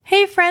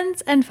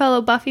friends and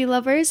fellow Buffy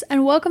lovers,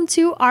 and welcome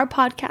to our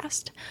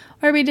podcast,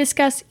 where we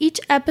discuss each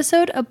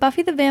episode of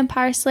Buffy the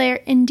Vampire Slayer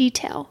in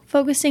detail,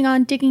 focusing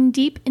on digging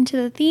deep into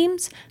the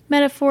themes,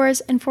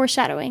 metaphors, and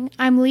foreshadowing.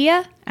 I'm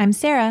Leah. I'm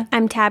Sarah.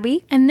 I'm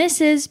Tabby. And this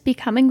is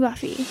Becoming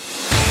Buffy.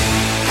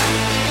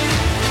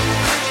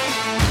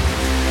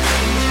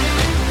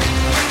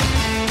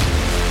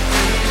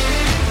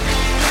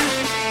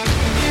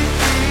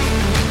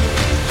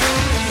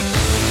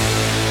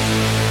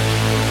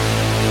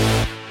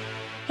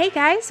 Hey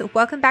guys,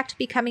 welcome back to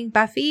Becoming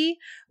Buffy.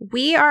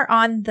 We are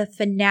on the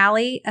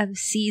finale of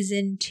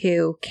season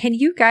 2. Can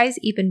you guys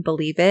even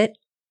believe it?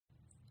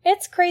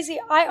 It's crazy.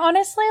 I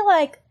honestly,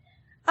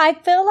 I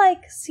feel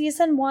like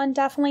season 1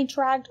 definitely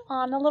dragged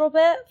on a little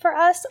bit for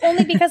us,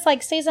 only because,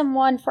 season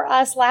 1 for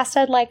us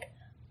lasted,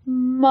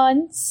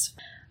 months.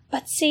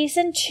 But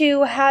season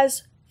 2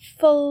 has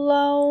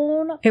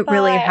flown It by.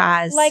 really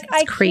has.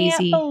 It's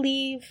crazy. Can't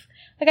believe.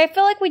 I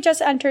feel like we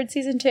just entered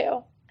season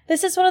 2.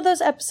 This is one of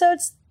those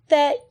episodes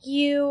that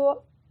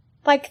you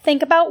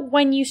think about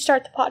when you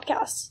start the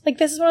podcast.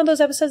 This is one of those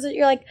episodes that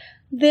you're like,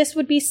 this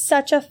would be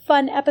such a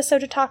fun episode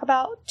to talk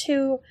about,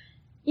 to,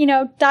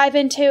 dive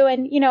into,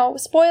 and,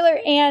 spoiler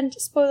and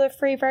spoiler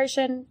free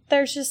version.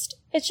 It's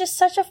just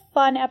such a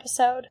fun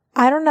episode.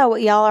 I don't know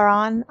what y'all are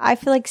on. I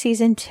feel like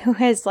season 2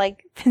 has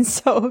been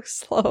so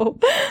slow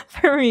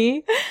for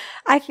me.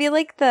 I feel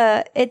like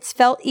it's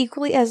felt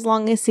equally as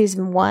long as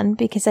season 1,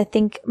 because I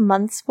think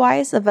months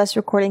wise of us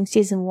recording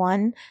season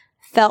 1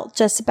 felt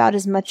just about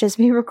as much as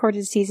we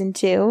recorded season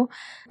 2.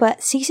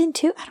 But season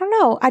 2, I don't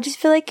know. I just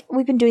feel like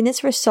we've been doing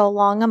this for so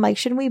long. I'm like,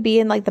 shouldn't we be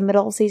in the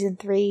middle of season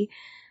 3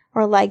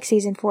 or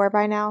season 4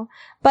 by now?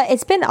 But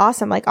it's been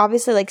awesome.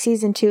 Obviously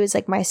season 2 is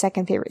my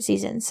second favorite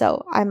season.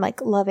 So I'm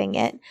loving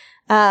it.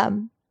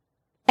 And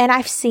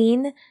I've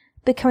seen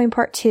Becoming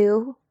Part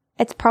 2.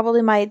 It's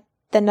probably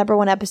the number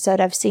one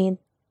episode I've seen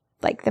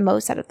the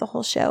most out of the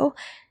whole show.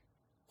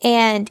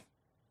 And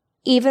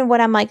even when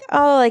I'm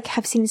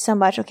I've seen so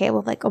much, okay,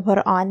 well, I'll put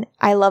it on.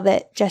 I love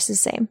it just the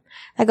same.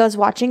 I was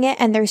watching it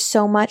and there's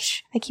so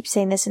much, I keep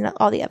saying this in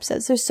all the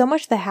episodes, there's so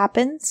much that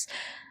happens,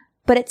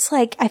 but it's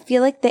I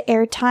feel like the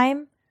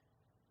airtime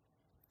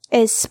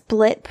is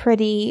split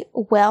pretty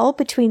well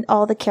between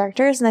all the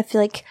characters, and I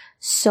feel like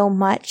so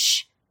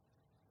much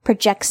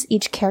projects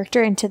each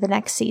character into the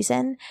next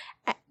season,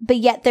 but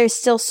yet there's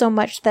still so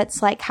much that's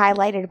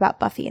highlighted about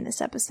Buffy in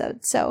this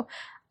episode. So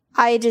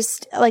I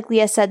just, like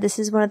Leah said, this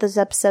is one of those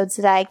episodes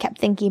that I kept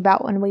thinking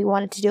about when we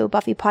wanted to do a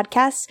Buffy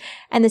podcast.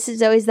 And this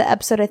is always the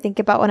episode I think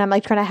about when I'm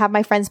trying to have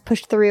my friends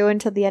push through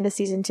until the end of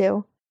season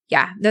 2.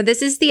 Yeah, no,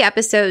 this is the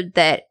episode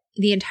that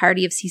the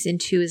entirety of season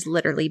 2 is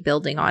literally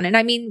building on. And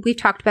I mean, we've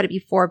talked about it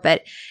before,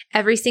 but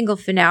every single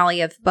finale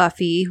of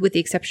Buffy, with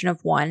the exception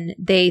of one,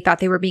 they thought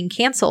they were being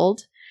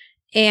canceled.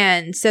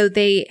 And so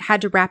they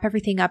had to wrap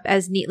everything up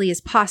as neatly as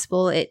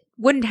possible. It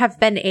wouldn't have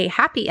been a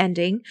happy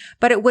ending,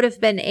 but it would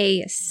have been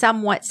a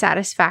somewhat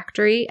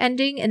satisfactory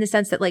ending, in the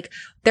sense that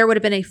there would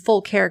have been a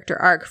full character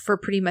arc for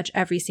pretty much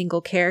every single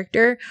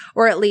character,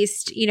 or at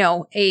least,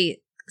 a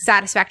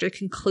satisfactory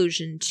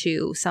conclusion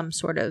to some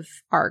sort of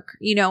arc,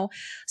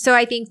 So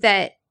I think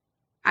that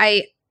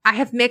I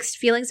have mixed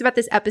feelings about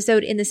this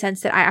episode, in the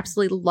sense that I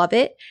absolutely love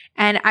it.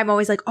 And I'm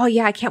always oh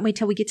yeah, I can't wait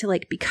till we get to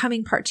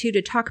Becoming Part 2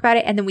 to talk about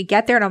it. And then we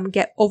get there and I'm going to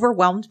get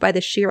overwhelmed by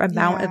the sheer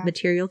amount of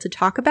material to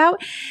talk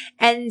about.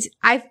 And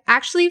I've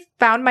actually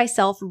found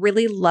myself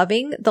really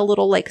loving the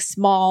little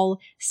small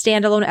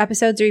standalone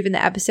episodes, or even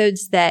the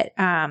episodes that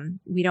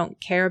we don't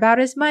care about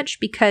as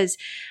much, because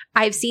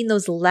I've seen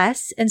those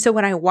less. And so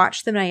when I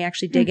watch them and I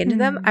actually dig into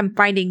them, I'm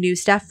finding new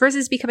stuff.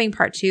 Versus Becoming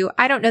Part 2,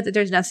 I don't know that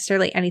there's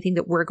necessarily anything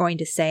that we're going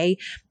to say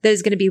that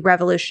is going to be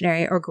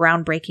revolutionary or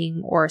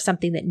groundbreaking or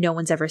something that no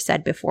one's ever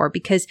said before,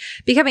 because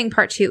Becoming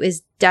Part 2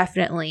 is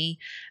definitely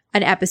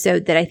an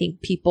episode that I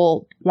think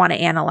people want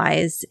to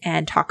analyze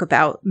and talk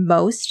about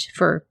most,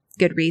 for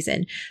good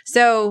reason.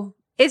 So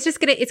it's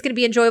going to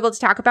be enjoyable to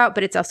talk about,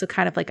 but it's also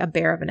kind of a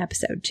bear of an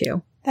episode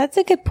too. That's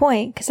a good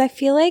point, because I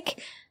feel like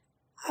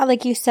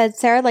you said,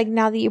 Sarah,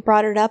 now that you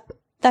brought it up,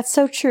 that's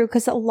so true,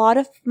 because a lot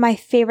of my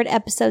favorite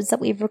episodes that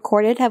we've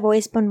recorded have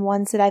always been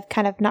ones that I've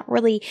kind of not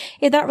really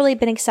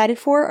been excited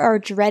for or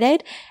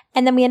dreaded,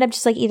 and then we end up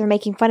just either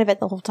making fun of it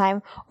the whole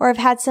time, or have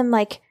had some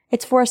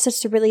it's forced us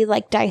to really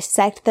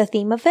dissect the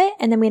theme of it,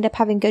 and then we end up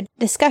having good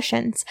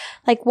discussions.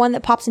 One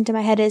that pops into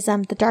my head is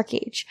The Dark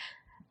Age.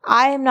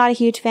 I am not a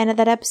huge fan of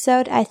that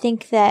episode. I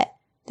think that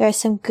there are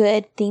some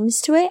good themes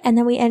to it, and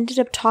then we ended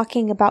up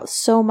talking about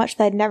so much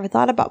that I'd never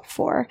thought about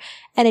before,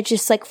 and it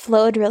just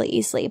flowed really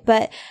easily.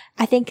 But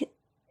I think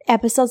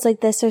episodes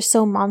like this are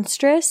so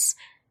monstrous,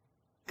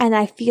 and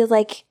I feel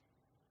like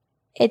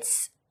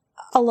it's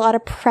a lot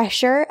of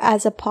pressure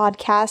as a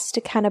podcast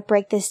to kind of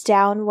break this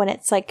down when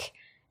it's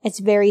it's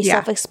very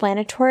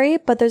self-explanatory,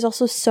 but there's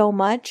also so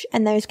much,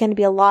 and there's going to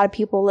be a lot of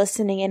people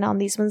listening in on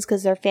these ones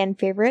because they're fan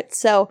favorites.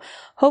 So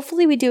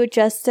hopefully we do it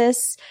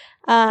justice.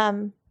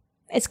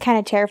 It's kind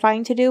of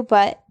terrifying to do,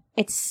 but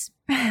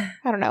I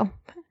don't know.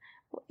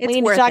 We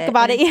need to talk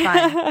about it.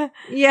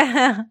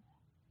 Yeah.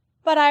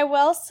 But I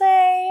will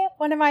say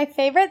one of my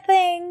favorite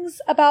things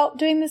about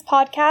doing this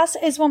podcast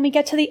is when we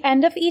get to the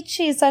end of each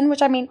season,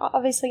 which I mean,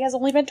 obviously has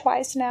only been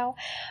twice now,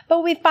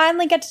 but we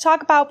finally get to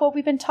talk about what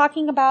we've been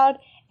talking about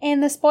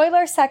in the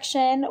spoiler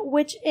section,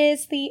 which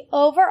is the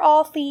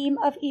overall theme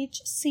of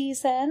each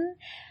season.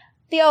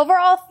 The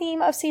overall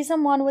theme of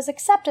season 1 was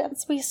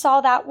acceptance. We saw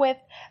that with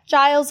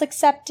Giles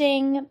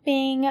accepting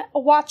being a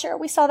Watcher.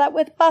 We saw that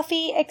with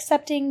Buffy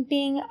accepting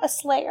being a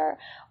Slayer.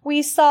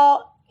 We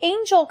saw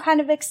Angel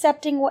kind of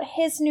accepting what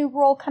his new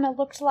role kind of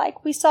looked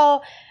like. We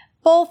saw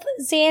both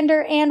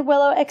Xander and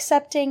Willow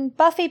accepting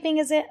Buffy being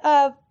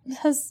a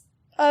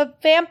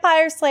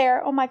vampire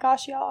slayer. Oh my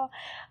gosh, y'all.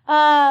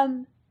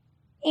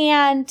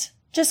 And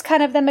just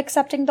kind of them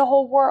accepting the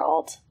whole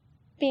world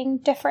being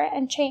different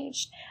and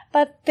changed.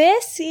 But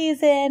this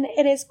season,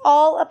 it is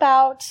all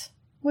about,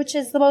 which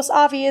is the most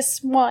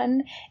obvious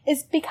one,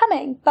 is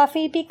becoming.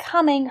 Buffy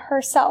becoming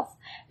herself.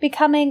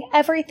 Becoming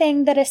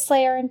everything that a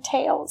Slayer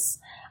entails.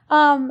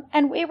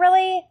 And we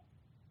really,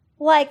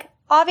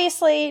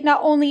 obviously,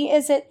 not only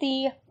is it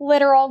the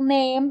literal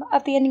name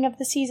of the ending of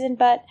the season,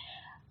 but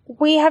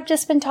we have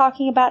just been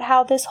talking about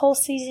how this whole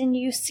season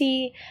you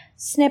see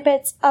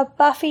snippets of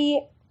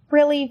Buffy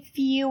really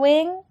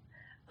viewing,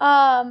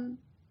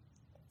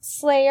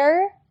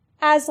 Slayer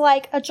as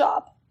a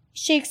job.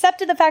 She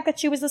accepted the fact that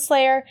she was a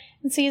Slayer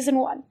in season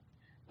 1.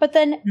 But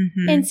then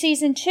in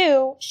season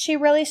 2, she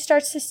really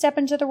starts to step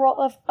into the role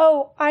of,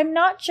 oh, I'm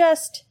not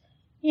just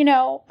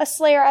a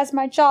Slayer as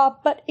my job,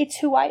 but it's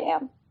who I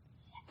am.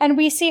 And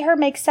we see her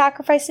make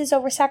sacrifices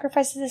over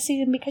sacrifices this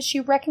season because she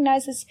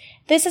recognizes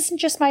this isn't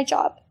just my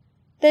job.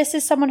 This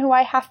is someone who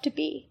I have to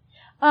be.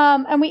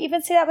 And we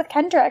even see that with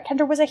Kendra.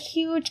 Kendra was a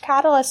huge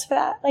catalyst for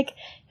that.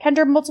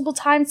 Kendra multiple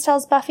times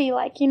tells Buffy,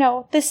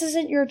 this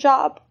isn't your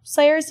job.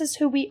 Slayers is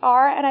who we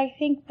are. And I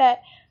think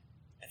that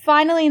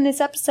finally in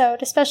this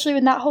episode, especially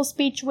in that whole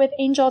speech with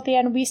Angel at the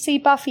end, we see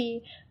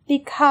Buffy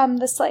become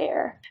the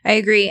Slayer. I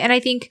agree. And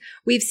I think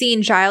we've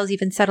seen Giles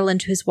even settle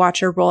into his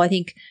Watcher role. I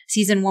think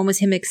season 1 was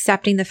him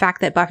accepting the fact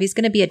that Buffy's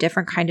going to be a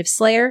different kind of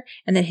Slayer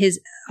and that his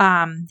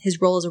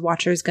role as a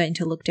Watcher is going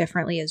to look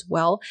differently as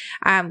well.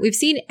 We've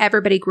seen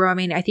everybody grow. I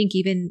mean, I think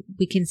even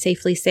we can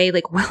safely say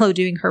Willow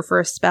doing her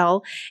first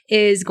spell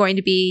is going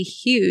to be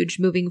huge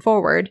moving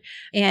forward.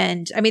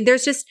 And I mean, there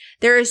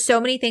are so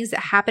many things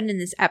that happen in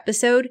this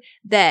episode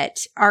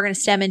that are going to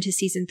stem into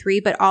season 3,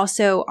 but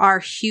also are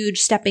huge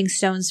stepping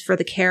stones for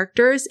the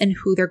characters and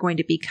who they're going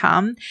to become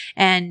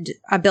and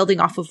building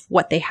off of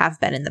what they have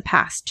been in the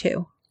past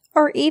too.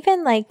 Or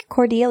even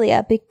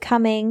Cordelia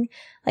becoming,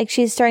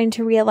 she's starting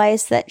to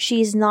realize that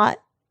she's not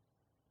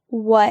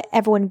what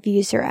everyone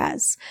views her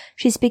as.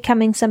 She's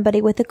becoming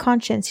somebody with a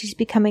conscience. She's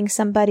becoming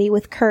somebody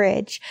with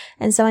courage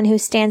and someone who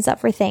stands up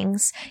for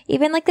things.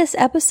 Even this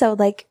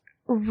episode,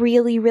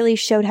 really, really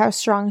showed how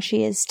strong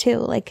she is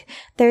too.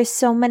 There's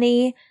so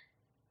many,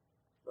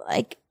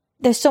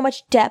 there's so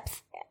much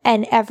depth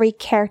in every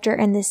character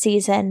in the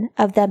season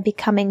of them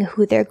becoming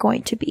who they're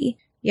going to be.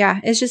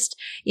 Yeah, it's just,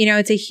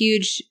 it's a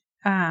huge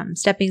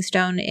stepping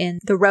stone in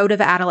the road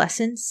of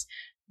adolescence.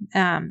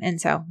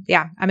 And so,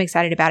 yeah, I'm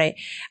excited about it.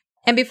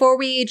 And before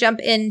we jump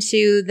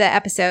into the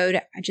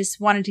episode, I just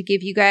wanted to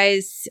give you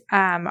guys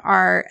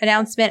our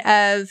announcement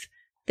of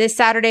this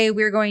Saturday.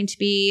 We're going to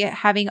be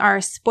having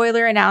our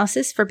spoiler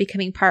analysis for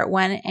Becoming Part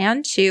 1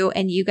 and 2,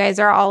 and you guys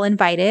are all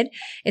invited.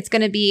 It's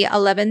going to be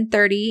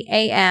 11:30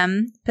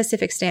 a.m.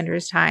 Pacific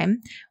Standard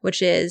Time,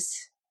 which is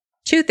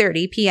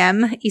 2:30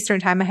 p.m. Eastern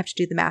Time. I have to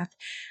do the math.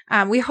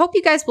 We hope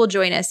you guys will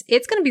join us.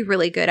 It's going to be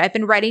really good. I've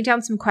been writing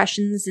down some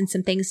questions and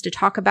some things to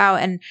talk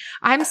about, and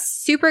I'm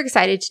super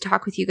excited to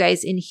talk with you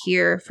guys and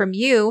hear from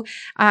you.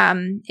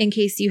 In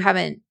case you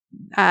haven't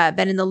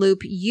been in the loop,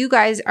 you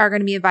guys are going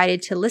to be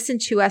invited to listen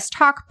to us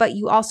talk, but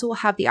you also will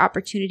have the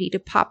opportunity to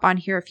pop on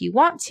here if you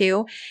want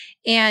to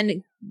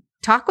and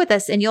talk with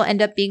us, and you'll end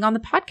up being on the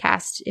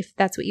podcast if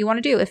that's what you want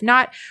to do. If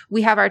not,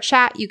 we have our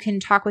chat. You can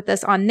talk with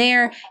us on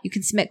there. You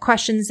can submit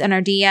questions in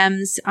our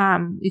DMs.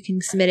 You can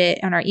submit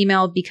it on our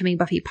email,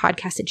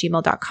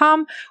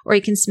 becomingbuffypodcast@gmail.com, or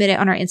you can submit it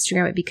on our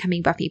Instagram at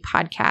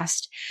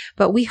becomingbuffypodcast.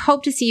 But we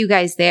hope to see you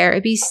guys there.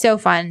 It'd be so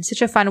fun,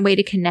 such a fun way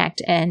to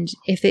connect. And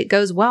if it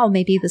goes well,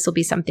 maybe this will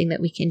be something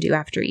that we can do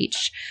after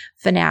each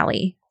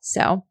finale.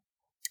 So,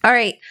 all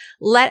right,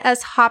 let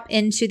us hop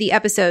into the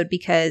episode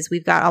because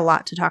we've got a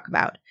lot to talk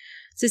about.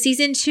 So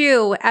season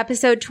 2,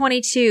 episode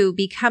 22,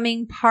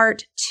 Becoming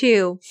Part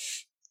 2.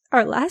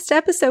 Our last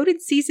episode in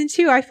season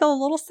 2. I feel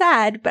a little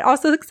sad, but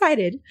also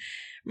excited.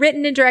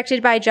 Written and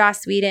directed by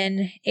Joss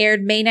Whedon,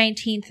 aired May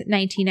 19th,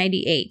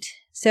 1998.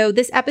 So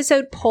this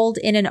episode pulled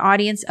in an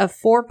audience of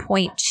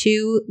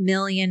 4.2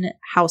 million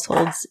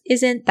households.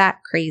 Isn't that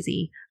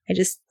crazy? I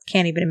just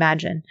can't even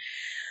imagine.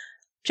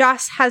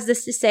 Joss has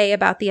this to say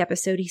about the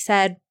episode. He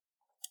said,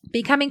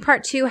 Becoming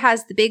Part 2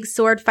 has the big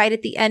sword fight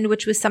at the end,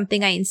 which was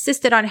something I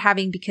insisted on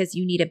having because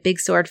you need a big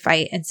sword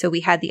fight. And so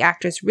we had the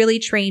actors really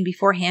train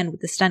beforehand with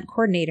the stunt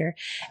coordinator.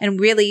 And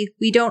really,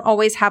 we don't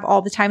always have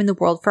all the time in the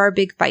world for our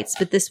big fights,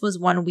 but this was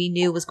one we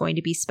knew was going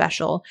to be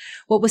special.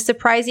 What was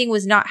surprising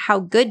was not how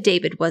good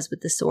David was with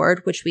the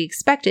sword, which we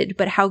expected,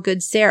 but how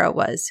good Sarah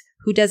was,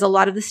 who does a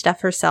lot of the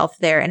stuff herself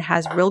there and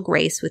has real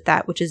grace with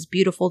that, which is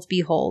beautiful to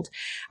behold.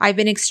 I've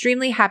been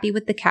extremely happy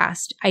with the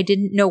cast. I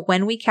didn't know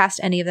when we cast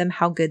any of them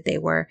how good they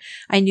were.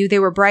 I knew they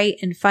were bright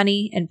and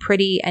funny and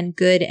pretty and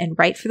good and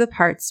right for the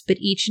parts, but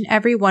each and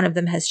every one of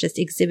them has just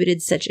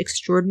exhibited such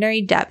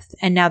extraordinary depth,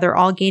 and now they're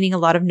all gaining a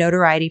lot of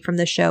notoriety from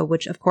the show,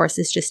 which of course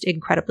is just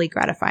incredibly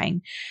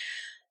gratifying.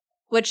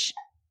 Which,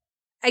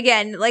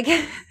 again, like...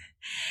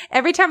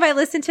 Every time I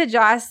listen to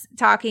Joss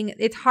talking,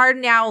 it's hard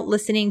now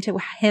listening to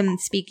him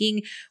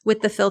speaking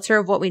with the filter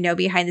of what we know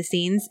behind the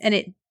scenes. And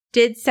it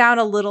did sound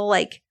a little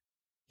like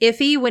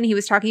iffy when he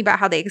was talking about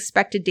how they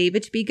expected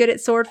David to be good at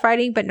sword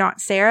fighting, but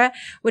not Sarah,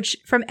 which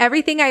from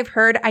everything I've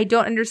heard, I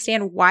don't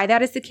understand why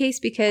that is the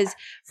case, because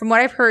from what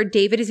I've heard,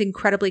 David is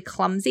incredibly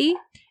clumsy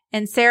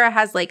and Sarah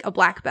has like a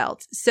black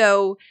belt.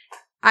 So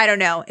I don't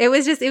know. It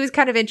was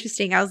kind of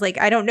interesting. I was like,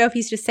 I don't know if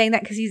he's just saying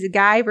that because he's a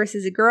guy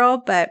versus a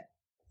girl, but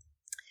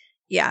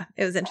yeah,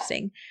 it was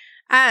interesting.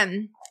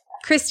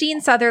 Christine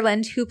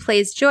Sutherland, who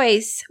plays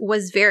Joyce,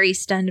 was very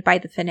stunned by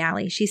the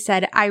finale. She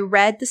said, I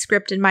read the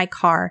script in my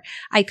car.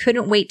 I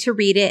couldn't wait to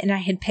read it and I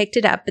had picked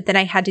it up, but then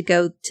I had to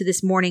go to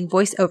this morning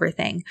voiceover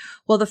thing.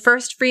 Well, the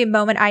first free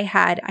moment I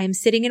had, I am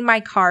sitting in my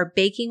car,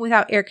 baking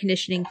without air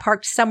conditioning,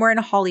 parked somewhere in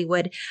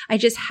Hollywood. I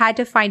just had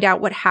to find out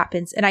what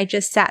happens, and I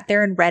just sat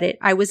there and read it.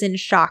 I was in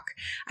shock.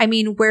 I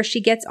mean, where she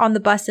gets on the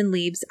bus and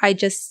leaves, I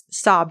just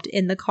sobbed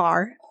in the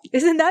car.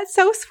 Isn't that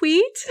so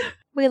sweet?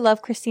 We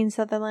love Christine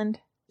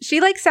Sutherland.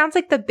 She sounds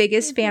like the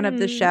biggest fan of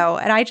the show,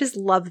 and I just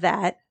love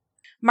that.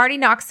 Marty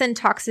Noxon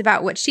talks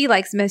about what she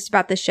likes most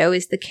about the show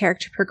is the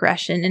character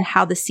progression and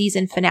how the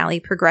season finale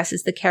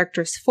progresses the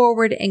characters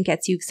forward and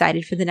gets you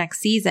excited for the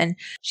next season.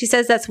 She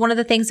says that's one of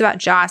the things about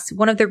Joss,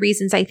 one of the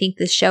reasons I think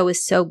this show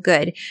is so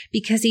good,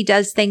 because he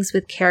does things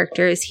with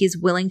characters. He's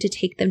willing to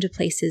take them to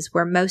places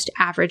where most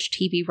average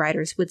TV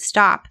writers would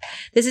stop.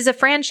 This is a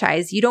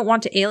franchise. You don't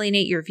want to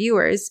alienate your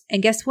viewers.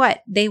 And guess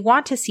what? They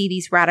want to see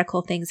these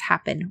radical things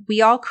happen.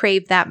 We all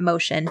crave that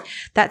motion,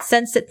 that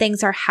sense that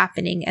things are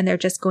happening and they're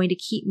just going to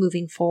keep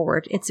moving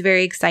forward. It's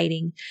very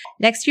exciting.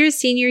 Next year is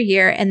senior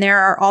year, and there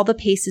are all the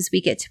paces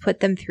we get to put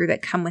them through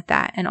that come with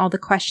that, and all the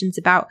questions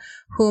about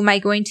who am I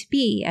going to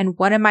be and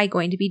what am I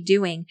going to be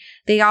doing.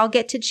 They all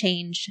get to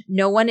change.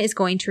 No one is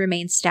going to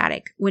remain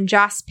static. When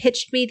Joss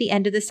pitched me the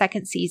end of the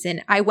second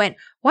season, I went,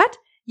 "What?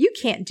 You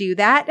can't do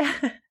that."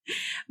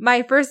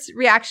 My first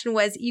reaction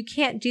was, you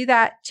can't do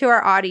that to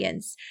our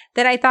audience.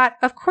 Then I thought,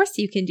 of course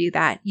you can do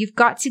that. You've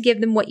got to give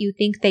them what you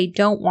think they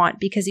don't want,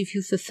 because if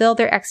you fulfill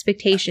their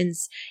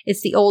expectations,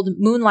 it's the old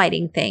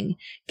moonlighting thing.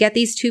 Get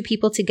these two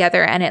people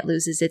together and it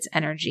loses its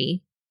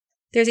energy.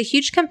 There's a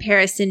huge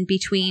comparison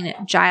between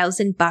Giles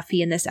and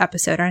Buffy in this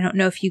episode. I don't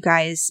know if you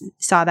guys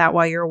saw that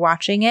while you were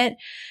watching it.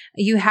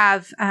 You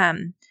have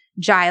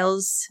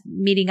Giles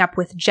meeting up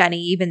with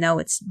Jenny, even though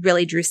it's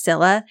really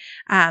Drusilla,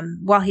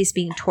 while he's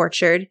being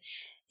tortured.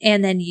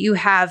 And then you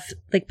have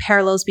like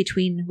parallels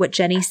between what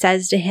Jenny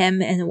says to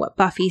him and what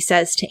Buffy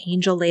says to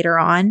Angel later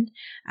on.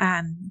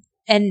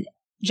 And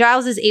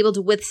Giles is able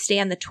to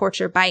withstand the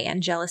torture by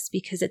Angelus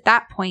because at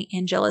that point,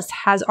 Angelus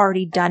has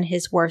already done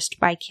his worst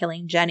by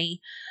killing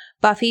Jenny.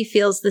 Buffy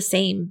feels the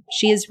same.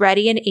 She is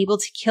ready and able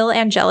to kill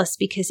Angelus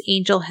because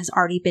Angel has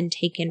already been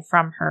taken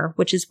from her,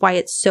 which is why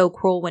it's so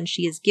cruel when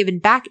she is given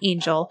back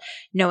Angel,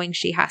 knowing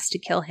she has to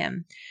kill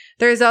him.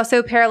 There's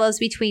also parallels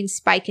between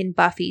Spike and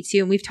Buffy too,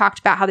 and we've talked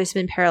about how there's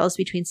been parallels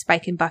between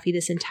Spike and Buffy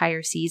this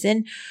entire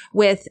season,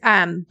 with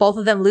both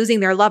of them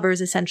losing their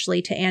lovers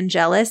essentially to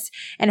Angelus,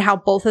 and how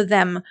both of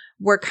them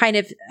were kind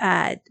of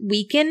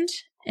weakened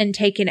and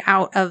taken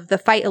out of the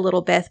fight a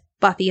little bit,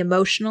 Buffy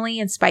emotionally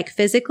and Spike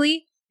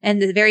physically. And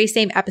the very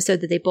same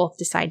episode that they both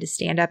decide to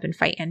stand up and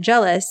fight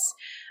Angelus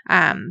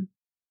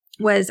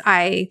was,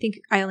 I think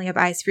I Only Have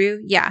Eyes for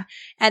You. Yeah.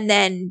 And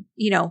then,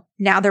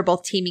 now they're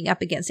both teaming up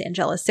against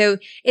Angelus. So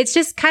it's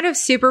just kind of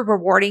super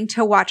rewarding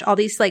to watch all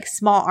these like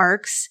small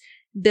arcs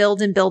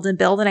build and build and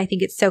build. And I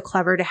think it's so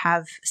clever to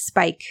have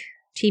Spike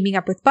teaming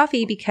up with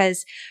Buffy,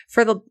 because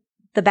for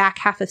the back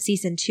half of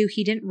season 2,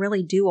 he didn't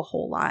really do a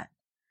whole lot.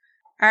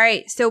 All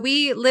right, so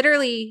we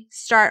literally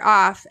start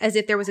off as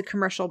if there was a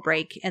commercial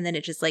break, and then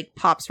it just like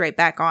pops right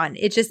back on.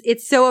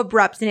 It's so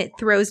abrupt, and it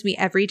throws me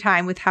every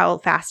time with how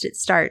fast it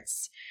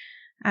starts.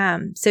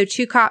 So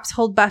 2 cops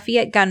hold Buffy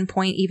at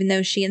gunpoint, even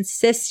though she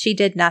insists she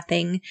did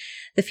nothing.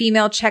 The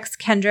female checks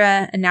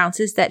Kendra,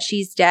 announces that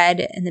she's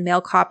dead, and the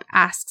male cop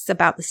asks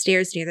about the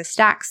stairs near the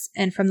stacks.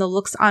 And from the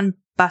looks on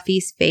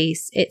Buffy's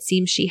face, it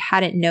seems she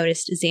hadn't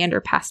noticed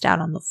Xander passed out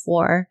on the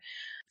floor.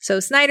 So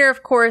Snyder,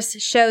 of course,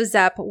 shows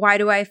up. Why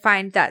do I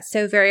find that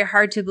so very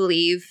hard to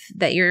believe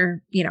that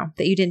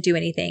that you didn't do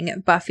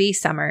anything? Buffy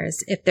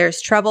Summers. If there's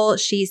trouble,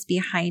 she's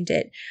behind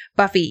it.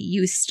 Buffy,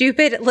 you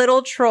stupid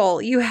little troll.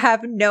 You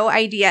have no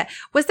idea.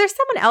 Was there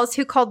someone else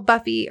who called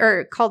Buffy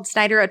or called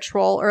Snyder a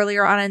troll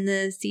earlier on in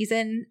the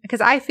season?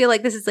 Because I feel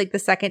like this is like the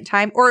second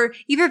time, or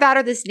either that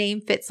or this name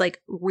fits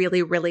like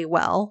really, really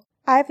well.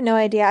 I have no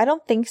idea. I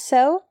don't think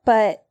so,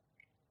 but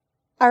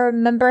I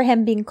remember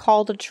him being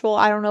called a troll.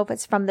 I don't know if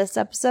it's from this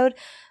episode,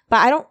 but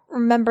I don't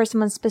remember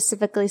someone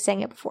specifically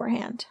saying it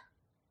beforehand.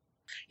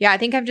 Yeah, I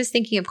think I'm just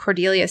thinking of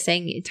Cordelia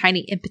saying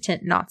tiny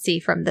impotent Nazi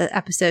from the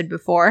episode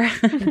before.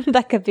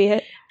 That could be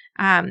it.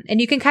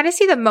 And you can kind of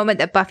see the moment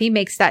that Buffy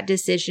makes that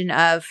decision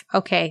of,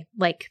 okay,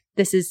 like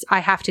I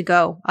have to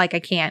go. Like I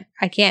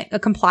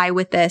can't comply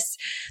with this.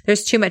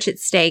 There's too much at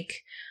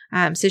stake.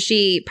 So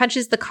she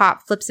punches the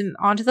cop, flips him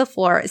onto the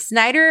floor.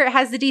 Snyder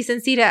has the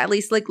decency to at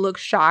least like look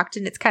shocked,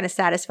 and it's kind of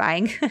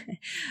satisfying.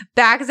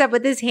 Backs up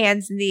with his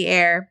hands in the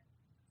air.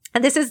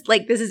 And this is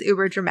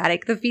uber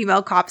dramatic. The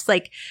female cop's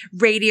like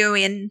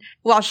radioing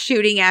while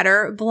shooting at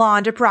her.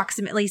 Blonde,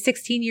 approximately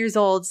 16 years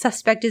old.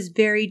 Suspect is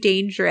very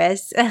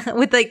dangerous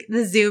with like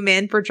the zoom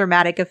in for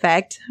dramatic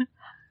effect.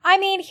 I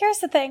mean, here's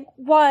the thing.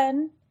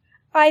 One,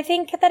 I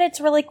think that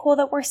it's really cool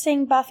that we're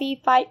seeing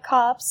Buffy fight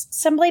cops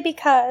simply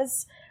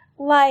because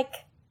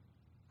like,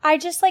 I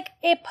just like,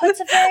 it puts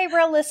a very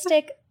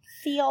realistic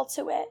feel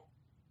to it.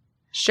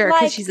 Sure,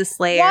 because like, she's a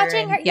slayer.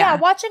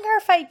 Watching her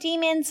fight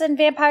demons and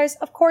vampires,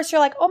 of course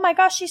you're like, oh my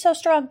gosh, she's so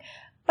strong.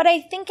 But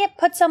I think it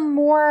puts a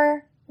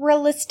more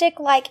realistic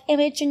like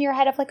image in your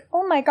head of like,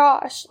 oh my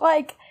gosh,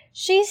 like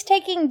she's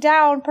taking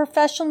down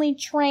professionally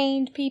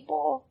trained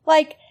people.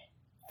 Like,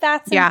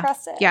 that's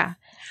impressive. Yeah.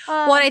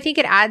 Well, and I think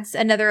it adds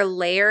another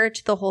layer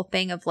to the whole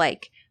thing of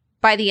like,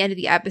 by the end of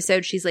the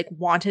episode, she's like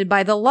wanted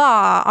by the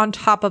law on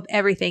top of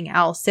everything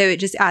else. So it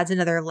just adds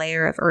another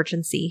layer of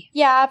urgency.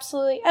 Yeah,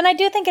 absolutely. And I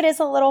do think it is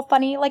a little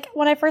funny. Like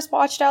when I first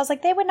watched it, I was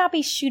like, they would not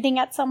be shooting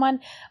at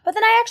someone. But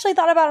then I actually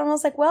thought about it and I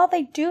was like, well,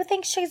 they do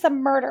think she's a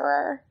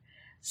murderer.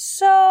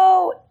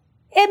 So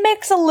it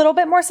makes a little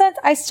bit more sense.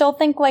 I still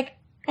think like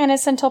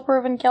innocent till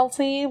proven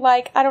guilty.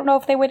 Like I don't know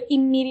if they would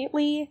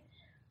immediately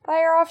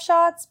fire off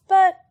shots,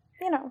 but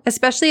you know.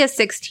 Especially a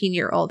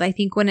 16-year-old. I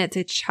think when it's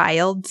a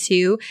child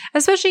too,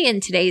 especially in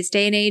today's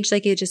day and age,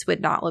 like it just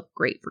would not look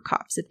great for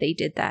cops if they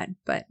did that.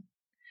 But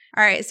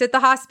all right. So at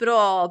the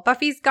hospital,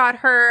 Buffy's got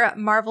her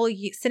Marvel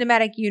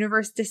Cinematic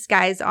Universe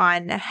disguise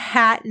on,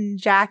 hat and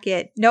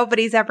jacket.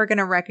 Nobody's ever going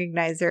to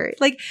recognize her.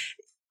 Like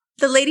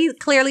the lady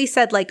clearly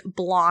said like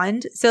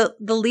blonde. So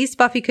the least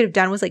Buffy could have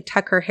done was like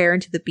tuck her hair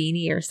into the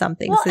beanie or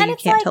something. Well, so you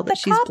can't like tell that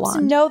she's blonde. The cops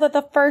know that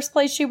the first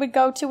place she would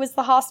go to was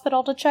the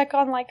hospital to check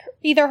on like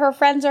either her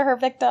friends or her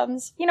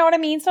victims. You know what I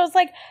mean? So it's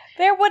like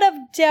there would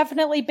have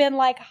definitely been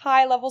like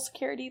high level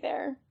security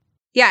there.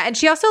 Yeah. And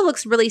she also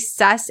looks really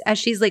sus as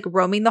she's like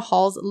roaming the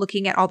halls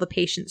looking at all the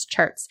patients'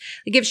 charts.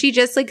 Like if she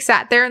just like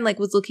sat there and like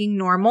was looking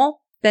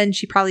normal, then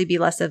she'd probably be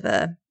less of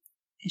a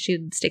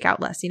she'd stick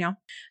out less, you know?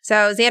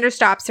 So Xander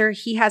stops her.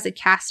 He has a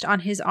cast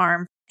on his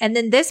arm. And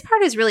then this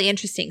part is really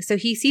interesting. So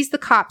he sees the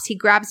cops, he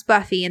grabs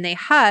Buffy and they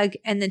hug.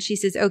 And then she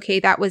says, okay,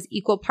 that was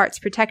equal parts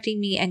protecting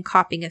me and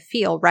copping a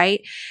feel,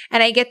 right?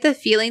 And I get the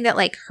feeling that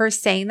like her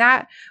saying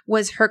that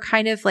was her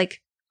kind of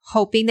like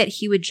hoping that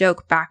he would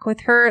joke back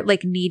with her,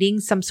 like needing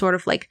some sort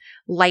of like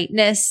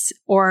lightness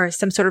or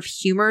some sort of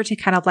humor to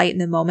kind of lighten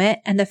the moment.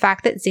 And the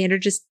fact that Xander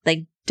just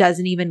like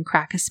doesn't even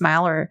crack a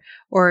smile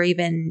or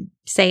even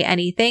say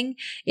anything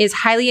is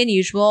highly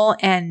unusual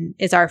and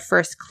is our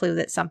first clue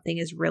that something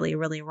is really,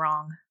 really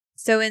wrong.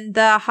 So in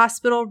the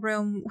hospital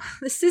room,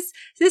 this is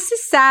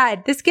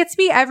sad. This gets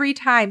me every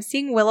time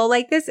seeing Willow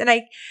like this. And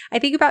I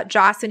think about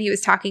Joss when he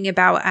was talking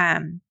about,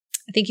 I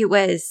think it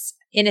was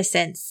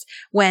Innocence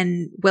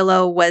when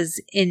Willow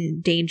was in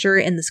danger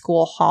in the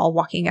school hall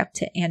walking up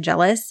to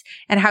Angelus,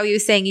 and how he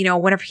was saying, you know,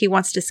 whenever he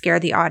wants to scare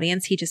the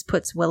audience, he just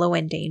puts Willow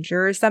in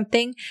danger or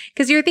something.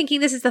 Because you're thinking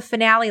this is the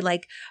finale,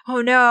 like,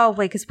 oh no,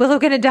 like, is Willow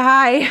gonna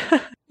die?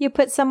 You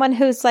put someone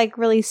who's like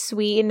really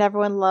sweet and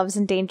everyone loves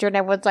in danger and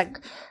everyone's like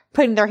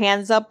putting their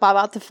hands up,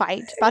 about to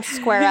fight, about to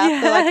square up.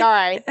 Yeah. They're like,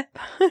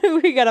 all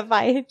right, we gotta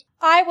fight.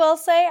 I will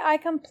say I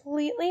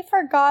completely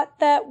forgot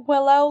that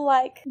Willow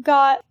like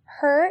got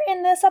hurt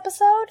in this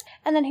episode.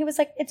 And then he was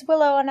like, it's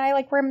Willow. And I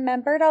like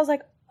remembered. I was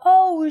like,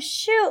 oh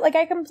shoot. Like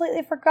I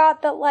completely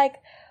forgot that like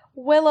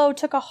Willow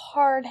took a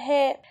hard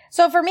hit.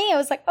 So for me, it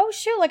was like, oh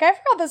shoot. Like I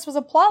forgot this was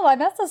a plot line.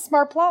 That's a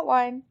smart plot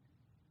line.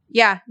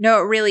 Yeah, no,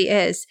 it really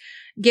is.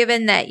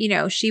 Given that, you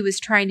know, she was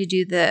trying to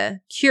do the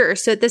cure.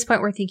 So at this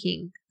point, we're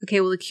thinking, okay,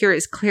 well, the cure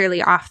is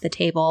clearly off the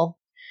table.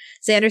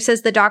 Xander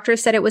says the doctor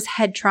said it was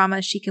head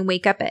trauma. She can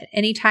wake up at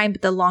any time,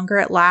 but the longer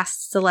it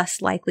lasts, the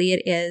less likely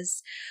it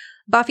is.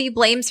 Buffy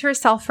blames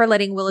herself for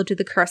letting Willow do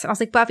the curse. I was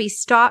like, Buffy,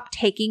 stop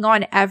taking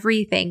on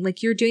everything.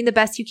 Like, you're doing the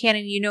best you can.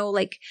 And, you know,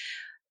 like,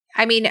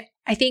 I mean,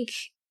 I think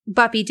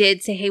Buffy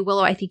did say, hey,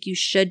 Willow, I think you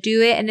should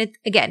do it. And it,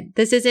 again,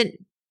 this isn't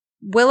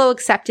Willow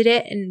accepted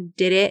it and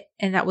did it,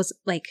 and that was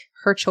like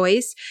her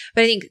choice.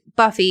 But I think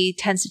Buffy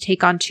tends to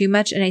take on too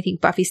much, and I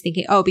think Buffy's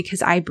thinking, oh,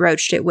 because I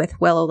broached it with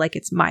Willow, like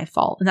it's my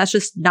fault. And that's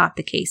just not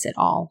the case at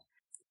all.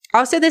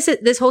 Also,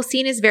 this whole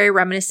scene is very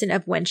reminiscent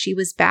of when she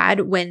was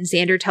bad, when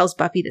Xander tells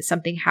Buffy that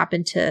something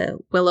happened to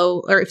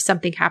Willow, or if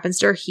something happens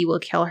to her, he will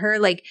kill her.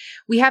 Like,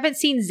 we haven't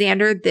seen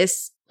Xander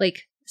this,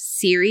 like,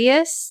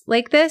 serious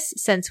like this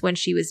since when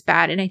she was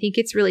bad. And I think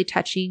it's really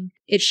touching.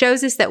 It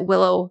shows us that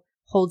Willow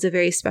holds a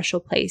very special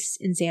place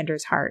in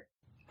Xander's heart.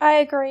 I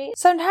agree.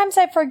 Sometimes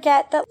I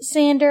forget that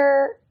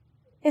Xander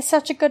is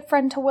such a good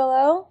friend to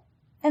Willow.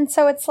 And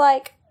so it's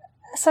like,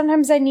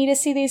 sometimes I need to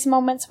see these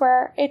moments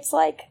where it's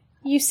like,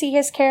 you see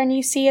his care and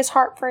you see his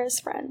heart for his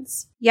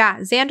friends. Yeah,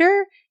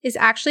 Xander is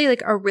actually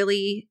like a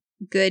really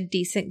good,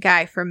 decent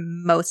guy for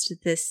most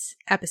of this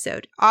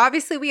episode.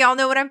 Obviously, we all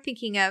know what I'm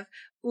thinking of.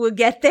 We'll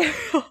get there.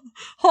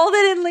 Hold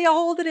it in, Leah.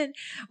 Hold it in.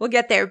 We'll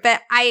get there.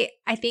 But I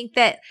think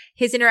that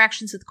his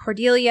interactions with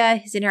Cordelia,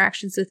 his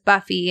interactions with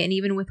Buffy, and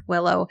even with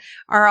Willow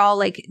are all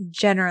like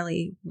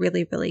generally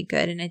really, really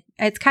good. And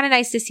it's kind of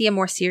nice to see a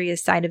more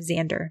serious side of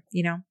Xander,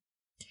 you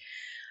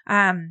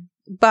know?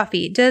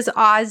 Buffy, does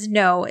Oz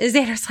know?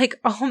 Xander's like,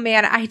 oh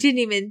man, I didn't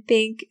even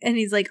think. And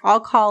he's like, I'll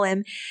call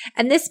him.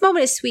 And this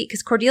moment is sweet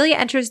because Cordelia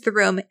enters the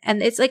room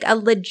and it's like a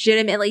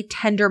legitimately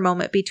tender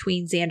moment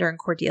between Xander and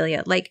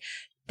Cordelia. Like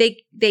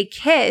they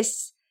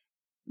kiss,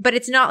 but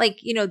it's not like,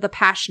 you know, the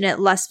passionate,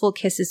 lustful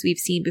kisses we've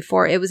seen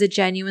before. It was a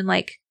genuine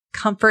like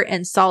comfort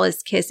and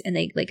solace kiss, and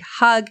they like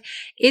hug.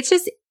 It's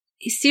just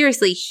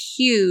seriously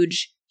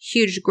huge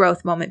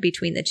growth moment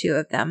between the two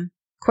of them.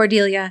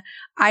 Cordelia,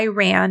 I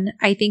ran.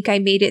 I think I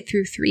made it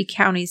through 3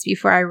 counties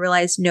before I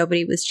realized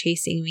nobody was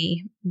chasing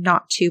me.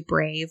 Not too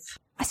brave.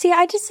 See,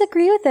 I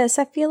disagree with this.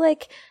 I feel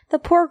like the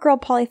poor girl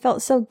probably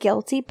felt so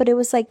guilty, but it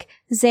was like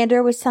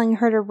Xander was telling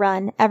her to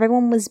run.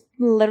 Everyone was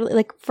literally,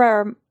 like,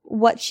 from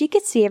what she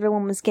could see,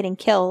 everyone was getting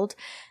killed.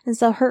 And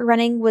so her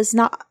running was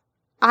not,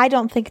 I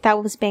don't think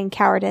that was being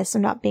cowardice or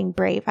not being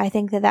brave. I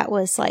think that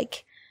was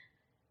like,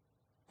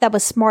 that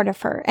was smart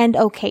of her and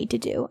okay to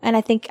do. And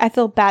I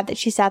feel bad that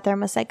she sat there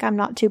and was like, I'm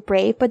not too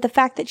brave. But the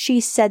fact that she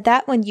said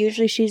that when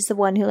usually she's the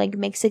one who like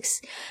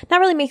not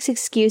really makes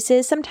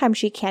excuses. Sometimes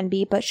she can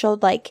be, but she'll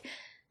like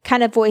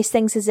kind of voice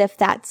things as if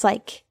that's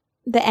like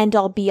the end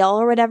all be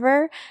all or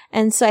whatever.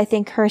 And so I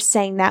think her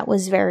saying that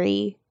was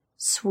very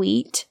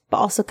sweet, but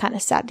also kind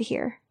of sad to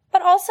hear.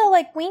 But also,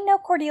 like, we know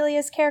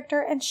Cordelia's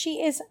character and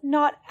she is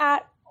not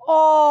at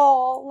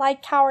all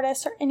like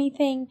cowardice or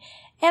anything.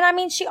 And I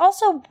mean, she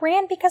also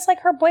ran because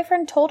like her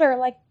boyfriend told her,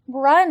 like,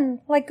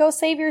 run, like, go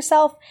save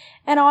yourself.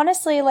 And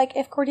honestly, like,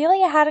 if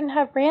Cordelia hadn't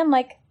have ran,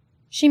 like,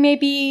 she may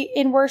be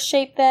in worse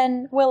shape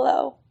than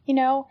Willow, you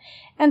know?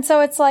 And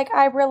so it's like,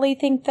 I really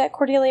think that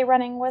Cordelia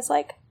running was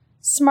like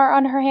smart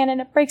on her hand,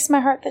 and it breaks my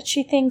heart that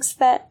she thinks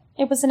that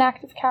it was an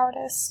act of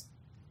cowardice.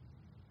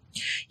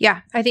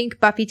 Yeah, I think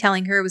Buffy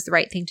telling her it was the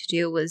right thing to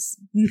do was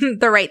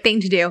the right thing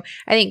to do.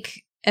 I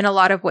think in a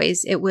lot of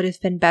ways it would have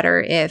been better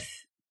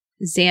if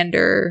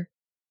Xander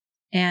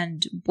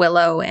and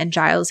Willow and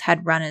Giles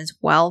had run as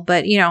well.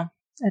 But, you know,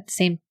 at the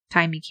same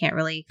time, you can't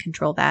really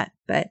control that.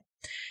 But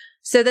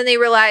so then they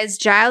realize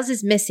Giles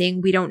is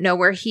missing. We don't know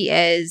where he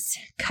is.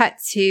 Cut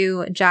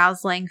to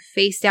Giles laying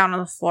face down on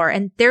the floor.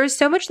 And there is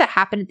so much that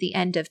happened at the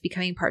end of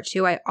Becoming Part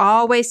 2. I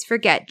always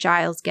forget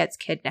Giles gets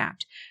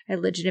kidnapped. I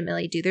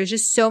legitimately do. There's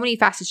just so many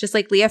facets. Just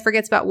like Leah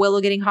forgets about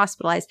Willow getting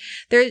hospitalized.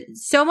 There's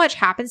so much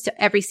happens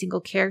to every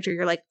single character.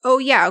 You're like, oh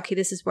yeah, okay,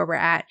 this is where we're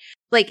at.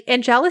 Like,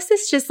 Angelus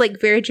is just like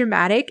very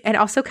dramatic and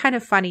also kind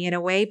of funny in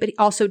a way, but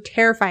also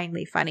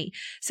terrifyingly funny.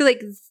 So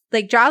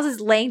like Giles is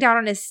laying down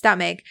on his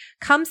stomach,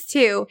 comes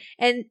to,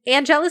 and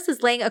Angelus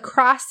is laying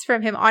across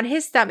from him on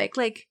his stomach,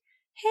 like,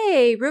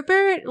 hey,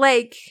 Rupert,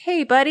 like,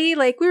 hey, buddy,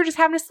 like, we were just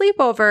having a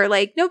sleepover,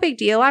 like, no big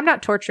deal. I'm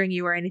not torturing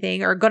you or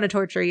anything, or gonna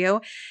torture you.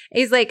 And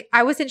he's like,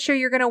 I wasn't sure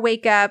you're gonna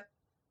wake up.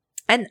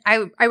 And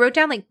I wrote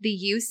down, like, the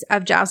use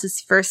of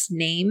Giles's first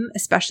name,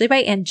 especially by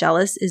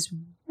Angelus, is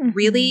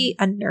really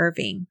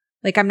unnerving.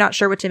 Like, I'm not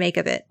sure what to make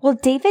of it. Well,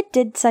 David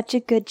did such a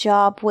good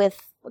job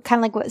with, kind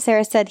of like what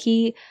Sarah said,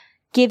 he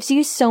gives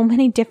you so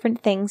many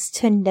different things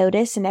to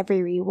notice in every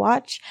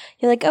rewatch.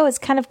 You're like, oh, it's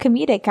kind of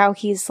comedic how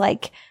he's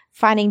like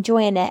finding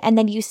joy in it. And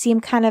then you see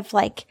him kind of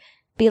like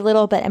be a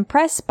little bit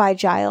impressed by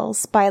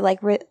Giles by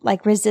like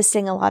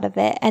resisting a lot of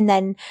it. And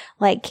then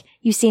like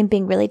you see him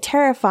being really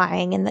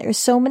terrifying. And there's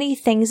so many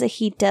things that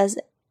he does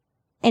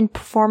in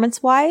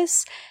performance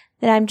wise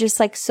that I'm just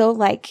like so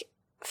like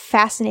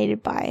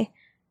fascinated by.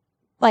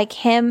 Like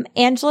him,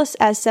 Angelus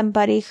as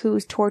somebody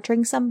who's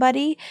torturing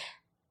somebody.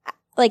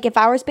 Like, if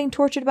I was being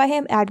tortured by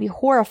him, I'd be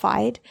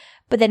horrified.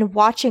 But then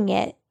watching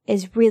it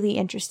is really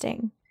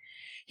interesting.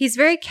 He's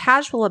very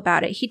casual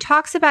about it. He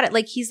talks about it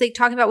like he's like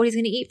talking about what he's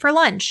going to eat for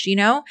lunch, you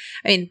know?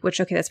 I mean, which,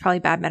 okay, that's probably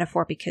a bad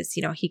metaphor because,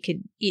 you know, he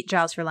could eat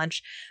Giles for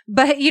lunch.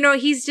 But, you know,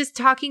 he's just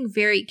talking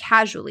very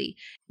casually.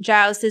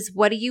 Giles says,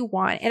 what do you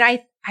want? And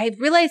I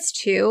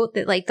realized, too,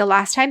 that, like, the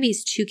last time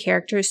these two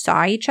characters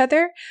saw each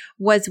other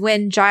was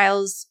when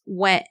Giles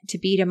went to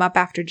beat him up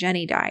after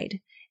Jenny died.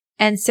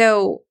 And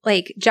so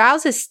like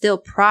Giles is still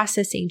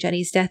processing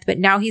Jenny's death, but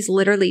now he's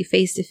literally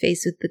face to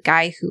face with the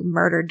guy who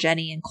murdered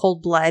Jenny in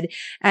cold blood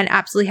and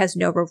absolutely has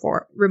no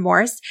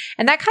remorse.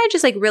 And that kind of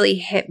just like really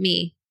hit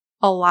me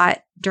a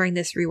lot during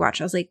this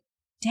rewatch. I was like,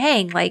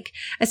 dang, like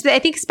I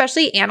think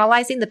especially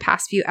analyzing the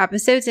past few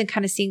episodes and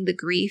kind of seeing the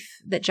grief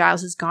that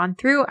Giles has gone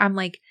through, I'm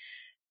like,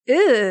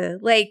 ugh,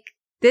 like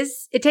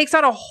this, it takes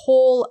on a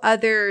whole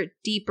other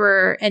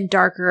deeper and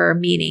darker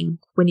meaning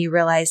when you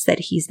realize that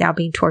he's now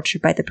being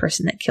tortured by the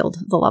person that killed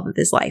the love of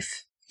his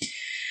life.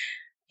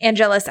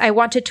 Angelus, I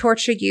want to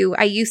torture you.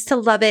 I used to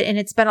love it and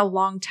it's been a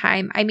long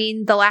time. I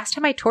mean, the last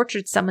time I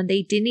tortured someone,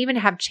 they didn't even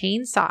have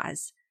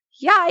chainsaws.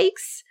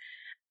 Yikes.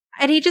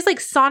 And he just like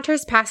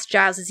saunters past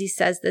Giles as he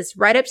says this,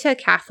 right up to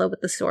Acathla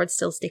with the sword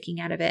still sticking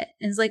out of it.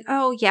 And is like,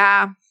 oh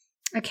yeah,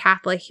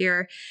 Acathla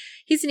here.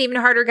 He's an even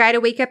harder guy to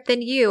wake up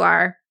than you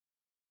are.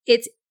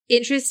 It's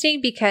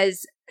interesting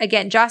because,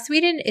 again, Joss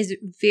Whedon is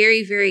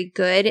very, very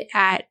good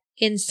at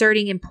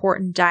inserting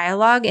important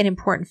dialogue and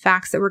important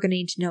facts that we're going to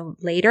need to know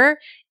later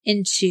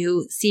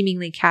into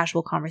seemingly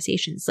casual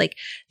conversations, like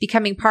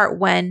becoming part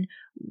when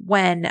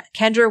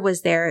Kendra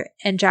was there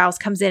and Giles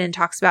comes in and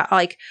talks about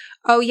like,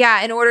 oh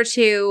yeah, in order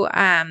to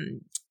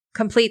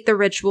complete the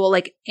ritual,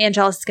 like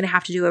Angelus is going to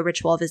have to do a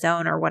ritual of his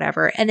own or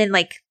whatever, and then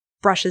like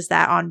brushes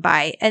that on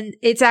by. And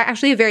it's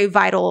actually a very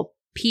vital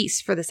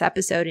piece for this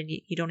episode and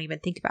you don't even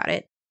think about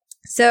it.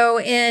 So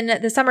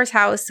in the Summers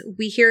house,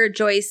 we hear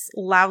Joyce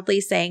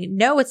loudly saying,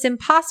 no, it's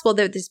impossible.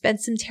 There's been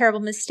some terrible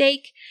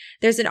mistake.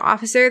 There's an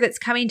officer that's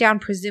coming down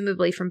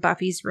presumably from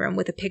Buffy's room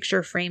with a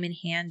picture frame in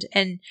hand.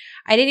 And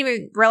I didn't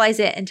even realize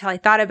it until I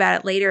thought about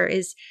it later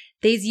is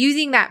they's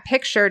using that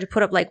picture to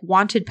put up like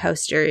wanted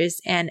posters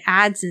and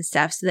ads and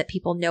stuff so that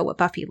people know what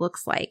Buffy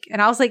looks like.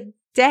 And I was like,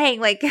 dang,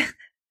 like,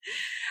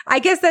 I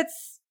guess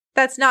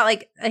that's not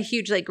like a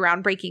huge like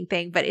groundbreaking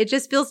thing, but it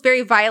just feels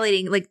very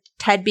violating, like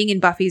Ted being in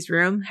Buffy's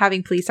room,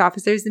 having police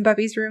officers in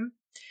Buffy's room.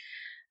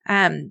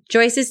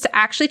 Joyce is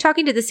actually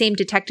talking to the same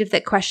detective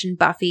that questioned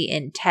Buffy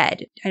in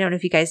Ted. I don't know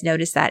if you guys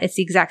noticed that. It's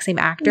the exact same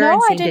actor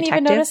and same detective. No, I didn't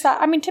even notice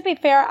that. I mean, to be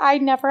fair, I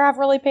never have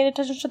really paid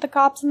attention to the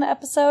cops in the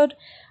episode.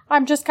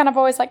 I'm just kind of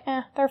always like,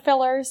 they're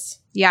fillers.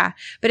 Yeah,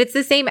 but it's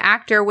the same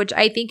actor, which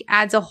I think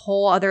adds a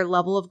whole other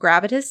level of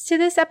gravitas to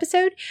this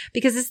episode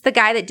because it's the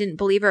guy that didn't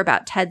believe her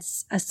about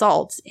Ted's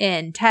assault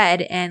in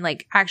Ted and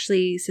like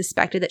actually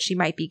suspected that she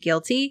might be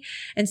guilty.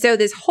 And so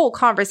this whole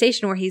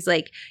conversation where he's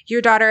like,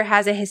 your daughter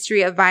has a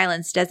history of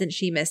violence, doesn't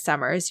she, Miss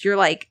Summers? You're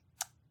like,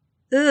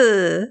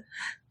 ugh.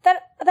 That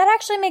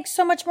actually makes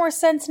so much more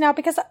sense now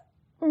because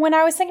when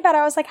I was thinking about it,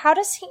 I was like, how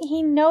does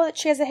he know that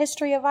she has a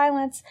history of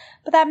violence?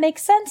 But that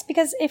makes sense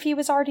because if he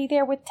was already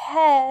there with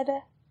Ted,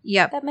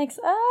 yep, that makes,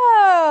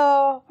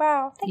 oh,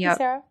 wow. Thank you,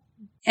 Sarah.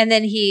 And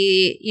then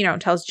he,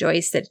 tells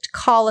Joyce that to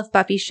call if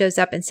Buffy shows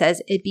up and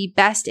says it'd be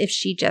best if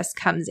she just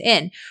comes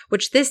in,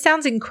 which this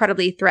sounds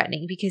incredibly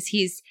threatening because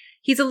he's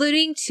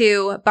alluding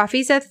to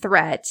Buffy's a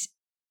threat.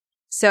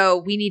 So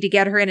we need to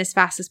get her in as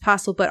fast as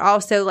possible. But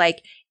also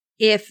like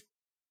if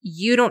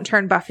you don't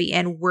turn Buffy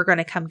in, we're going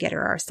to come get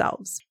her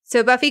ourselves.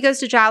 So Buffy goes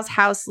to Giles'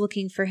 house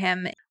looking for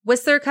him.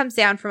 Whistler comes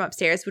down from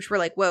upstairs, which we're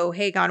like, whoa,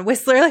 hey, gone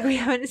Whistler. Like we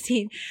haven't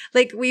seen,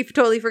 like we've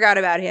totally forgot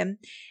about him.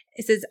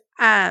 It says,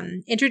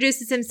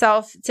 introduces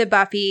himself to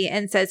Buffy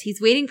and says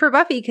he's waiting for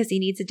Buffy because he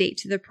needs a date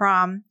to the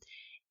prom.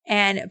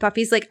 And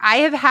Buffy's like, I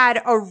have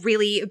had a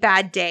really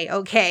bad day.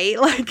 Okay.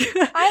 Like,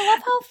 I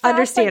love how fast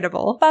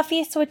understandable. Like,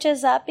 Buffy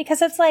switches up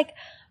because it's like,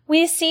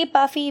 we see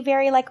Buffy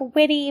very, like,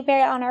 witty,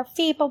 very on her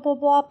feet, blah, blah,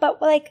 blah.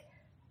 But, like,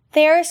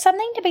 there's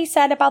something to be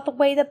said about the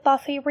way that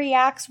Buffy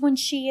reacts when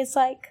she is,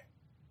 like,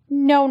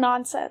 no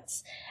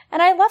nonsense.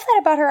 And I love that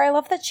about her. I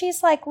love that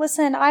she's like,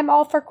 listen, I'm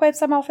all for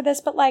quips, I'm all for this,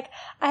 but, like,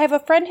 I have a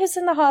friend who's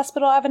in the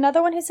hospital, I have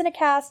another one who's in a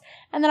cast,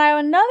 and then I have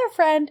another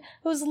friend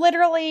who's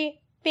literally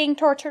being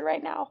tortured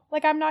right now.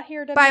 Like, I'm not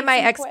here to by my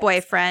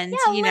ex-boyfriend,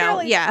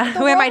 yeah,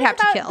 who I might have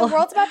to kill. The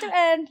world's about to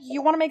end.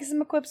 You want to make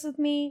some quips with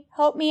me?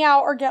 Help me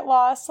out or get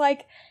lost.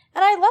 Like,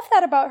 and I love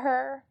that about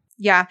her.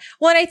 Yeah.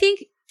 Well, and I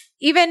think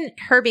even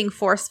her being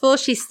forceful,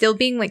 she's still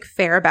being like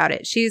fair about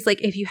it. She's like,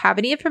 if you have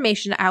any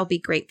information, I'll be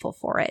grateful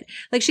for it.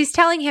 Like she's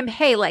telling him,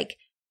 hey, like,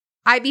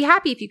 I'd be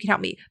happy if you can help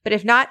me, but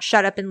if not,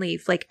 shut up and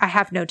leave. Like, I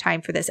have no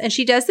time for this. And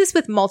she does this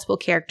with multiple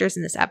characters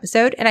in this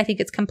episode, and I think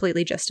it's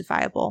completely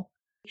justifiable.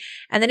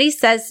 And then he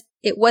says,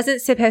 it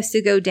wasn't supposed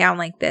to go down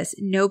like this.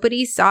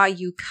 Nobody saw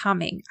you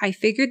coming. I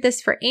figured this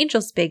for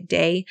Angel's big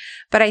day,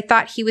 but I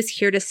thought he was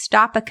here to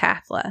stop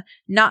Acathla,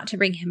 not to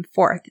bring him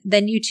forth.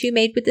 Then you two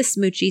made with the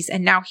smoochies,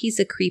 and now he's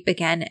a creep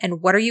again.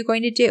 And what are you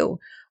going to do?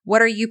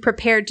 What are you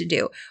prepared to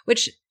do?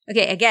 Which,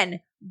 okay,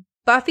 again,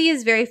 Buffy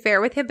is very fair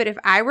with him, but if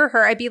I were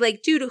her, I'd be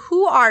like, dude,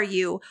 who are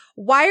you?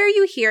 Why are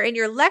you here? And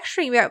you're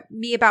lecturing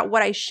me about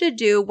what I should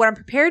do, what I'm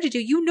prepared to do.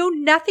 You know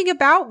nothing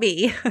about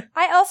me.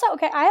 I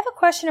have a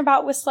question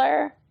about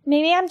Whistler.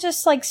 Maybe I'm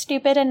just like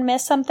stupid and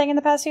missed something in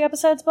the past few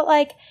episodes, but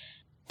like,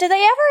 did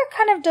they ever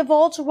kind of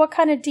divulge what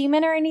kind of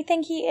demon or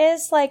anything he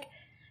is? Like,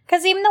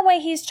 because even the way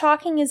he's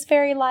talking is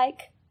very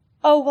like,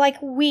 oh,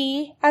 like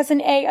we as in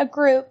a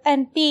group,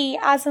 and B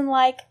as in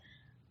like,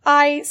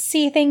 I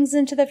see things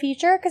into the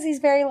future, because he's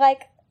very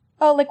like,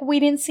 oh, like, we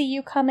didn't see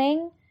you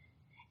coming.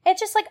 It's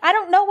just like, I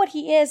don't know what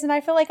he is, and I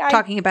feel like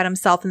talking about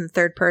himself in the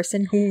third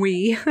person.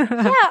 We.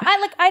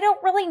 I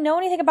don't really know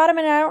anything about him,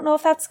 and I don't know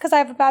if that's because I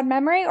have a bad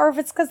memory or if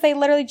it's because they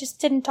literally just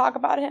didn't talk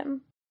about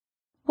him.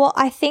 Well,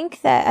 I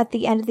think that at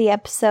the end of the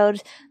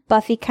episode,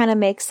 Buffy kind of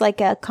makes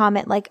like a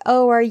comment like,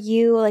 oh, are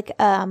you like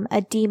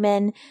a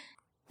demon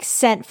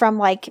sent from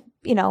like,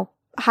 you know,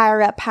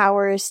 higher up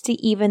powers to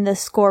even the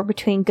score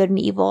between good and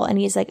evil? And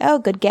he's like, oh,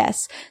 good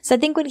guess. So I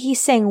think when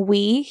he's saying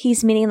we,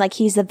 he's meaning like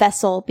he's the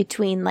vessel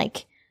between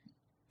like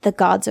the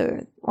gods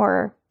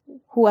or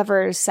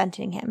whoever is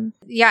sending him.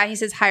 Yeah, he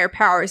says higher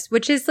powers,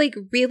 which is like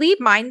really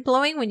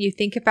mind-blowing when you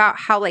think about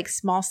how like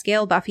small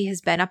scale Buffy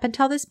has been up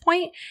until this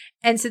point.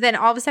 And so then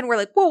all of a sudden we're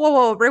like,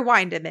 whoa,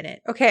 rewind a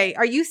minute. Okay,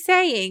 are you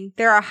saying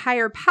there are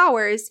higher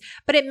powers?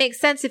 But it makes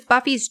sense if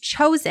Buffy's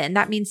chosen,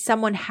 that means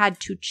someone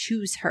had to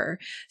choose her.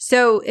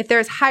 So if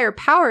there's higher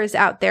powers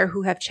out there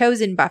who have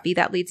chosen Buffy,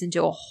 that leads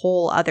into a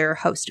whole other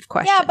host of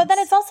questions. Yeah, but then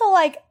it's also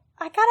like,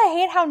 I kind of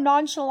hate how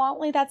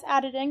nonchalantly that's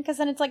added in, because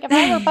then it's like, if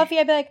I were Buffy,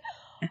 I'd be like,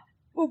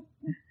 well,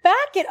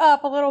 back it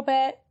up a little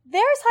bit.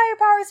 There's higher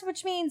powers,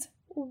 which means,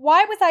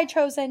 why was I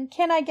chosen?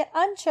 Can I get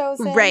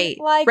unchosen? Right.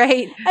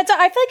 And so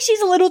I feel like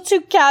she's a little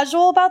too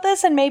casual about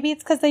this, and maybe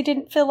it's because they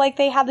didn't feel like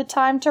they had the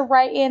time to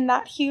write in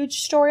that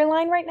huge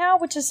storyline right now,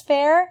 which is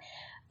fair.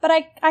 But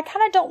I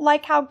kind of don't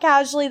like how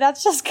casually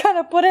that's just kind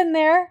of put in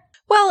there.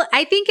 Well,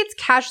 I think it's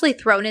casually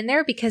thrown in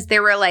there because they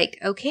were like,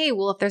 okay,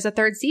 well, if there's a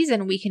third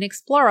season, we can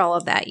explore all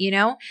of that, you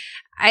know?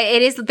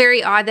 It is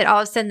very odd that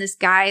all of a sudden this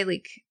guy,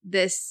 like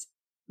this,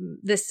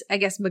 I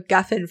guess,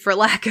 MacGuffin, for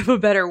lack of a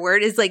better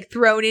word, is like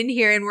thrown in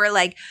here, and we're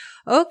like,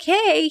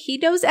 okay, he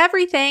knows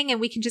everything, and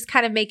we can just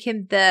kind of make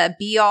him the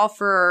be all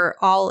for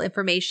all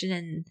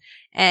information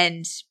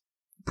and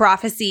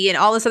prophecy and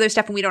all this other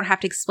stuff, and we don't have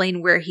to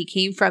explain where he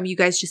came from. You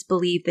guys just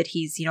believe that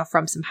he's, you know,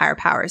 from some higher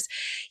powers.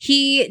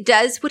 He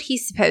does what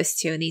he's supposed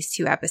to in these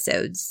 2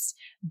 episodes,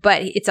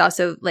 but it's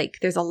also like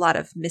there's a lot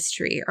of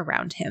mystery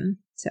around him.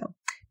 So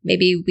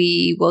maybe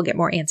we will get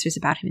more answers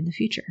about him in the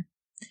future.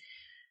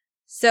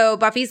 So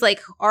Buffy's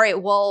like, all right,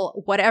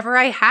 well, whatever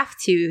I have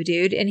to,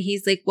 dude. And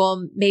he's like,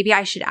 well, maybe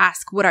I should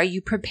ask, what are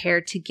you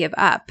prepared to give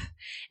up?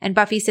 And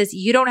Buffy says,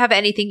 you don't have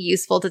anything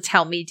useful to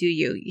tell me, do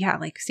you? Yeah,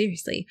 like,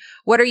 seriously.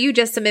 What are you,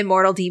 just some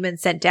immortal demon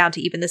sent down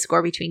to even the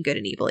score between good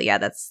and evil? Yeah,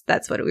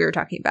 that's what we were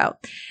talking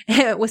about.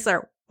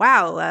 Whistler,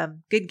 wow,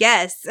 good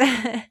guess.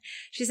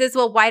 She says,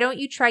 well, why don't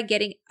you try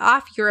getting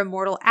off your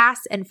immortal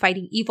ass and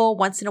fighting evil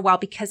once in a while?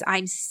 Because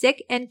I'm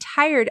sick and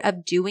tired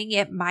of doing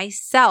it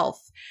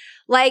myself.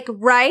 Like,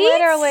 right?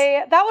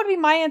 Literally. That would be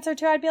my answer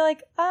too. I'd be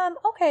like,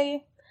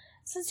 okay,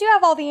 since you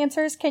have all the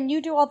answers, can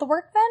you do all the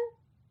work then?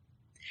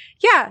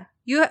 Yeah.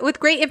 With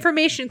great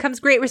information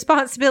comes great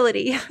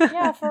responsibility.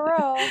 Yeah, for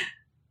real.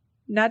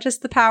 Not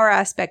just the power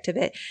aspect of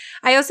it.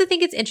 I also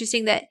think it's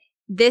interesting that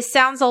this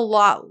sounds a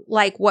lot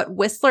like what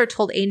Whistler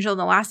told Angel in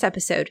the last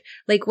episode.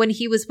 Like when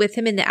he was with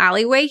him in the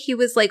alleyway, he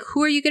was like,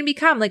 who are you going to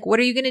become? Like, what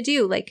are you going to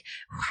do? Like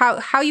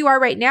how you are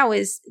right now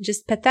is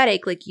just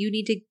pathetic. Like you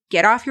need to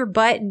get off your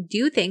butt and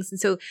do things. And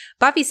so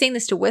Buffy saying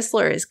this to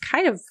Whistler is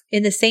kind of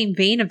in the same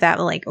vein of that.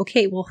 Like,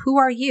 okay, well, who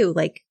are you?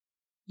 Like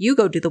you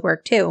go do the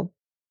work too.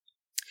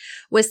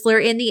 Whistler,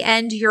 in the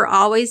end, you're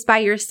always by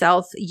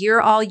yourself.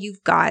 You're all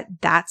you've got.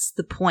 That's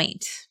the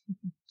point.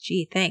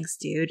 Gee, thanks,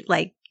 dude.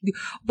 Like,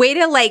 way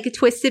to like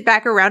twist it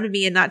back around to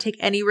me and not take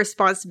any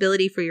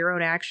responsibility for your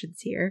own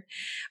actions here.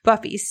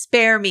 Buffy,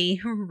 spare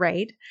me,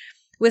 right?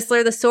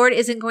 Whistler, the sword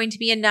isn't going to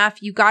be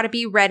enough. You got to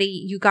be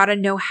ready. You got to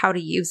know how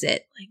to use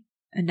it. Like,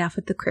 enough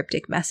with the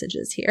cryptic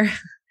messages here.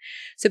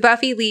 So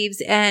Buffy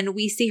leaves and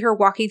we see her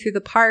walking through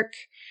the park.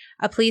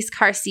 A police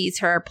car sees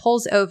her,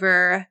 pulls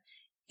over,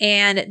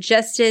 and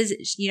just as,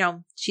 you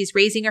know, she's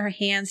raising her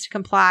hands to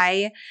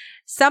comply,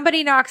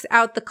 somebody knocks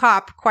out the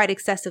cop quite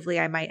excessively,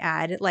 I might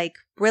add, like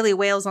really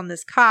wails on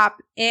this cop,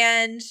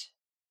 and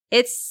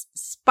it's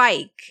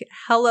Spike.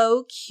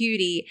 Hello,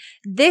 cutie.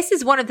 This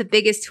is one of the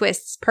biggest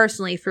twists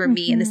personally for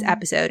me in this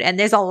episode, and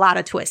there's a lot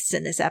of twists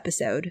in this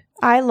episode.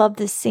 I love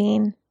this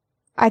scene.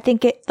 I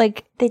think it,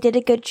 like, they did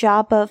a good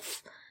job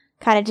of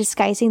kind of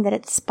disguising that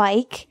it's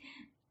Spike.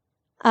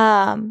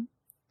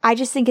 I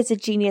just think it's a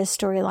genius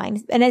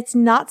storyline, and it's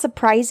not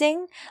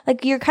surprising.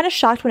 Like, you're kind of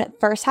shocked when it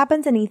first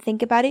happens and you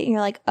think about it and you're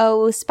like,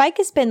 oh, Spike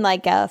has been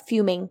like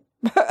fuming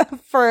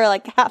for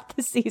like half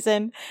the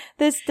season.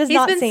 This does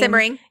not seem... He's been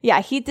simmering.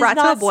 Yeah, he does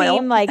not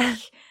seem like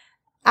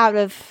out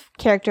of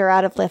character,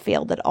 out of left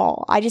field at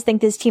all. I just think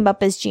this team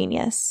up is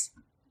genius.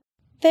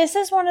 This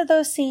is one of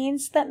those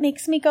scenes that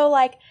makes me go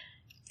like,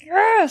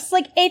 yes!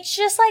 Like, it's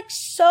just like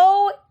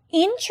so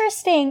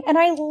interesting, and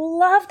I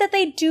love that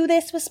they do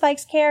this with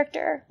Spike's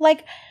character.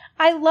 Like,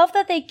 I love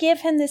that they give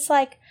him this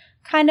like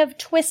kind of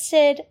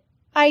twisted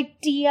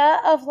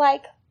idea of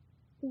like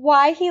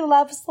why he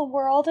loves the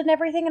world and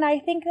everything, and I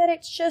think that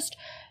it's just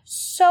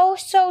so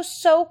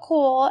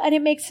cool, and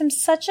it makes him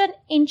such an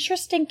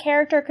interesting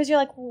character because you're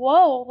like,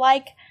 whoa,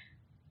 like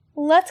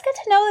let's get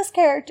to know this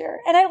character.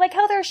 And I like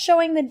how they're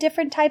showing the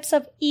different types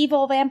of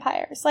evil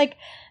vampires. Like,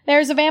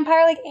 there's a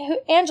vampire like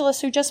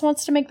Angelus who just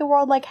wants to make the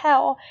world like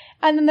hell.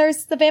 And then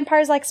there's the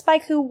vampires like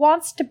Spike who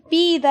wants to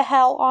be the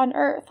hell on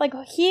Earth. Like,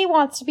 he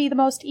wants to be the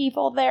most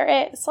evil there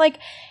is. Like,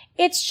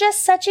 it's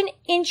just such an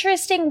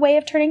interesting way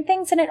of turning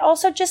things. And it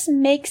also just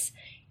makes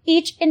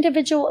each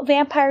individual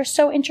vampire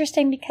so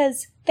interesting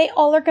because they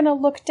all are going to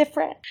look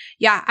different.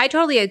 Yeah, I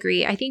totally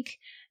agree. I think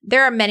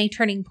there are many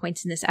turning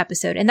points in this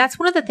episode. And that's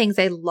one of the things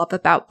I love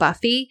about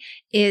Buffy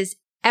is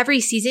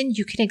every season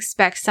you can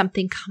expect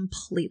something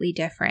completely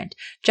different.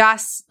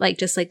 Joss,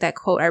 just like that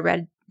quote I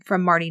read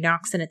from Marty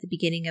Noxon at the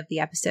beginning of the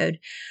episode,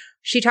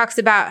 she talks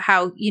about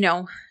how,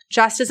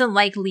 Joss doesn't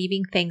like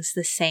leaving things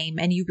the same.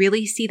 And you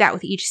really see that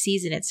with each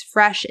season. It's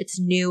fresh. It's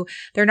new.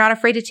 They're not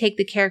afraid to take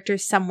the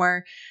characters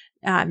somewhere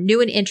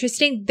new and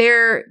interesting.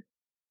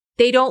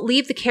 They don't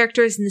leave the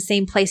characters in the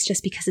same place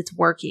just because it's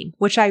working,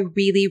 which I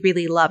really,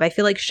 really love. I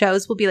feel like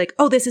shows will be like,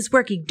 oh, this is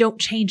working. Don't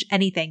change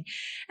anything.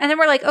 And then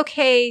we're like,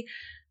 okay,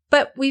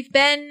 but we've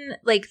been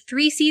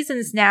 3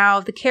 seasons now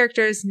of the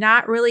characters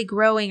not really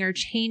growing or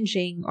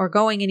changing or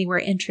going anywhere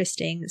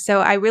interesting. So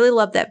I really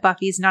love that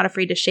Buffy's not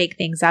afraid to shake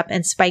things up.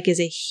 And Spike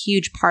is a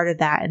huge part of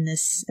that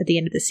at the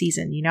end of the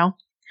season,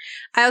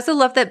 I also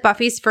love that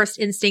Buffy's first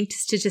instinct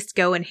is to just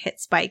go and hit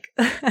Spike.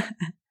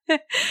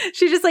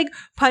 She just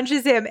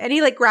punches him and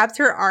he grabs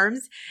her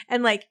arms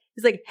and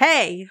is like,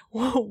 hey,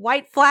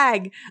 white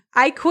flag,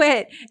 I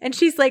quit. And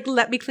she's like,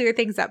 let me clear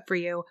things up for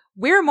you.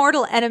 We're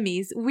mortal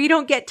enemies. We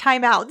don't get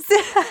timeouts.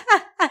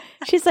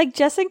 She's like,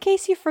 just in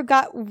case you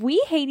forgot,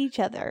 we hate each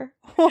other.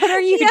 What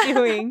are you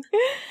doing?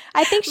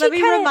 I think let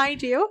me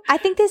remind you. I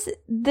think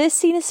this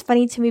scene is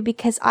funny to me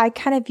because I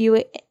kind of view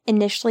it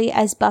initially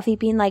as Buffy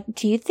being like,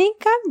 do you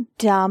think I'm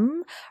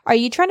dumb? Are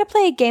you trying to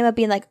play a game of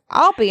being like,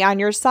 I'll be on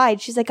your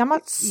side? She's like, I'm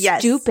not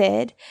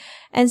stupid.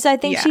 And so I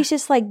think she's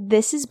just like,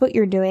 this is what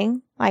you're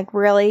doing.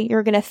 Really?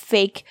 You're going to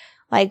fake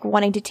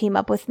wanting to team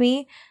up with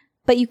me?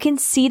 But you can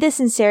see the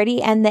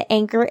sincerity and the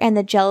anger and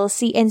the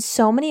jealousy and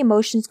so many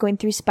emotions going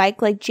through Spike.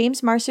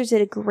 James Marsters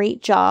did a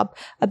great job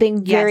of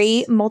being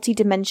very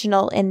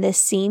multidimensional in this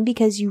scene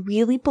because you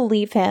really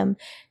believe him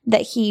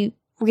that he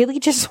really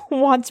just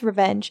wants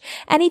revenge.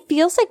 And he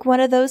feels like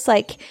one of those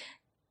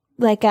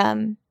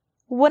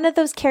one of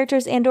those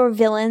characters and or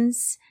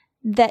villains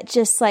that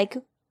just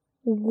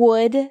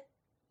would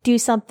do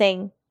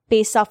something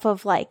based off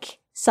of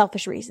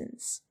selfish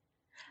reasons.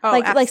 Oh,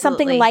 like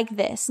something like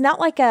this. Not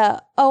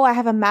I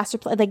have a master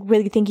plan,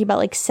 really thinking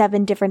about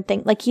 7 different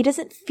things. He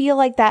doesn't feel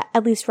like that,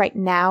 at least right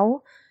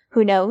now.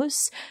 Who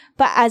knows?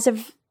 But as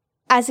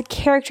a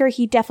character,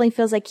 he definitely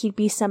feels like he'd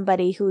be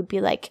somebody who would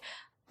be like,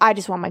 I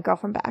just want my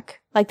girlfriend back.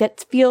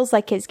 That feels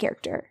like his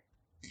character.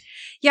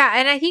 Yeah,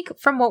 and I think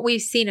from what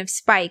we've seen of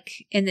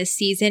Spike in this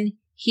season,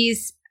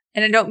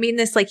 and I don't mean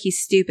this like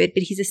he's stupid,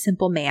 but he's a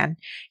simple man.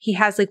 He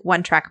has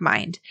one-track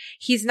mind.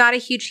 He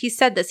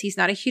said this, he's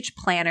not a huge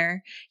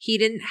planner. He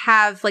didn't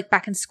have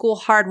back in School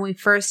Hard when we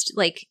first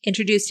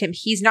introduced him,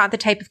 he's not the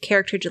type of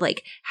character to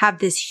have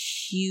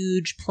this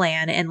huge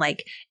plan and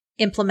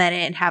implement it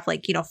and have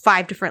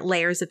 5 different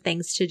layers of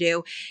things to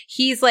do.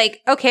 He's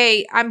like,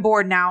 okay, I'm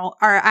bored now,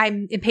 or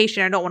I'm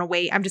impatient. I don't want to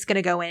wait. I'm just going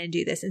to go in and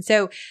do this. And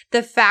so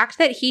the fact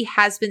that he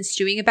has been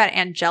stewing about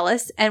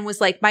Angelus and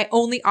was my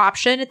only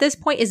option at this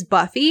point is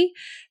Buffy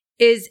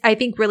is, I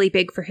think, really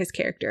big for his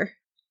character.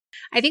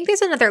 I think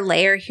there's another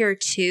layer here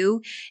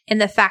too in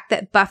the fact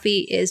that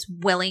Buffy is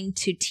willing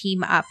to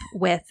team up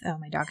with, oh,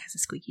 my dog has a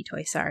squeaky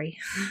toy. Sorry.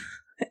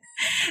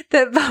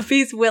 That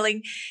Buffy's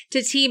willing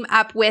to team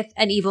up with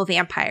an evil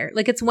vampire.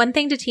 It's one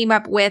thing to team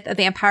up with a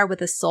vampire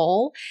with a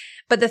soul,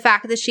 but the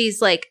fact that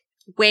she's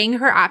weighing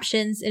her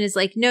options and is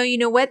no, you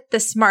know what? The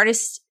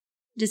smartest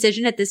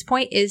decision at this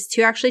point is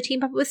to actually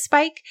team up with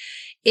Spike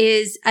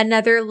is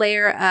another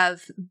layer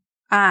of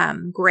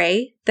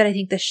gray that I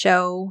think the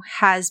show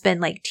has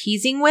been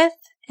teasing with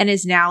and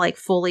is now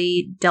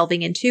fully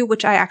delving into,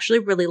 which I actually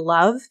really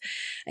love.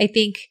 I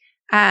think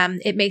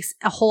it makes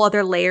a whole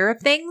other layer of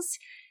things.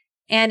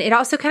 And it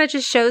also kind of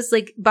just shows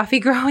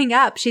Buffy growing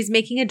up. She's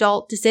making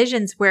adult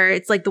decisions where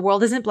it's the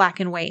world isn't black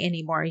and white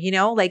anymore,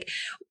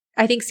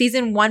 I think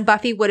season 1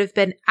 Buffy would have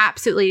been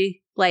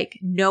absolutely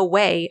no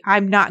way.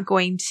 I'm not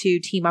going to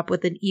team up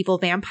with an evil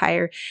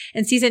vampire.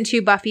 And season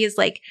 2 Buffy is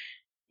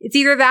it's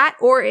either that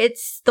or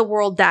it's the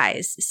world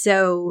dies.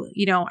 So,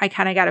 I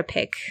kind of got to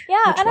pick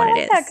which and one I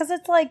like that because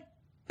it's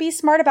be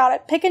smart about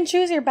it. Pick and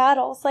choose your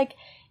battles.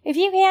 If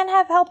you can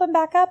have help and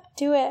back up,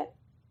 do it.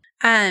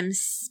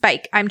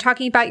 Spike, I'm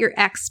talking about your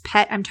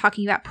ex-pet. I'm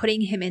talking about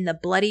putting him in the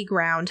bloody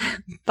ground.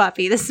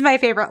 Buffy, this is my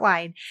favorite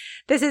line.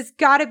 This has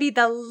got to be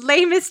the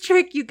lamest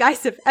trick you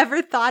guys have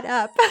ever thought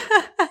up.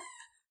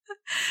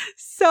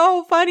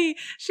 So funny.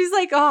 She's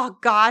like, oh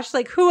gosh,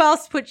 who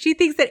else she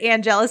thinks that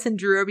Angelus and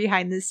Drew are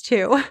behind this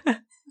too.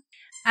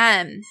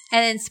 And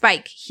then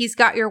Spike, he's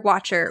got your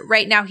watcher.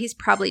 Right now, he's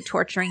probably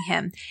torturing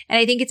him. And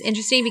I think it's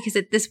interesting because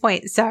at this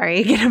point, sorry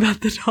again about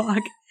the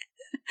dog.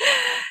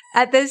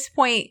 At this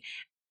point,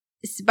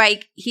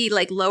 Spike, he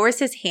like lowers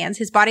his hands.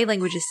 His body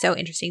language is so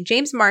interesting.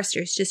 James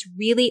Marsters just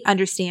really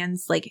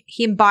understands, like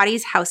he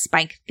embodies how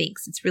Spike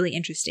thinks. It's really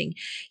interesting.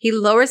 He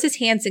lowers his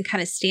hands and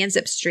kind of stands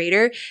up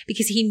straighter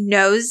because he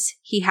knows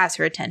he has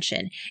her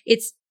attention.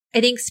 I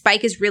think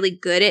Spike is really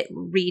good at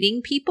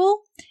reading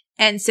people.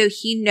 And so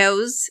he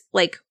knows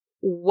like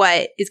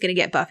what is going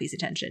to get Buffy's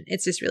attention.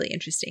 It's just really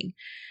interesting.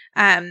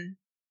 And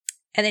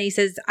then he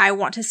says, I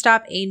want to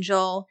stop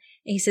Angel.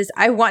 And he says,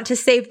 I want to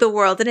save the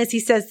world. And as he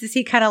says this,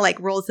 he kind of like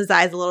rolls his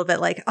eyes a little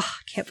bit like, oh,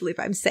 I can't believe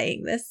I'm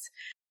saying this.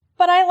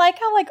 But I like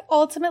how like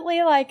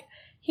ultimately like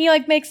he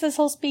like makes this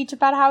whole speech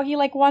about how he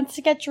like wants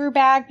to get Drew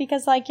back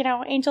because like, you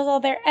know, Angel's all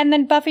there. And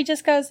then Buffy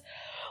just goes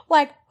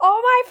like,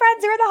 oh, my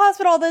friends are in the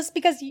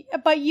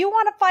hospital but you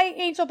want to fight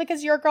Angel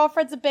because your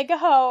girlfriend's a big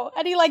hoe.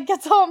 And he like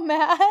gets all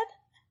mad.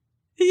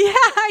 Yeah,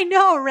 I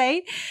know,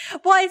 right?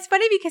 Well, it's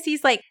funny because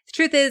he's like, the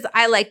truth is,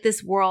 I like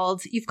this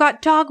world. You've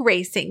got dog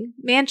racing,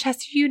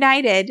 Manchester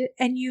United,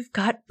 and you've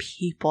got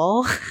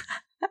people.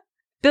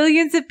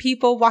 Billions of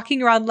people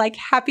walking around like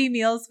Happy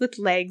Meals with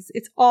legs.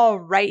 It's all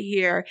right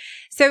here.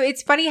 So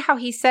it's funny how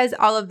he says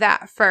all of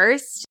that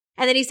first.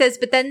 And then he says,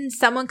 but then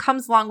someone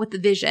comes along with the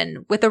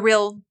vision, with a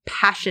real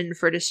passion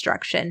for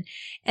destruction.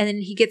 And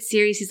then he gets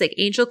serious. He's like,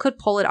 Angel could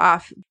pull it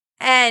off.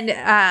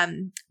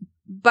 And,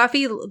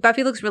 Buffy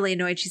looks really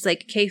annoyed. She's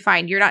like, okay,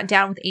 fine. You're not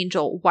down with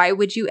Angel. Why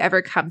would you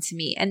ever come to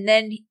me? And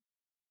then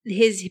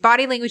his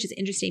body language is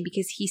interesting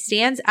because he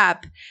stands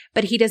up,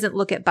 but he doesn't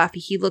look at Buffy.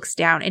 He looks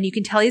down and you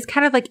can tell he's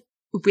kind of like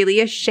really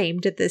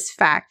ashamed of this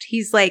fact.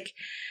 He's like,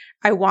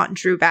 I want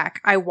Drew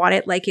back. I want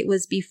it like it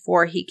was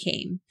before he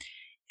came.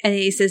 And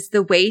he says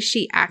the way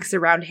she acts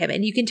around him.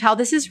 And you can tell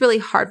this is really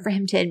hard for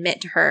him to admit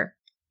to her.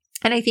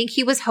 And I think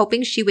he was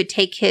hoping she would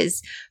take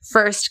his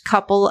first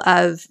couple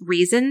of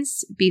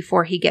reasons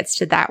before he gets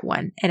to that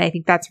one. And I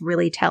think that's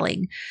really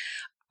telling.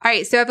 All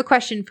right. So I have a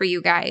question for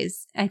you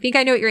guys. I think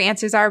I know what your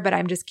answers are, but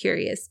I'm just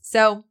curious.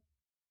 So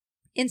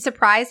in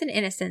Surprise and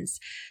Innocence,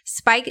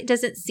 Spike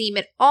doesn't seem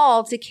at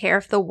all to care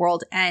if the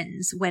world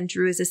ends when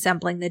Drew is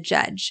assembling the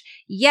judge.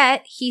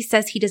 Yet he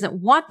says he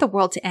doesn't want the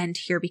world to end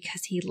here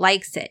because he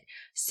likes it.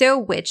 So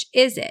which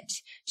is it?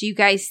 Do you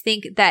guys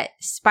think that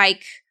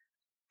Spike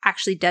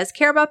actually does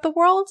care about the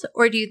world,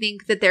 or do you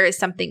think that there is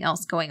something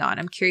else going on?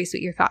 I'm curious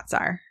what your thoughts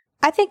are.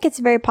 I think it's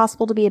very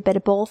possible to be a bit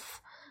of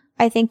both.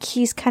 I think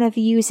he's kind of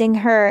using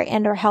her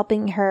and or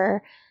helping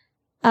her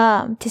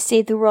to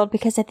save the world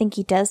because I think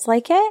he does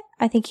like it.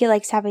 I think he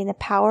likes having the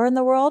power in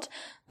the world,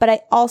 but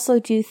I also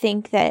do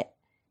think that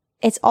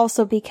it's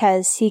also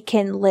because he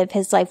can live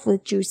his life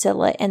with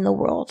Drusilla in the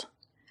world.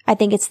 I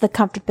think it's the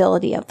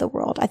comfortability of the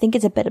world. I think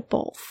it's a bit of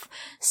both.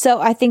 So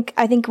I think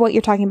what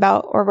you're talking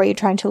about or what you're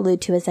trying to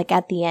allude to is like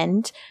at the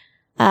end,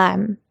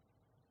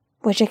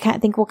 which I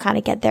think we'll kind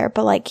of get there,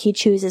 but like he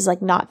chooses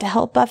like not to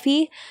help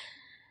Buffy,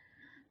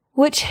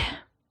 which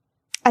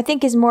I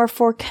think is more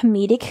for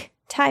comedic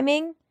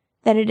timing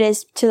than it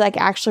is to like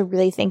actually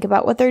really think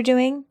about what they're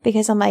doing.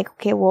 Because I'm like,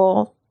 okay,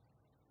 well,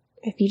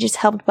 if you just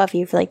helped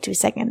Buffy for like 2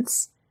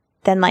 seconds,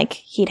 then like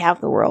he'd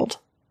have the world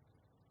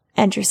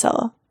and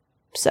Drusilla.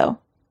 So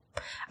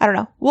I don't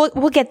know.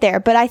 We'll get there,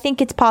 but I think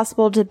it's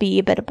possible to be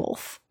a bit of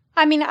both.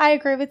 I mean, I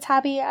agree with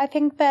Tabby. I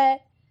think that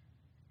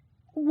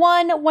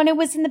when it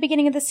was in the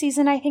beginning of the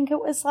season, I think it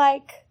was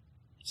like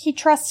he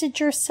trusted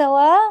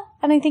Drusilla,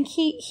 and I think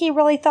he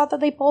really thought that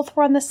they both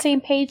were on the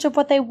same page of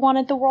what they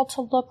wanted the world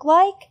to look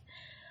like.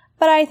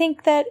 But I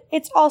think that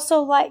it's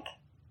also like,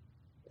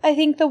 I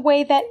think the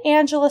way that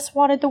Angelus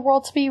wanted the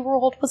world to be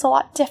ruled was a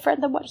lot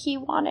different than what he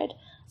wanted.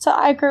 So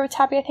I agree with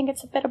Tabby. I think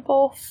it's a bit of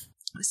both.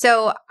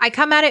 So I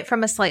come at it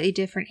from a slightly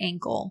different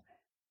angle.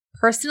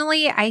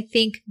 Personally, I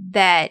think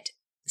that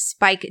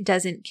Spike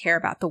doesn't care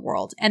about the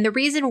world. And the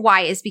reason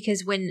why is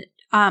because when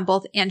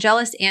both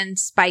Angelus and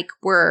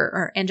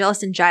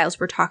Angelus and Giles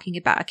were talking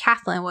about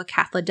Acathla and what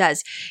Acathla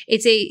does,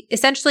 it's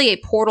essentially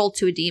a portal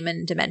to a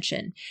demon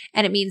dimension.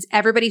 And it means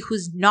everybody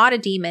who's not a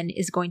demon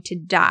is going to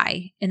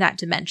die in that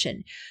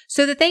dimension.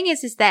 So the thing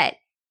is that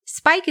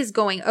Spike is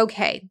going,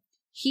 okay,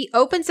 he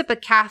opens up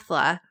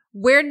Acathla.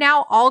 We're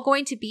now all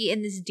going to be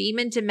in this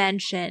demon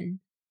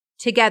dimension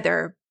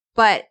together,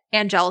 but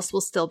Angelus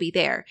will still be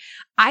there.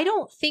 I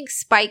don't think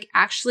Spike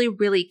actually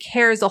really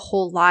cares a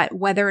whole lot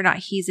whether or not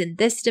he's in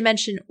this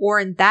dimension or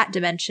in that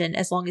dimension,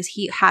 as long as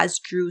he has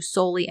Drew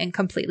solely and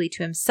completely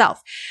to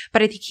himself.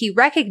 But I think he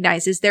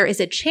recognizes there is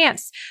a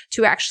chance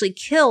to actually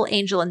kill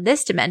Angel in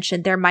this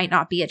dimension. There might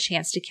not be a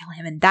chance to kill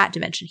him in that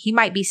dimension. He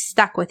might be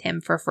stuck with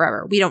him for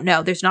forever. We don't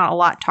know. There's not a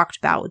lot talked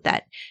about with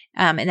that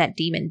in that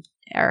demon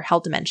or hell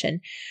dimension.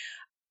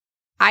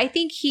 I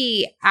think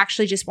he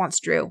actually just wants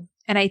Drew.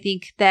 And I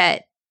think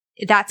that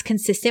that's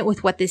consistent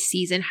with what this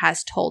season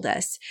has told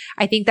us.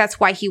 I think that's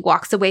why he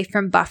walks away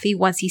from Buffy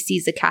once he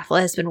sees that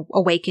Acathla has been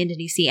awakened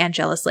and you see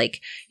Angelus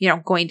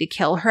going to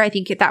kill her. I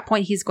think at that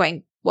point he's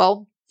going,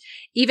 well,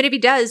 even if he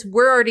does,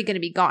 we're already going to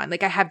be gone.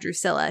 Like I have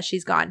Drusilla.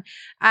 She's gone.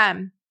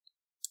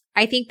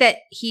 I think that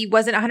he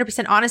wasn't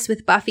 100% honest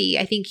with Buffy.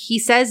 I think he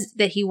says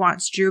that he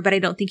wants Drew, but I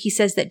don't think he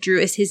says that Drew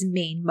is his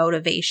main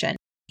motivation.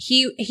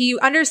 he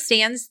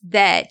understands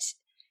that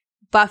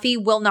Buffy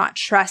will not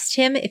trust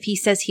him if he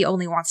says he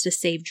only wants to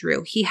save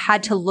Drew. He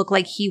had to look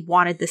like he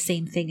wanted the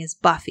same thing as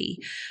Buffy,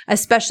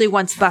 especially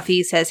once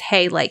Buffy says,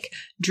 hey, like,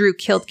 Drew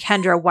killed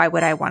Kendra. Why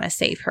would I want to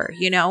save her?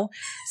 You know?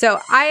 So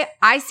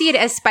I see it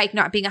as Spike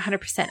not being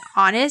 100%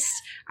 honest.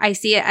 I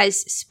see it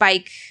as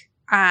Spike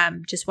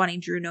just wanting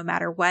Drew no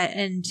matter what.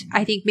 And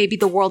I think maybe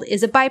the world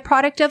is a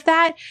byproduct of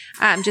that,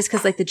 just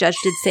because, like, the judge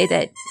did say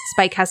that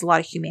Spike has a lot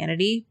of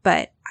humanity.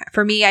 But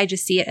for me, I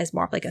just see it as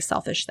more of like a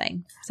selfish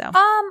thing. So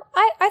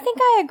I think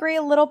I agree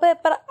a little bit,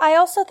 but I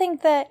also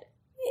think that,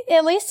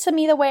 at least to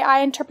me, the way I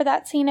interpret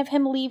that scene of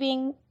him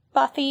leaving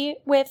Buffy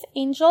with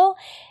Angel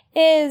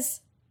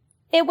is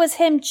it was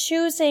him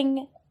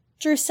choosing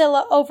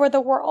Drusilla over the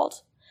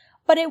world.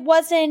 But it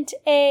wasn't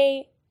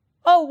a,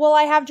 oh, well,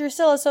 I have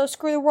Drusilla, so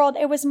screw the world.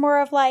 It was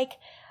more of like,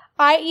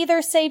 I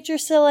either save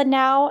Drusilla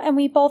now and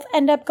we both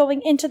end up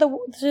going into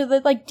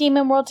the like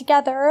demon world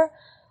together,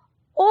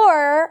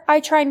 or I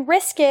try and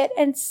risk it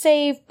and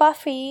save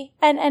Buffy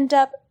and end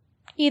up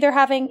either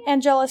having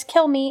Angelus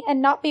kill me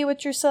and not be with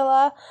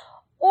Drusilla,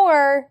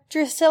 or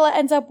Drusilla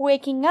ends up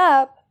waking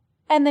up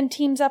and then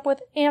teams up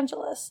with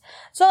Angelus.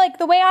 So, like,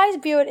 the way I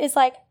view it is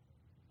like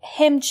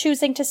him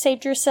choosing to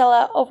save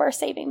Drusilla over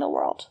saving the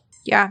world.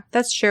 Yeah,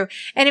 that's true.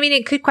 And I mean,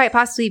 it could quite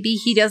possibly be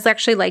he does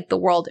actually like the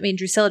world. I mean,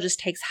 Drusilla just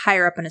takes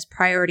higher up on his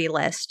priority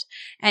list.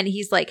 And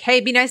he's like, hey,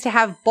 it'd be nice to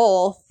have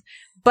both.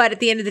 But at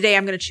the end of the day,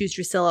 I'm going to choose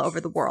Drusilla over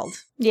the world.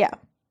 Yeah,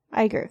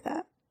 I agree with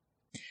that.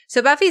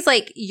 So Buffy's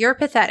like, you're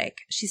pathetic.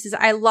 She says,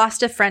 I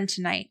lost a friend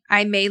tonight.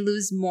 I may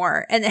lose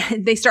more. And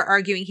then they start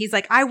arguing. He's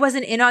like, I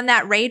wasn't in on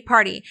that raid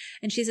party.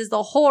 And she says,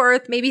 the whole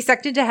earth may be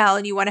sucked into hell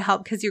and you want to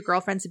help because your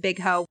girlfriend's a big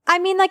hoe. I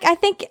mean, like, I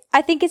think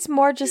it's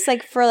more just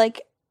like for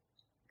like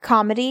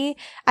comedy.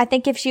 I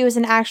think if she was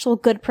an actual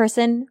good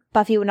person,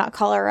 Buffy would not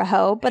call her a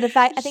hoe. But if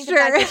I think the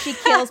fact that she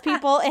kills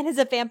people and is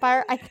a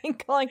vampire, I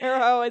think calling her a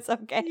hoe is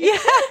okay. Yeah.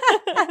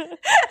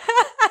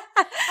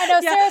 I know,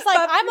 Sarah's like,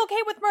 I'm okay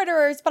with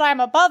murderers, but I'm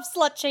above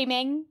slut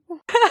shaming.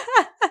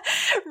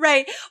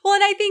 Right. Well,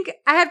 and I think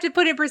I have to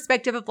put in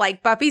perspective of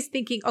like Buffy's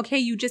thinking, okay,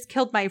 you just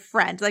killed my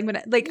friend. Like, I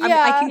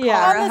can call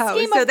her a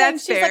hoe. So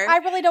that's fair. She's like, I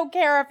really don't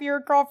care if your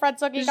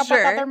girlfriend's hooking up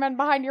with other men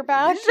behind your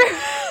back.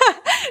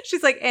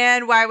 She's like,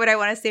 and why would I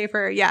want to save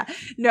her? Yeah.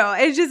 No,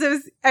 it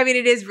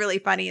is really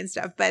funny and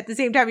stuff. But at the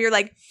same time, you're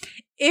like,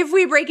 if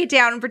we break it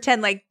down and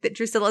pretend like that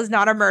Drusilla is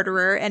not a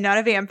murderer and not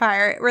a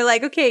vampire, we're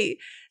like, okay,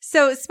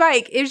 so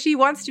Spike, if she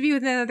wants to be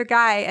with another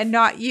guy and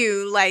not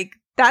you, like,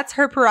 that's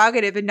her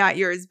prerogative and not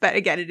yours. But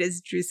again, it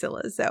is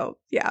Drusilla. So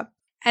yeah.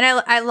 And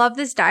I love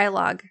this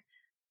dialogue.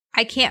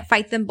 I can't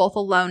fight them both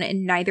alone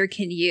and neither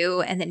can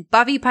you. And then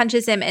Buffy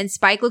punches him and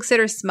Spike looks at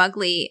her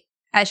smugly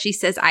as she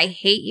says, I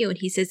hate you. And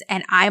he says,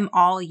 and I'm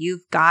all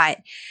you've got.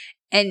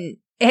 And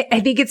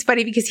I think it's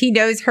funny because he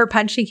knows her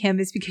punching him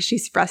is because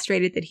she's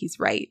frustrated that he's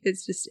right.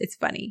 It's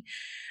funny.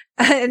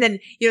 And then,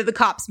 the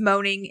cops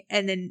moaning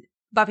and then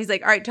Buffy's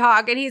like, all right,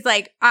 talk. And he's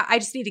like, I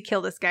just need to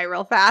kill this guy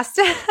real fast.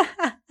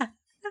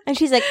 And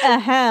she's like,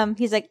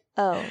 He's like,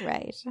 oh,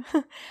 right.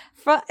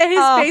 And his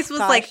face was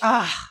like,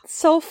 ah.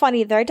 So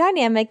funny. Their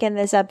dynamic in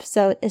this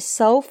episode is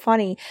so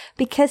funny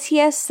because he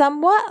has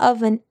somewhat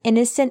of an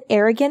innocent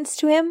arrogance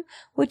to him,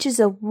 which is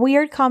a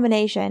weird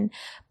combination.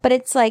 But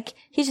it's like,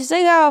 he's just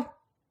like, oh,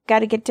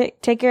 gotta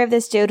take care of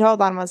this dude.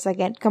 Hold on 1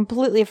 second.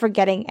 Completely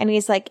forgetting. And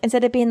he's like,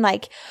 instead of being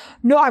like,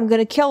 no, I'm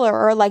gonna kill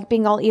her, or like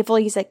being all evil,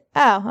 he's like,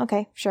 oh,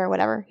 okay, sure,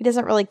 whatever. He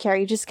doesn't really care.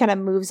 He just kind of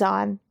moves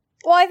on.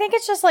 Well, I think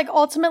it's just like,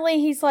 ultimately,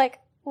 he's like,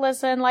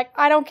 listen, like,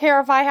 I don't care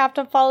if I have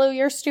to follow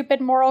your stupid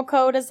moral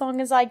code as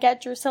long as I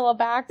get Drusilla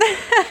back.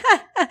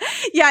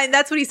 Yeah, and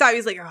that's what he saw. He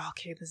was like, oh,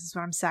 okay, this is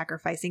what I'm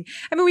sacrificing.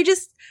 I mean, we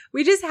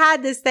just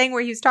had this thing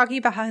where he was talking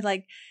about how,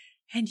 like,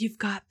 and you've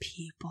got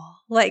people.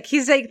 Like,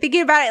 he's like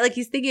thinking about it like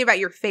he's thinking about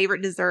your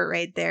favorite dessert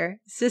right there.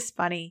 It's just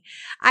funny.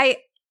 I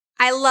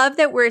love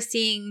that we're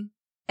seeing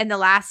in the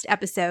last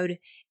episode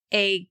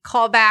a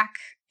callback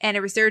and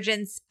a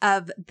resurgence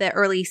of the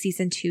early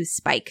season 2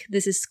 Spike.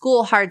 This is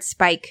School Hard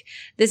Spike.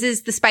 This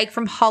is the Spike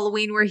from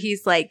Halloween where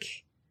he's like,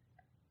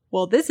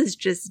 well, this is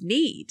just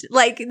neat.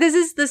 Like, this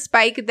is the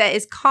Spike that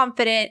is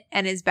confident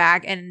and is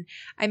back, and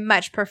I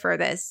much prefer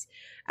this.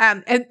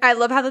 And I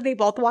love how they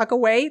both walk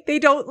away. They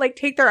don't like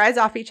take their eyes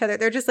off each other.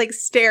 They're just like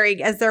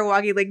staring as they're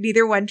walking. Like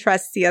neither one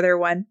trusts the other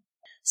one.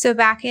 So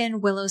back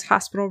in Willow's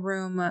hospital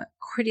room,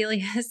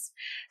 Cordelia is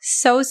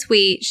so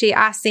sweet. She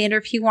asks Xander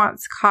if he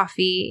wants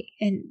coffee.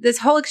 And this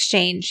whole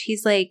exchange,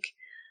 he's like,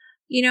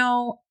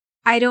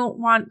 I don't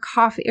want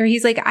coffee. Or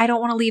he's like, I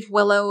don't want to leave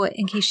Willow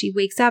in case she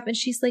wakes up. And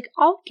she's like,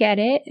 I'll get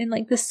it. And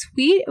like the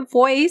sweet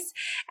voice.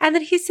 And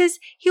then he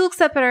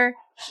looks up at her.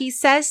 He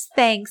says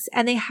thanks,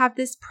 and they have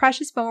this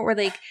precious moment where,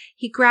 like,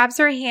 he grabs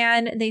her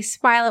hand, and they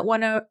smile at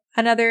one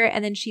another,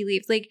 and then she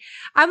leaves. Like,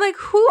 I'm like,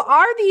 who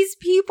are these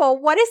people?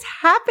 What is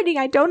happening?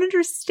 I don't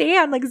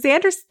understand. Like,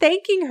 Xander's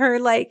thanking her,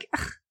 like.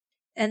 Ugh.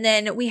 And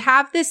then we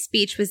have this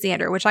speech with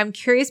Xander, which I'm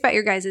curious about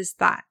your guys'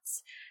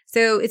 thoughts.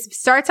 So it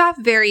starts off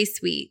very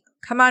sweet.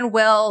 come on,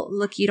 Will.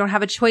 Look, you don't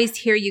have a choice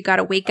here. You got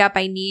to wake up.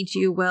 I need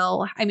you,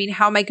 Will. I mean,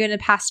 how am I going to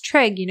pass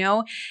Trig, you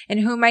know? And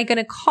who am I going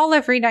to call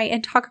every night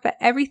and talk about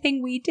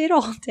everything we did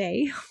all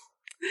day?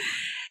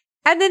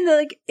 And then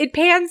like it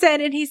pans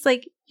in and he's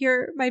like,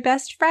 you're my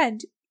best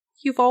friend.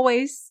 You've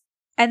always.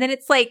 And then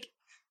it's like,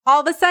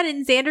 all of a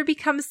sudden, Xander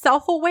becomes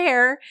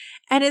self-aware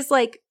and is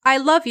like, I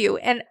love you.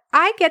 And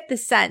I get the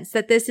sense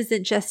that this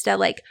isn't just a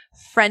like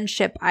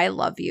friendship, I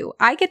love you.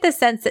 I get the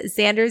sense that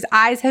Xander's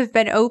eyes have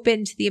been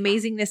opened to the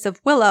amazingness of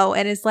Willow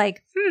and is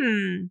like,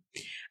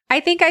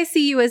 I think I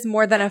see you as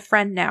more than a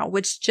friend now,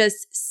 which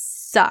just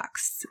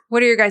sucks.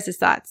 What are your guys'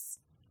 thoughts?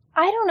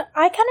 I don't know.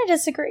 I kind of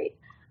disagree.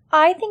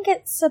 I think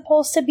it's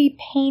supposed to be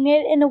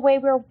painted in a way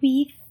where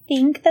we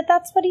think that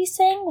that's what he's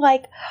saying,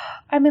 like,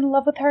 I'm in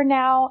love with her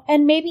now,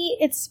 and maybe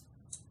it's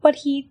what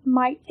he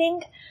might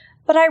think,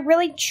 but I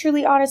really,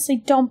 truly, honestly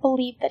don't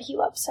believe that he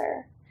loves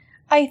her.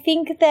 I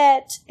think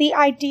that the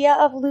idea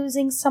of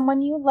losing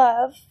someone you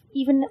love,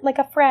 even like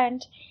a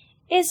friend,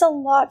 is a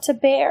lot to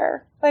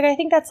bear. Like, I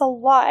think that's a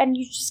lot, and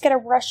you just get a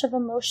rush of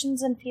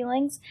emotions and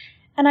feelings,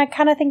 and I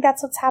kind of think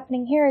that's what's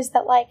happening here, is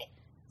that, like,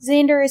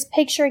 Xander is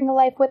picturing a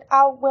life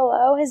without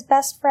Willow, his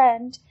best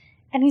friend,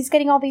 and he's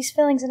getting all these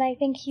feelings, and I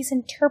think he's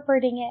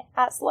interpreting it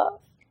as love.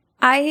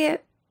 I've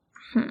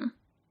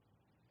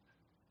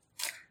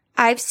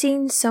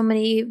seen so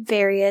many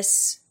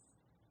various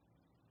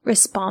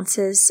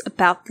responses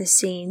about this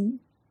scene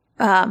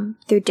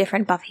through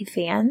different Buffy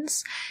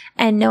fans,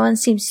 and no one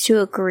seems to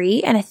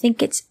agree, and I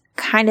think it's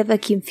kind of a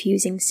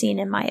confusing scene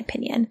in my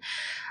opinion.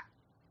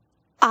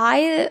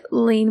 I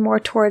lean more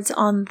towards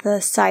on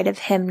the side of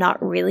him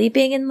not really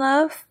being in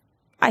love.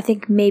 I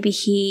think maybe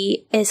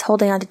he is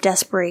holding on to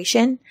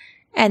desperation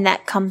and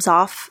that comes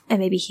off and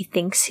maybe he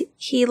thinks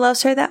he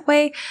loves her that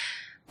way.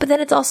 But then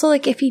it's also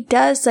like if he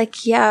does,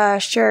 like, yeah,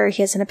 sure,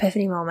 he has an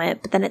epiphany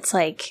moment. But then it's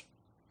like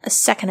a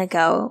second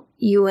ago,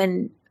 you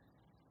and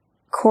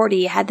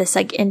Cordy had this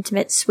like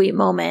intimate, sweet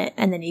moment.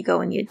 And then you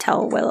go and you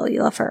tell Willow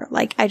you love her.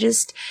 Like, I'm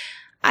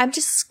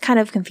just kind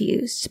of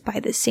confused by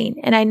this scene.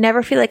 And I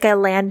never feel like I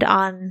land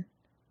on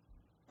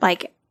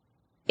like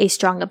a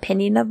strong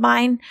opinion of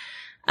mine.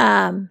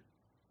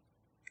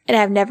 And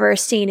I've never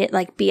seen it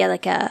like be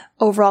like a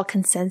overall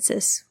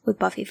consensus with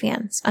Buffy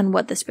fans on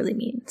what this really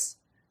means.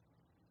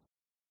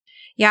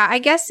 Yeah, I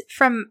guess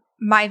from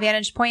my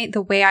vantage point,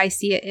 the way I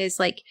see it is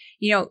like,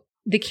 you know,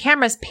 the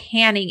camera's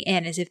panning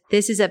in as if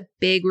this is a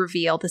big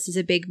reveal. This is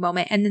a big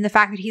moment. And then the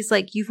fact that he's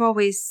like, you've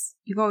always,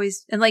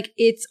 and like,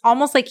 it's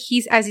almost like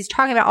as he's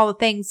talking about all the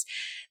things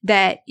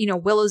that, you know,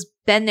 Willow's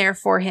been there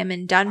for him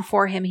and done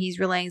for him. He's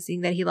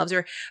realizing that he loves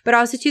her. But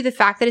also too, the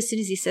fact that as soon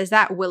as he says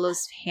that,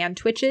 Willow's hand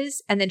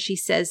twitches and then she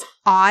says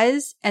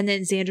Oz. And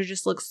then Xander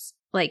just looks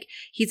like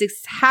he's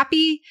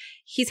happy.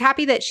 He's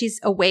happy that she's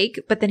awake,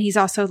 but then he's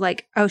also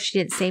like, oh, she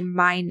didn't say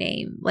my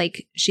name.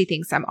 Like she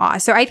thinks I'm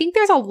Oz. So I think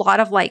there's a lot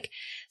of like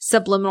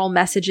subliminal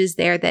messages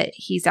there that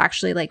he's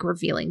actually like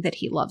revealing that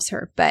he loves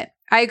her. But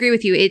I agree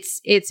with you.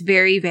 It's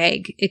very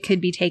vague. It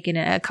could be taken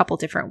in a couple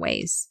different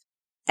ways.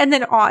 And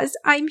then Oz,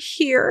 I'm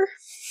here.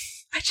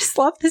 I just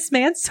love this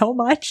man so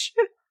much.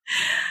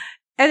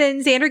 And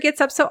then Xander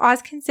gets up so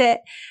Oz can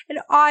sit. And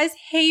Oz,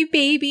 hey,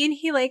 baby. And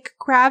he like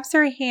grabs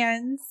her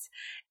hands.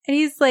 And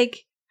he's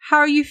like, how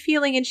are you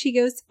feeling? And she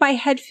goes, my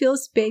head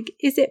feels big.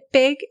 Is it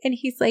big? And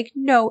he's like,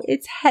 no,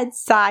 it's head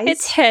size.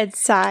 It's head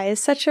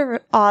size. Such a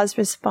Oz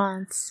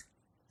response.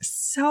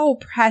 So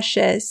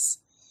precious.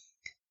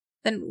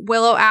 Then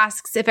Willow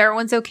asks if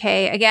everyone's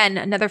okay. Again,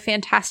 another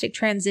fantastic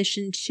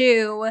transition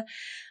to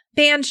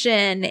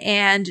Banshin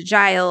and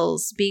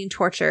Giles being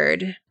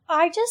tortured.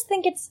 I just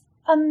think it's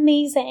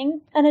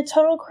amazing and a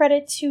total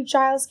credit to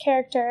Giles'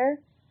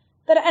 character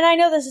that, and I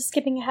know this is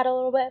skipping ahead a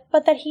little bit,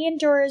 but that he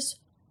endures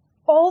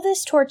all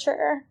this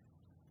torture,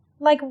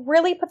 like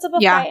really puts up a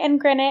fight. And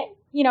granted,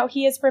 you know,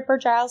 he is Ripper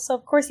Giles, so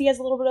of course he has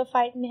a little bit of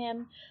fight in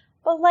him.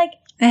 But like,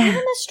 even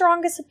the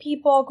strongest of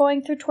people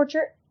going through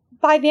torture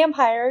by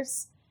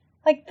vampires,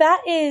 like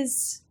that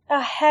is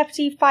a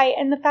hefty fight.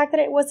 And the fact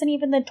that it wasn't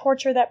even the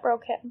torture that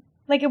broke him.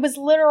 Like it was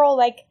literal,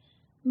 like,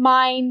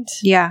 mind,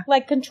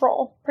 like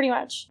control, pretty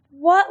much.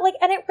 What, like,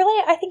 and it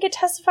really, I think it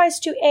testifies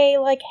to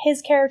like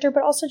his character,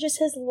 but also just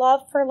his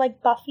love for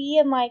like Buffy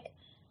and like,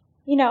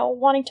 you know,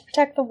 wanting to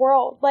protect the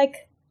world.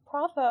 Like,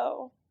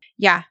 bravo.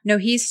 Yeah, no,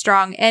 he's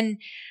strong. And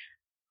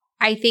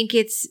I think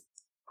it's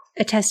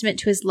a testament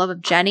to his love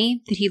of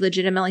Jenny that he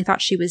legitimately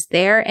thought she was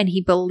there and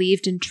he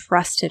believed and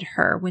trusted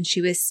her when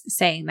she was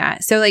saying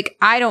that. So like,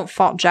 I don't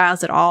fault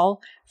Giles at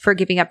all for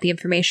giving up the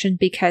information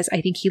because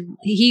I think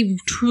he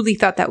truly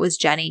thought that was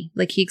Jenny.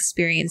 Like he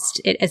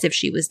experienced it as if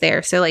she was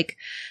there. So like,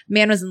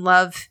 man was in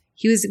love.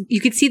 You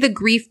could see the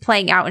grief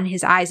playing out in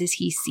his eyes as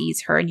he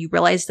sees her and you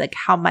realize like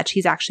how much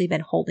he's actually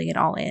been holding it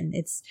all in.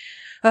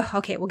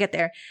 Okay, we'll get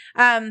there.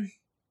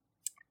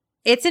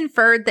 It's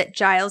inferred that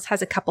Giles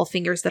has a couple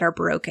fingers that are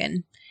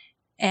broken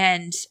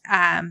and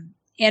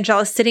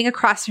Angela's sitting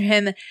across from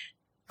him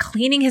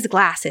cleaning his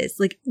glasses.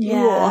 Like,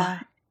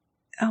 yeah.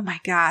 Oh my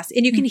gosh.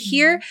 And you can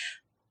hear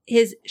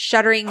his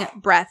shuddering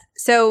breath.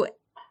 So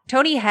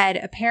Tony had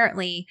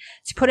apparently,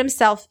 to put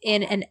himself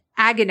in an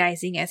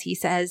agonizing, as he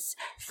says,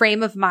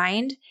 frame of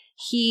mind,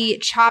 he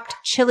chopped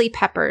chili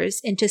peppers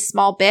into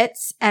small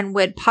bits and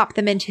would pop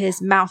them into his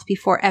mouth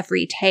before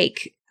every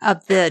take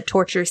of the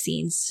torture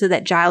scenes so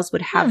that Giles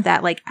would have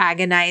that like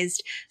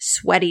agonized,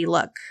 sweaty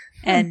look.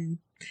 And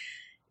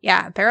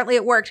yeah, apparently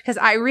it worked because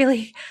I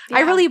really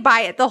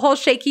buy it. The whole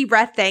shaky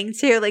breath thing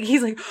too. Like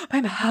he's like, my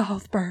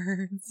mouth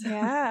burns.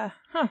 Yeah.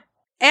 Huh.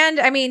 And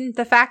I mean,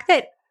 the fact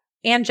that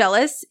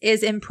Angelus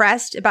is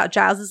impressed about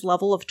Giles's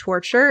level of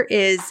torture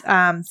is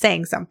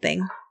saying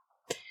something.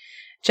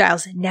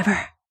 Giles,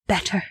 never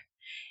better.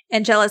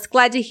 Angelus,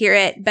 glad to hear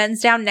it,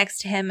 bends down next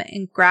to him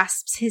and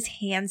grasps his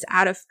hands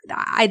out of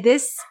I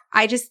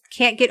just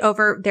can't get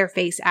over their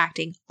face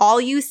acting. All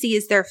you see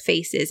is their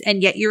faces,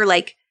 and yet you're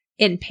like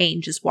in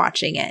pain just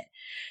watching it.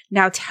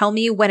 Now tell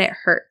me when it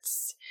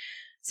hurts.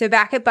 So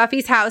back at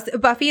Buffy's house,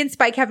 Buffy and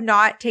Spike have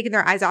not taken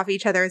their eyes off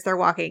each other as they're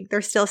walking.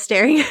 They're still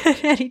staring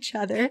at each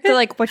other. They're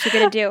like, what you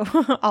gonna do?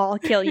 I'll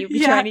kill you if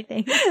you try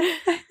anything.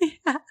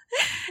 Yeah.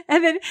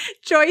 And then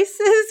Joyce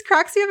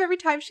cracks me up every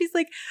time. She's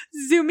like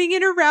zooming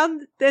in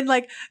around and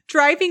like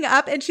driving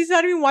up, and she's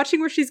not even watching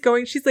where she's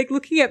going. She's like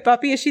looking at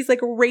Buffy as she's like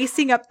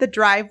racing up the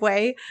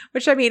driveway,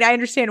 which I mean, I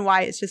understand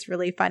why. It's just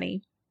really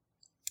funny.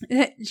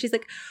 She's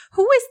like,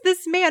 who is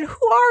this man?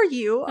 Who are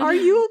you? Are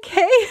you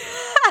okay?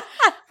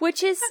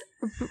 Which is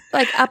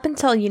like up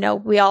until,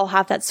 we all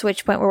have that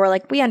switch point where we're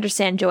like, we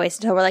understand Joyce,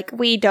 until we're like,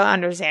 we don't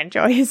understand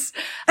Joyce.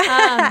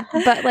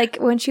 But like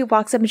when she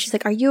walks up and she's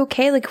like, are you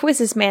okay? Like, who is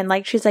this man?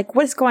 Like, she's like,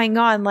 what is going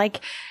on?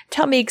 Like,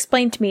 tell me,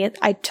 explain to me.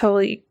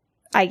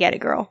 I get it,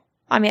 girl.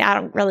 I mean, I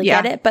don't really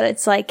get it, but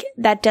it's like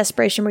that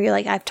desperation where you're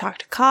like, I've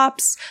talked to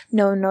cops.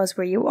 No one knows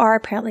where you are.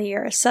 Apparently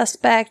you're a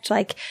suspect.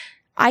 Like,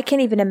 I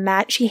can't even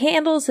imagine. She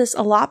handles this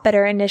a lot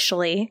better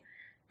initially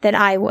than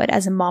I would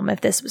as a mom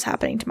if this was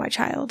happening to my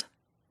child.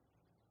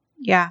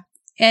 Yeah.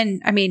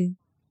 And I mean,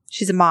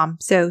 she's a mom,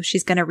 so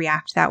she's going to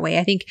react that way.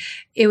 I think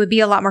it would be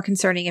a lot more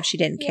concerning if she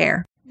didn't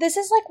care. This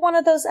is like one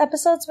of those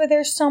episodes where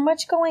there's so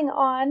much going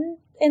on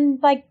in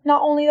like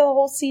not only the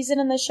whole season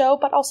in the show,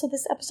 but also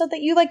this episode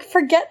that you like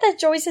forget that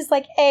Joyce is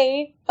like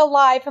A,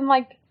 alive and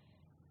like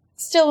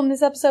still in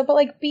this episode, but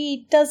like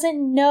B,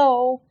 doesn't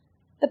know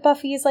that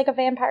Buffy is like a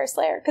vampire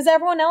slayer, because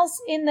everyone else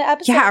in the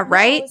episode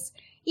knows.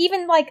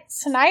 Even like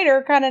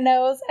Snyder kind of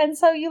knows, and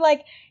so you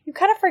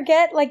kind of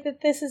forget like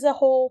that this is a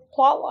whole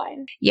plot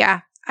line.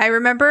 Yeah, I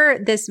remember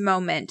this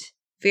moment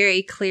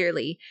very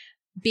clearly,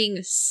 being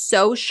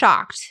so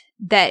shocked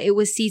that it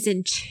was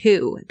season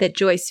 2 that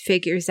Joyce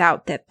figures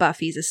out that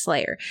Buffy's a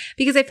slayer,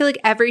 because I feel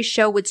like every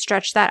show would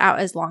stretch that out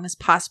as long as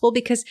possible,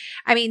 because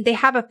I mean they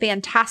have a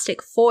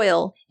fantastic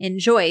foil in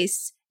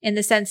Joyce in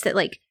the sense that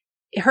like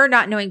her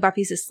not knowing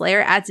Buffy's a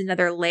slayer adds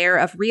another layer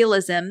of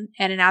realism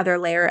and another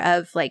layer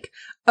of like,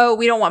 oh,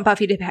 we don't want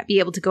Buffy to be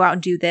able to go out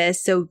and do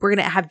this, so we're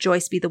going to have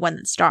Joyce be the one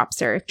that stops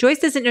her. If Joyce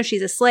doesn't know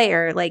she's a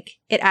slayer, like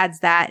it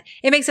adds that.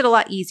 It makes it a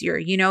lot easier.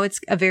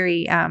 It's a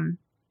very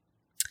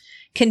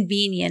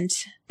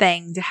convenient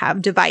thing to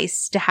have,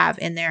 device to have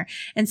in there.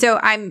 And so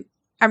I'm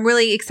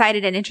really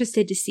excited and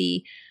interested to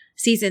see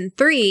season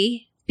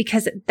 3,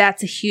 because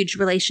that's a huge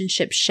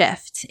relationship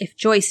shift. If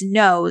Joyce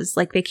knows,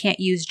 like they can't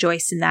use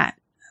Joyce in that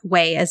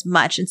way as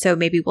much, and so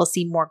maybe we'll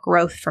see more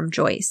growth from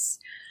Joyce.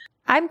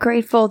 I'm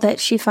grateful that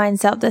she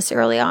finds out this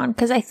early on,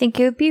 because I think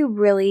it would be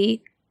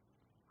really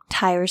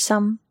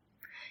tiresome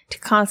to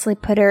constantly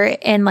put her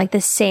in like the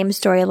same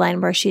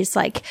storyline where she's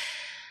like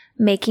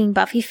making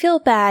Buffy feel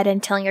bad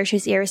and telling her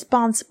she's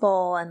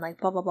irresponsible and like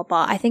blah blah blah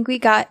blah. I think we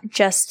got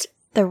just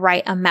the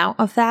right amount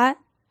of that.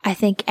 I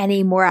think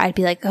any more I'd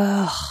be like,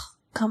 ugh,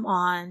 come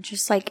on,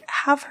 just like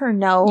have her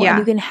know. Yeah. And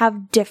you can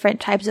have different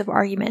types of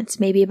arguments,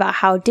 maybe about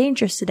how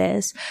dangerous it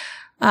is,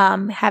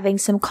 having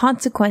some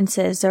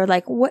consequences, or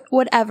like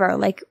whatever,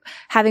 like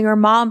having her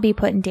mom be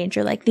put in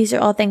danger. Like these are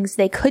all things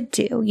they could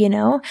do,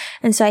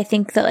 And so I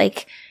think that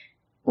like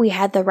we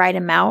had the right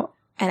amount,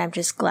 and I'm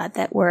just glad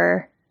that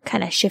we're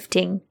kind of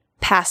shifting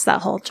past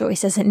that whole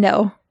Joyce doesn't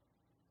know.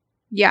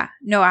 Yeah,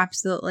 no,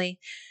 absolutely.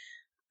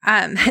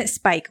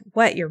 Spike,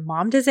 what, your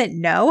mom doesn't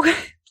know?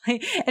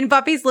 And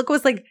Buffy's look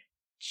was like,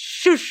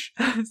 shush,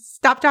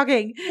 stop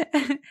talking.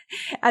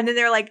 And then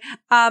they're like,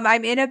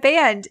 I'm in a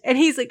band. And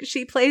he's like,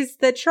 she plays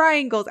the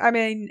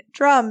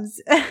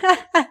drums.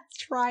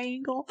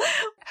 Triangle.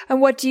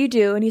 And what do you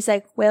do? And he's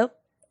like, well,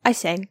 I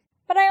sing.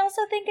 But I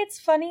also think it's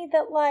funny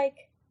that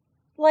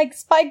like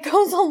Spike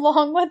goes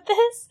along with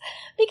this,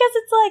 because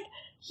it's like,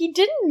 he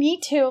didn't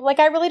need to. Like,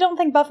 I really don't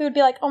think Buffy would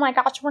be like, oh my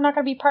gosh, we're not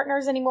going to be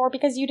partners anymore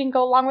because you didn't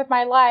go along with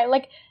my lie.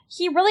 Like,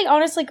 he really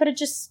honestly could have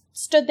just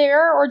stood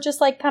there, or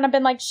just like kind of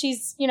been like,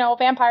 she's, a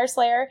vampire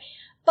slayer.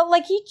 But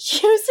like, he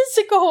chooses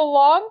to go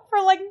along for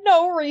like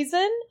no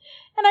reason.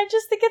 And I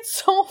just think it's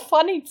so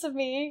funny to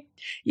me.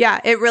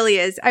 Yeah, it really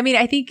is. I mean,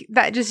 I think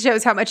that just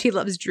shows how much he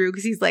loves Drew,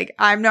 because he's like,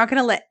 I'm not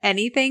going to let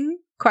anything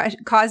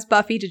cause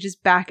Buffy to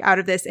just back out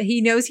of this. And he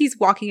knows he's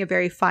walking a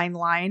very fine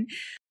line.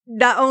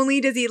 Not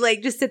only does he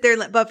like just sit there and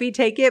let Buffy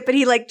take it, but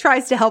he like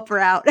tries to help her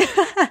out.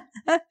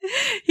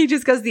 He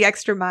just goes the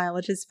extra mile,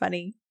 which is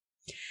funny.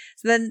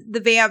 So then the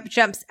vamp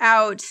jumps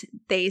out.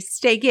 They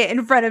stake it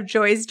in front of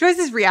Joyce.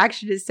 Joyce's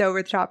reaction is so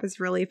over the top. It's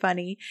really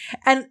funny.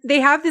 And they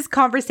have this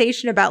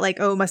conversation about like,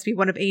 oh, it must be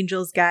one of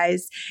Angel's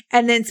guys.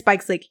 And then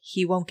Spike's like,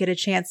 he won't get a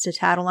chance to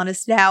tattle on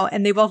us now.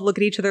 And they both look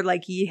at each other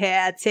like,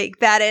 yeah,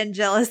 take that,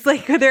 Angel. It's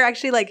like, they're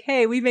actually like,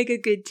 hey, we make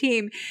a good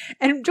team.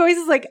 And Joyce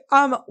is like,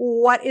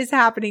 what is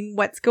happening?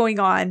 What's going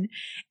on?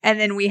 And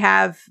then we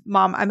have,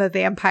 Mom, I'm a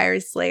vampire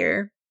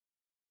slayer.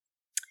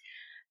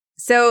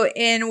 So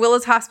in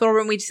Willow's hospital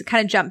room, we just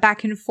kind of jump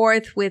back and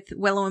forth with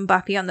Willow and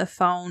Buffy on the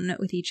phone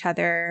with each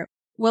other.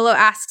 Willow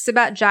asks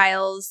about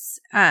Giles,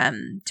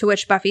 to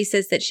which Buffy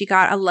says that she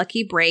got a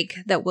lucky break,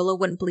 that Willow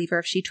wouldn't believe her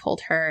if she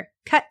told her.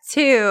 Cut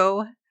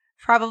to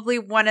probably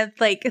one of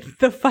like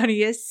the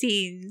funniest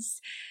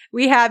scenes.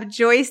 We have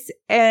Joyce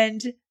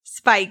and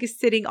Spike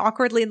sitting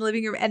awkwardly in the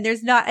living room, and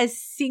there's not a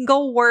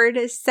single word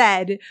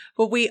said,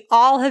 but we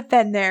all have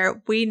been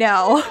there. We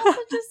know.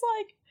 Just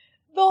like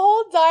the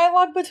whole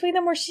dialogue between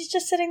them where she's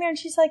just sitting there and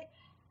she's like,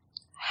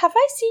 have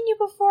I seen you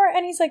before?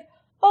 And he's like,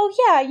 oh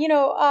yeah,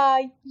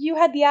 you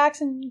had the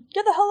axe and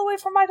get the hell away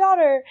from my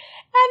daughter.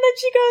 And then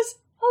she goes,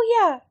 oh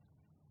yeah,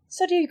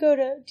 so do you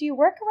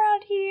work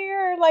around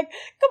here? Like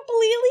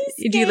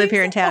completely do you live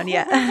here in town?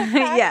 Yeah.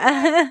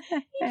 Yeah.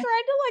 He tried to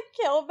like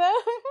kill them.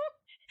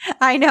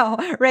 I know,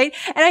 right?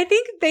 And I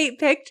think they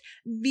picked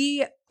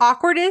the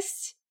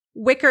awkwardest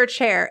wicker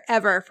chair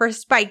ever for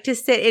Spike to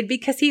sit in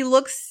because he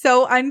looks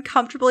so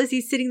uncomfortable as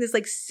he's sitting in this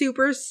like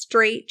super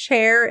straight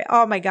chair.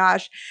 Oh my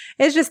gosh.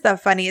 It's just the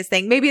funniest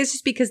thing. Maybe it's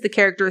just because the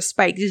character of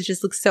Spike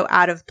just looks so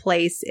out of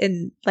place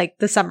in like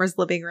the Summers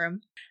living room.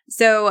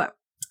 So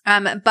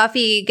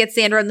Buffy gets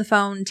Xander on the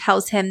phone,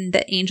 tells him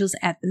that Angel's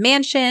at the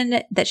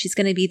mansion, that she's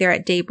going to be there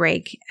at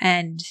daybreak,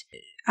 and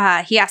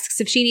he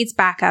asks if she needs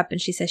backup, and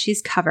she says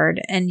she's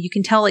covered. And you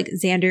can tell like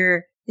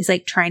Xander is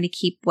like trying to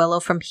keep Willow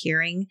from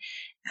hearing.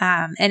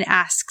 And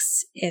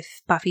asks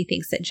if Buffy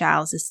thinks that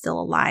Giles is still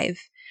alive.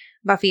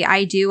 Buffy,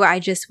 I do. I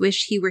just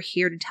wish he were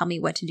here to tell me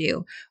what to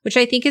do, which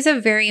I think is a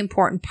very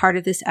important part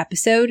of this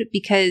episode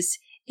because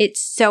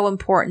it's so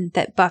important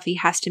that Buffy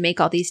has to make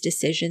all these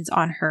decisions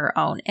on her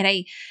own.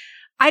 And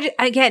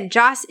again,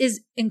 Joss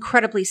is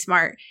incredibly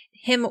smart.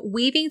 Him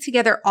weaving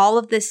together all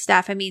of this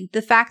stuff. I mean,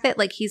 the fact that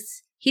like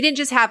he didn't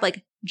just have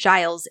like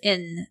Giles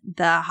in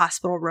the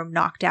hospital room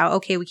knocked out.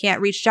 Okay, we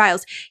can't reach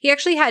Giles. He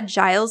actually had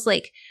Giles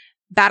like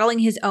battling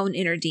his own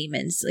inner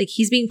demons. Like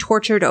he's being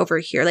tortured over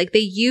here. Like they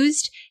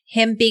used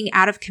him being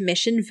out of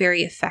commission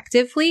very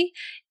effectively.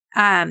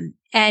 And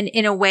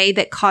in a way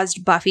that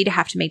caused Buffy to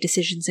have to make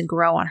decisions and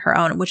grow on her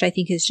own, which I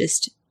think is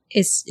just,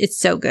 it's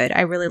so good.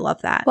 I really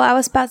love that. Well, I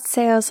was about to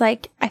say, I was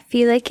like, I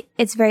feel like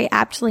it's very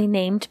aptly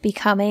named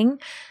Becoming.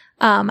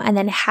 And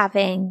then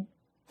having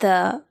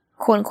the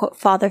quote unquote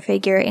father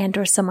figure and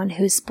or someone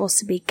who's supposed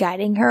to be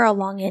guiding her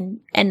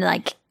along and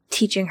like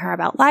teaching her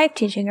about life,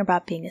 teaching her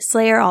about being a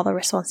slayer, all the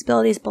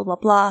responsibilities, blah, blah,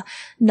 blah,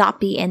 not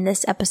be in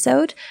this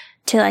episode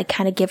to like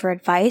kind of give her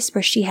advice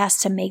where she has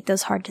to make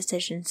those hard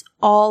decisions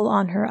all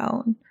on her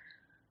own.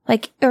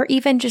 Like, or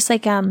even just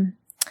like, Xander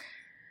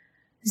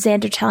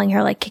telling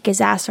her like kick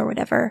his ass or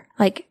whatever.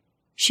 Like,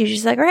 she's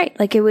just like, right.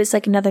 Like it was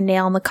like another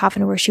nail in the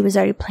coffin where she was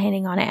already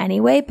planning on it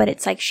anyway, but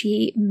it's like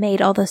she made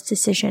all those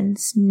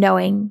decisions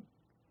knowing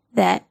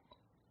that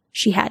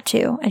she had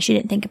to and she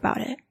didn't think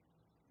about it.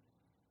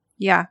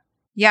 Yeah.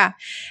 Yeah.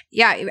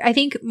 Yeah. I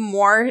think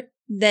more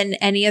than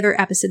any other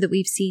episode that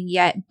we've seen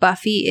yet,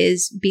 Buffy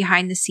is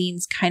behind the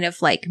scenes kind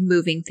of like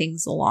moving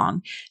things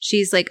along.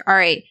 She's like, all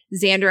right,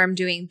 Xander, I'm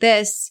doing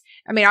this.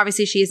 I mean,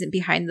 obviously she isn't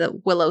behind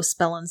the Willow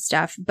spell and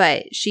stuff,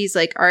 but she's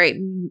like, all right,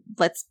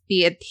 let's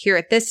be here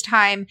at this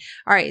time.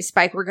 All right,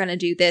 Spike, we're going to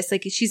do this.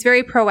 Like she's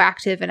very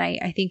proactive. And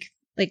I think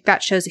like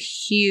that shows a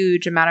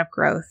huge amount of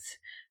growth.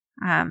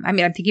 I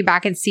mean, I'm thinking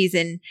back in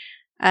season,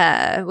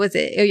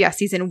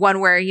 season 1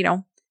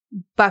 where,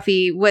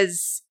 Buffy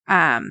was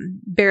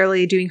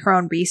barely doing her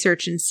own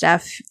research and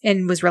stuff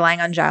and was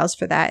relying on Giles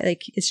for that.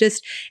 Like,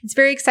 it's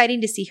very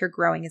exciting to see her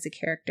growing as a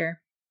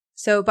character.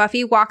 So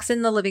Buffy walks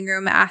in the living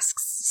room,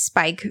 asks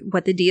Spike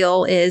what the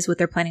deal is, what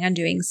they're planning on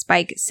doing.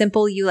 Spike,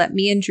 simple, you let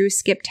me and Drew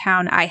skip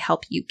town. I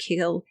help you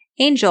kill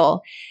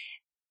Angel.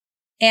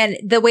 And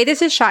the way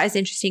this is shot is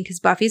interesting because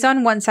Buffy's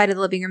on one side of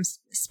the living room,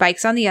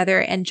 Spike's on the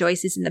other, and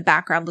Joyce is in the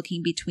background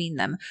looking between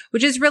them,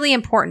 which is really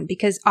important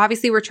because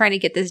obviously we're trying to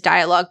get this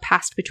dialogue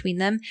passed between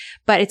them,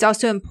 but it's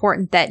also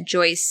important that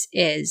Joyce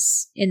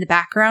is in the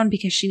background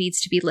because she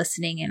needs to be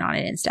listening in on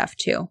it and stuff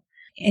too.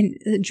 And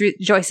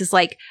Joyce is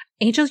like,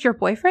 Angel's your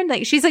boyfriend?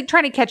 Like she's like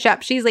trying to catch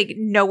up. She's like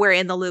nowhere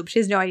in the loop. She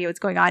has no idea what's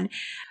going on.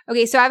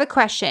 Okay, so I have a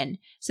question.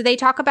 So they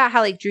talk about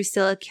how like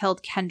Drusilla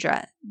killed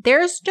Kendra.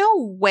 There's no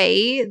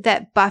way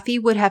that Buffy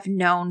would have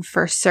known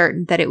for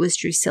certain that it was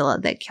Drusilla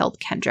that killed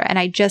Kendra. And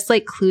I just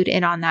like clued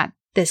in on that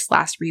this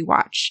last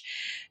rewatch.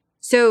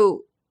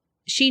 So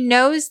she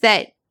knows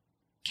that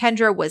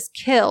Kendra was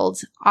killed,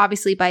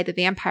 obviously by the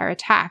vampire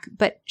attack,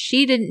 but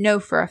she didn't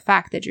know for a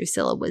fact that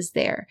Drusilla was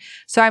there.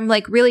 So I'm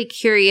like really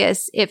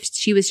curious if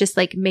she was just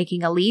like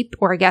making a leap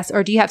or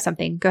do you have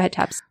something? Go ahead,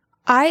 Tubbs.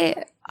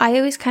 I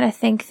always kind of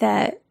think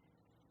that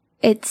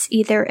it's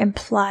either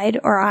implied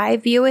or I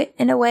view it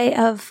in a way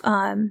of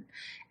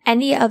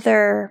any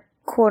other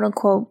quote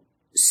unquote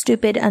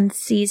stupid,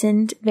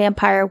 unseasoned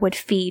vampire would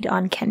feed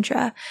on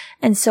Kendra.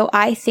 And so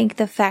I think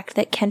the fact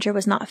that Kendra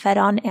was not fed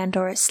on and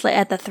or slit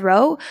at the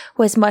throat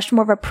was much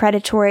more of a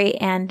predatory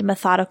and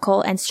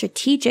methodical and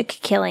strategic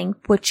killing,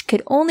 which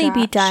could only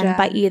be done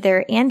by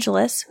either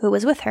Angelus, who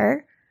was with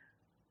her,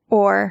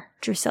 or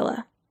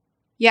Drusilla.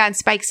 Yeah, and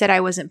Spike said I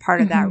wasn't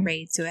part of that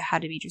raid, so it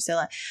had to be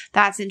Drusilla.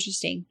 That's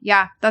interesting.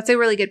 Yeah, that's a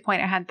really good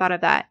point. I hadn't thought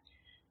of that.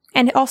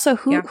 And also,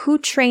 who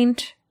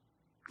trained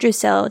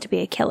Drusilla to be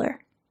a killer?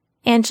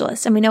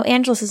 Angelus. And we know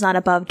Angelus is not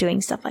above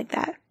doing stuff like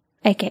that,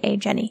 aka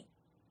Jenny.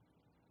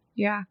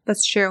 Yeah,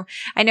 that's true.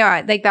 I know,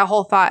 like that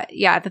whole thought.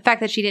 Yeah, the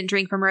fact that she didn't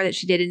drink from her, that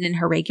she did it in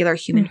her regular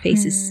human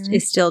face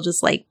is still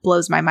just like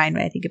blows my mind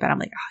when I think about it. I'm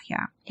like, oh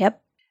yeah.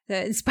 Yep.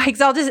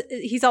 Spike's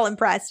he's all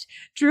impressed.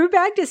 Drew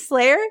bagged a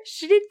Slayer?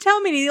 She didn't tell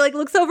me. And he like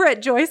looks over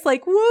at Joyce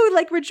like, woo,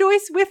 like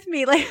rejoice with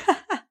me. Like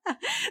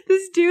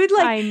this dude,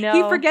 like I know.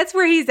 He forgets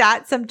where he's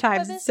at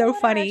sometimes. It's so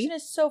funny.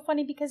 It's so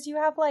funny because you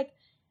have like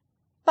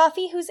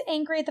Buffy who's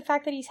angry at the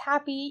fact that he's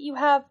happy. You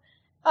have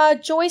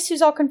Joyce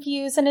who's all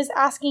confused and is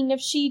asking if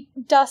she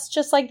dusts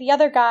just like the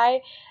other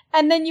guy.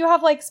 And then you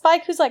have like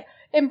Spike who's like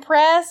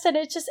impressed, and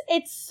it's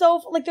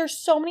so like there's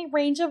so many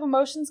range of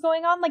emotions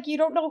going on. Like you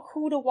don't know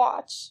who to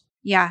watch.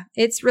 Yeah,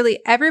 it's really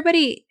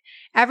every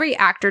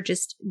actor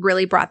just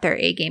really brought their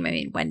A game. I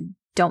mean, when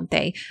don't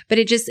they? But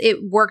it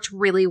worked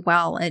really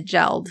well. It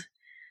gelled.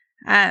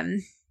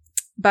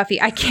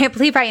 Buffy, I can't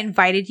believe I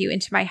invited you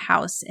into my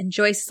house. And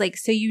Joyce is like,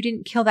 so you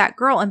didn't kill that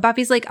girl? And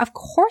Buffy's like, of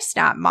course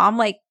not, Mom.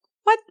 Like,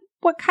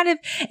 what kind of,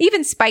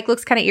 even Spike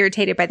looks kind of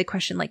irritated by the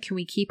question, like, can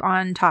we keep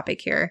on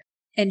topic here?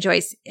 And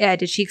Joyce,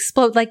 did she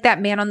explode like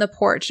that man on the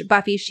porch?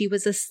 Buffy, she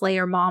was a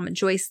Slayer, Mom. And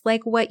Joyce,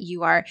 like what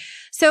you are.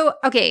 So,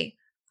 okay,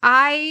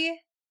 I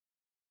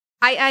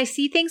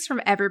see things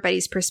from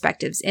everybody's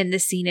perspectives in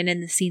this scene and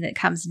in the scene that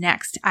comes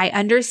next. I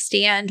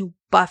understand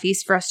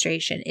Buffy's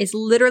frustration is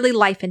literally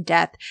life and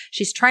death.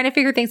 She's trying to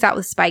figure things out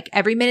with Spike.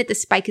 Every minute the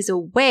Spike is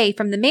away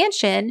from the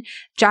mansion,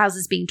 Giles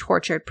is being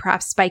tortured.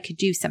 Perhaps Spike could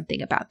do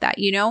something about that,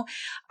 you know?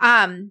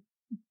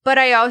 But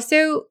I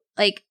also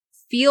like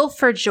feel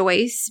for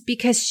Joyce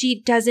because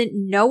she doesn't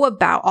know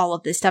about all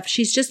of this stuff.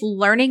 She's just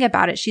learning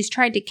about it. She's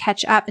trying to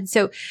catch up. And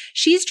so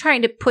she's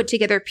trying to put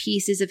together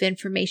pieces of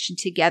information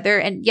together.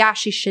 And yeah,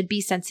 she should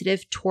be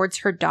sensitive towards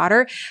her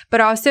daughter,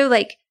 but also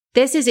like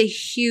this is a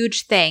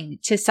huge thing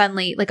to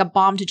suddenly like a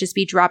bomb to just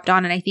be dropped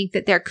on. And I think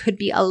that there could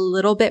be a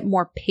little bit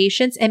more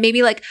patience and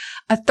maybe like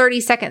a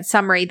 30-second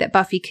summary that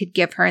Buffy could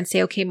give her and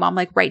say, okay, Mom,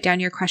 like write down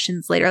your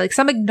questions later. Like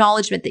some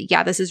acknowledgement that,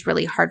 yeah, this is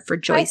really hard for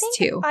Joyce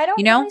too. I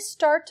don't really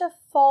start to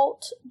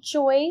fault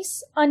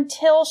Joyce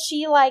until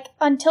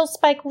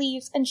Spike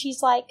leaves and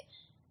she's like,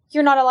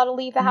 you're not allowed to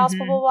leave the house,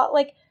 blah, blah, blah.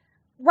 Like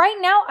right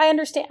now, I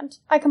understand.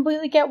 I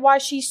completely get why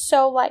she's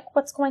so like,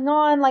 what's going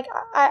on? Like,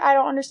 I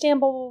don't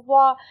understand, blah, blah,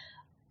 blah.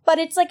 But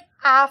it's like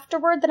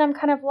afterward that I'm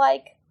kind of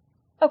like,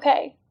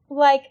 okay,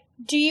 like,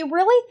 do you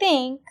really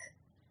think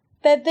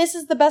that this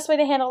is the best way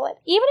to handle it?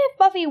 Even if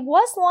Buffy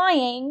was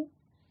lying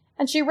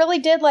and she really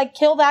did like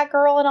kill that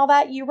girl and all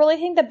that, you really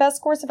think the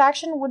best course of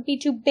action would be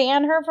to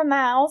ban her from the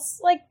house?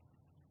 Like,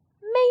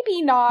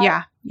 maybe not.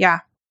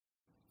 Yeah.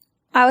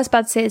 I was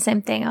about to say the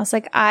same thing. I was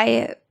like,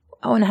 I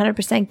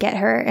 100% get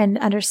her and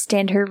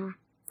understand her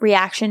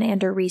reaction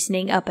and her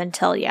reasoning up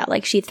until,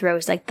 like she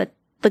throws like the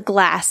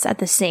glass at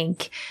the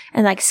sink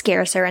and like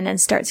scares her and then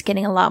starts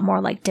getting a lot more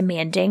like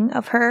demanding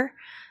of her.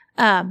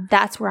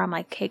 That's where I'm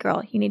like, hey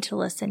girl, you need to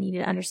listen. You need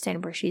to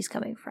understand where she's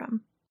coming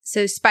from.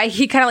 So Spike,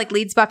 he kind of like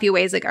leads Buffy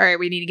away. He's like, all right,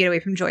 we need to get away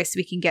from Joyce so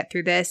we can get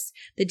through this.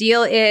 The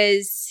deal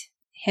is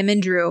him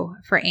and Drew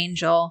for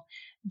Angel.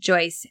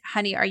 Joyce,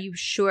 honey, are you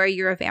sure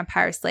you're a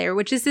vampire slayer?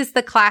 Which is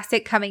the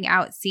classic coming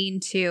out scene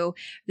too.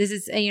 This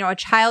is, a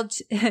child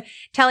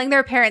telling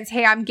their parents,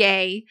 hey, I'm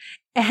gay.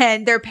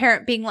 And their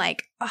parent being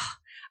like, oh,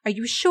 are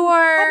you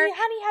sure?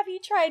 Honey, have you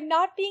tried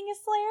not being a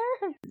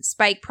Slayer?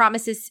 Spike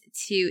promises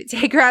to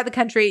take her out of the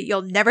country.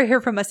 You'll never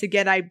hear from us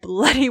again. I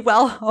bloody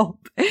well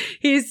hope.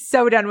 He's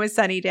so done with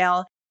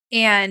Sunnydale.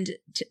 And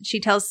she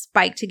tells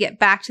Spike to get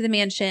back to the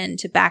mansion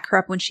to back her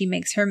up when she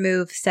makes her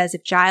move. Says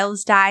if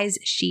Giles dies,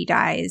 she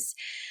dies.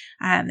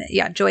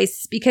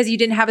 Joyce, because you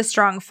didn't have a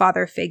strong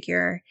father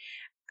figure.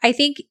 I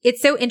think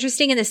it's so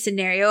interesting in this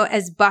scenario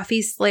as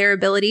Buffy's Slayer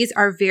abilities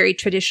are very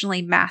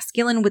traditionally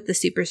masculine with the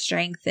super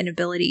strength and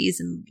abilities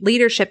and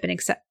leadership and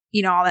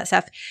all that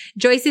stuff.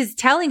 Joyce is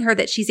telling her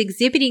that she's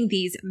exhibiting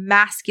these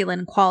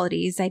masculine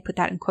qualities. I put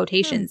that in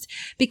quotations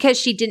because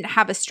she didn't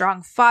have a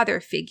strong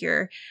father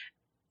figure.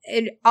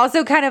 And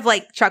also kind of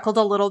like chuckled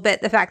a little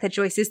bit the fact that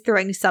Joyce is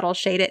throwing subtle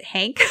shade at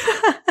Hank.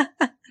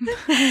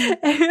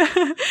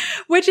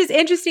 Which is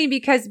interesting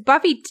because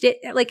Buffy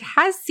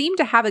has seemed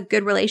to have a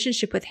good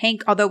relationship with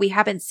Hank, although we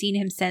haven't seen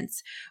him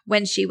since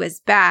when she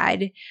was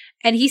bad.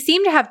 And he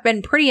seemed to have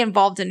been pretty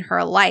involved in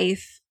her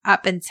life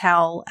up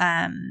until,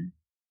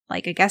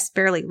 I guess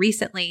fairly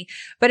recently.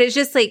 But it's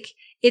just like,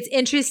 it's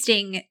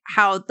interesting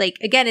how, like,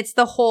 again, it's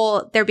the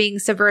whole, they're being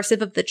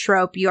subversive of the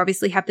trope. You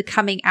obviously have the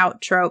coming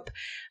out trope.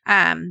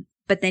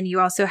 But then you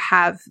also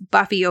have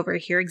Buffy over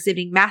here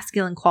exhibiting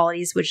masculine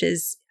qualities, which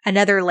is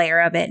another layer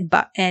of it.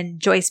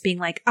 And Joyce being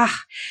like,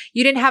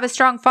 you didn't have a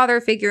strong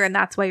father figure, and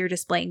that's why you're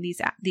displaying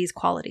these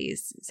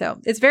qualities. So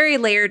it's very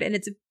layered, and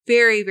it's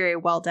very, very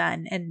well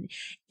done. And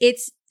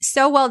it's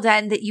so well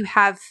done that you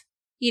have,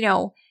 you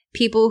know,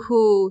 people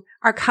who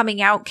are coming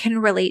out can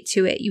relate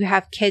to it. You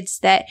have kids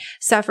that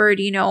suffered,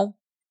 you know,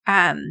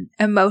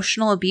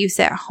 emotional abuse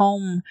at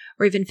home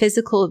or even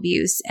physical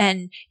abuse.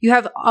 And you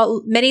have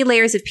many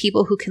layers of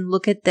people who can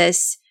look at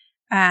this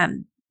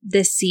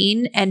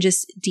scene and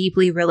just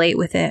deeply relate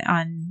with it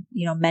on,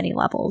 you know, many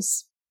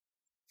levels.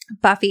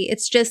 Buffy,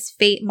 it's just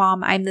fate,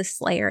 Mom. I'm the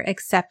Slayer.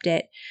 Accept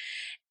it.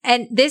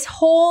 And this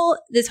whole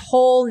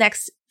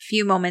next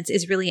few moments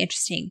is really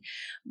interesting.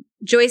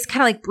 Joyce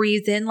kind of like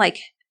breathes in like,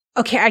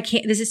 okay, I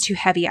can't, this is too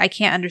heavy. I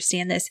can't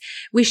understand this.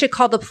 We should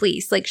call the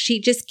police. Like, she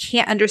just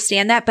can't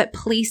understand that. But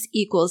police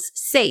equals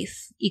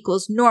safe,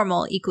 equals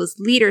normal, equals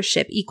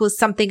leadership, equals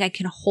something I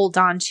can hold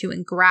on to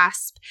and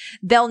grasp.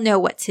 They'll know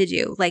what to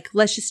do. Like,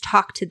 let's just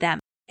talk to them.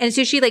 And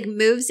so she like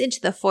moves into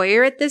the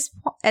foyer at this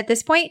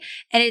point.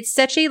 And it's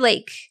such a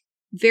like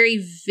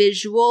very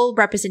visual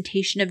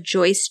representation of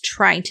Joyce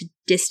trying to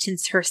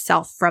distance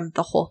herself from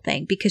the whole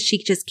thing because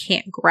she just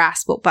can't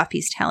grasp what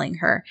Buffy's telling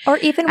her. Or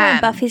even when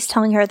Buffy's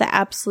telling her the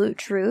absolute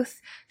truth,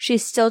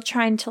 she's still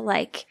trying to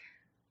like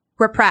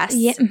repress.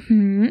 Yeah,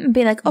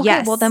 be like, okay,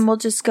 yes. Well then we'll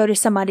just go to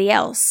somebody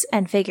else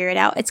and figure it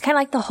out. It's kind of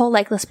like the whole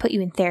like, let's put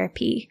you in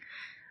therapy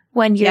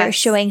when you're yes.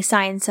 showing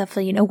signs of,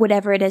 you know,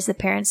 whatever it is the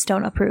parents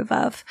don't approve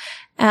of.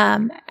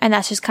 And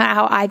that's just kind of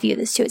how I view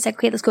this too. It's like,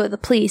 okay, let's go to the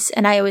police.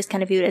 And I always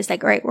kind of view it as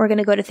like, all right, we're going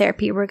to go to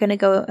therapy. We're going to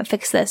go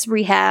fix this,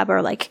 rehab,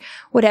 or like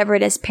whatever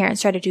it is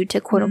parents try to do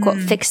to quote unquote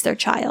fix their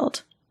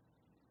child.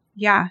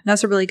 Yeah,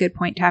 that's a really good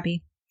point,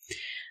 Tabby.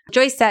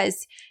 Joyce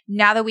says,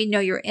 now that we know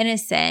you're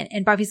innocent,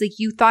 and Buffy's like,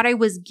 you thought I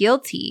was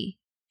guilty.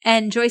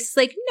 And Joyce is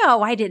like,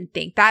 no, I didn't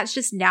think that. It's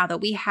just now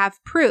that we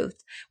have proof,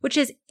 which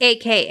is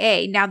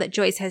AKA now that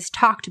Joyce has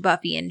talked to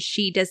Buffy and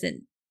she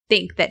doesn't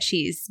think that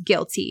she's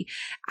guilty.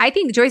 I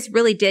think Joyce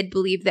really did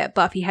believe that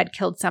Buffy had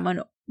killed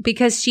someone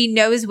because she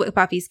knows what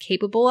Buffy's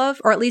capable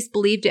of, or at least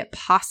believed it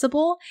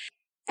possible.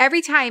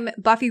 Every time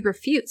Buffy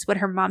refutes what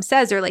her mom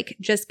says or like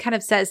just kind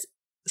of says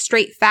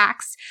straight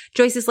facts,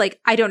 Joyce is like,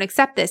 I don't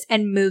accept this,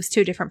 and moves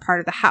to a different part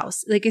of the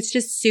house. Like, it's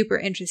just super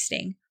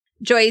interesting.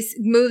 Joyce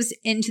moves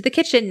into the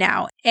kitchen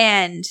now,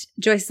 and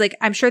Joyce is like,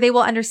 I'm sure they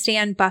will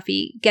understand,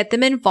 Buffy. Get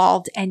them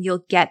involved and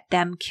you'll get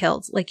them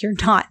killed. Like, you're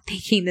not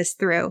thinking this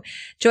through.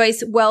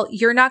 Joyce, well,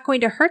 you're not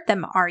going to hurt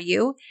them, are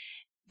you?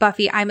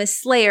 Buffy, I'm a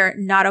Slayer,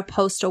 not a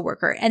postal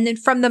worker. And then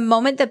from the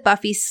moment that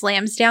Buffy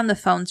slams down the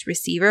phone's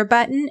receiver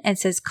button and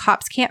says,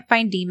 cops can't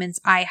find demons,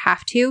 I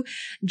have to,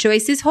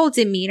 Joyce's whole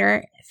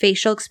demeanor,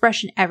 facial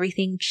expression,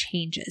 everything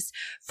changes.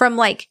 From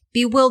like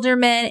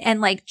bewilderment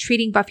and like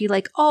treating Buffy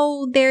like,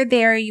 oh,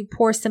 there, you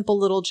poor simple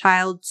little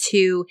child,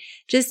 to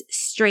just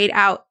straight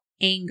out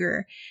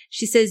anger.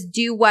 She says,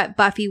 do what,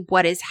 Buffy?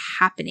 What is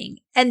happening?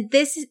 And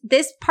this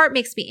part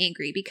makes me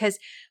angry because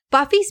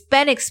Buffy's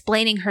been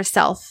explaining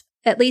herself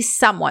at least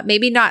somewhat,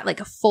 maybe not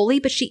like fully,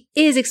 but she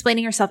is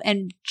explaining herself,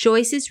 and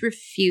Joyce is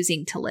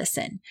refusing to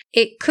listen.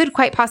 It could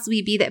quite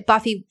possibly be that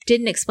Buffy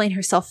didn't explain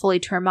herself fully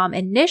to her mom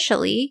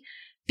initially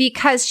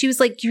because she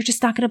was like, you're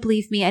just not going to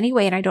believe me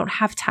anyway, and I don't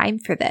have time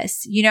for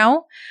this, you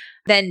know?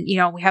 Then, you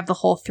know, we have the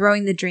whole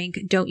throwing the drink.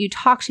 Don't you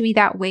talk to me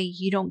that way.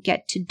 You don't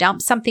get to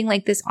dump something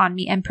like this on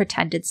me and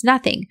pretend it's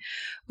nothing,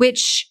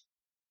 which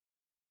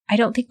I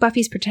don't think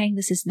Buffy's pretending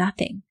this is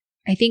nothing.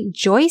 I think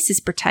Joyce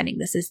is pretending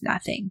this is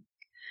nothing.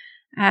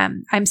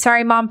 I'm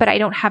sorry, Mom, but I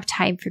don't have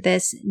time for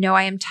this. No,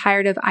 I am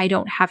tired of I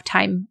don't have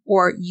time,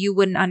 or you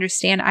wouldn't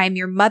understand. I am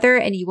your mother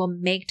and you will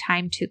make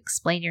time to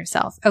explain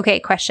yourself. Okay,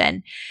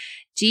 question.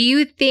 Do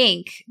you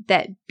think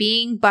that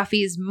being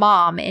Buffy's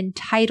mom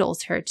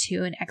entitles her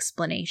to an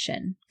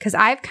explanation? Because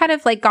I've kind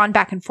of like gone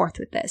back and forth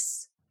with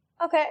this.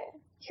 Okay,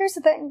 here's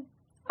the thing.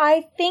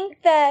 I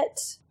think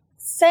that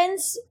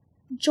since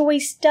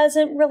Joyce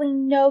doesn't really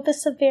know the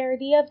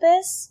severity of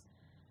this,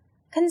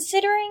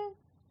 considering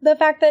the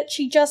fact that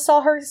she just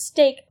saw her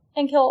stake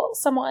and kill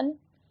someone,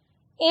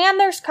 and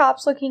there's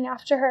cops looking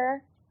after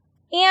her,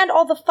 and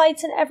all the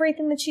fights and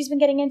everything that she's been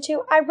getting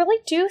into, I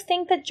really do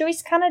think that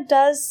Joyce kind of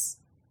does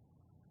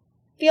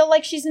feel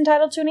like she's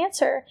entitled to an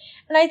answer.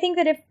 And I think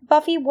that if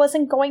Buffy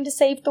wasn't going to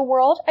save the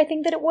world, I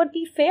think that it would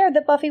be fair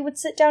that Buffy would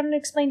sit down and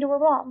explain to her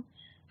mom.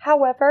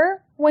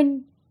 However,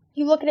 when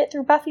you look at it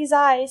through Buffy's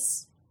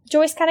eyes,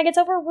 Joyce kind of gets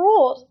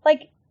overruled.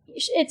 Like,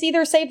 it's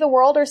either save the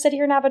world or sit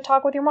here and have a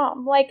talk with your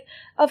mom. Like,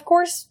 of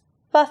course,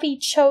 Buffy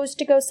chose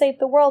to go save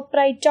the world, but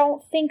I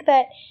don't think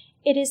that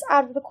it is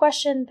out of the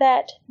question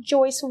that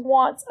Joyce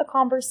wants a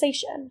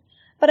conversation.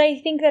 But I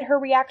think that her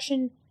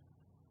reaction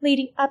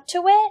leading up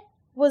to it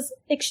was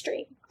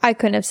extreme. I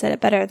couldn't have said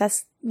it better.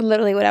 That's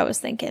literally what I was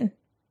thinking.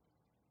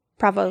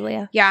 Bravo,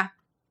 Leah. Yeah.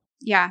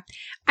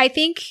 I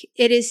think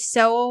it is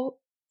so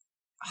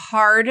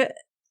hard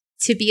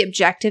to be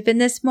objective in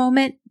this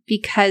moment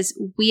because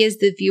we as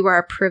the viewer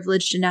are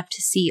privileged enough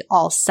to see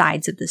all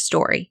sides of the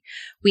story.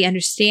 We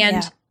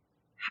understand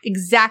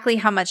exactly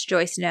how much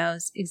Joyce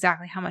knows,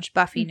 exactly how much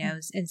Buffy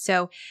knows. And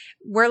so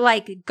we're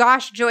like,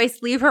 gosh,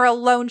 Joyce, leave her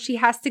alone. She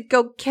has to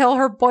go kill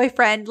her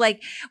boyfriend.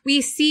 Like,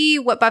 we see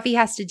what Buffy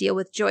has to deal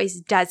with, Joyce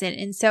doesn't.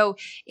 And so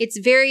it's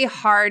very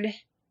hard.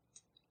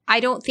 I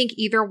don't think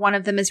either one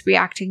of them is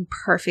reacting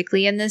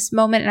perfectly in this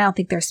moment. And I don't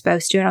think they're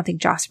supposed to. I don't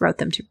think Joss wrote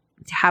them to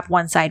have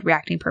one side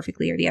reacting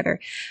perfectly or the other.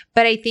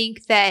 But I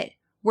think that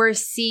we're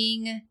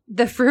seeing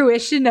the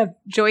fruition of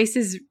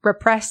Joyce's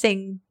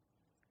repressing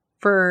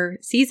for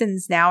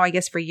seasons now, I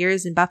guess for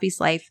years in Buffy's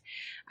life,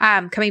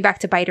 coming back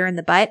to bite her in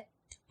the butt,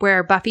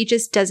 where Buffy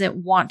just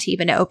doesn't want to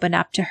even open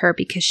up to her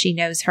because she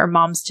knows her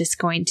mom's just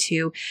going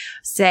to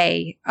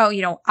say, oh,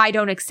 you know, I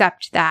don't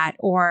accept that,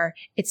 or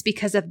it's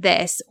because of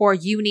this, or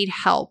you need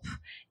help.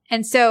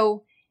 And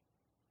so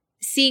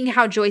seeing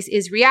how Joyce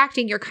is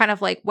reacting, you're kind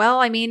of like, well,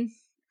 I mean,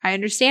 I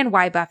understand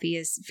why Buffy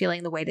is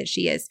feeling the way that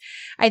she is.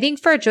 I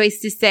think for Joyce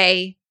to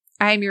say,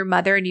 I am your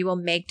mother and you will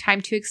make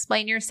time to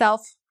explain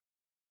yourself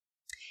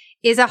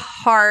is a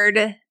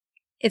hard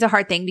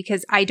thing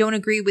because I don't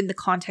agree with the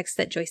context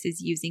that Joyce is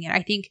using it.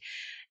 I think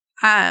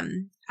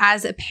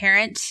as a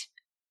parent,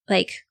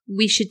 like,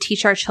 we should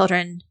teach our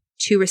children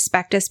to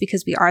respect us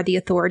because we are the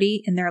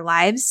authority in their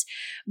lives.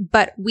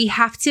 But we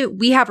have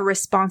a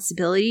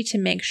responsibility to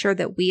make sure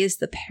that we as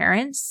the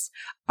parents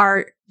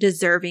are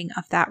deserving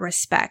of that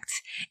respect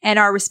and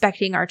are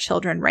respecting our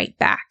children right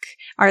back,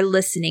 are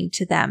listening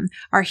to them,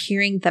 are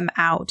hearing them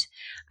out.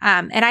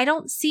 And I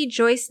don't see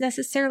Joyce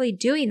necessarily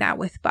doing that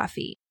with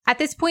Buffy. At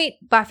this point,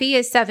 Buffy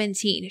is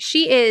 17.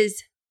 She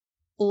is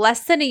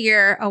less than a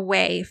year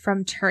away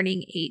from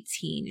turning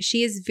 18.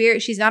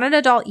 She's not an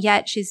adult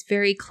yet. She's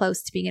very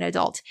close to being an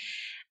adult.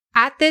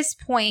 At this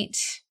point,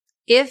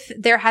 if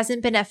there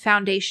hasn't been a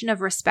foundation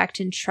of respect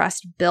and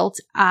trust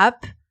built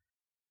up,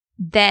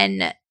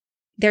 then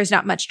there's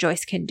not much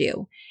Joyce can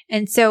do.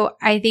 And so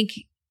I think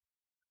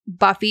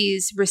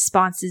Buffy's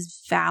response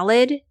is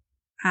valid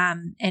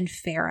and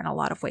fair in a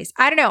lot of ways.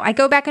 I don't know. I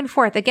go back and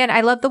forth. Again,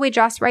 I love the way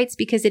Joss writes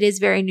because it is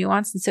very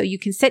nuanced. And so you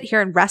can sit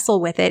here and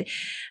wrestle with it,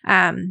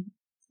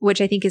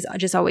 which I think is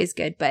just always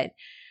good. But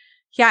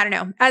yeah, I don't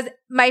know. As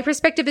my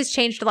perspective has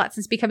changed a lot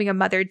since becoming a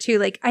mother too.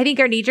 Like, I think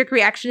our knee-jerk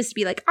reaction is to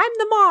be like, I'm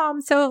the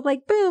mom. So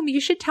like, boom, you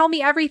should tell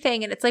me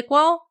everything. And it's like,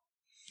 well,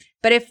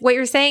 but if what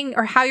you're saying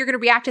or how you're going to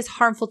react is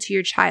harmful to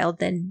your child,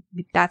 then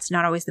that's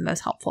not always the most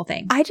helpful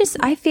thing.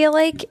 I feel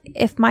like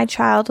if my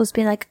child was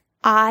being like,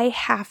 I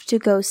have to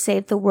go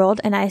save the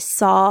world, and I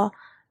saw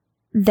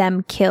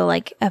them kill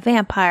like a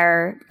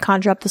vampire,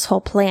 conjure up this whole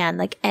plan,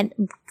 like, and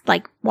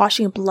like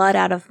washing blood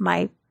out of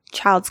my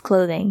child's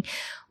clothing,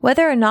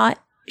 whether or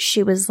not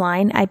she was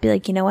lying, I'd be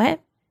like, you know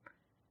what?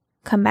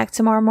 Come back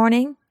tomorrow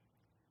morning.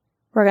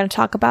 We're going to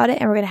talk about it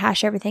and we're going to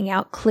hash everything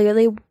out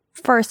clearly.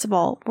 First of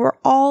all, we're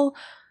all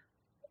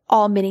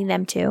admitting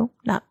them too,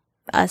 not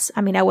us.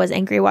 I mean, I was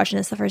angry watching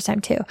this the first time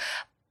too,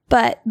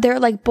 but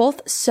they're like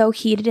both so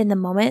heated in the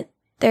moment.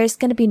 There's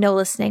going to be no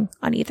listening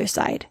on either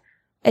side.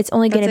 It's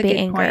only going to be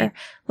anger. Point.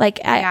 Like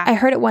I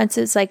heard it once.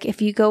 It's like, if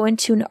you go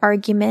into an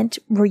argument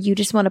where you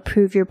just want to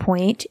prove your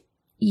point,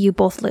 you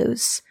both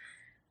lose.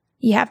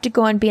 You have to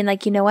go on being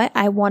like, you know what?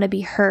 I want to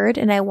be heard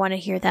and I want to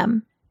hear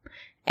them.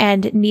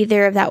 And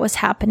neither of that was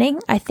happening.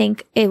 I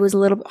think it was a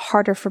little bit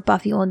harder for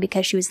Buffy only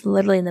because she was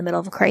literally in the middle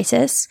of a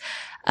crisis.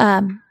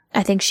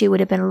 I think she would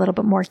have been a little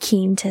bit more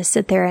keen to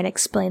sit there and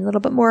explain a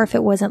little bit more if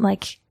it wasn't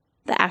like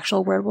the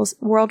actual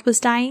world was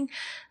dying.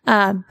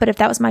 But if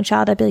that was my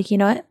child, I'd be like, you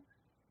know what?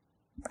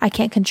 I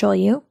can't control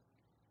you.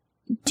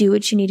 Do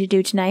what you need to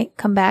do tonight.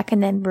 Come back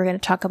and then we're going to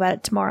talk about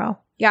it tomorrow.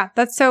 Yeah,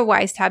 that's so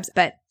wise, Tabs,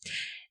 but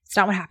it's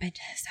not what happened.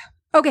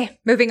 So, okay,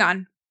 moving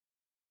on.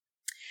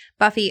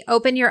 Buffy,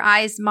 open your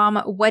eyes, Mom.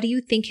 What do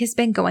you think has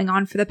been going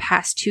on for the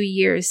past 2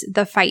 years?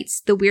 The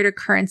fights, the weird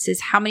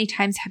occurrences. How many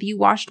times have you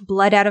washed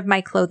blood out of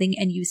my clothing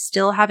and you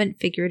still haven't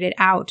figured it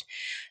out?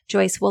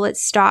 Joyce, well, it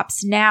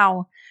stops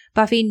now.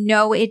 Buffy,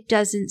 no, it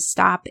doesn't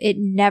stop. It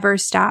never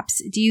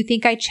stops. Do you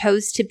think I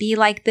chose to be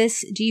like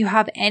this? Do you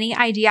have any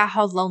idea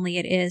how lonely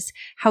it is?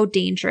 How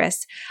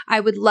dangerous?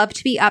 I would love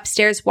to be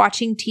upstairs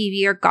watching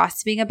TV or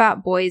gossiping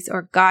about boys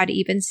or God,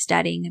 even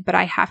studying, but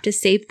I have to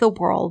save the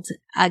world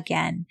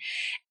again.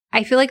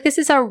 I feel like this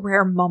is a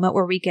rare moment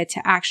where we get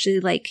to actually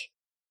like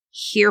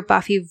hear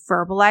Buffy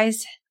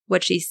verbalize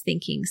what she's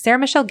thinking. Sarah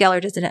Michelle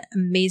Gellar does an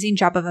amazing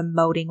job of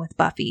emoting with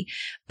Buffy.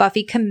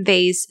 Buffy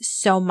conveys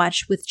so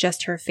much with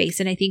just her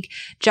face. And I think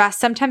Joss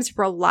sometimes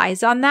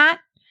relies on that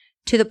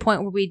to the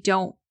point where we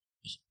don't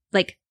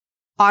like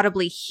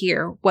audibly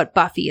hear what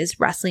Buffy is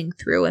wrestling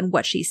through and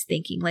what she's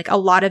thinking. Like a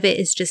lot of it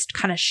is just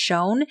kind of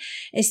shown.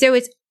 And so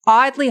it's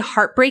oddly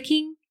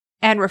heartbreaking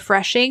and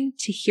refreshing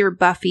to hear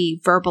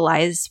Buffy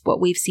verbalize what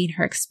we've seen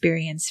her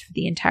experience for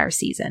the entire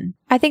season.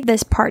 I think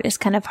this part is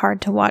kind of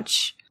hard to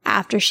watch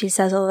after she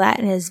says all that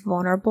and is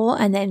vulnerable,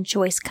 and then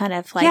Joyce kind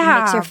of like Yeah,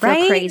 makes her feel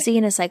right? crazy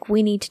and is like,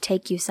 we need to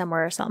take you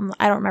somewhere or something.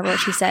 I don't remember what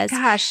she says.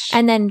 Gosh.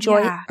 And then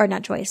Yeah.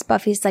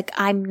 Buffy's like,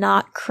 I'm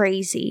not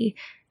crazy.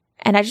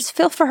 And I just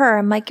feel for her.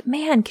 I'm like,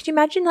 man, could you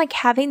imagine like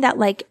having that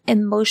like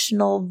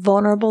emotional,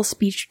 vulnerable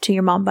speech to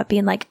your mom, but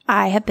being like,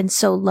 I have been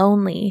so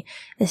lonely.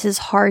 This is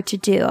hard to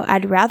do.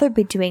 I'd rather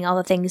be doing all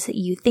the things that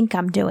you think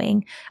I'm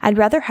doing. I'd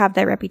rather have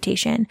that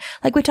reputation.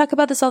 Like we talk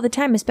about this all the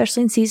time,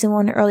 especially in season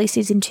 1, early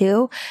season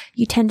 2.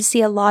 You tend to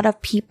see a lot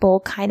of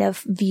people kind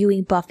of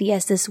viewing Buffy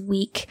as this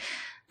weak,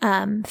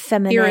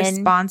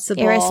 feminine,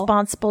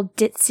 irresponsible,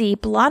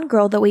 ditzy blonde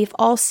girl that we've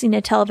all seen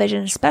in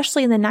television,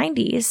 especially in the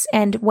 90s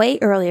and way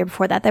earlier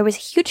before that. There was a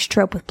huge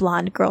trope with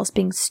blonde girls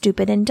being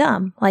stupid and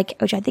dumb, like,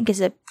 which I think is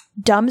a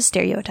dumb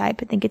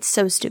stereotype. I think it's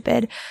so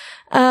stupid.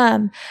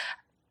 Dang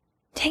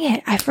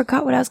it. I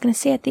forgot what I was going to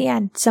say at the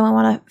end. Someone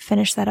want to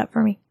finish that up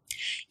for me?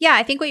 Yeah,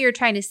 I think what you're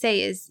trying to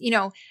say is,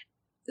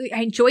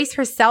 Joyce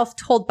herself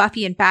told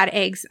Buffy in Bad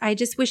Eggs, I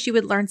just wish you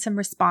would learn some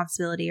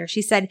responsibility. Or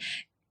she said,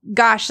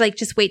 gosh, like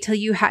just wait till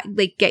you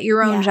get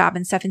your own job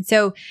and stuff. And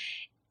so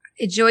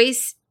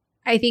Joyce,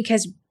 I think,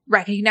 has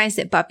recognized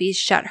that Buffy's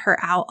shut her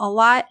out a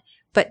lot,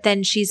 but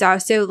then she's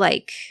also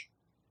like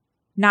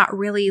not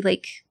really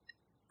like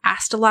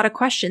asked a lot of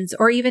questions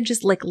or even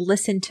just like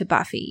listened to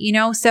Buffy,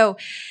 So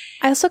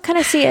I also kind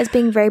of see it as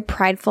being very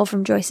prideful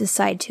from Joyce's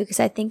side too, because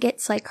I think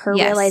it's like her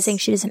realizing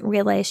she doesn't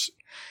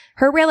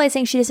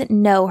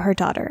know her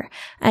daughter.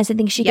 And so I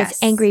think she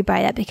gets angry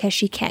by that because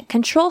she can't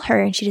control her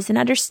and she doesn't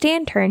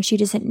understand her and she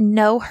doesn't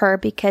know her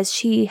because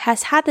she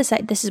has had this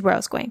is where I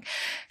was going.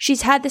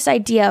 She's had this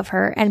idea of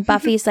her and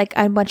Buffy's like,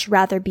 I'd much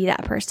rather be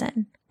that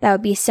person. That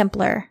would be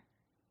simpler.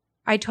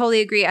 I totally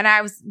agree. And I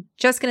was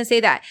just going to say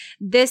that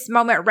this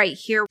moment right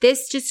here,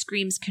 this just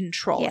screams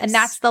control. Yes. And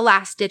that's the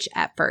last ditch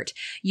effort.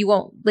 You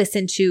won't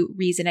listen to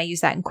reason. I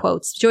use that in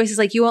quotes. Joyce is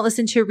like, you won't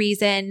listen to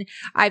reason.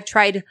 I've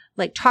tried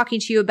like talking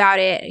to you about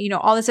it,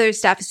 all this other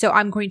stuff. So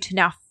I'm going to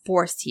now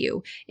force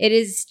you. It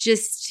is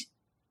just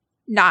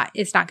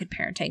it's not good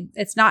parenting.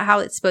 It's not how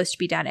it's supposed to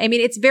be done. I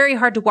mean, it's very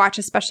hard to watch,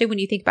 especially when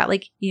you think about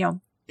like,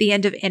 the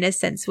end of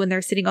Innocence when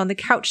they're sitting on the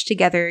couch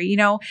together,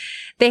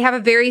 they have a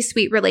very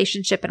sweet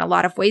relationship in a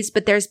lot of ways,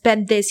 but there's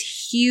been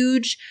this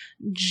huge,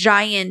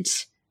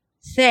 giant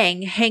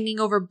thing hanging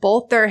over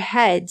both their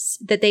heads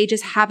that they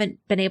just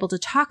haven't been able to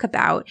talk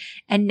about.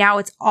 And now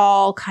it's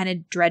all kind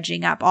of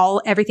dredging up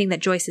everything that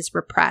Joyce has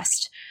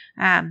repressed.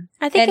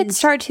 I think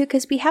it's hard too,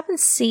 because we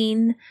haven't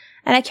seen,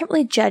 and I can't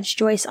really judge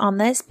Joyce on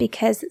this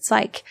because it's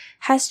like,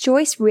 has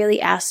Joyce really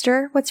asked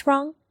her what's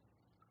wrong?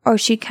 Or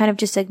she kind of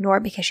just ignore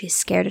it because she's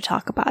scared to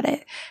talk about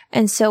it.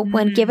 And so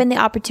when given the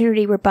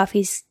opportunity where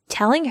Buffy's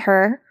telling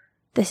her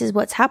this is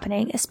what's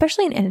happening,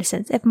 especially in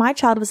Innocence, if my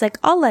child was like,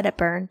 I'll let it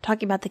burn,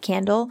 talking about the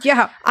candle,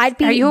 I'd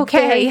be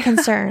very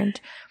concerned.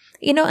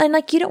 And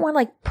like you don't want to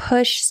like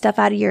push stuff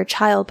out of your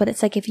child, but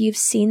it's like if you've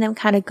seen them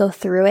kind of go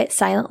through it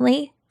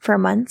silently for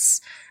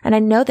months, and I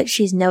know that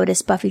she's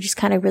noticed Buffy just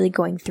kind of really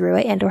going through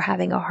it and or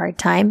having a hard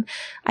time,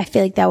 I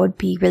feel like that would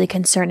be really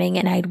concerning,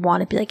 and I'd want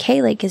to be like,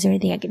 hey, like, is there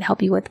anything I can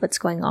help you with, what's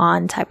going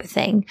on, type of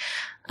thing.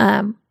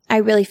 I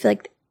really feel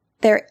like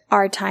there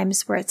are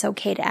times where it's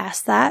okay to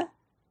ask that,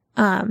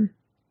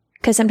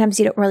 because sometimes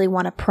you don't really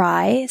want to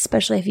pry,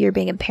 especially if you're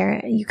being a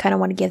parent, you kind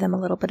of want to give them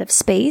a little bit of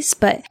space,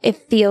 but it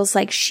feels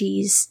like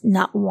she's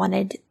not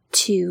wanted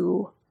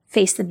to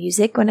face the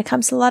music when it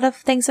comes to a lot of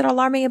things that are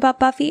alarming about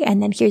Buffy.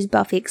 And then here's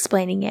Buffy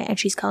explaining it and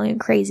she's calling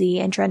it crazy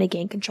and trying to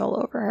gain control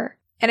over her.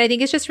 And I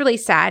think it's just really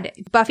sad.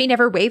 Buffy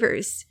never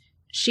wavers.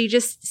 She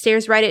just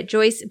stares right at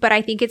Joyce, but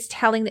I think it's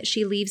telling that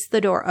she leaves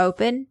the door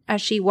open as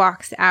she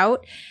walks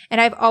out. And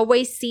I've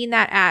always seen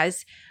that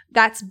as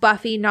that's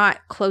Buffy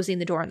not closing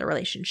the door in the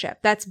relationship.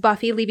 That's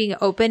Buffy leaving it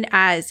open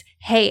as,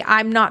 hey,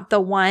 I'm not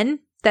the one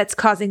that's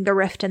causing the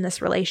rift in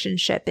this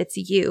relationship. It's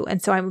you.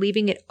 And so I'm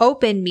leaving it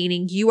open,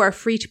 meaning you are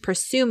free to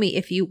pursue me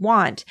if you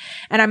want.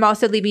 And I'm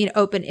also leaving it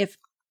open if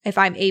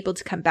I'm able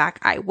to come back,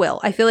 I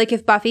will. I feel like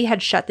if Buffy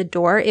had shut the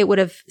door, it would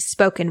have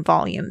spoken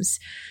volumes.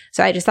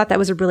 So I just thought that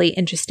was a really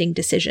interesting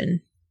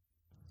decision.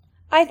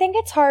 I think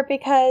it's hard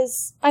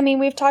because,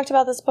 we've talked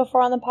about this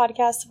before on the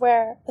podcast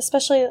where,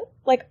 especially,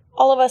 like,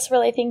 all of us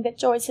really think that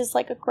Joyce is,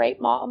 like, a great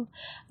mom.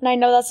 And I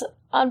know that's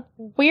a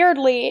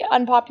weirdly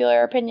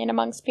unpopular opinion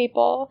amongst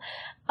people.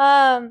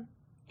 And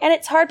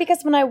it's hard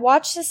because when I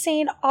watch the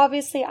scene,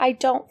 obviously I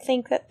don't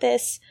think that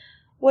this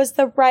was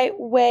the right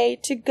way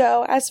to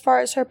go as far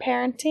as her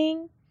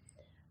parenting.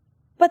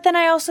 But then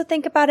I also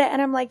think about it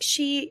and I'm like,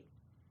 she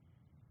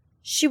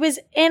was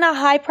in a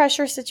high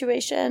pressure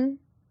situation.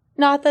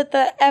 Not that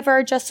the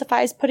ever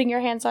justifies putting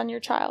your hands on your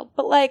child,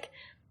 but like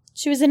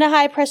she was in a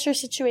high pressure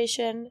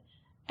situation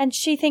and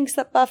she thinks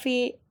that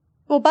Buffy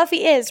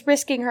is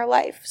risking her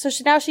life. So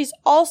now she's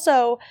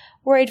also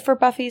worried for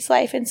Buffy's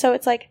life. And so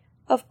it's like,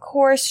 of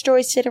course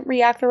Joyce didn't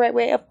react the right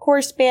way. Of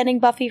course banning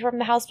Buffy from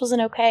the house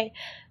wasn't okay.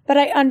 But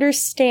I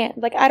understand.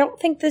 Like, I don't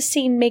think this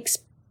scene makes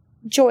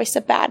Joyce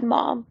a bad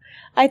mom.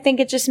 I think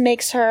it just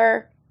makes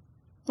her,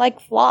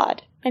 like,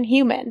 flawed and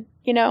human,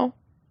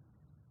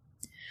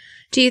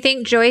 Do you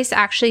think Joyce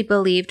actually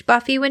believed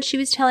Buffy when she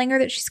was telling her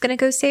that she's going to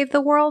go save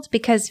the world?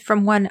 Because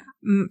from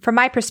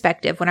my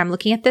perspective, when I'm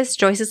looking at this,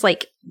 Joyce is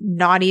like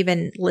not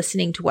even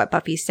listening to what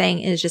Buffy's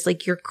saying and is just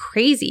like, you're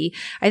crazy.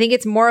 I think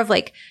it's more of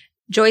like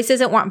Joyce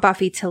doesn't want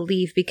Buffy to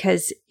leave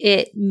because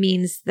it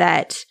means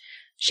that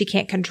she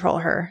can't control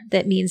her.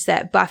 That means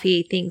that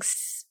Buffy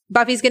thinks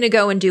Buffy's going to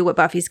go and do what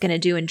Buffy's going to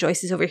do. And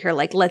Joyce is over here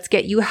like, let's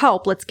get you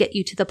help. Let's get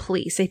you to the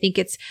police. I think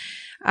it's,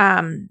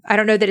 I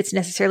don't know that it's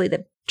necessarily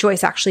that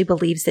Joyce actually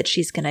believes that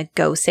she's going to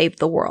go save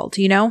the world,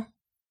 you know?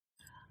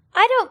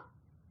 I don't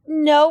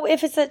know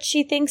if it's that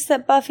she thinks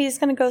that Buffy's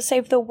going to go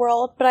save the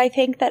world, but I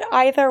think that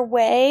either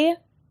way,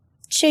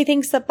 she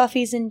thinks that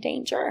Buffy's in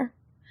danger.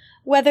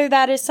 Whether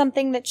that is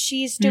something that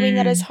she's doing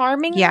that is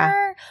harming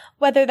her,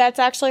 whether that's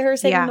actually her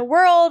saving the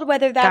world,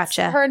 whether that's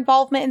her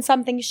involvement in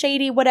something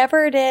shady,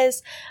 whatever it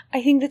is,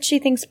 I think that she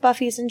thinks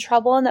Buffy's in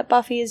trouble and that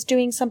Buffy is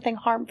doing something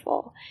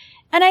harmful.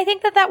 And I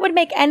think that that would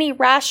make any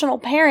rational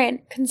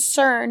parent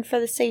concerned for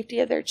the safety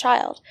of their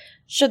child.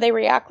 Should they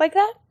react like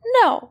that?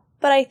 No.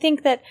 But I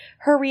think that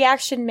her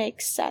reaction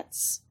makes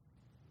sense.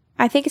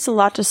 I think it's a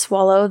lot to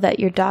swallow that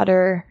your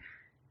daughter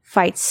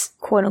fights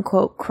quote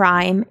unquote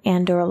crime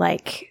and or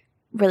like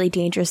really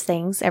dangerous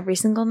things every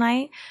single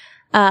night.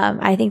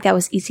 I think that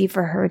was easy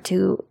for her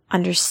to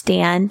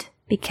understand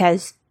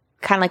because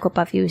kind of like what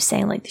Buffy was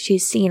saying, like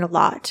she's seen a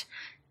lot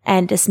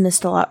and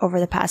dismissed a lot over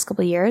the past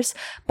couple of years.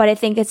 But I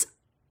think it's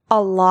a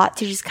lot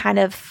to just kind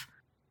of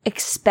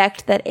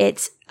expect that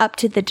it's up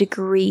to the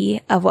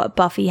degree of what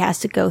Buffy has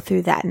to go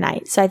through that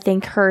night. So I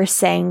think her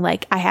saying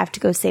like, I have to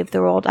go save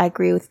the world. I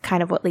agree with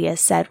kind of what Leah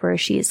said, where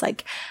she's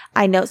like,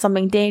 I know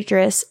something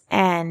dangerous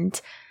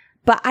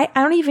but I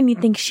don't even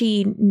think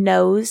she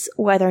knows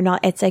whether or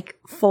not it's like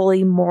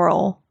fully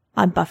moral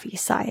on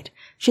Buffy's side.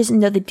 She doesn't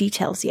know the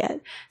details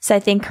yet. So I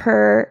think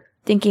her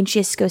thinking she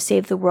has to go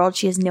save the world,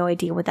 she has no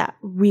idea what that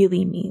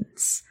really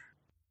means.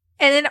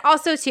 And then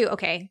also too,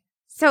 okay,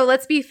 so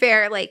let's be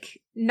fair, like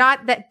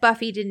not that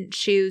Buffy didn't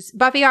choose.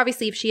 Buffy,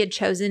 obviously, if she had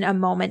chosen a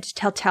moment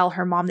to tell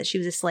her mom that she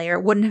was a Slayer,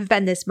 it wouldn't have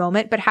been this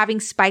moment. But having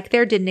Spike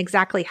there didn't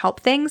exactly help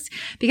things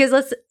because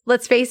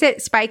let's face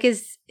it, Spike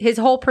is his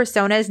whole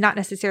persona is not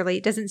necessarily,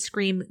 it doesn't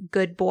scream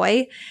good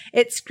boy.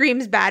 It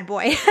screams bad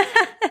boy.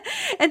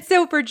 And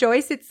so for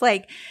Joyce, it's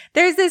like,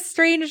 there's this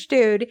strange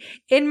dude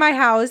in my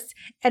house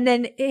and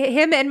then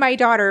him and my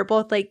daughter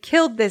both like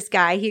killed this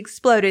guy. He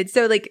exploded.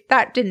 So like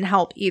that didn't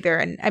help either.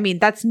 And I mean,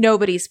 that's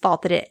nobody's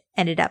fault that it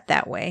ended up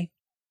that way.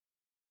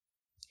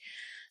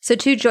 So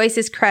to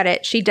Joyce's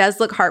credit, she does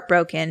look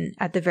heartbroken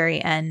at the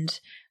very end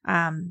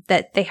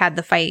that they had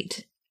the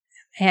fight.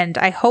 And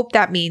I hope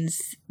that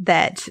means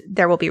that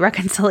there will be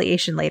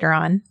reconciliation later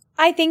on.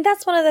 I think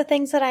that's one of the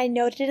things that I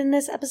noted in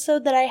this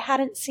episode that I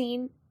hadn't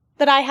seen,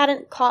 that I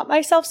hadn't caught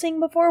myself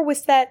seeing before,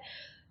 was that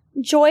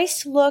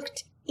Joyce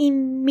looked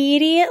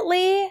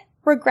immediately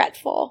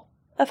regretful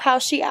of how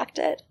she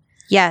acted.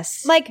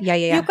 Yes. Like,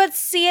 you could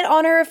see it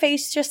on her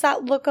face, just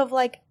that look of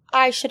like,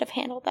 I should have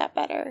handled that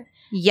better.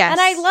 Yes. And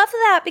I love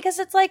that because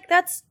it's like,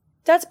 that's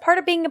part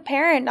of being a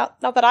parent.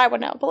 Not that I would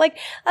know, but like,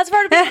 that's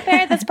part of being a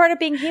parent. That's part of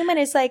being human,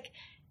 is like,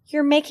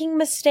 you're making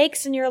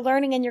mistakes and you're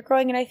learning and you're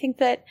growing. And I think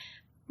that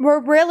we're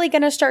really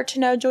going to start to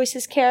know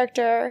Joyce's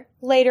character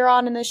later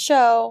on in the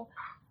show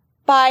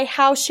by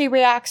how she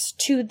reacts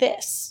to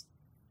this.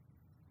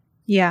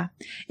 Yeah.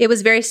 It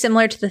was very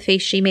similar to the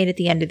face she made at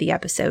the end of the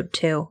episode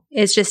too.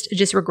 It's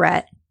just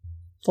regret.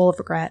 Full of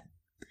regret.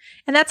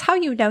 And that's how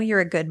you know you're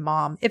a good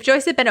mom. If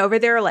Joyce had been over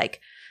there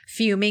like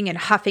fuming and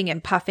huffing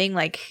and puffing,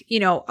 like, you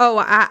know, oh,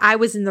 I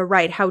was in the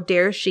right. How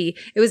dare she?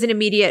 It was an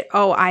immediate,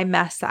 oh, I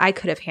messed. I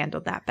could have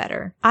handled that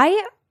better.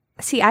 I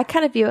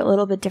kind of view it a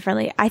little bit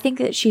differently. I think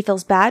that she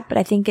feels bad, but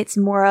I think it's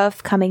more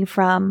of coming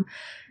from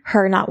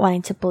her not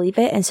wanting to believe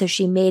it. And so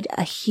she made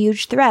a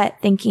huge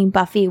threat thinking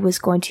Buffy was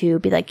going to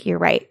be like, you're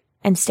right,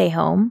 and stay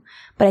home.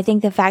 But I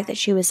think the fact that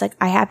she was like,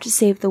 I have to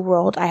save the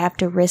world. I have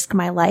to risk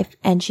my life.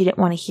 And she didn't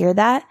want to hear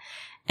that.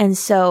 And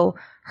so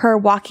her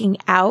walking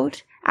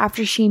out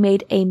after she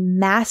made a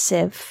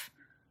massive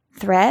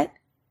threat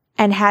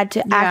and had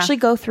to actually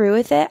go through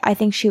with it, I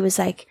think she was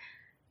like,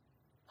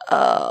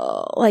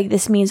 oh, like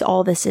this means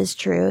all this is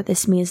true.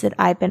 This means that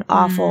I've been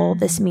awful.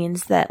 This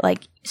means that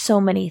like so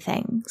many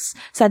things.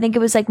 So I think it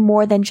was like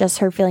more than just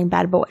her feeling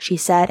bad about what she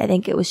said. I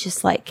think it was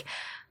just like,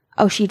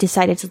 oh, she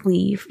decided to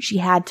leave. She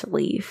had to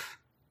leave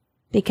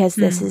because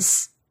this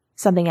is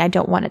something I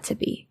don't want it to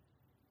be.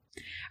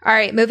 All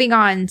right, moving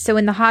on. So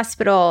in the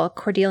hospital,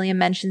 Cordelia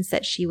mentions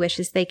that she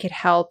wishes they could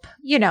help,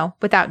 you know,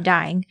 without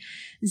dying.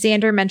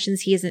 Xander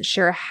mentions he isn't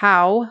sure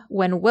how,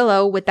 when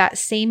Willow, with that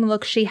same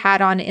look she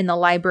had on in the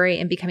library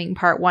in Becoming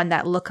Part 1,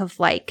 that look of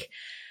like,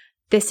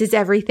 this is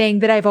everything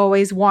that I've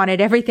always wanted,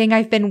 everything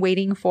I've been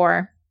waiting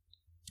for.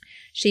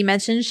 She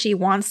mentions she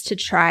wants to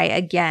try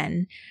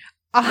again.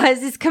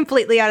 Oz is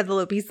completely out of the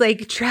loop. He's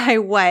like, try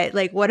what?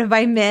 Like, what have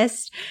I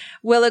missed?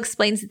 Willow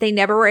explains that they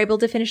never were able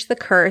to finish the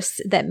curse,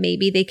 that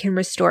maybe they can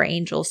restore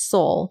Angel's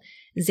soul.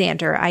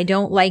 Xander, I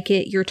don't like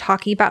it. You're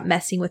talking about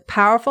messing with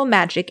powerful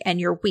magic and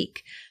you're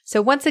weak.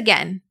 So once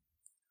again,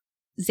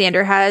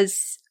 Xander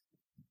has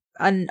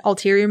an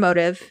ulterior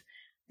motive.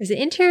 Is it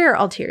interior or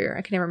ulterior?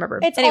 I can never remember.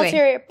 It's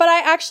ulterior. But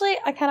I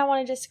kind of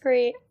want to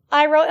disagree.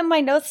 I wrote in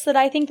my notes that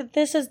I think that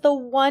this is the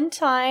one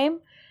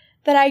time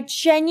that I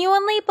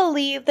genuinely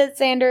believe that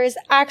Xander is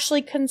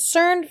actually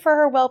concerned for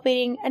her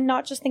well-being and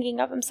not just thinking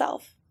of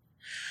himself.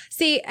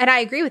 See, and I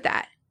agree with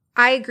that.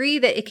 I agree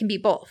that it can be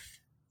both.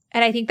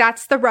 And I think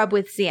that's the rub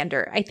with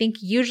Xander. I think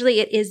usually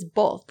it is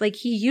both. Like,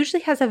 he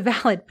usually has a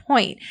valid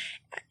point.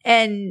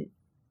 And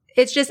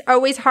it's just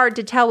always hard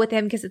to tell with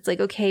him because it's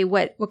like, okay,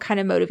 what kind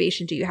of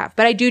motivation do you have?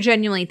 But I do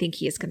genuinely think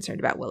he is concerned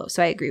about Willow.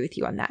 So I agree with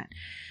you on that.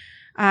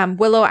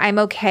 Willow, I'm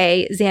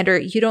okay.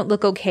 Xander, you don't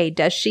look okay,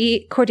 does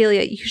she?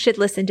 Cordelia, you should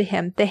listen to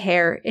him. The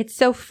hair, it's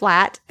so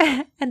flat.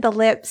 And the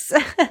lips.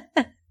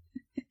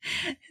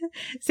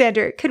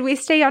 Xander, could we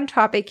stay on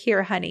topic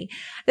here, honey?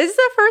 This is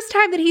the first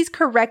time that he's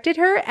corrected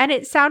her, and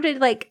it sounded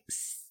like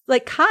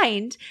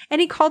kind, and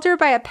he called her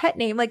by a pet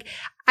name. Like,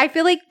 I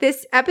feel like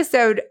this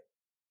episode,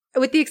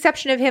 with the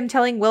exception of him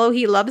telling Willow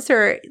he loves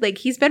her, like,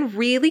 he's been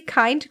really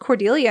kind to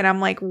Cordelia, and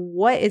I'm like,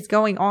 what is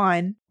going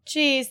on?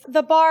 Jeez,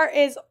 the bar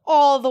is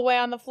all the way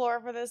on the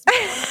floor for this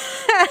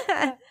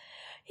man.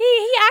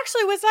 He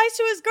actually was nice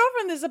to his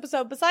girlfriend this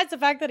episode, besides the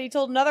fact that he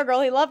told another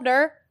girl he loved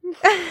her.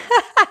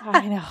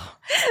 I know.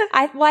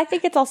 I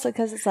think it's also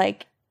because it's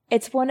like,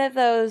 it's one of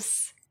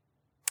those,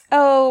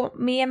 oh,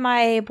 me and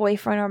my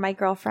boyfriend or my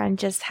girlfriend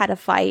just had a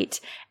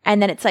fight.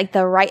 And then it's like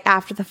the right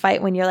after the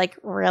fight when you're like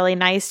really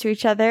nice to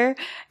each other.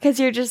 Because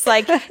you're just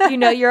like, you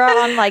know, you're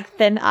on like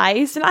thin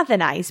ice. Not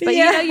thin ice, but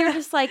you know, you're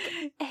just like,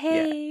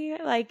 hey,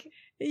 like.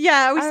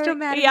 Yeah, we're still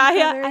mad at each other.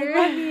 Yeah, I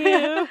love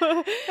you.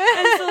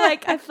 And so,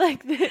 like, I feel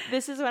like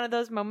this is one of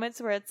those moments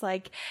where it's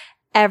like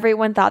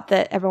everyone thought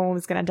that everyone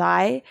was going to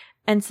die.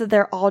 And so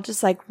they're all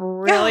just, like,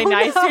 really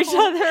nice to each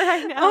other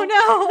right now. Oh,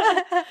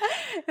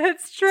 no.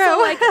 That's true.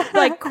 So,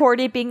 like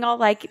Cordy being all,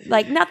 like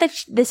not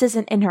that this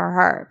isn't in her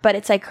heart, but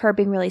it's, like, her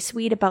being really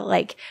sweet about,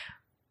 like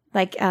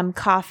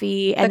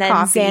coffee. And then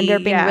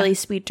Xander being really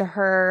sweet to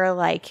her.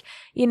 Like,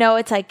 you know,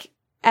 it's, like,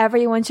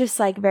 everyone's just,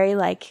 like, very,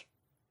 like,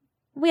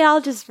 we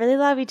all just really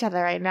love each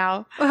other right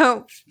now.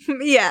 Oh,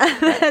 yeah,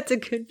 that's a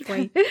good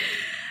point.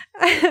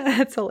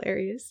 That's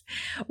hilarious.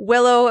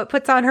 Willow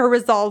puts on her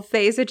resolve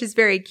face, which is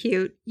very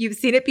cute. You've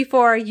seen it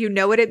before. You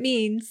know what it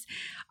means.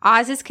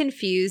 Oz is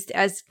confused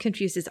as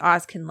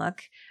Oz can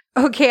look.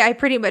 Okay, I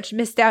pretty much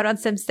missed out on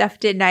some stuff,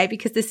 didn't I?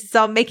 Because this is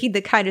all making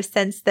the kind of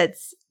sense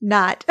that's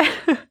not.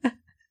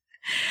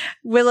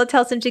 Willow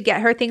tells him to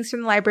get her things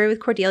from the library with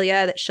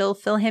Cordelia, that she'll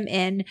fill him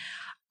in.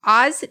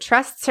 Oz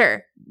trusts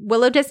her.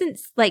 Willow doesn't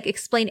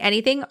explain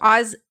anything.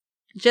 Oz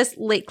just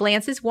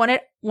glances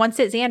once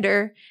at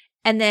Xander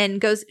and then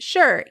goes,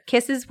 sure,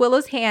 kisses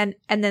Willow's hand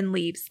and then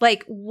leaves.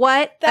 Like,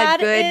 what a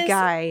good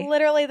guy. That is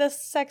literally the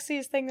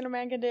sexiest thing that a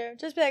man can do.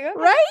 Just be like, okay.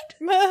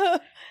 Right?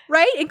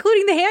 Right?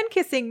 Including the hand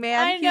kissing,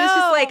 man. I know. He was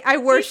just like, I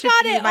worship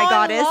you, my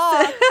goddess.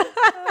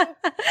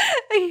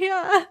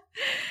 Yeah.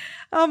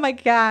 Oh my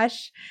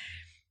gosh.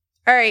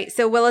 All right,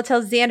 so Willow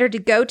tells Xander to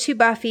go to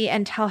Buffy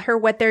and tell her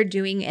what they're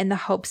doing in the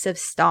hopes of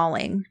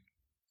stalling.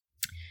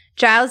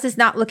 Giles is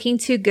not looking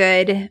too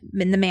good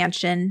in the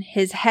mansion.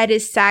 His head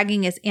is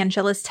sagging as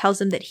Angelus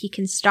tells him that he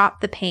can stop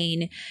the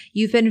pain.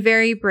 You've been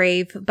very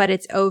brave, but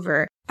it's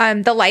over.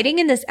 The lighting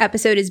in this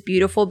episode is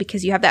beautiful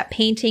because you have that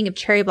painting of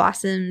cherry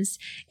blossoms,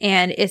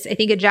 and it's, I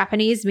think, a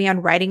Japanese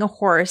man riding a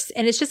horse.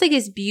 And it's just like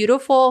this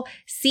beautiful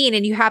scene,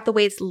 and you have the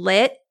way it's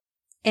lit.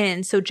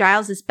 And so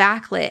Giles is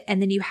backlit, and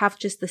then you have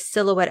just the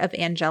silhouette of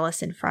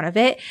Angelus in front of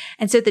it.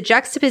 And so the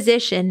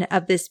juxtaposition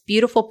of this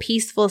beautiful,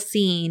 peaceful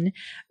scene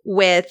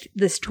with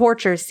this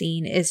torture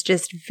scene is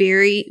just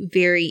very,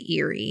 very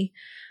eerie.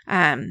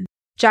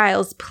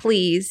 Giles,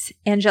 please.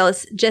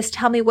 Angelus, just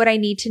tell me what I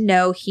need to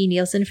know. He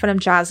kneels in front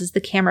of Giles as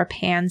the camera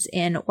pans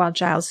in while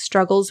Giles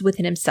struggles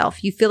within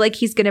himself. You feel like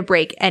he's going to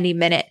break any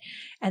minute.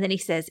 And then he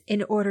says,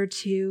 in order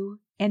to...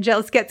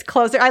 Angelus gets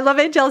closer. I love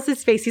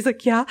Angelus's face. He's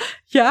like, yeah.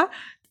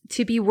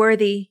 To be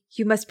worthy,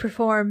 you must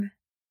perform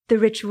the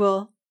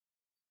ritual.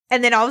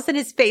 And then all of a sudden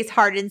his face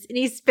hardens and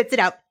he spits it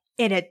out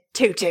in a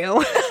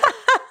tutu.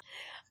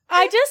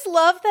 I just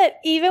love that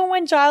even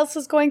when Giles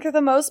was going through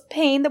the most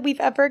pain that we've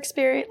ever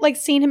experienced, like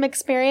seen him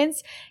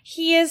experience,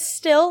 he is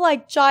still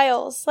like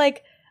Giles.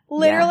 Like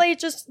literally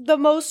just the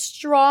most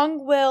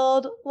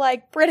strong-willed,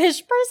 like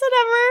British person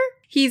ever.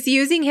 He's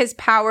using his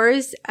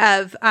powers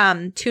of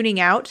tuning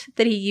out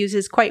that he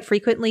uses quite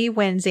frequently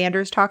when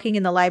Xander's talking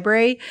in the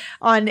library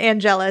on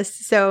Angelus.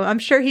 So I'm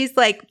sure he's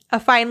like a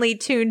finely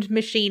tuned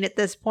machine at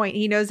this point.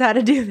 He knows how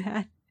to do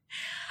that.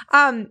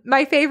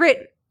 My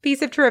favorite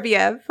piece of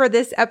trivia for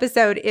this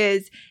episode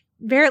is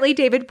apparently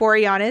David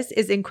Boreanaz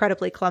is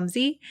incredibly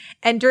clumsy.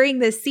 And during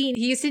this scene,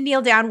 he used to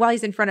kneel down while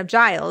he's in front of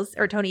Giles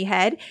or Tony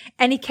Head,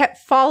 and he kept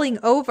falling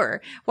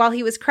over while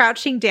he was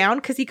crouching down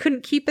because he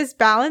couldn't keep his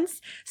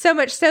balance. So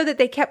much so that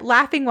they kept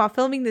laughing while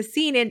filming the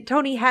scene, and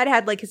Tony Head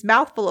had like his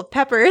mouth full of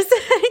peppers.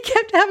 He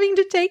kept having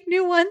to take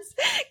new ones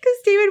because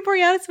David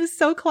Boreanaz was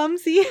so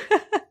clumsy.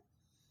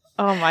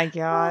 Oh my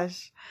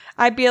gosh.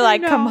 I'd be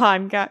like, come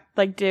on,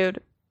 like,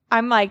 dude.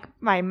 I'm like,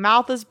 my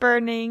mouth is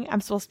burning.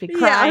 I'm supposed to be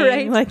crying. Yeah,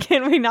 right. Like,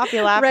 can we not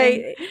be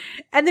laughing? Right.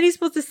 And then he's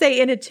supposed to say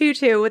in a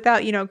tutu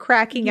without,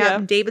 cracking up. Yeah.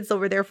 And David's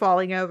over there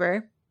falling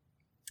over.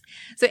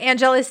 So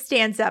Angelus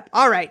stands up.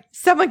 All right,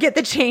 someone get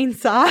the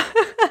chainsaw.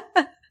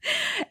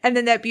 And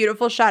then that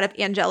beautiful shot of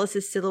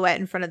Angelus' silhouette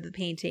in front of the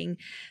painting.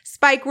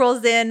 Spike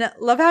rolls in.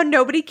 Love how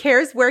nobody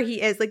cares where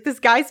he is. Like, this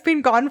guy's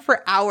been gone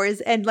for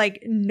hours and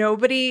like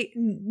nobody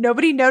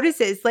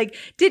notices. Like,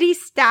 did he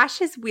stash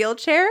his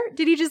wheelchair?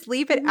 Did he just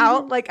leave it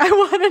out? Like, I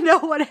want to know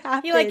what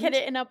happened. He like hid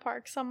it in a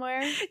park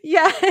somewhere.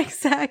 Yeah,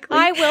 exactly.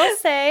 I will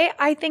say,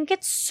 I think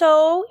it's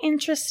so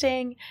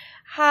interesting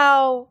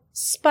how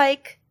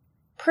Spike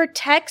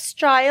protects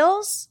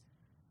Giles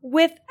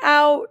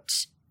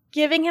without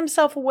giving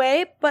himself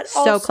away, but So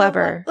also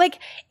clever. Like,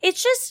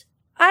 it's just,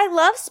 I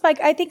love Spike.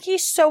 I think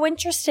he's so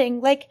interesting.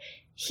 Like,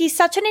 he's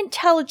such an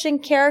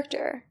intelligent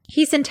character.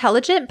 He's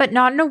intelligent, but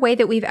not in a way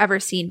that we've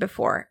ever seen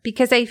before.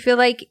 Because I feel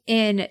like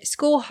in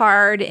School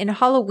Hard, in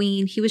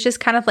Halloween, he was just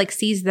kind of like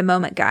seize the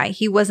moment guy.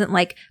 He wasn't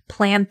like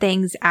plan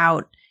things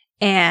out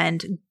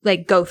and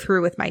like go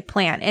through with my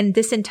plan. And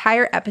this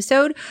entire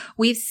episode,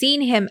 we've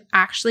seen him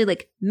actually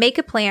like make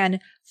a plan,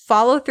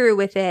 follow through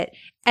with it,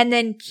 and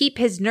then keep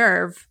his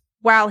nerve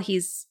while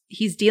he's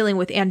dealing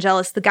with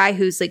Angelus, the guy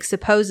who's like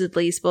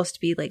supposedly supposed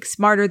to be like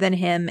smarter than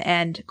him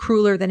and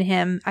crueler than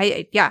him.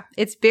 Yeah,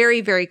 it's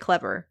very, very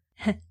clever.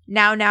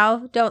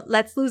 Now,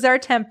 let's lose our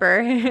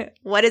temper.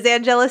 What does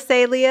Angelus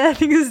say, Leah? I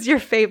think this is your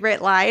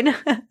favorite line.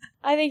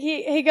 I think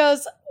he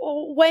goes,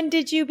 when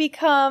did you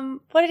become,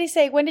 what did he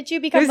say? When did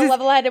you become the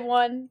level-headed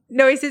one?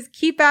 No, he says,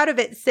 keep out of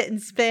it, sit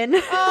and spin.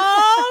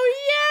 Oh,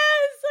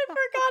 yes! I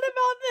forgot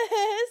about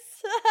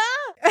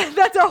this.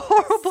 That's a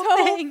horrible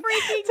So thing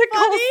freaking to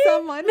call funny.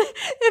 someone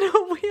in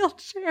a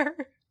wheelchair.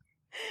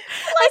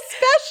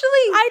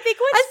 Especially, I think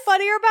what's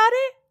funnier about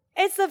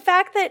it is the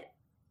fact that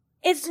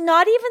it's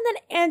not even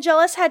that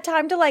Angelus had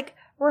time to like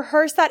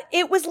rehearse that.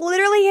 It was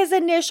literally his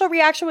initial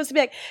reaction was to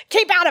be like,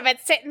 keep out of it,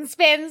 sit and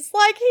spins.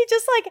 Like, he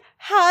just like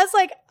has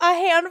like a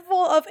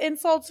handful of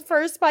insults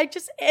for Spike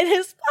just in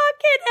his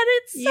pocket, and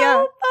it's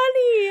so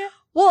funny.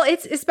 Well,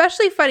 it's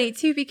especially funny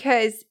too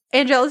because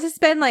Angelus has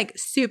been like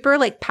super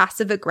like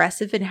passive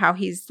aggressive in how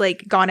he's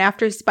like gone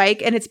after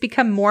Spike, and it's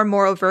become more and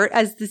more overt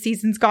as the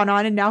season's gone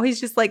on, and now he's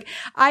just like,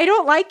 I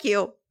don't like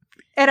you.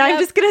 And I'm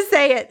just going to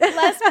say it.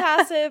 Less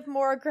passive,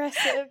 more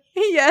aggressive.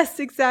 Yes,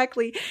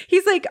 exactly.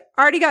 He's like,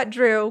 already got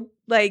Drew.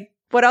 Like,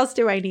 what else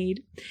do I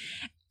need?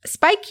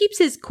 Spike keeps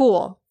his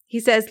cool. He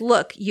says,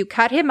 look, you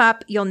cut him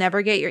up, you'll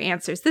never get your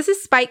answers. This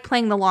is Spike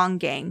playing the long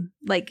game.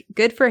 Like,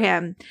 good for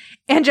him.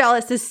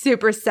 Angelus is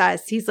super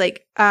sus. He's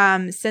like,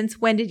 since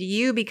when did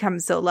you become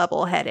so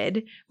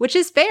level-headed? Which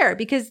is fair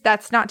because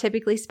that's not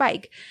typically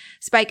Spike.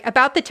 Spike,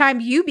 about the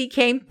time you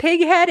became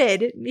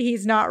pig-headed.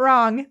 He's not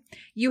wrong.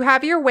 You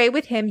have your way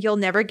with him, you'll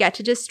never get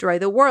to destroy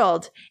the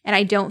world. And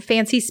I don't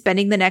fancy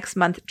spending the next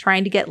month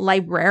trying to get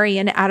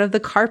Librarian out of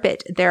the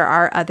carpet. There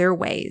are other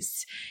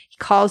ways.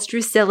 Calls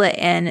Drusilla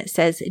in,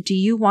 says, do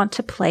you want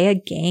to play a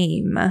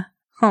game?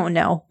 Oh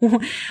no.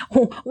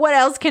 What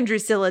else can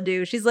Drusilla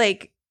do? She's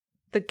like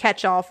the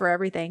catch-all for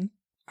everything.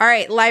 All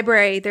right,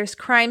 library. There's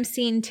crime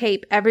scene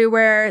tape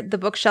everywhere. The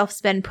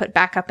bookshelf's been put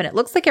back up and it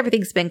looks like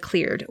everything's been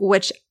cleared,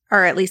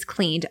 or at least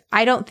cleaned.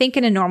 I don't think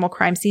in a normal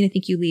crime scene, I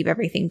think you leave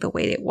everything the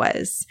way it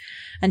was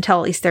until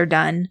at least they're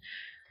done.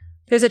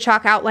 There's a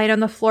chalk outline on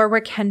the floor where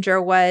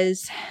Kendra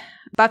was.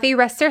 Buffy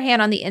rests her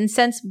hand on the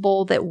incense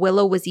bowl that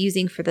Willow was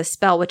using for the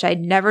spell, which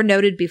I'd never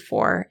noted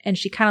before. And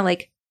she kind of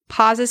like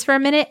pauses for a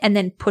minute and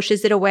then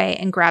pushes it away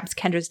and grabs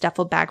Kendra's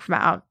duffel bag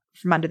from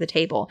under the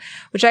table,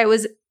 which I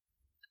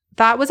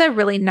thought was a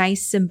really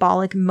nice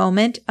symbolic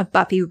moment of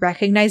Buffy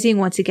recognizing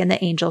once again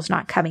that Angel's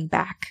not coming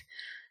back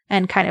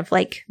and kind of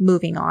like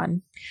moving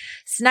on.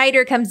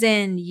 Snyder comes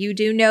in. You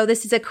do know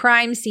this is a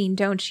crime scene,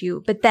 don't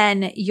you? But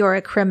then you're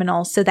a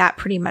criminal, so that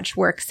pretty much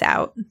works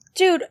out.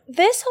 Dude,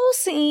 this whole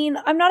scene,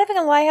 I'm not even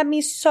gonna lie, had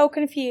me so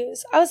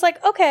confused. I was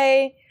like,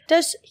 okay,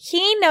 does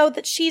he know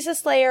that she's a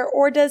Slayer,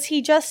 or does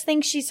he just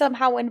think she's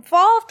somehow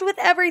involved with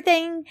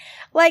everything?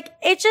 Like,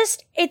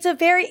 it's a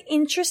very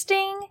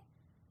interesting,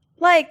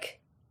 like,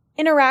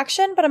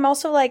 interaction, but I'm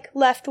also, like,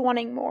 left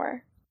wanting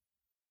more.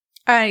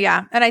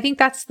 Yeah, and I think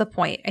that's the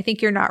point. I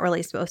think you're not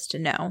really supposed to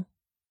know.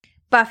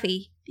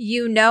 Buffy,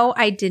 you know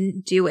I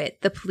didn't do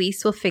it. The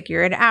police will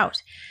figure it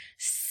out.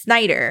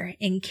 Snyder,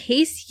 in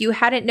case you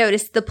hadn't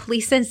noticed, the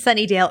police in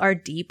Sunnydale are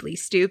deeply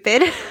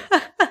stupid.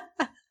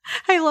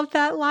 I love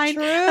that line.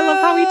 True. I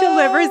love how he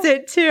delivers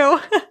it too.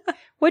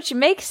 Which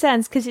makes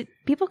sense because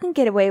people can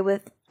get away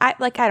with, I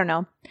don't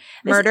know.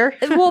 Murder?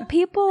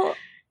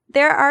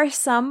 There are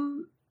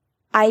some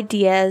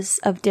ideas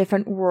of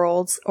different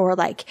worlds, or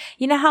like,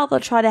 you know how they'll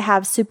try to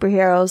have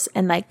superheroes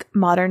in like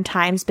modern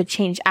times but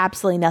change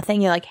absolutely nothing.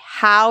 You're like,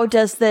 how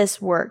does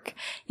this work?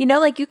 You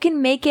know, like you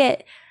can make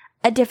it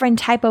a different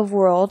type of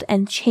world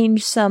and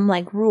change some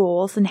like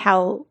rules and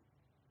how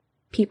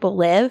people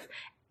live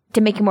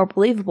to make it more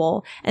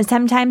believable. And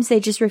sometimes they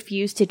just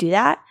refuse to do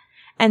that.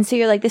 And so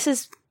you're like, this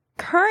is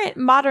current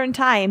modern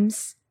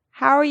times.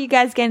 how are you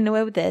guys getting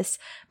away with this?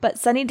 But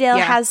Sunnydale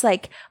Yeah. has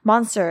like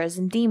monsters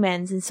and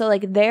demons. And so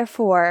like,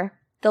 therefore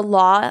the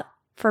law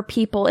for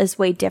people is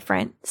way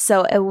different.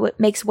 So it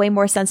makes way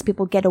more sense.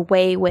 People get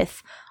away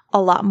with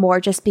a lot more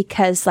just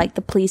because like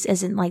the police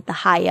isn't like the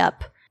high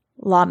up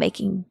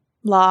lawmakers.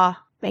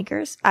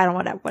 I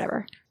don't know,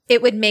 whatever.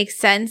 It would make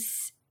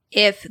sense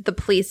if the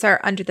police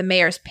are under the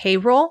mayor's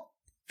payroll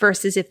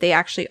versus if they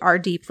actually are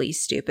deeply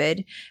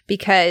stupid,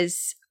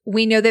 because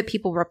we know that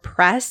people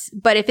repress,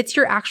 but if it's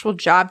your actual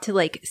job to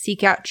like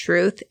seek out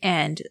truth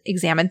and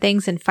examine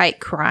things and fight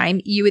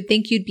crime, you would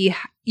think you'd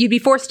be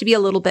forced to be a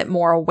little bit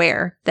more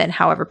aware than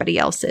how everybody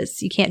else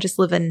is. You can't just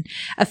live in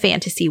a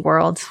fantasy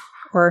world,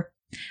 or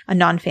a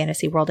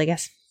non-fantasy world, I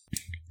guess.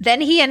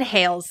 Then he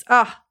inhales.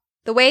 Oh,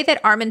 the way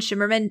that Armin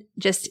Shimmerman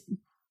just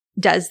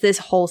does this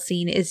whole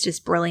scene is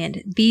just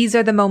brilliant. These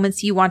are the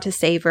moments you want to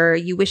savor.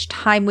 You wish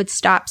time would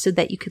stop so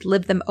that you could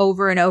live them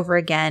over and over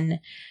again.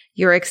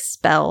 You're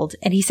expelled.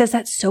 And he says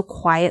that so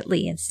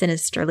quietly and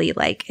sinisterly,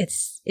 like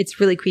it's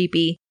really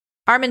creepy.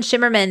 Armin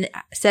Shimmerman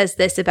says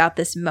this about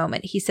this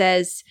moment. He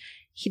says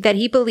that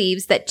he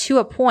believes that to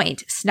a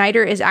point,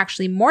 Snyder is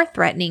actually more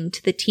threatening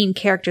to the teen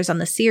characters on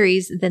the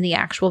series than the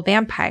actual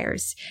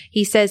vampires.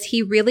 He says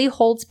he really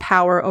holds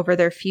power over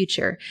their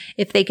future.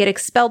 If they get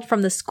expelled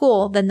from the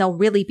school, then they'll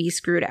really be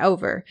screwed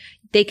over.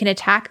 They can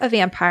attack a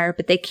vampire,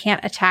 but they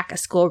can't attack a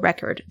school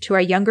record. To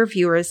our younger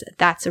viewers,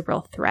 that's a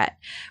real threat,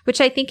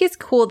 which I think is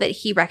cool that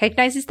he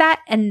recognizes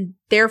that and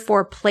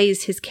therefore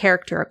plays his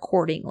character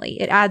accordingly.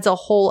 It adds a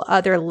whole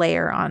other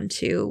layer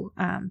onto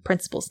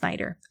Principal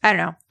Snyder. I don't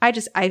know.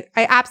 I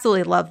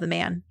absolutely love the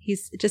man.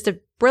 He's just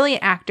a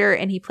brilliant actor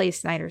and he plays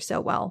Snyder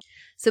so well.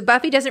 So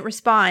Buffy doesn't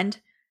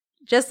respond,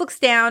 just looks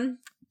down,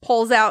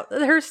 pulls out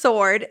her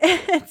sword,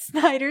 and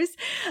Snyder's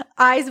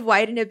eyes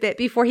widen a bit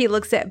before he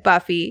looks at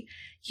Buffy.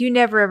 You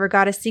never ever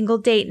got a single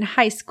date in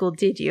high school,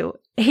 did you?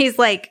 He's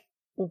like,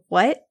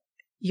 what?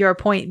 Your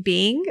point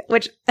being?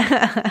 Which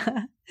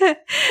I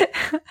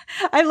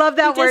love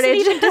that wordage.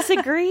 He doesn't even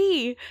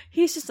disagree.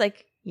 He's just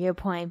like, your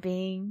point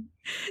being.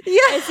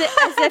 Yeah,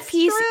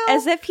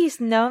 as if he's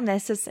known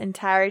this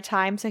entire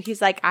time. So he's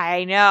like,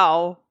 I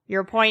know.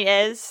 Your point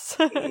is.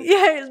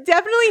 Yeah,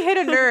 definitely hit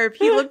a nerve.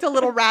 He looked a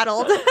little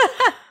rattled.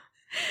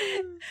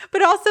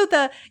 But also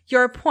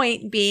your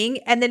point being,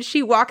 and then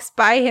she walks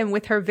by him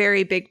with her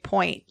very big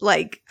point.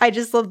 Like, I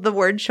just love the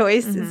word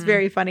choice. Mm-hmm. It's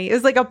very funny. It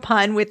was like a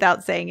pun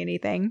without saying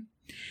anything.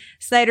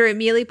 Snyder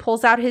immediately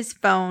pulls out his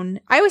phone.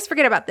 I always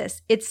forget about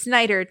this. It's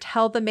Snyder.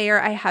 Tell the mayor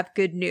I have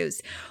good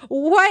news.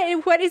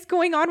 What is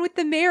going on with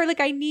the mayor? Like,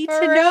 I need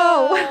to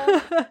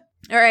know.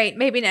 All right,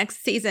 maybe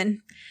next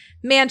season.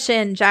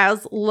 Mansion.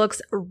 Giles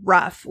looks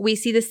rough. We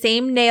see the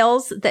same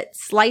nails that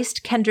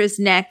sliced Kendra's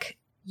neck,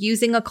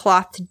 using a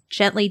cloth to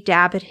gently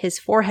dab at his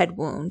forehead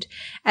wound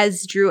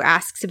as Drew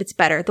asks if it's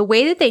better. The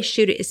way that they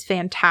shoot it is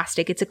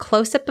fantastic. It's a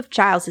close-up of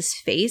Giles's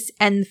face,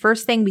 and the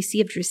first thing we see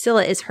of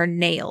Drusilla is her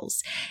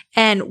nails.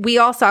 And we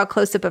all saw a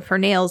close-up of her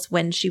nails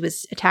when she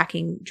was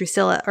attacking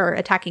Drusilla or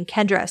attacking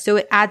Kendra. So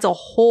it adds a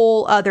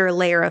whole other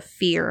layer of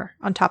fear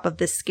on top of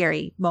this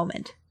scary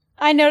moment.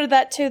 I noted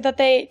that too, that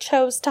they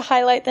chose to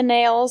highlight the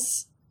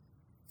nails.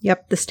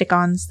 Yep, the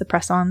stick-ons, the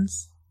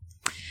press-ons.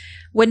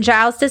 When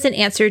Giles doesn't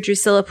answer,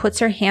 Drusilla puts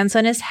her hands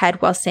on his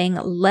head while saying,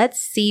 let's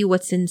see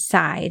what's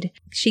inside.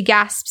 She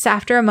gasps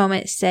after a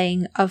moment,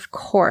 saying, of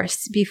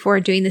course, before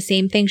doing the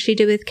same thing she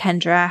did with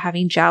Kendra,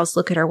 having Giles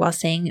look at her while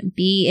saying,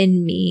 be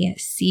in me,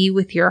 see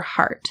with your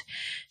heart.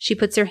 She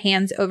puts her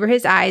hands over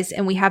his eyes,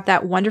 and we have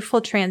that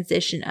wonderful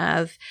transition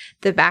of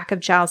the back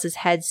of Giles's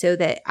head so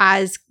that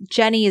as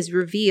Jenny is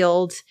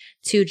revealed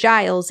to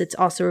Giles, it's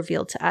also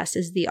revealed to us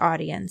as the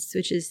audience,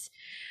 which is,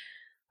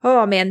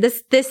 oh man,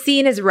 this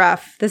scene is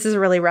rough. This is a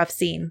really rough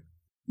scene.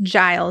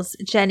 Giles,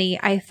 Jenny,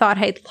 I thought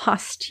I'd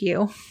lost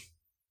you.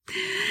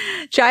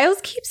 Giles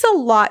keeps a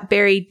lot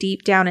buried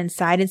deep down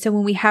inside. And so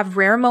when we have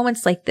rare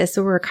moments like this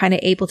where we're kind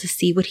of able to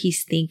see what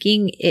he's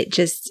thinking,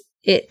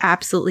 it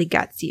absolutely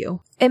guts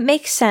you. It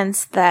makes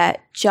sense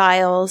that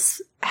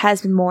Giles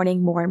has been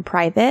mourning more in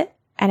private.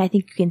 And I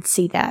think you can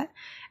see that.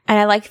 And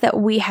I like that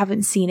we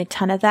haven't seen a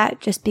ton of that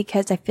just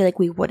because I feel like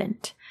we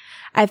wouldn't.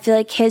 I feel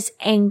like his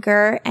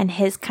anger and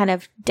his kind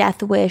of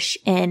death wish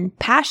and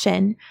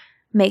passion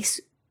makes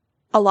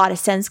a lot of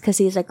sense because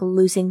he's like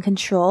losing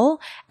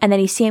control. And then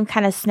you see him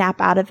kind of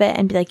snap out of it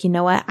and be like, you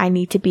know what? I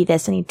need to be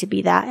this. I need to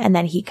be that. And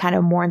then he kind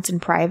of mourns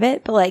in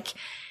private. But like,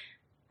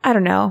 I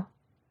don't know.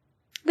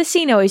 The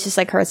scene always just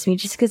like hurts me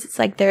just because it's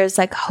like there's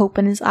like hope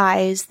in his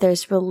eyes.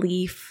 There's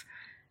relief.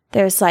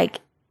 There's like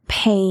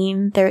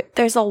pain.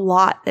 There's a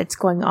lot that's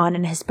going on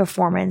in his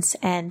performance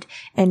and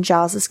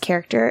Giles's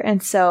character.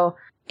 And so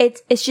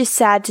it's just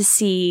sad to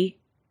see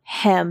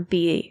him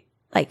be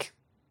like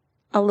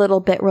a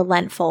little bit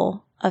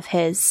relentful of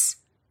his,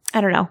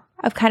 I don't know,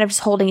 of kind of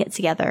just holding it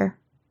together.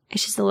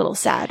 It's just a little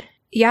sad.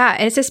 Yeah,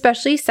 and it's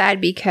especially sad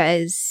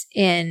because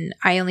in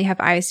I Only Have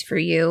Eyes for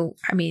You,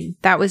 I mean,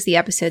 that was the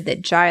episode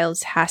that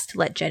Giles has to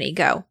let Jenny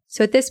go.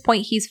 So at this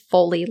point, he's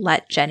fully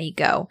let Jenny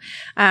go.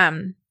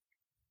 And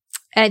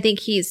I think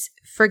he's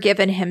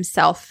forgiven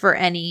himself for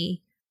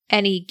any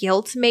any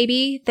guilt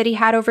maybe that he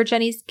had over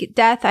Jenny's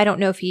death. I don't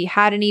know if he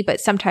had any,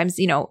 but sometimes,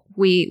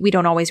 we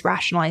don't always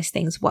rationalize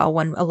things well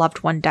when a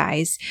loved one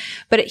dies.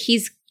 But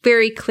he's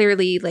very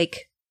clearly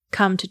like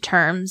come to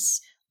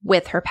terms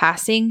with her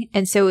passing.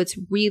 And so it's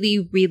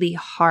really, really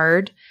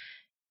hard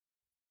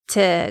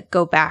to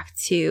go back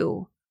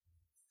to,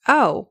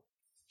 oh,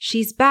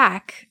 she's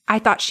back. I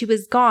thought she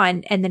was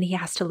gone. And then he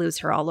has to lose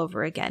her all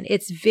over again.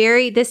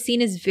 This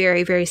scene is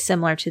very, very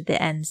similar to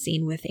the end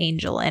scene with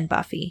Angel and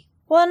Buffy.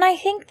 Well, and I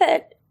think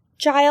that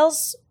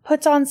Giles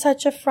puts on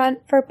such a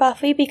front for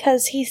Buffy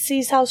because he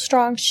sees how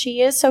strong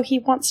she is, so he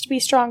wants to be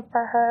strong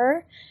for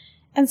her.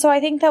 And so I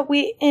think that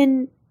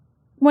when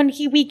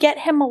we get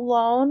him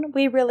alone,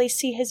 we really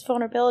see his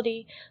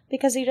vulnerability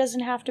because he doesn't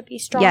have to be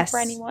strong for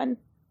anyone.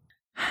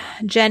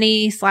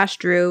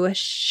 Jenny/Drew,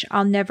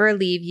 I'll never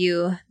leave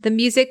you. The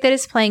music that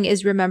is playing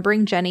is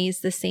Remembering Jenny,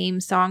 is the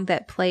same song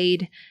that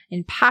played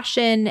in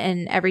Passion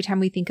and Every Time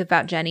We Think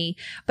About Jenny,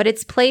 but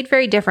it's played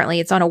very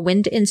differently. It's on a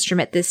wind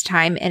instrument this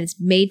time, and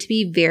it's made to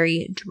be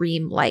very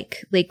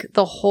dreamlike. Like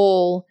the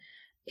whole,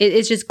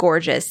 it's just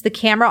gorgeous. The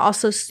camera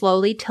also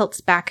slowly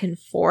tilts back and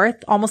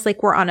forth, almost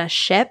like we're on a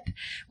ship,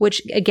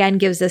 which again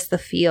gives us the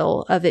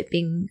feel of it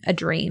being a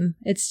dream.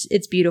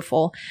 It's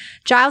beautiful.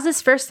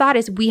 Giles's first thought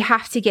is, we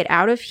have to get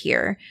out of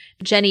here.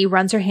 Jenny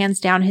runs her hands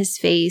down his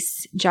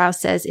face. Giles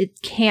says,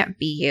 it can't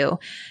be you.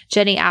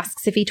 Jenny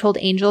asks if he told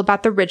Angel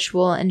about the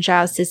ritual, and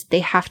Giles says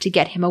they have to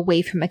get him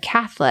away from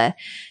Acathla.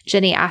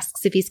 Jenny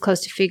asks if he's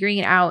close to figuring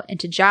it out, and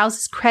to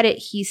Giles's credit,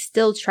 he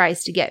still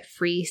tries to get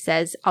free. He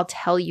says, I'll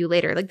tell you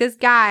later. Like, this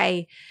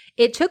guy,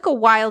 it took a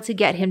while to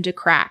get him to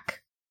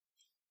crack.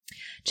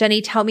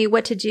 Jenny, tell me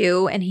what to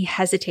do, and he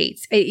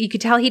hesitates. You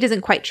could tell he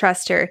doesn't quite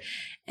trust her.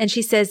 And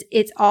she says,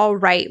 it's all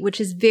right, which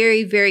is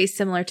very, very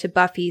similar to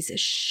Buffy's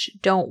shh,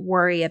 don't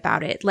worry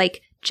about it.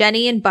 Like,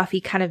 Jenny and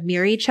Buffy kind of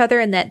mirror each other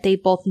in that they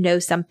both know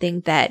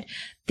something that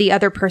the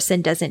other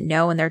person doesn't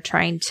know, and they're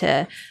trying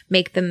to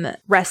make them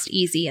rest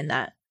easy in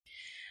that.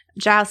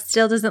 Giles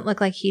still doesn't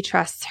look like he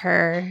trusts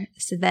her.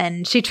 So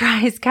then she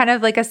tries kind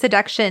of like a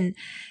seduction.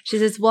 She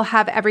says, we'll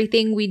have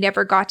everything we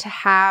never got to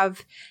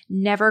have,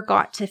 never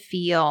got to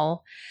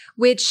feel,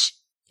 which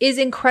is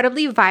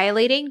incredibly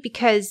violating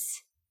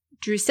because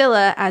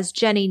Drusilla, as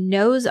Jenny,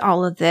 knows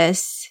all of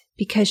this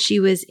because she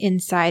was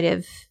inside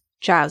of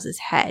Giles's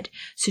head.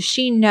 So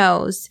she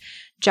knows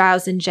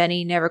Giles and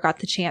Jenny never got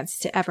the chance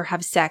to ever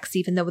have sex,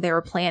 even though they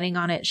were planning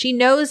on it. She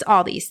knows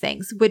all these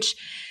things, which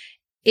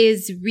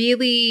is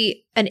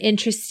really an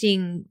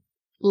interesting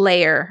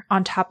layer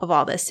on top of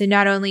all this. So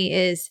not only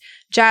is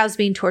Giles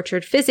being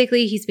tortured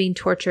physically, he's being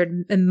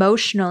tortured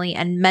emotionally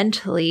and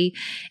mentally,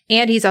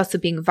 and he's also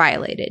being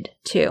violated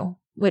too,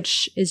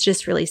 which is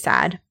just really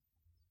sad.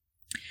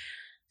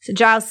 So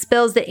Giles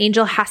spills that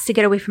Angel has to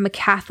get away from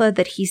Acathla,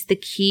 that he's the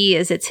key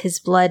as it's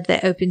his blood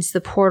that opens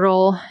the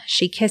portal.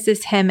 She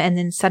kisses him, and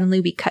then suddenly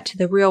we cut to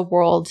the real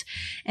world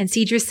and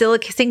see Drusilla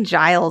kissing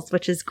Giles,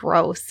 which is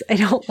gross. I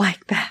don't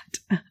like that.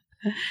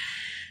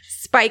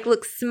 Spike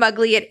looks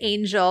smugly at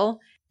Angel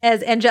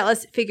as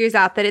Angelus figures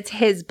out that it's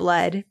his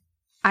blood.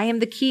 I am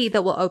the key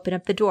that will open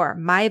up the door.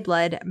 My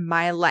blood,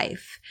 my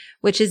life.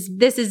 This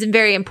is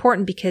very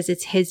important because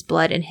it's his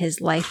blood and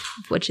his life,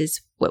 which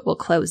is what will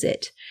close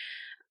it.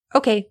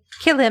 Okay,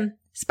 kill him.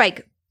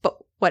 Spike, but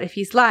what if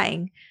he's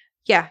lying?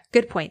 Yeah,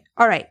 good point.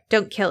 All right,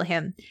 don't kill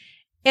him.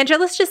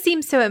 Angelus just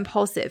seems so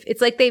impulsive. It's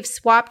like they've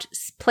swapped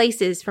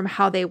places from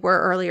how they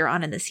were earlier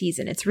on in the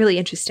season. It's really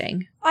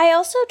interesting. I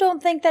also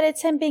don't think that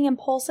it's him being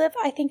impulsive.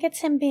 I think it's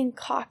him being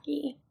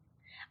cocky.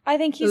 I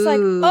think he's I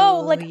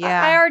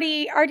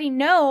already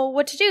know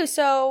what to do.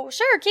 So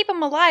sure, keep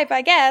him alive,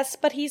 I guess.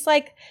 But he's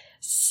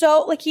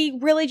he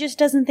really just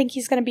doesn't think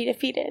he's going to be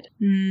defeated.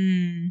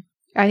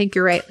 I think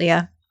you're right,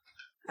 Leah.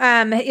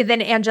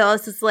 Then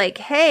Angelus is like,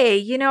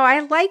 hey, I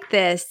like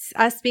this.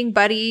 Us being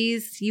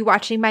buddies, you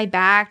watching my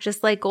back,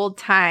 just like old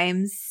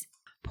times.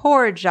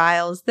 Poor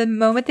Giles. The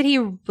moment that he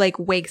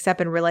wakes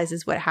up and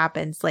realizes what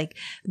happens,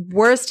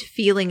 worst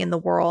feeling in the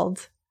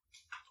world.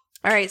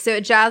 All right. So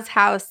at Giles'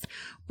 house,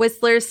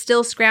 Whistler's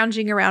still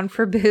scrounging around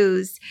for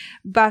booze.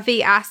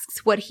 Buffy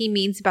asks what he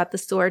means about the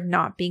sword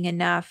not being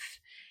enough.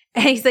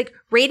 And he's like,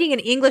 raiding an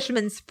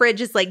Englishman's fridge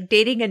is like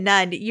dating a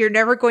nun. You're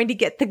never going to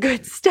get the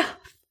good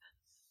stuff.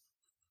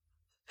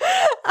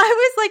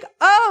 I was like,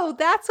 oh,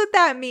 that's what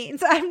that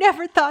means. I've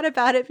never thought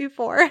about it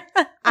before.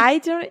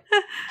 I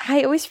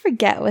always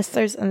forget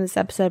Whistler's in this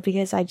episode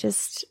because I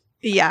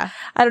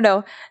don't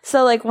know.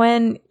 So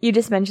when you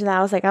just mentioned that,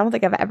 I was like, I don't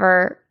think I've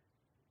ever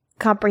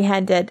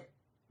comprehended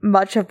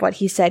much of what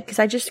he said because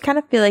I just kind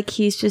of feel like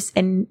he's just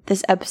in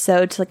this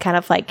episode to kind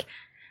of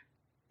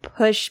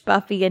push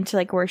Buffy into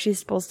where she's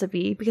supposed to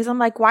be because I'm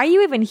like, why are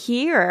you even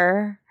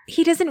here?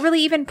 He doesn't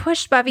really even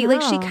push Buffy. No.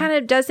 She kind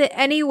of does it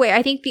anyway.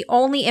 I think the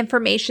only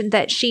information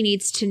that she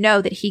needs to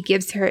know that he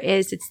gives her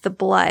is it's the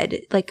blood.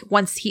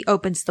 Once he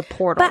opens the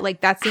portal,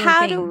 but that's the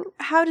only thing.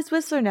 How does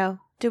Whistler know?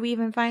 Do we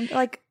even find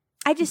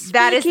I just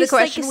that is the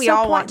question we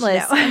all want to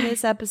know in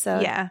this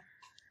episode. Yeah.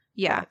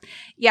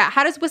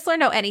 How does Whistler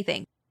know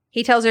anything?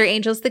 He tells her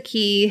Angel's the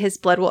key. His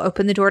blood will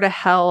open the door to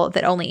hell,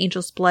 that only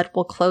Angel's blood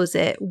will close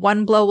it.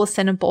 One blow will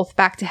send them both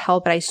back to hell,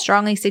 but I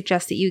strongly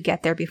suggest that you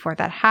get there before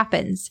that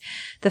happens.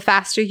 The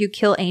faster you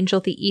kill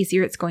Angel, the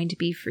easier it's going to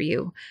be for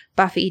you.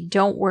 Buffy,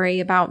 don't worry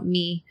about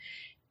me.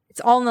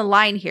 It's all in the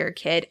line here,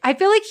 kid. I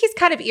feel like he's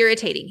kind of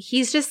irritating.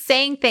 He's just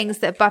saying things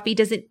that Buffy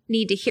doesn't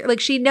need to hear.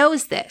 Like, she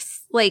knows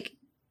this. Like,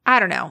 I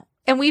don't know.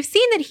 And we've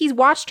seen that he's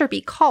watched her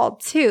be called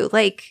too.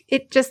 Like,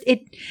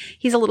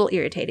 he's a little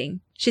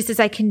irritating. She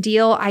says, I can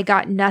deal. I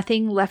got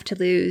nothing left to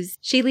lose.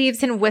 She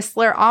leaves and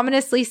Whistler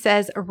ominously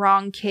says,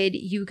 wrong, kid.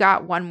 You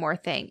got one more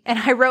thing. And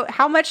I wrote,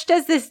 how much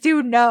does this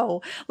dude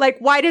know? Like,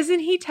 why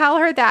doesn't he tell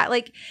her that?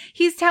 Like,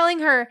 he's telling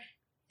her,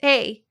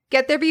 hey,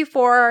 get there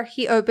before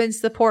he opens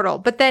the portal.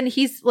 But then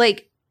he's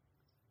like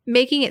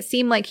making it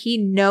seem like he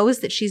knows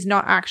that she's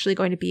not actually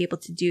going to be able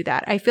to do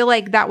that. I feel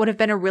like that would have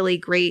been a really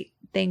great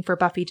thing for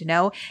Buffy to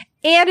know.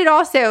 And it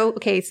also,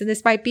 okay, so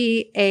this might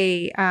be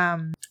a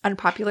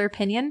unpopular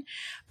opinion,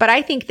 but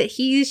I think that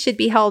he should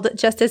be held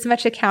just as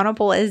much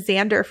accountable as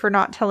Xander for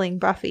not telling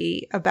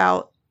Buffy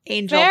about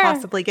Angel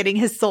possibly getting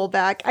his soul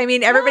back. I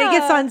mean, everybody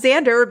gets on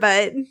Xander,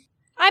 but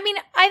I mean,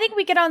 I think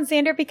we get on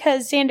Xander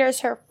because Xander's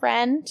her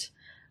friend,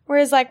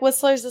 whereas like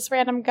Whistler's this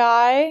random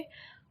guy.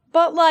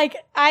 But like,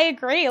 I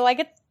agree. Like,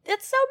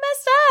 it's so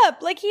messed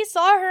up. Like, he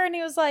saw her and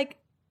he was like,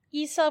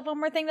 you still have one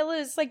more thing to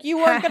lose. Like, you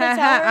weren't going to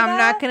tell her I'm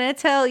not going to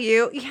tell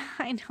you. Yeah,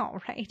 I know,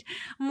 right?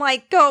 I'm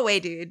like, go away,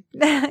 dude.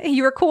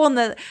 You were cool in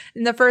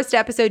the first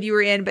episode you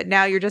were in, but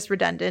now you're just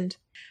redundant.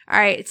 All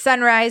right, it's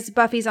sunrise.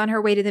 Buffy's on her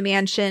way to the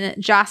mansion.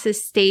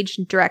 Joss's stage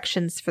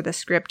directions for the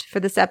script for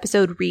this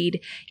episode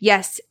read,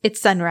 yes, it's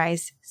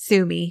sunrise.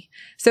 Sue me.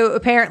 So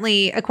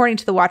apparently, according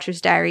to the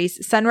Watcher's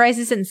diaries,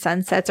 sunrises and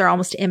sunsets are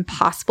almost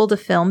impossible to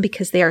film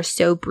because they are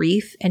so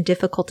brief and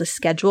difficult to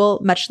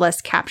schedule, much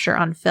less capture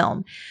on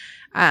film.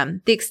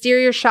 The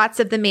exterior shots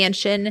of the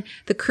mansion,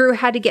 the crew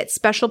had to get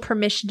special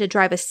permission to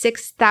drive a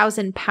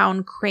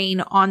 6,000-pound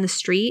crane on the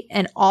street,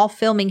 and all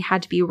filming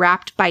had to be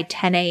wrapped by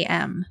 10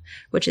 a.m.,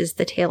 which is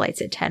the taillights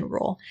at 10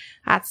 rule.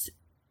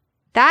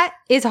 That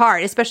is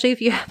hard, especially if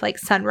you have like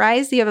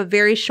sunrise. You have a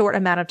very short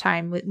amount of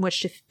time in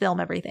which to film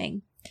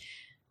everything.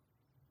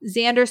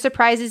 Xander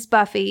surprises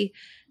Buffy.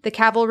 The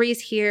cavalry's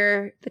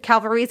here. The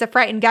cavalry's a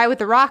frightened guy with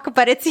a rock,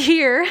 but it's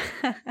here.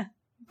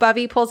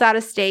 Buffy pulls out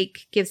a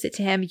stake, gives it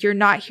to him. You're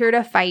not here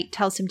to fight,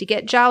 tells him to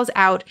get Giles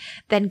out,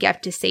 then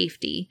get to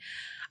safety.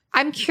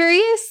 I'm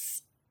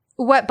curious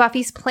what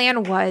Buffy's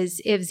plan was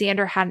if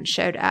Xander hadn't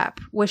showed up.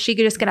 Was she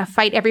just going to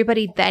fight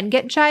everybody, then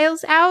get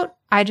Giles out?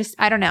 I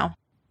don't know.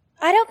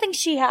 I don't think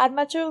she had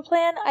much of a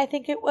plan. I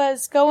think it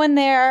was go in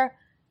there,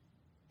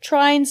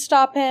 try and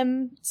stop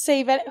him,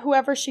 save it,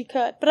 whoever she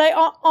could. But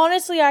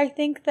honestly, I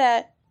think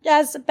that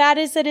as bad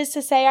as it is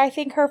to say, I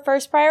think her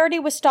first priority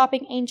was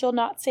stopping Angel,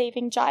 not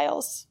saving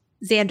Giles.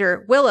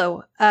 Xander,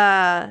 Willow,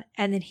 and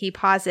then he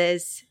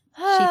pauses.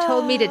 She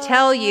told me to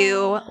tell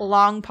you,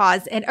 long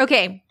pause. And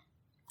okay,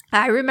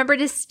 I remember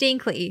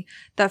distinctly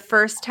the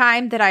first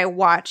time that I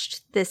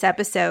watched this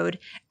episode,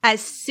 as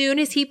soon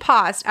as he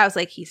paused, I was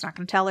like, he's not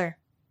going to tell her.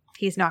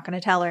 He's not going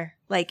to tell her.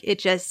 Like, it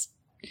just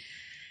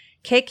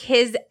kick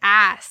his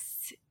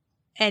ass.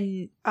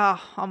 And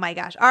oh my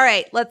gosh. All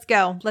right, let's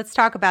go. Let's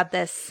talk about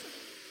this.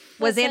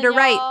 Was Xander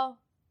right?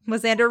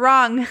 Was Xander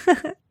wrong?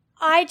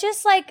 I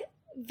just like,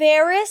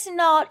 there is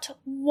not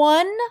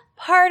one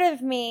part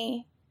of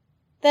me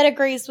that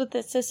agrees with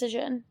this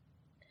decision.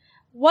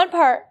 One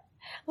part.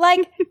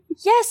 Like,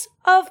 yes,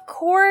 of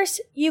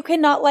course you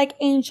cannot like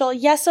Angel.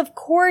 Yes, of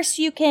course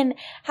you can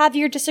have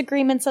your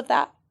disagreements of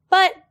that.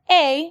 But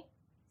Angel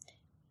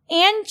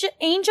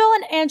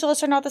and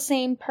Angelus are not the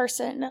same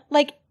person.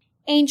 Like,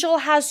 Angel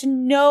has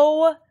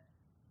no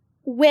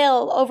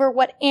will over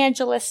what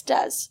Angelus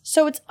does.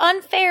 So it's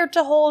unfair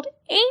to hold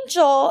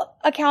Angel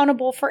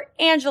accountable for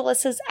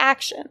Angelus's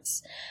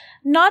actions.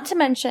 Not to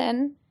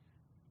mention,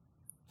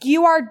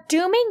 you are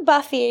dooming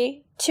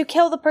Buffy to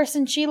kill the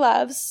person she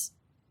loves.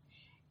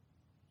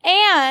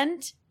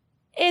 And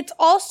it's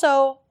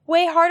also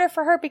way harder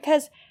for her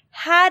because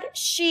had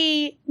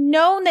she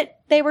known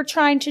that they were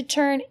trying to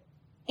turn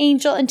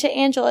Angel into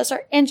Angelus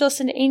or Angelus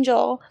into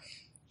Angel,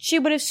 she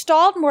would have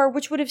stalled more,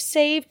 which would have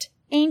saved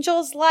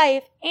Angel's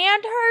life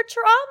and her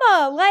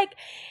trauma. Like,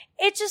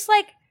 it's just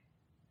like,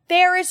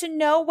 there is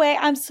no way.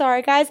 I'm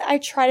sorry, guys. I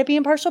try to be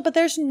impartial, but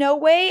there's no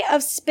way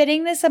of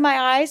spitting this in my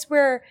eyes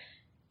where,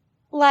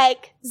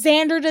 like,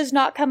 Xander does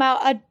not come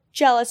out a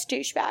jealous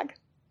douchebag.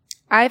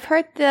 I've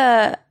heard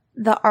the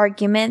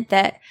argument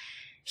that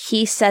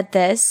he said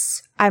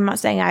this. I'm not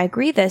saying I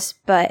agree this,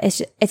 but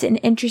it's an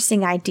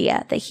interesting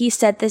idea that he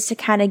said this to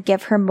kind of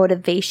give her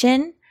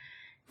motivation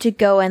to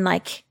go and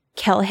like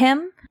kill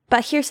him.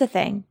 But here's the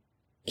thing.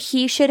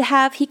 He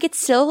could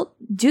still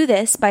do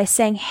this by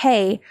saying,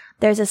 hey,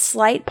 there's a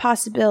slight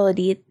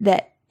possibility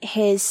that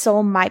his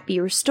soul might be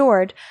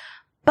restored,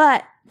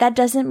 but that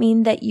doesn't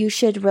mean that you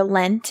should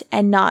relent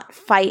and not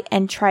fight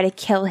and try to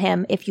kill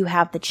him if you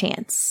have the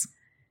chance.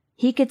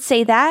 He could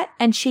say that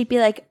and she'd be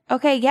like,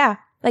 okay, yeah,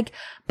 Like,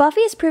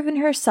 Buffy has proven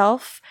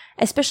herself,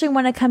 especially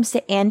when it comes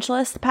to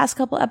Angelus the past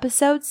couple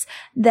episodes,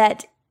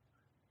 that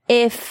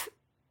if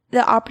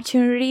the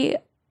opportunity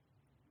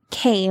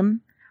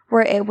came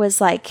where it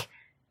was like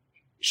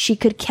she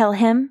could kill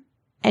him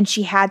and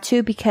she had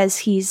to because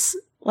he's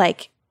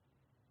like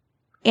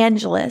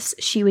Angelus,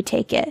 she would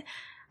take it.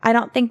 I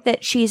don't think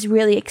that she's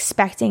really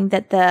expecting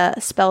that the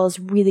spell is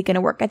really going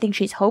to work. I think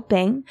she's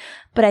hoping,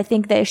 but I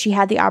think that if she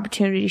had the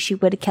opportunity, she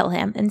would kill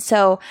him. And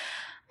so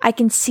I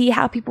can see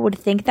how people would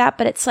think that,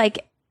 but it's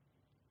like,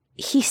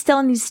 he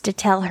still needs to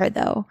tell her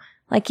though.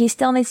 Like, he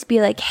still needs to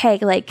be like, hey,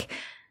 like,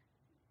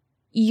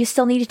 you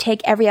still need to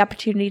take every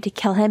opportunity to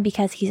kill him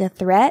because he's a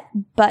threat,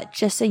 but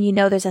just so you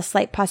know, there's a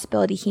slight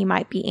possibility he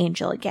might be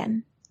Angel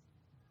again.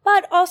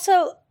 But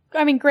also,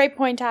 I mean, great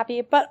point,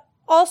 Tabby, but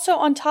also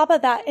on top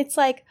of that, it's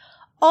like,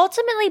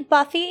 ultimately,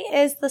 Buffy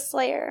is the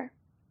Slayer.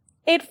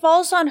 It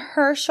falls on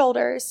her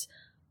shoulders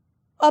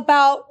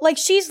about, like,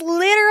 she's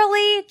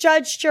literally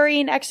judge, jury,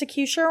 and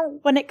executioner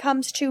when it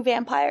comes to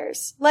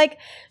vampires. Like,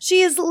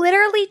 she is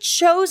literally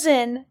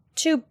chosen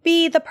to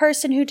be the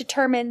person who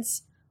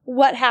determines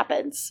what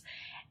happens.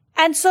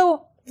 And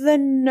so the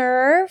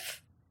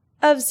nerve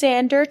of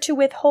Xander to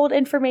withhold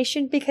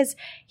information because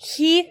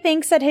he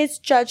thinks that his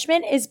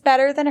judgment is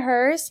better than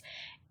hers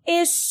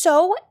is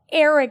so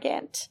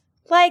arrogant.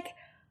 Like,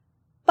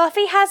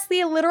 Buffy has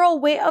the literal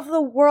weight of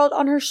the world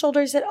on her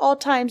shoulders at all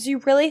times. You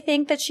really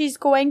think that she's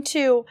going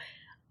to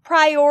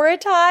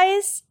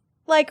prioritize,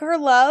 like, her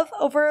love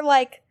over,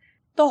 like,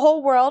 the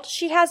whole world?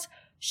 She has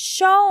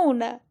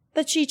shown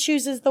that she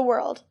chooses the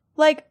world.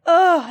 Like,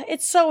 ugh,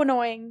 it's so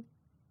annoying.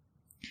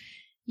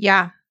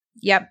 Yeah.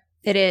 Yep,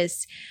 it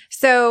is.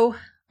 So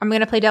I'm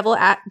going to play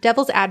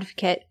devil's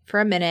advocate for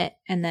a minute,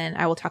 and then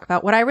I will talk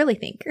about what I really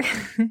think.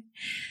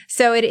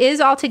 So it is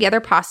altogether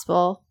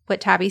possible,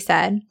 what Tabby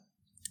said,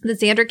 that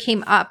Xander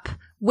came up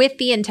with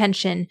the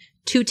intention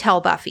to tell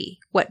Buffy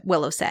what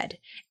Willow said,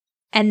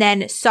 and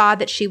then saw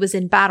that she was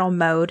in battle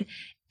mode,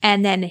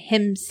 and then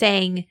him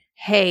saying,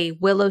 hey,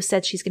 Willow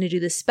said she's going to do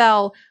the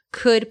spell,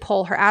 could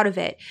pull her out of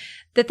it.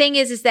 The thing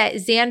is that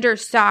Xander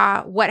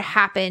saw what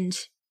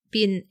happened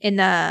in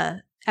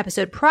the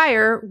episode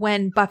prior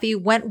when Buffy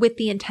went with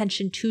the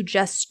intention to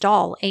just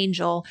stall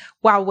Angel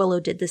while Willow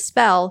did the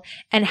spell,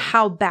 and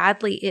how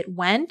badly it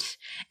went.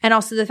 And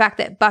also the fact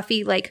that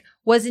Buffy, like,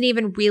 wasn't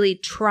even really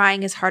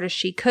trying as hard as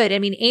she could. I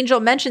mean, Angel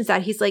mentions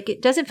that. He's like,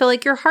 it doesn't feel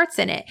like your heart's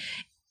in it.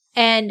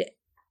 And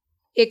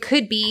it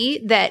could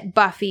be that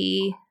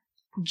Buffy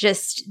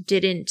just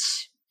didn't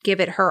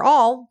give it her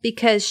all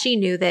because she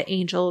knew that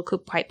Angel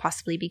could quite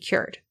possibly be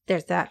cured.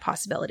 There's that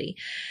possibility.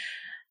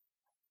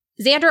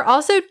 Xander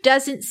also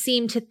doesn't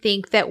seem to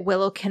think that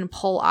Willow can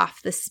pull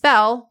off the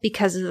spell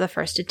because of the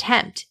first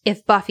attempt.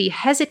 If Buffy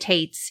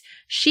hesitates,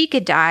 she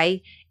could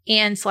die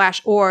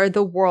or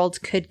the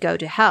world could go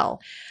to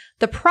hell.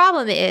 The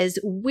problem is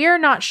we're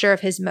not sure of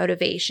his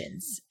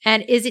motivations,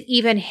 and is it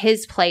even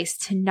his place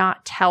to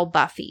not tell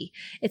Buffy?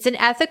 It's an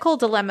ethical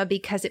dilemma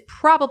because it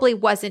probably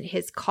wasn't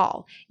his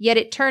call, yet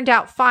it turned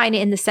out fine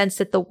in the sense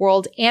that the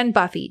world and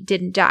Buffy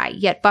didn't die,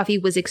 yet Buffy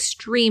was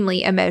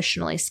extremely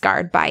emotionally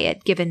scarred by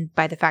it, given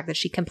by the fact that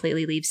she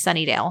completely leaves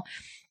Sunnydale.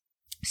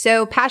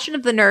 So Passion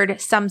of the Nerd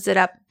sums it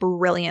up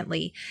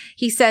brilliantly.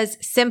 He says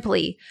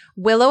simply,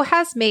 Willow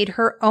has made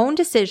her own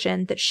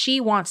decision that she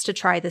wants to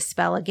try the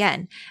spell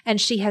again, and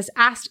she has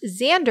asked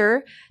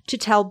Xander to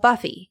tell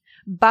Buffy.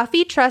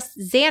 Buffy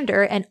trusts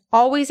Xander and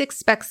always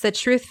expects the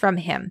truth from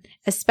him,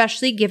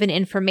 especially given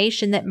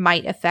information that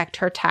might affect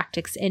her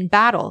tactics in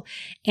battle.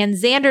 And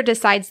Xander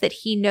decides that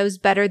he knows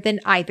better than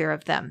either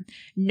of them.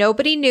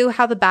 Nobody knew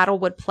how the battle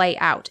would play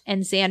out,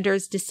 and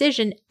Xander's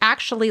decision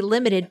actually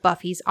limited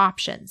Buffy's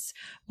options.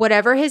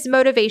 Whatever his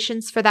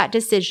motivations for that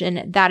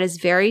decision, that is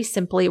very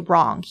simply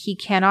wrong. He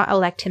cannot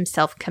elect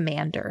himself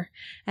commander.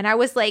 And I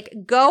was like,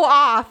 go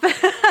off.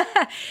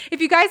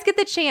 If you guys get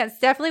the chance,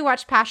 definitely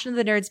watch Passion of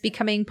the Nerds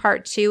Becoming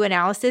Part 2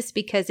 analysis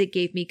because it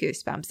gave me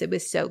goosebumps. It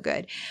was so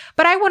good.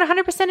 But I would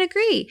 100%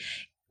 agree.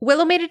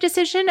 Willow made a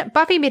decision,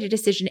 Buffy made a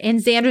decision, and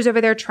Xander's over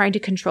there trying to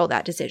control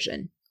that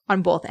decision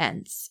on both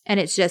ends. And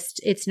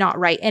it's not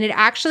right. And it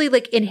actually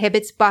like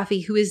inhibits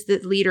Buffy, who is the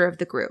leader of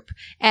the group.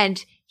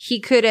 And he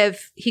could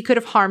have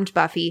harmed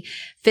Buffy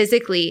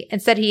physically.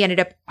 Instead, he ended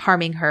up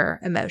harming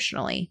her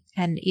emotionally,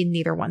 and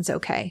neither one's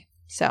okay.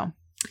 So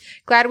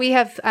glad we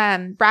have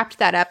wrapped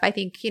that up. I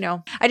think,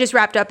 I just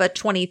wrapped up a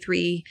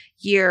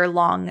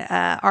 23-year-long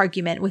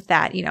argument with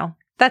that.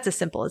 That's as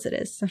simple as it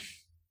is.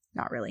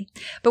 Not really.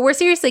 But we're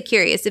seriously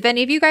curious. If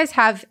any of you guys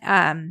have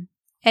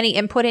any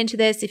input into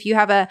this, if you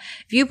have a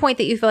viewpoint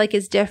that you feel like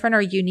is different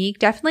or unique,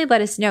 definitely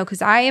let us know,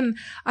 because I'm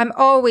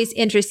always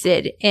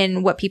interested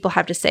in what people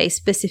have to say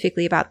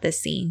specifically about this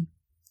scene.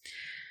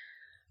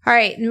 All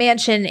right,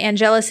 Mansion.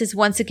 Angelus is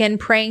once again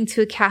praying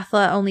to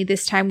Acathla, only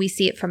this time we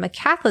see it from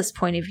Acathla's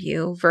point of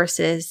view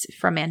versus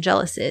from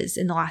Angelus's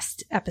in the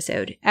last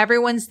episode.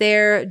 Everyone's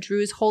there.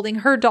 Drew's holding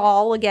her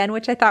doll again,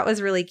 which I thought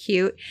was really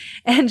cute.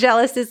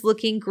 Angelus is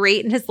looking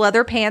great in his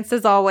leather pants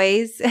as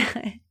always.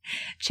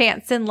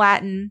 Chants in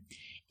Latin.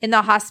 In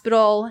the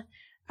hospital,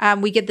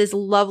 We get this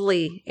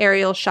lovely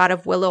aerial shot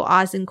of Willow,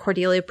 Oz, and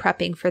Cordelia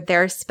prepping for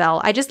their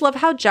spell. I just love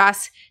how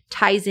Joss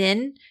ties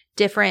in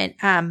different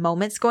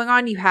moments going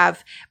on. You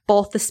have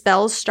both the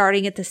spells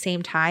starting at the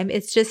same time.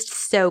 It's just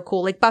so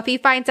cool. Like Buffy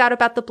finds out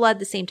about the blood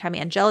the same time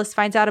Angelus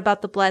finds out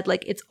about the blood.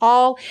 Like it's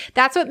all,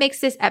 that's what makes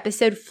this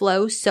episode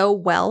flow so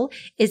well,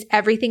 is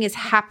everything is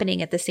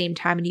happening at the same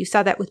time. And you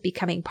saw that with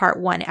Becoming Part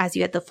 1, as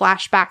you had the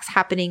flashbacks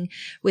happening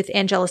with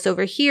Angelus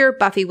over here.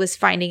 Buffy was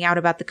finding out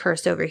about the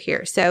curse over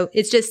here. So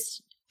it's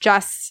just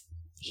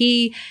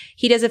he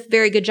does a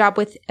very good job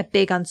with a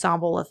big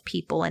ensemble of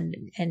people and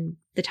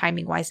the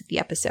timing wise of the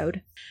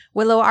episode.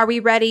 Willow, are we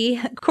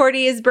ready?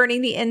 Cordy is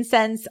burning the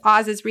incense.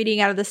 Oz is reading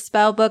out of the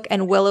spell book,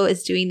 and Willow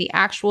is doing the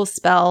actual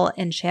spell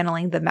and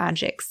channeling the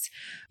magics.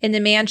 In the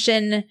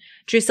mansion,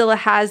 Drusilla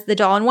has the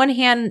doll in one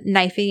hand,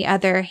 knife in the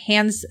other,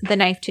 hands the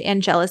knife to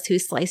Angelus, who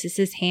slices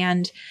his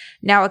hand.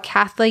 Now,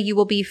 Akatha, you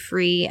will be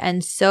free,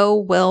 and so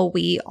will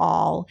we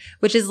all,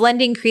 which is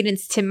lending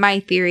credence to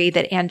my theory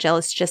that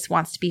Angelus just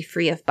wants to be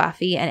free of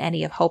Buffy and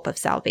any hope of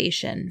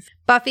salvation.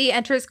 Buffy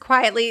enters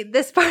quietly.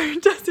 This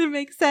part doesn't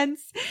make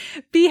sense.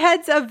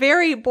 Beheads a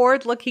very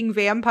bored-looking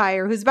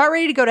vampire who's about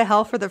ready to go to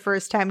hell for the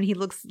first time, and he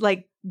looks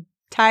like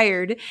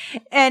tired,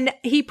 and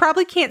he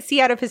probably can't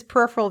see out of his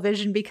peripheral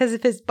vision because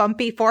of his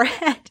bumpy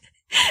forehead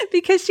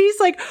because she's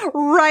like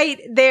right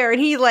there,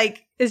 and he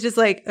like is just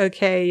like,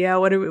 okay, yeah,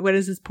 what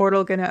is this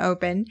portal gonna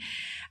open?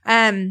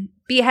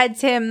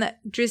 Beheads him.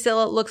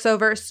 Drusilla looks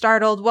over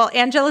startled. Well,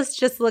 Angelus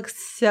just looks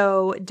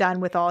so done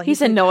with all.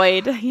 He's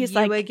annoyed. He's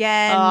like,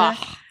 again.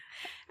 Ugh.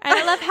 And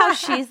I love how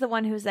she's the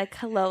one who's like,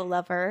 hello,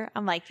 lover.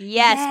 I'm like,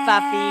 yes,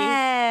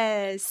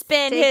 Buffy.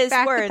 Spin Take his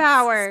back words. The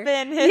power.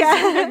 Spin his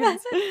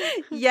yes.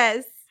 words.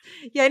 Yes.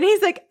 Yeah. And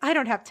he's like, I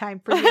don't have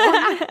time for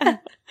you.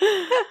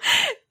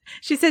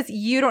 She says,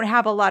 you don't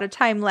have a lot of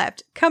time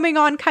left. Coming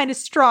on kind of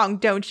strong,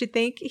 don't you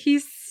think?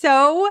 He's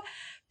so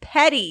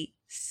petty.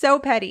 So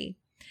petty.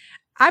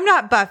 I'm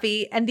not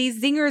Buffy, and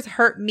these zingers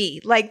hurt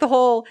me. Like the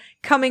whole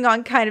coming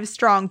on kind of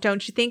strong,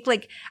 don't you think?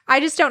 Like, I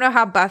just don't know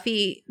how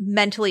Buffy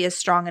mentally is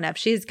strong enough.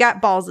 She's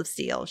got balls of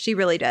steel. She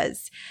really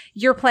does.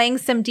 You're playing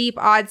some deep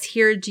odds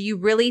here. Do you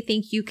really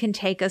think you can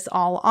take us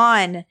all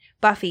on?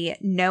 Buffy,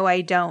 no,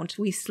 I don't.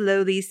 We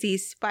slowly see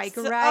Spike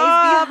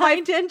rise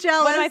behind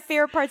Angelus. One of my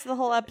favorite parts of the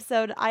whole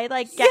episode. I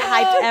like get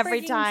hyped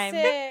every time.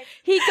 Sick.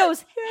 He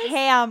goes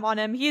ham on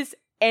him. He's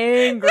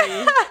angry.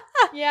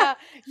 Yeah.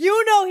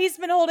 You know he's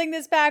been holding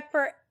this back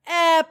for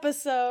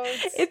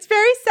episodes. It's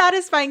very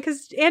satisfying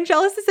because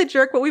Angelus is a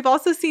jerk, but we've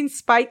also seen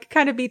Spike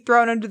kind of be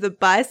thrown under the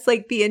bus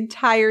like the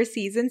entire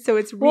season, so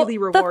it's really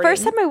rewarding. The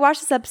first time I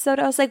watched this episode,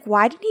 I was like,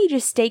 why didn't he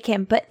just stake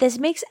him? But this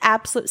makes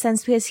absolute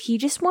sense because he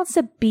just wants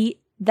to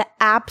beat the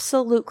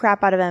absolute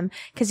crap out of him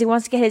because he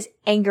wants to get his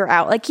anger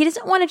out. Like, he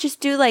doesn't want to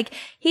just do like,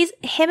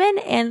 him and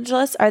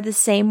Angelus are the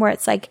same where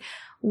it's like,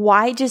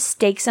 why just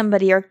stake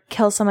somebody or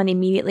kill someone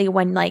immediately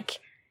when like,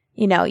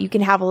 you know, you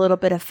can have a little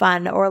bit of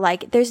fun, or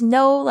like there's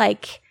no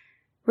like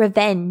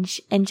revenge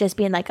and just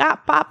being like,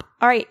 pop,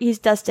 all right, he's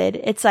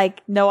dusted. It's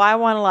like, no, I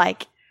want to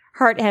like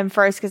hurt him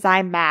first because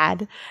I'm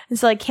mad. And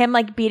so like him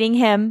like beating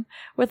him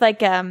with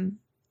like a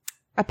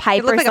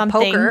pipe or like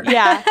something. A poker.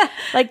 Yeah.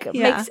 Like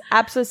makes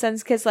absolute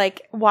sense because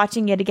like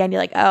watching it again,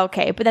 you're like, oh,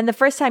 okay. But then the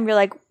first time you're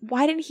like,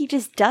 why didn't he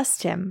just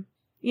dust him?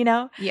 You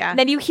know? Yeah. And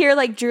then you hear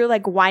like Drew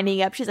like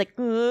winding up. She's like,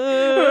 so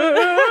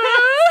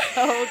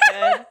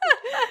good.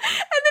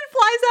 And then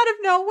flies out of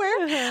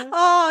nowhere.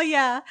 Oh,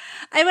 yeah.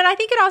 I mean, I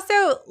think it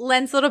also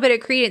lends a little bit of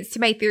credence to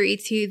my theory,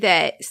 too,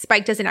 that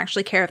Spike doesn't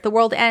actually care if the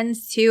world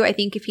ends, too. I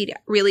think if he'd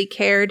really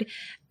cared,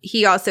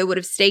 he also would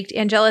have staked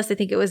Angelus. I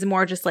think it was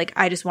more just like,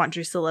 I just want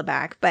Drusilla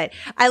back. But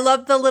I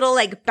love the little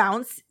like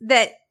bounce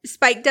that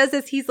Spike does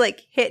as he's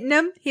like hitting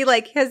him. He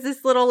like has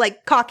this little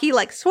like cocky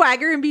like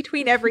swagger in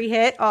between every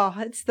hit. Oh,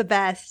 it's the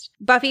best.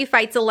 Buffy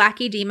fights a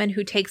lackey demon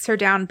who takes her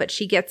down, but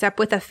she gets up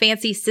with a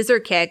fancy scissor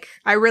kick.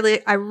 I really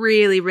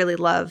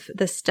love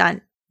the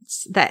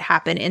stunts that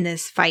happen in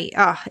this fight.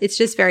 Oh, it's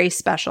just very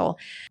special.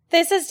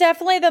 This is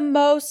definitely the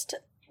most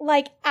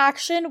like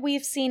action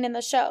we've seen in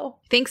the show.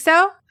 Think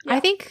so? Yeah. I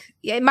think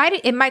it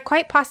might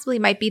quite possibly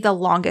might be the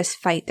longest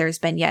fight there's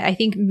been yet. I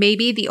think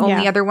maybe the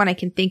only other one I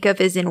can think of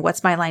is in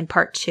What's My Line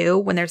Part 2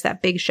 when there's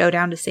that big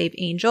showdown to save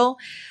Angel.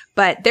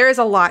 But there is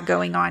a lot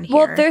going on here.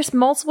 Well, there's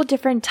multiple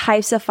different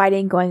types of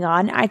fighting going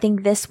on. I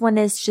think this one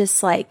is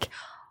just like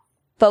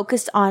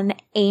focused on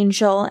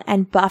Angel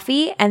and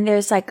Buffy, and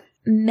there's like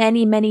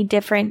many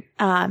different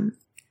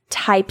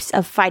types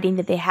of fighting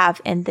that they have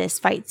in this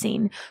fight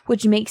scene,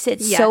 which makes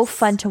it so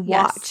fun to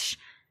watch.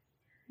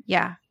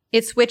 Yeah.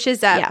 It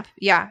switches up.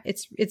 Yeah.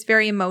 It's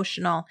very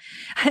emotional.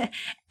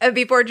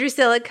 Before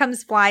Drusilla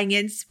comes flying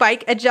in,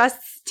 Spike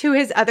adjusts to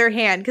his other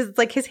hand because it's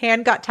like his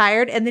hand got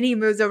tired, and then he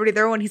moves over to the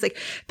other one. He's like,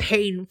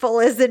 painful,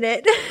 isn't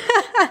it?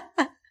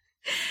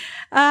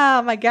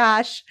 Oh my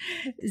gosh.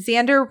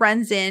 Xander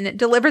runs in,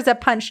 delivers a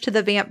punch to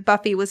the vamp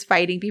Buffy was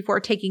fighting before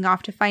taking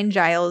off to find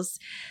Giles.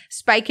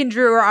 Spike and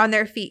Drew are on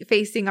their feet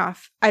facing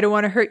off. I don't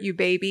want to hurt you,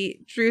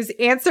 baby. Drew's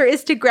answer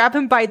is to grab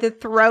him by the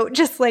throat,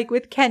 just like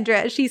with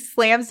Kendra, as she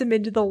slams him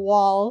into the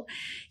wall.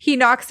 He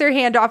knocks her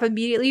hand off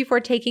immediately before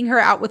taking her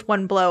out with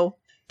one blow.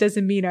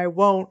 Doesn't mean I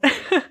won't.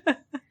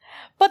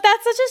 But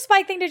that's such a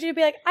Spike thing to do, to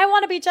be like, I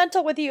want to be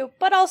gentle with you,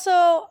 but also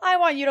I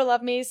want you to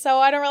love me, so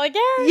I don't really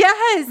care.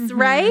 Yes,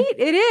 right?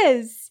 It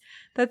is.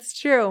 That's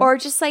true. Or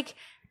just like,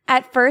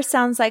 at first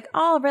sounds like,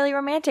 oh, really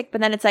romantic,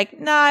 but then it's like,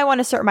 no, I want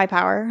to assert my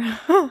power.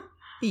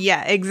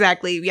 Yeah,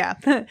 exactly. Yeah.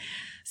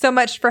 So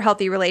much for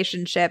healthy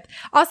relationship.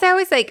 Also, I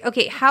was like,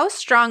 okay, how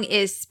strong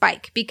is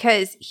Spike?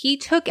 Because he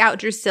took out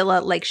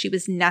Drusilla like she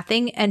was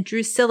nothing, and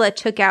Drusilla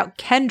took out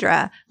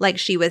Kendra like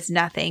she was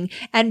nothing.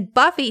 And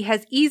Buffy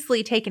has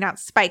easily taken out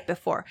Spike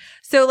before.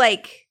 So,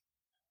 like,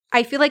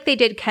 I feel like they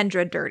did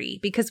Kendra dirty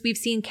because we've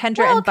seen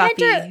Kendra and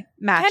Buffy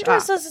match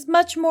Kendra up. is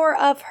much more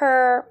of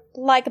her,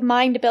 like,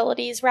 mind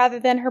abilities rather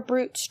than her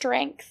brute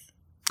strength.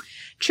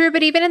 True,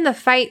 but even in the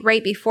fight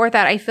right before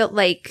that, I felt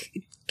like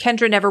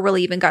Kendra never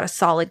really even got a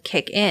solid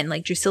kick in.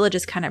 Like, Drusilla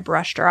just kind of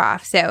brushed her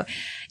off. So,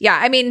 yeah,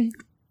 I mean,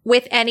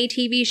 with any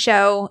TV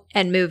show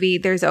and movie,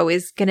 there's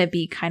always going to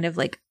be kind of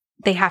like,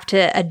 they have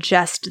to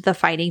adjust the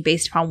fighting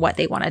based upon what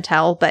they want to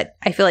tell. But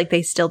I feel like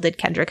they still did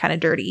Kendra kind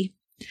of dirty.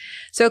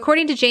 So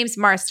according to James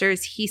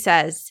Marsters, he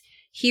says,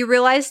 he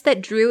realized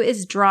that Drew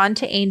is drawn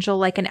to Angel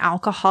like an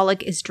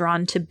alcoholic is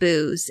drawn to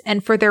booze.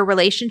 And for their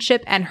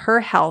relationship and her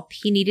health,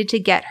 he needed to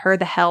get her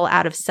the hell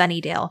out of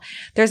Sunnydale.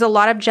 There's a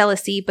lot of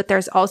jealousy, but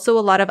there's also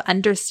a lot of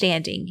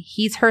understanding.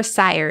 He's her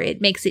sire.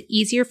 It makes it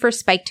easier for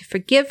Spike to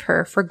forgive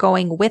her for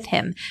going with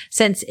him,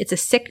 since it's a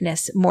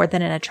sickness more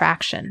than an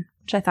attraction,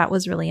 which I thought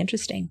was really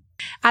interesting.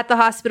 At the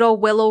hospital,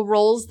 Willow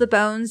rolls the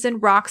bones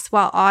and rocks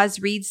while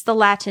Oz reads the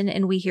Latin,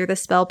 and we hear the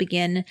spell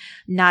begin.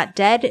 Not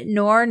dead,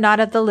 nor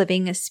not of the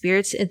living,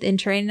 spirits of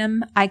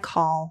interim I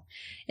call.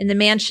 In the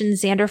mansion,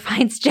 Xander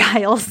finds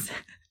Giles,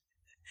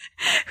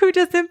 who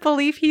doesn't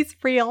believe he's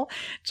real.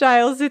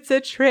 Giles, it's a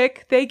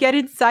trick. They get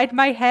inside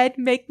my head,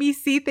 make me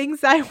see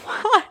things I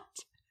want.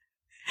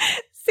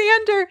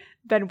 Xander,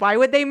 then why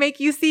would they make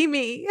you see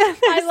me?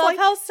 I love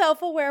how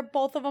self-aware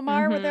both of them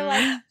are, where they're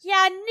like,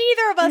 yeah,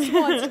 neither of us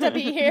wants to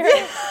be here.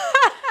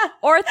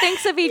 Or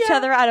thinks of each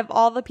other out of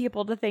all the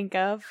people to think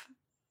of.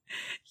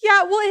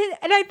 Yeah, well,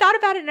 and I thought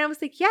about it and I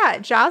was like, yeah,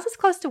 Giles is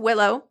close to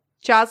Willow.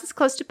 Giles is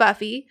close to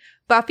Buffy.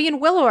 Buffy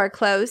and Willow are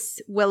close.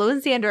 Willow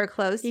and Xander are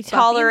close. He Buffy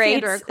tolerates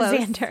and Xander are close.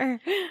 Xander.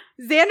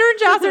 Xander and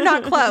Giles are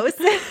not close.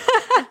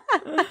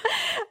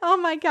 Oh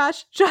my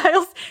gosh.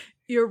 Giles,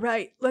 you're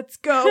right. Let's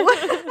go.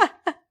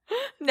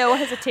 No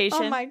hesitation.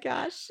 Oh my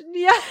gosh.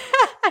 Yeah.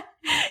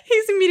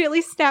 He's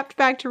immediately snapped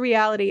back to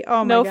reality.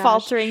 Oh my gosh. No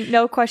faltering,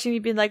 no questioning.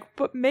 You'd be like,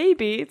 but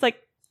maybe. It's like,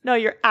 no,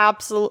 you're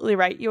absolutely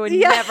right. You would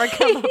never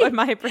come up with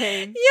my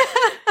brain.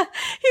 Yeah.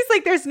 He's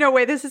like, there's no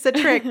way this is a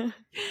trick.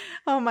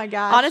 Oh my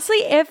gosh. Honestly,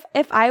 if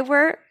I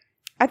were,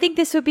 I think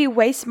this would be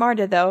way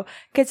smarter though.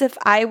 Because if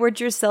I were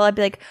Drusilla, I'd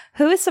be like,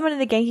 who is someone in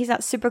the gang he's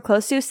not super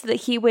close to, so that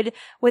he would,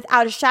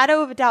 without a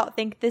shadow of a doubt,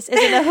 think this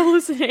isn't a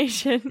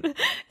hallucination.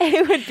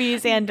 It would be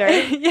Xander.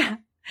 Yeah.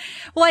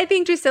 Well, I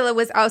think Drusilla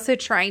was also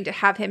trying to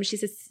have him, she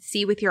says,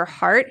 see with your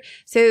heart.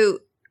 So,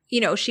 you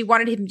know, she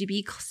wanted him to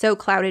be so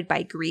clouded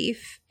by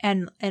grief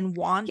and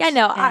want. Yeah,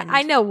 no, and,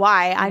 I know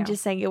why. I'm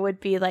just saying it would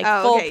be like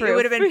foolproof. foolproof. It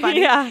would have been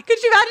funny. Yeah.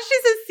 Could you imagine she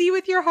says, see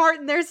with your heart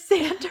and there's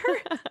Xander?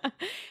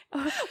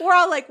 We're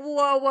all like,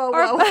 whoa, whoa,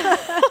 whoa.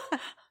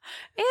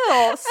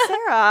 Ew,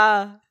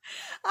 Sarah.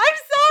 I'm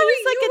sorry.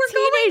 He's like you a were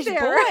teenage going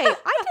boy. there.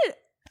 I did.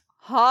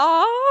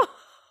 Huh?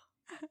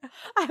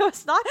 I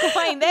was not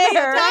going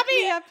there. Back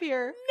me up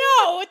here.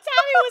 No,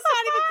 Tabby was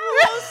not even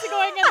close to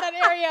going in that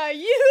area.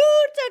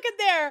 You took it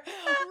there.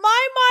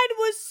 My mind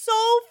was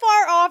so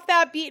far off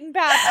that beaten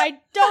path.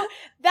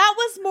 That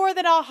was more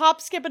than a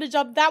hop, skip, and a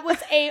jump. That was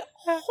a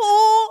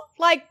whole,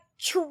 like,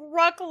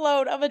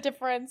 truckload of a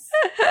difference.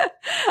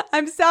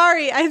 I'm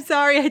sorry.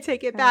 I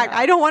take it back.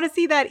 I don't want to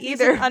see that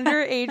either. He's an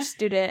underage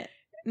student.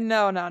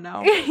 No.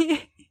 And he's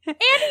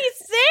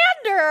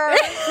Xander.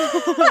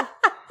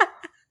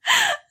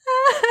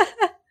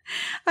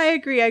 I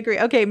agree.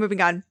 Okay,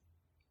 moving on.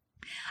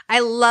 I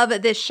love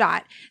this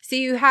shot. So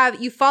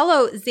you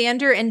follow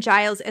Xander and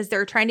Giles as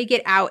they're trying to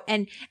get out.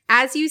 And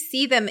as you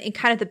see them in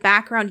kind of the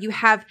background, you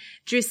have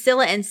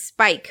Drusilla and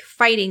Spike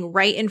fighting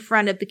right in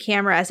front of the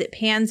camera as it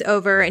pans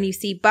over, and you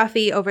see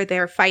Buffy over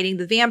there fighting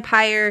the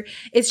vampire.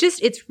 It's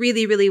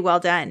really, really well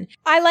done.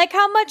 I like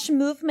how much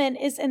movement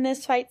is in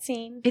this fight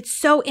scene. It's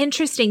so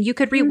interesting. You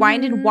could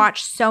rewind and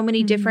watch so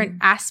many different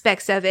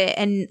aspects of it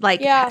and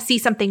see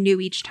something new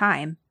each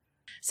time.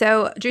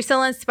 So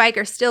Drusilla and Spike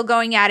are still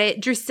going at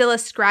it. Drusilla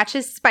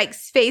scratches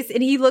Spike's face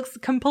and he looks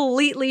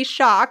completely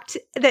shocked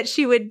that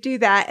she would do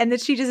that and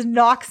that she just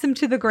knocks him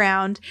to the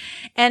ground.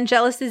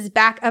 Angelus is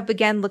back up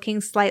again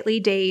looking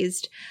slightly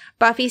dazed.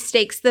 Buffy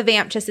stakes the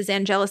vamp just as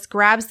Angelus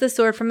grabs the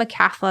sword from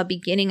Acathla,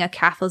 beginning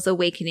Acathla's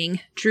awakening.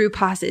 Drew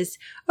pauses.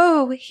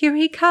 Oh, here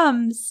he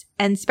comes.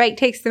 And Spike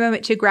takes the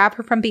moment to grab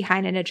her from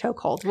behind in a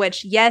chokehold,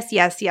 which, yes,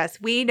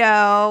 we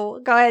know.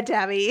 Go ahead,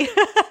 Tabby.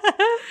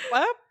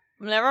 Well,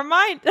 never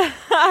mind.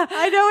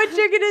 I know what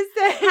you're going to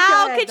say.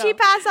 How could she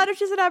pass out if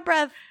she doesn't have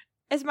breath?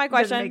 Is my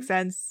question.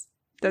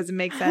 Doesn't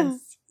make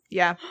sense.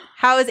 Yeah.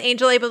 How is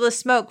Angel able to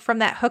smoke from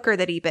that hooker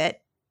that he bit?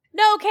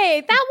 No, okay,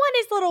 that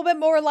one is a little bit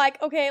more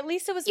like, okay, at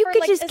least it was You for,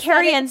 could like, just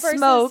carry and aesthetic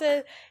smoke.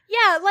 versus,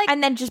 yeah, like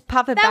and then just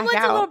pop it that back one's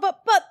out. a little bit,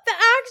 but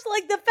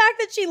the fact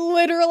that she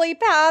literally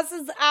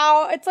passes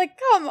out, it's like,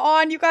 come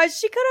on, you guys,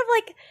 she could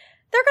have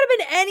there could have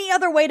been any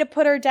other way to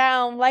put her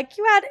down. Like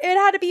it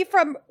had to be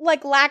from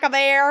like lack of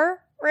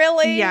air,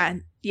 really.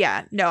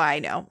 Yeah. No, I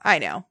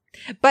know.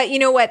 But you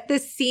know what?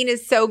 This scene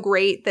is so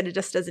great that it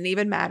just doesn't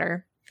even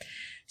matter.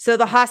 So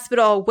the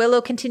hospital,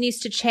 Willow continues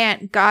to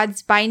chant,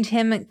 "Gods bind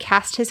him,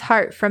 cast his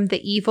heart from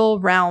the evil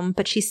realm,"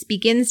 but she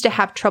begins to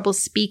have trouble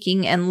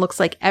speaking and looks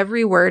like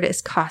every word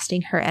is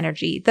costing her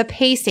energy. The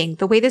pacing,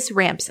 the way this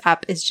ramps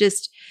up is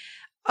just,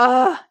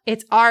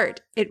 it's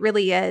art. It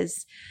really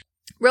is.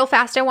 Real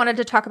fast, I wanted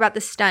to talk about the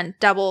stunt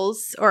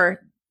doubles,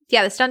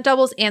 the stunt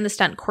doubles and the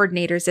stunt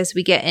coordinators as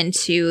we get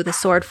into the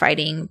sword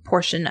fighting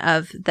portion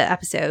of the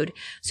episode.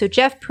 So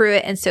Jeff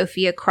Pruitt and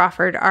Sophia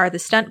Crawford are the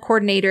stunt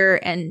coordinator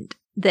and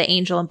the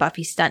Angel and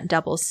Buffy stunt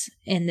doubles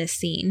in this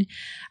scene.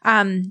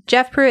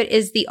 Jeff Pruitt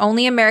is the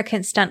only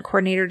American stunt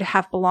coordinator to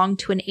have belonged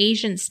to an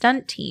Asian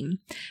stunt team,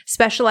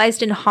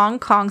 specialized in Hong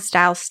Kong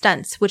style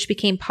stunts, which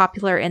became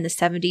popular in the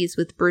 70s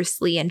with Bruce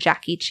Lee and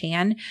Jackie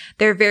Chan.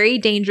 They're very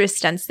dangerous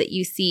stunts that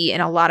you see in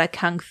a lot of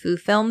kung fu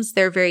films.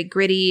 They're very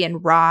gritty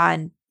and raw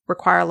and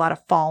require a lot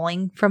of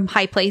falling from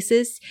high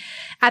places.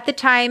 At the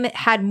time,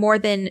 had more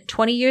than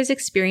 20 years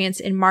experience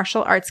in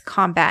martial arts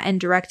combat and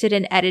directed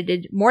and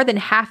edited more than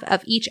half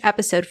of each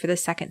episode for the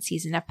second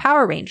season of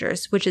Power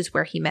Rangers, which is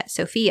where he met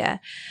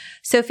Sophia.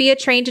 Sophia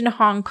trained in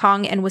Hong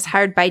Kong and was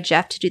hired by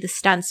Jeff to do the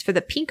stunts for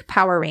the Pink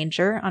Power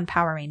Ranger on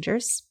Power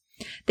Rangers.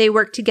 They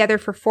worked together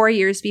for 4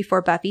 years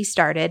before Buffy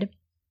started.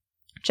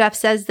 Jeff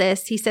says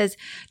this. He says,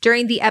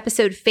 during the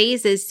episode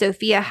phases,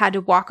 Sophia had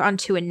to walk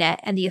onto a net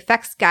and the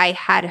effects guy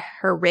had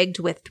her rigged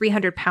with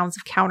 300 pounds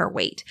of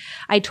counterweight.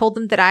 I told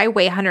them that I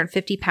weigh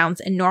 150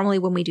 pounds and normally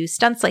when we do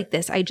stunts like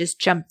this, I just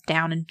jump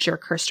down and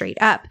jerk her straight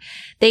up.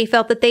 They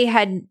felt that they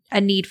had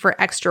a need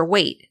for extra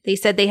weight. They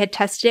said they had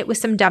tested it with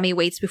some dummy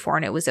weights before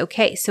and it was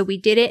okay. So we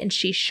did it and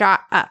she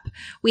shot up.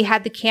 We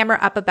had the camera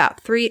up about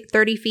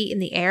 30 feet in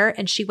the air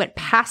and she went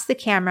past the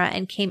camera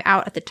and came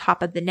out at the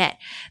top of the net.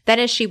 Then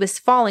as she was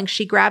falling,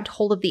 she grabbed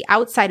hold of the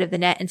outside of the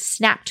net and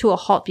snapped to a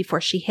halt before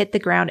she hit the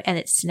ground and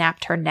it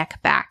snapped her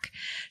neck back.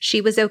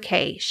 She was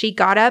okay. She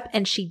got up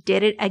and she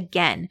did it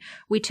again.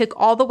 We took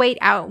all the weight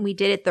out and we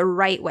did it the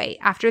right way.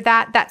 After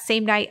that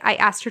same night, I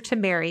asked her to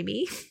marry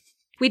me.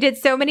 We did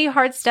so many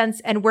hard stunts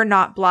and we're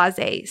not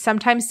blasé.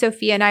 Sometimes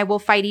Sophia and I will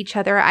fight each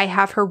other. I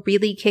have her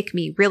really kick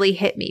me, really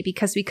hit me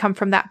because we come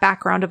from that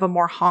background of a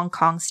more Hong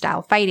Kong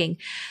style fighting.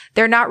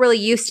 They're not really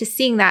used to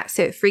seeing that,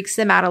 so it freaks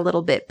them out a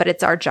little bit, but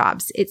it's our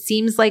jobs. It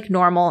seems like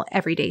normal,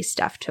 everyday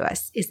stuff to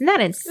us. Isn't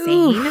that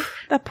insane?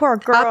 Oof, that poor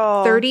girl.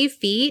 Up 30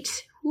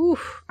 feet.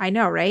 Oof, I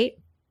know, right?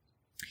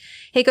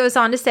 He goes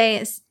on to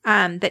say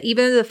that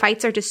even though the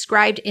fights are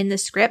described in the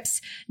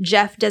scripts,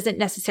 Jeff doesn't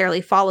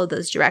necessarily follow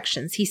those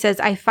directions. He says,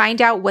 I find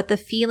out what the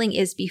feeling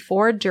is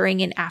before,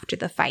 during, and after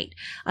the fight.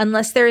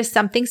 Unless there is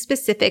something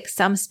specific,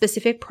 some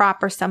specific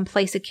prop or some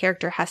place a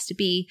character has to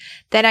be,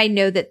 then I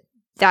know that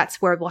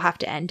that's where we'll have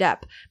to end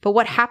up. But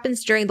what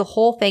happens during the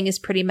whole thing is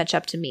pretty much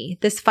up to me.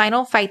 This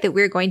final fight that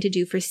we're going to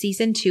do for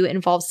season 2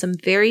 involves some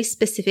very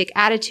specific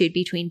attitude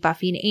between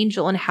Buffy and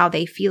Angel and how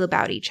they feel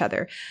about each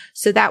other.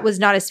 So that was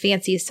not as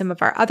fancy as some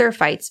of our other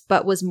fights,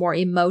 but was more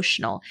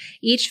emotional.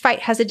 Each fight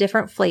has a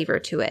different flavor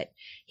to it.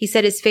 He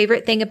said his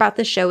favorite thing about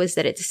the show is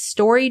that it's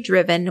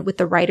story-driven with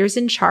the writers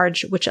in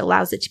charge, which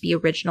allows it to be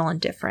original and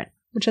different,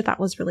 which I thought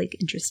was really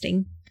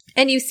interesting.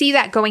 And you see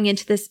that going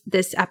into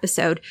this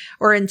episode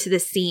or into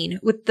this scene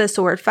with the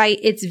sword fight.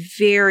 It's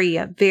very,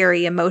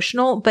 very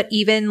emotional, but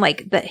even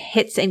like the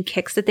hits and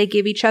kicks that they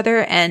give each other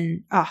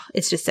and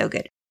it's just so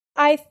good.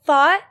 I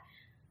thought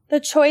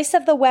the choice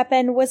of the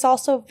weapon was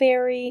also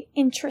very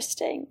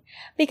interesting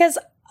because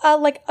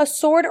like a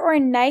sword or a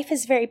knife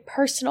is very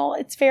personal.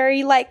 It's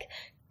very like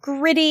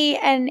gritty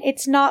and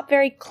it's not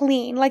very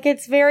clean. Like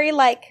it's very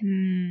like,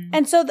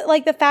 and so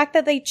like the fact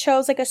that they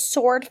chose like a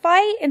sword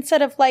fight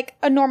instead of like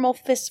a normal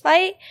fist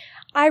fight,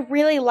 I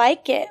really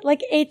like it.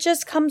 Like it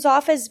just comes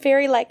off as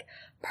very like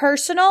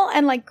personal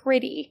and like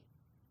gritty.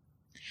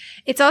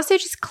 It's also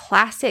just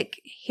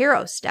classic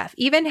hero stuff.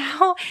 Even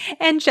how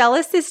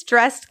Angelus is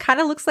dressed kind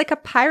of looks like a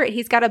pirate.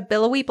 He's got a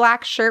billowy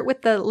black shirt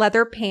with the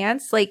leather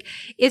pants. Like,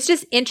 it's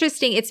just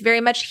interesting. It's very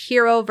much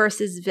hero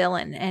versus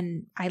villain,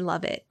 and I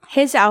love it.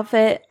 His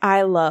outfit,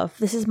 I love.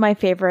 This is my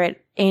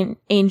favorite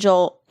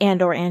Angel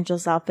and/or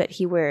Angel's outfit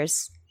he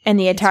wears. And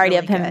the entirety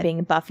really of him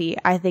being Buffy.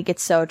 I think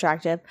it's so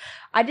attractive.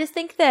 I just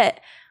think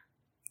that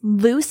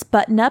loose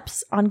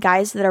button-ups on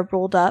guys that are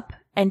rolled up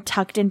and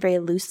tucked in very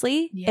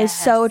loosely is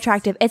so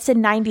attractive. It's a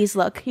 90s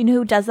look. You know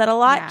who does that a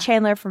lot? Yeah.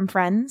 Chandler from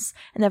Friends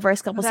in the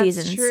first couple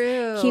seasons.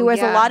 True. He wears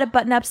Yeah. a lot of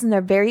button-ups and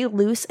they're very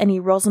loose and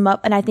he rolls them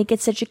up. And I think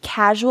it's such a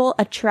casual,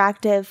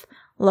 attractive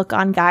look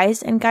on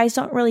guys. And guys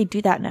don't really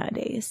do that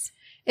nowadays.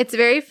 It's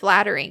very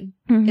flattering.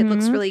 It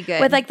looks really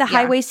good. With like the Yeah.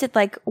 high-waisted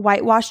like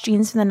whitewashed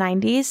jeans from the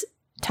 90s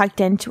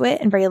tucked into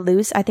it and very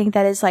loose. I think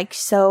that is like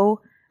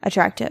so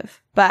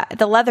attractive. But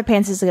the leather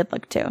pants is a good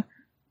look too.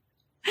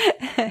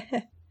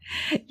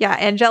 Yeah,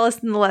 Angelus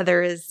in the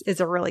leather is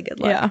a really good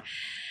look. Yeah.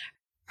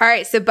 All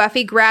right, so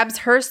Buffy grabs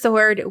her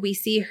sword. We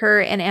see her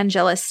and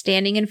Angelus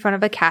standing in front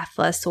of a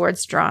Cathla,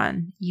 swords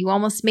drawn. You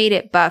almost made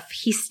it, Buff.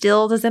 He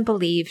still doesn't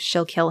believe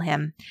she'll kill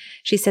him.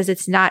 She says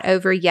it's not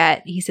over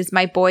yet. He says,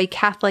 my boy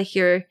Cathla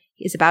here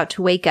is about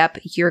to wake up.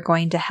 You're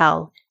going to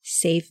hell.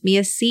 Save me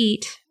a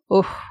seat.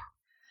 Oh,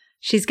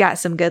 she's got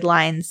some good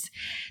lines.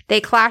 They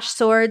clash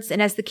swords,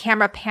 and as the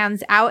camera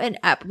pans out and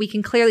up, we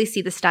can clearly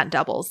see the stunt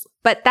doubles.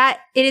 But that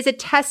it is a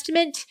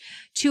testament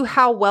to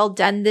how well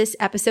done this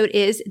episode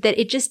is that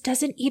it just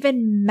doesn't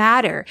even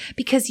matter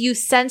because you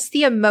sense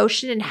the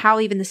emotion and how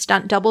even the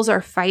stunt doubles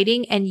are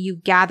fighting, and you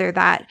gather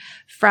that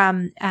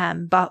from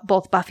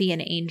both Buffy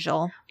and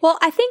Angel. Well,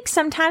 I think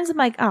sometimes I'm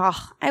like,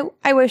 oh,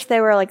 I wish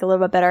they were like a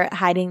little bit better at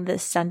hiding the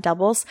stunt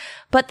doubles.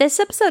 But this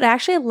episode, I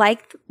actually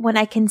like when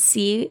I can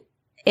see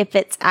if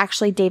it's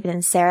actually David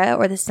and Sarah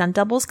or the stunt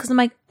doubles, because I'm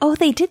like, oh,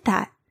 they did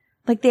that.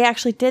 Like they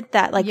actually did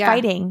that, like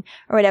fighting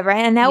or whatever.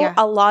 And now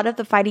a lot of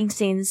the fighting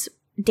scenes,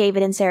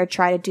 David and Sarah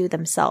try to do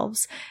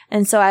themselves.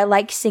 And so I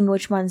like seeing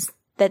which ones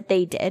that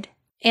they did.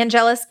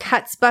 Angelus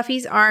cuts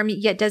Buffy's arm,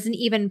 yet doesn't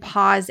even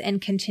pause and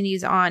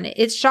continues on.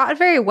 It's shot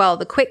very well.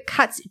 The quick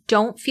cuts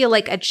don't feel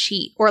like a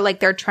cheat or like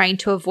they're trying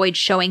to avoid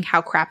showing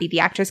how crappy the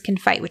actors can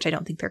fight, which I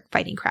don't think they're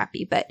fighting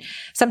crappy, but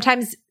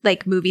sometimes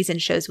like movies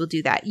and shows will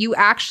do that. You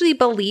actually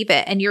believe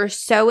it and you're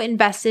so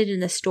invested in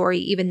the story,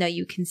 even though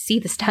you can see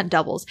the stunt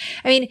doubles.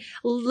 I mean,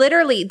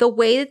 literally the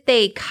way that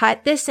they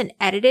cut this and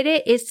edited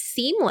it is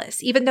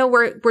seamless, even though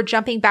we're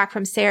jumping back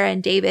from Sarah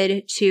and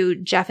David to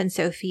Jeff and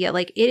Sophia.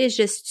 Like it is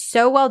just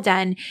so well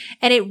done.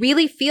 And it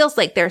really feels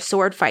like they're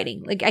sword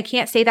fighting. Like I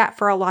can't say that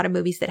for a lot of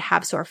movies that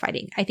have sword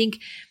fighting. I think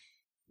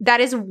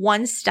that is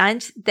one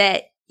stunt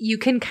that you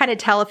can kind of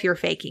tell if you're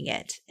faking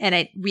it. And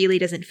it really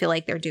doesn't feel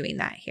like they're doing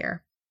that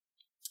here.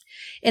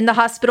 In the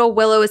hospital,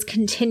 Willow is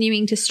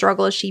continuing to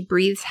struggle as she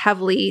breathes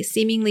heavily,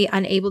 seemingly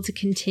unable to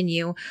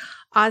continue.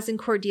 Oz and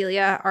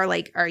Cordelia are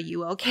like, are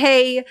you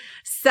okay?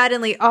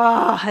 Suddenly,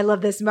 oh, I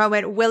love this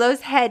moment.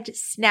 Willow's head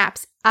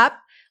snaps up,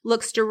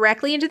 looks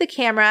directly into the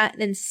camera,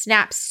 then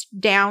snaps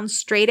down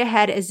straight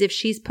ahead as if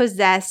she's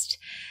possessed.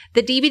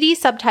 The DVD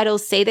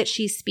subtitles say that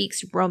she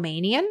speaks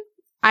Romanian.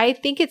 I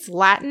think it's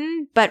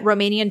Latin, but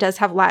Romanian does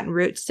have Latin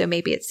roots, so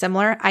maybe it's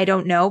similar. I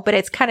don't know, but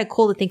it's kind of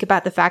cool to think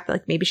about the fact that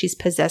like maybe she's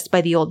possessed by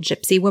the old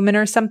gypsy woman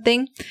or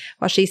something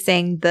while she's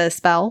saying the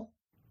spell.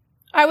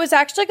 I was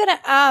actually going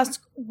to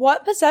ask,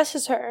 what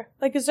possesses her?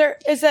 Like, is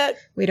it?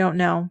 We don't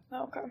know.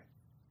 Oh, okay.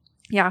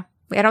 Yeah.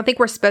 I don't think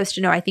we're supposed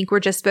to know. I think we're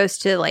just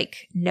supposed to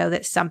like know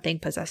that something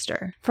possessed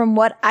her. From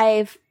what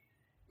I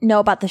know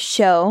about the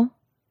show,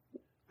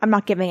 I'm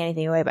not giving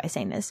anything away by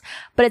saying this,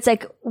 but it's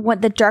like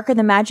what the darker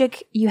the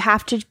magic, you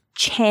have to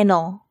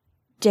channel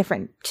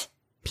different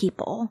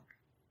people.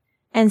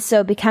 And so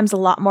it becomes a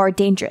lot more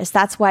dangerous.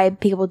 That's why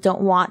people don't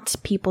want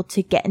people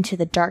to get into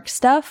the dark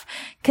stuff.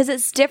 Because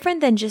it's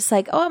different than just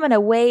like, oh, I'm going to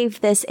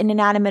wave this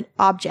inanimate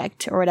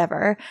object or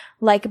whatever.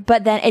 Like,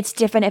 but then it's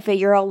different if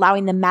you're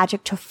allowing the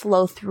magic to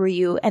flow through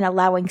you and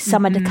allowing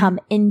someone to come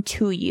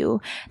into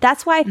you.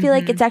 That's why I feel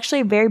like it's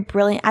actually very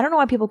brilliant. I don't know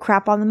why people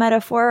crap on the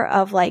metaphor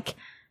of like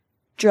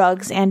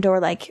drugs and or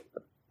like,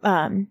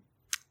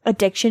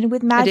 addiction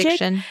with magic.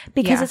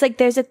 Because it's like,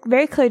 there's a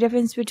very clear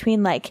difference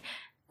between like,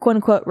 quote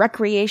unquote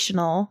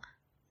recreational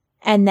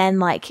and then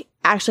like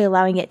actually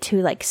allowing it to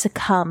like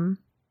succumb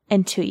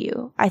into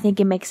you. I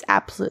think it makes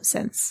absolute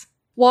sense.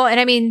 Well, and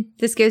I mean,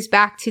 this goes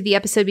back to the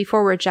episode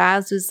before where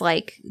Giles was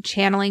like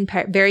channeling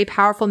very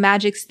powerful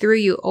magics through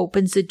you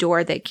opens a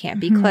door that can't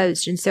be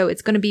closed. And so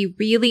it's going to be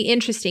really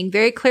interesting.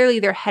 Very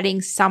clearly they're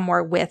heading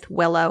somewhere with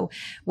Willow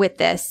with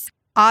this.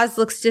 Oz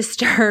looks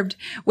disturbed,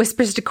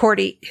 whispers to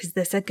Cordy, is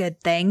this a good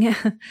thing?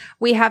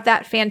 We have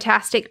that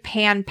fantastic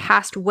pan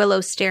past Willow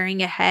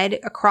staring ahead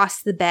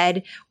across the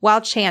bed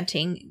while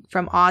chanting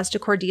from Oz to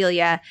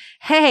Cordelia,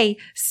 hey,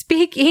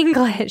 speak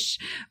English.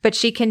 But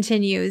she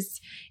continues.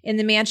 In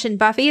the mansion,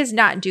 Buffy is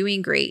not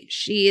doing great.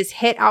 She is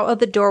hit out of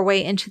the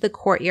doorway into the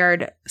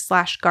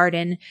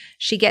courtyard/garden.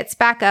 She gets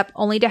back up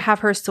only to have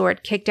her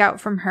sword kicked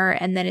out from her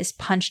and then is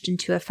punched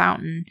into a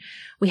fountain.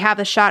 We have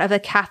a shot of the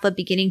Cathla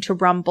beginning to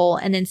rumble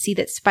and then see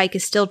that Spike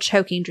is still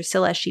choking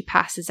Drusilla as she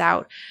passes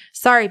out.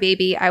 Sorry,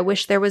 baby. I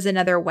wish there was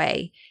another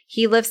way.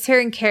 He lifts her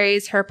and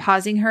carries her,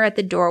 pausing her at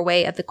the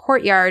doorway of the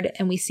courtyard,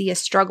 and we see a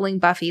struggling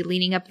Buffy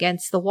leaning up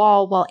against the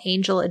wall while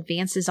Angel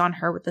advances on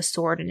her with the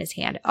sword in his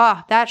hand.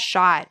 Oh, that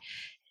shot.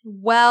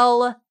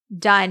 Well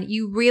done.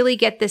 You really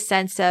get the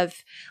sense of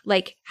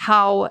like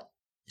how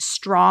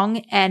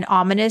strong and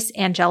ominous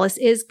Angelus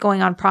is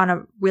going on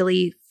a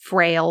really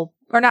frail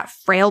or not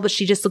frail, but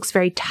she just looks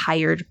very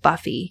tired,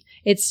 Buffy.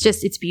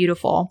 It's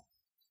beautiful.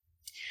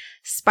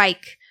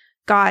 Spike,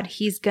 God,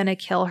 he's gonna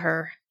kill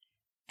her.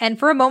 And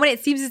for a moment,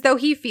 it seems as though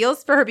he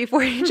feels for her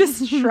before he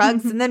just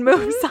shrugs and then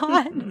moves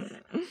on.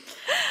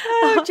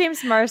 Oh,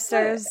 James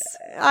Marsters.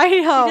 I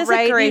know, He does a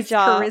right? great His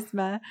job.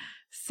 charisma.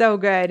 So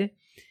good.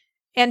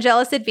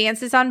 Angelus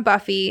advances on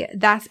Buffy.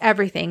 That's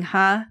everything,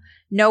 huh?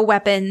 No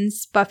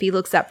weapons. Buffy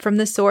looks up from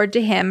the sword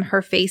to him,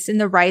 her face in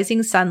the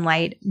rising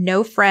sunlight.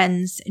 No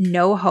friends,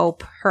 no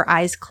hope. Her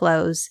eyes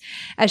close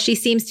as she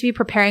seems to be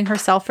preparing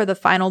herself for the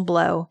final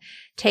blow.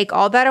 Take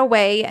all that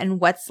away and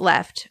what's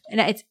left.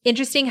 And it's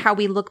interesting how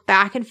we look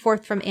back and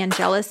forth from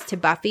Angelus to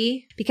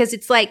Buffy, because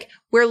it's like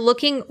we're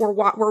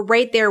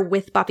right there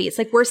with Buffy. It's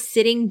like we're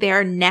sitting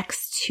there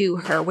next to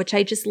her, which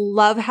I just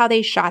love how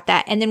they shot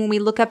that. And then when we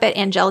look up at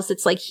Angelus,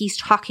 it's like he's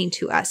talking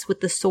to us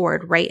with the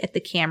sword right at the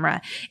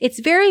camera. It's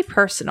very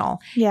personal.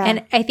 Yeah.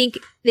 And I think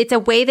it's a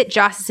way that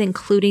Joss is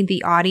including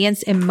the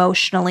audience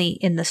emotionally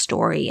in the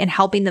story and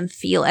helping them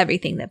feel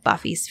everything that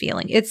Buffy's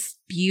feeling. It's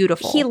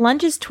beautiful. He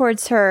lunges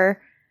towards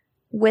her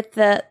with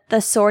the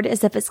sword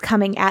as if it's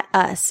coming at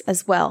us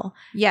as well.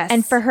 Yes.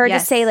 And for her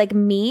yes. to say, like,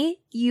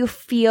 me, you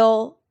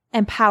feel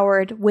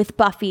empowered with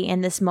Buffy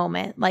in this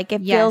moment. Like,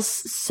 it feels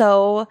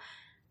so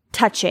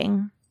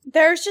touching.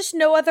 There's just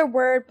no other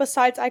word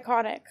besides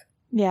iconic.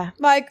 Yeah.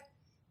 Like,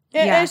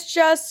 it Yeah. is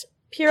just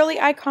purely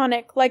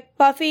iconic. Like,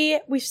 Buffy,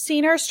 we've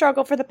seen her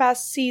struggle for the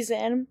past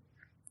season,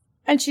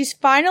 and she's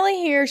finally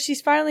here.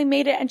 She's finally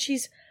made it, and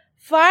she's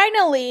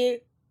finally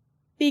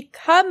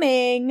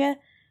becoming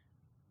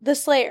the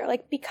Slayer.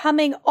 Like,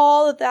 becoming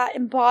all of that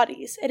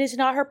embodies. It is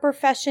not her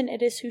profession.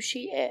 It is who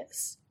she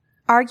is.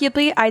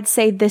 Arguably, I'd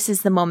say this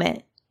is the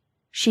moment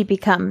she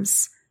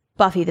becomes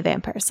Buffy the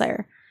Vampire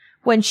Slayer.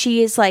 When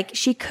she is like,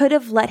 she could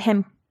have let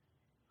him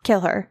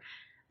kill her,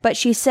 but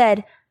she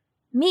said,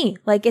 me.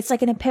 Like, it's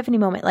like an epiphany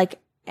moment. Like,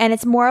 and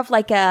it's more of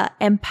like a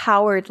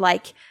empowered,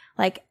 like,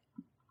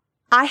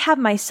 I have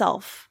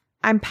myself.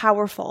 I'm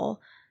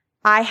powerful.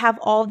 I have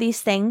all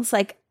these things.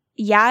 Like,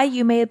 yeah,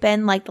 you may have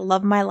been like the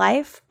love of my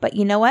life, but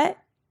you know what?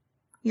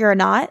 You're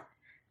not.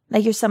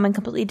 Like, you're someone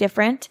completely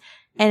different,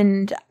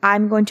 and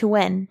I'm going to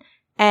win.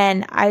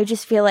 And I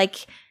just feel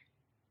like,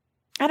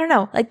 I don't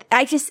know, like,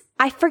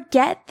 I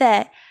forget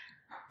that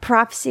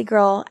Prophecy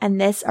Girl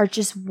and this are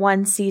just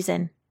one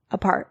season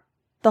apart.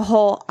 The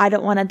whole I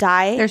don't want to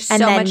die. There's so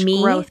and then much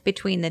me, growth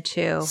between the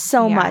two.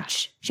 so Yeah.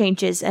 much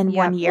changes in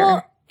Yeah. 1 year.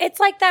 Well, it's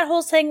like that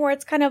whole thing where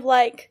it's kind of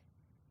like,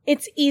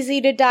 it's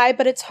easy to die,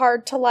 but it's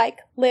hard to, like,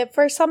 live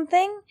for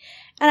something.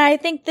 And I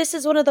think this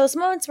is one of those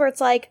moments where it's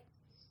like,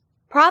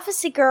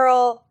 Prophecy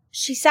Girl,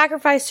 she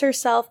sacrificed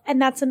herself,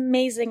 and that's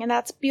amazing, and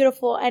that's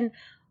beautiful, and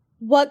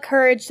what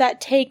courage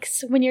that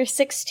takes when you're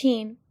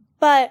 16.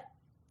 But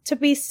to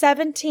be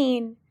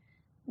 17,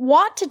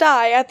 want to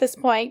die at this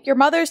point, your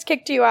mother's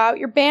kicked you out,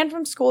 you're banned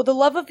from school, the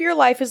love of your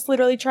life is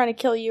literally trying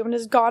to kill you and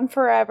is gone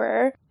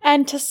forever.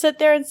 And to sit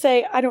there and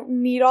say, I don't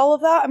need all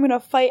of that, I'm going to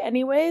fight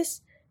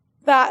anyways,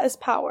 that is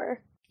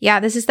power. Yeah,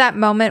 this is that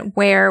moment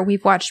where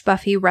we've watched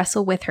Buffy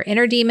wrestle with her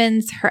inner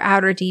demons, her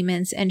outer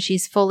demons, and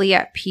she's fully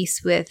at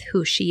peace with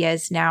who she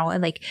is now.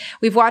 And like,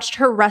 we've watched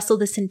her wrestle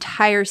this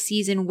entire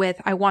season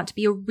with, I want to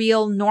be a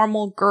real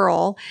normal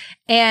girl,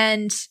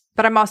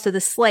 but I'm also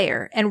the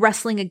Slayer, and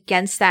wrestling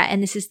against that.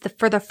 And this is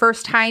for the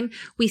first time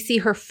we see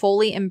her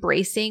fully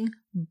embracing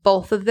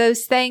both of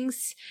those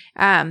things.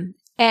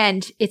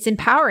 And it's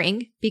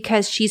empowering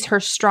because she's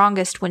her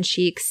strongest when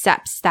she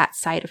accepts that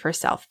side of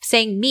herself,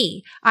 saying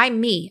me,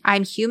 I'm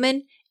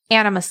human,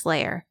 and I'm a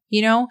Slayer,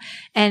 you know?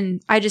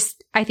 And I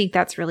think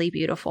that's really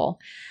beautiful.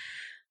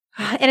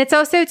 And it's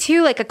also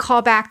too like a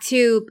callback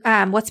to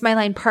What's My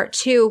Line Part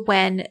 2,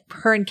 when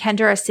her and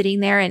Kendra are sitting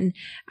there, and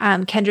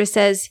Kendra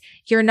says,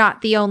 you're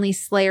not the only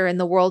Slayer in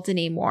the world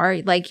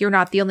anymore. Like, you're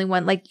not the only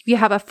one. Like, you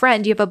have a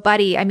friend, you have a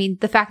buddy. I mean,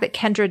 the fact that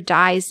Kendra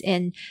dies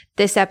in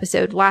this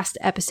episode, last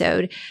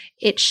episode,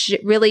 it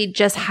really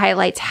just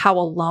highlights how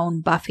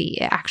alone Buffy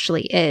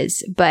actually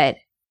is. But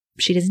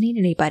she doesn't need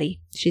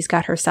anybody. She's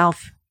got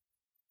herself.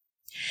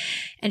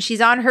 And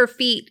she's on her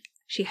feet.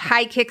 She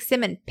high kicks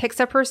him and picks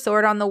up her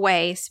sword on the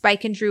way.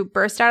 Spike and Drew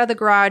burst out of the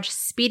garage,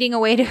 speeding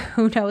away to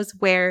who knows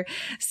where.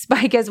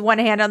 Spike has one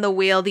hand on the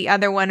wheel, the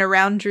other one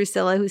around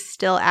Drusilla, who's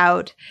still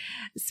out.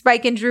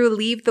 Spike and Drew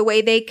leave the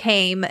way they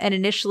came, and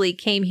initially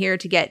came here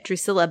to get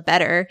Drusilla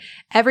better.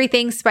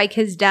 Everything Spike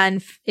has done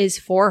is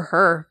for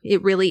her.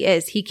 It really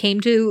is. He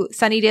came to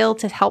Sunnydale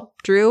to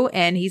help Drew,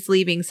 and he's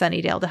leaving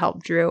Sunnydale to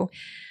help Drew.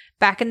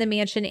 Back in the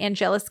mansion,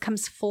 Angelus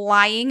comes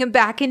flying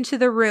back into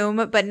the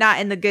room, but not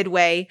in the good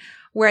way.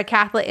 Where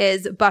Cathla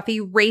is, Buffy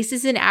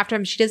races in after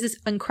him. She does this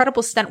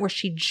incredible stunt where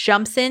she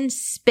jumps in,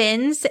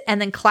 spins,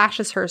 and then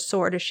clashes her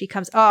sword as she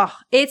comes. Oh,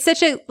 it's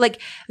such a,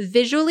 like,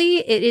 visually,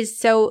 it is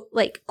so,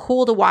 like,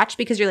 cool to watch,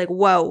 because you're like,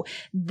 whoa,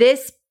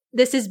 this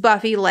is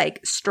Buffy, like,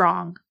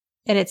 strong.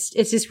 And it's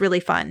just really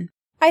fun.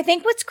 I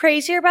think what's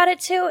crazier about it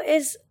too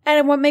is,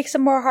 and what makes it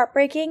more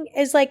heartbreaking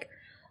is, like,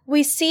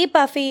 we see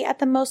Buffy at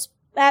the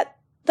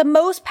the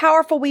most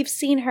powerful we've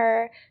seen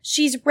her.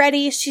 She's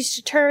ready. She's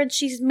determined.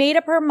 She's made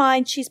up her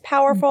mind. She's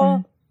powerful.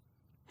 Mhm.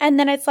 And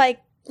then it's like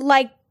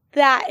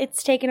that,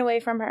 it's taken away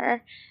from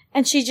her.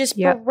 And she just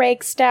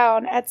breaks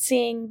down at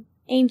seeing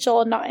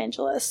Angel and not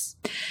Angelus.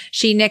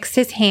 She nicks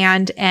his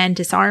hand and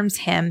disarms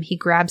him. He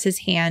grabs his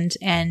hand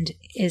and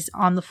is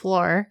on the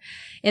floor.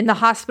 In the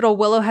hospital,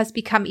 Willow has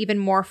become even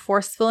more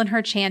forceful in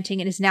her chanting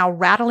and is now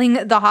rattling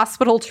the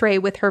hospital tray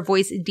with her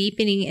voice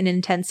deepening in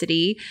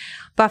intensity.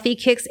 Buffy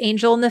kicks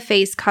Angel in the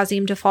face, causing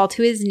him to fall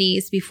to his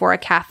knees before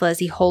Akatha as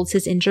he holds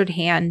his injured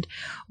hand.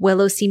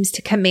 Willow seems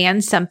to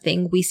command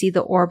something. We see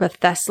the orb of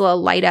Thesla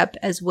light up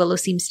as Willow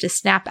seems to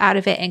snap out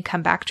of it and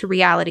come back to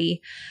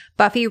reality.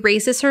 Buffy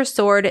raises her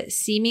sword,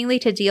 seemingly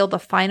to deal the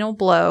final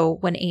blow,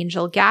 when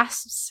Angel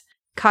gasps,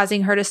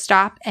 causing her to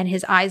stop, and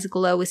his eyes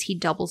glow as he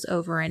doubles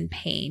over in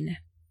pain.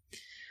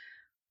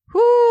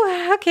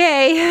 Whew,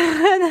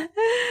 okay.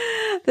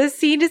 This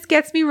scene just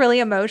gets me really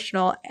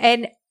emotional.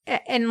 And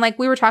like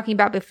we were talking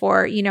about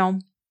before, you know,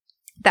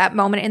 that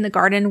moment in the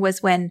garden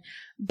was when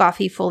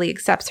Buffy fully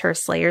accepts her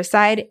Slayer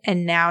side,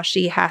 and now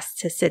she has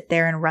to sit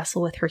there and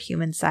wrestle with her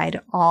human side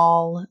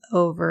all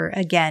over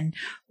again.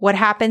 What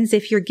happens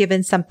if you're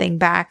given something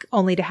back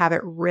only to have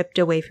it ripped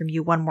away from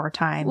you one more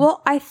time?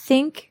 Well, I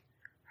think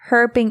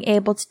her being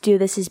able to do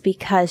this is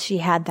because she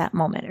had that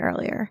moment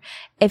earlier.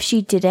 If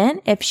she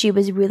didn't, if she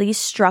was really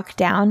struck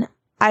down,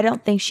 I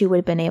don't think she would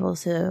have been able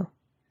to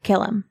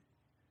kill him.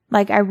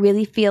 Like, I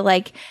really feel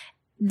like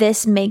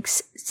this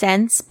makes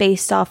sense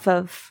based off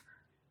of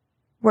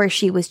where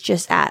she was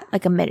just at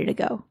like a minute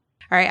ago. All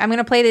right, I'm going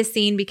to play this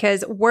scene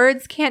because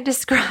words can't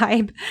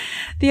describe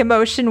the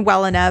emotion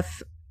well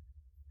enough.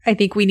 I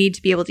think we need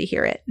to be able to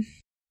hear it.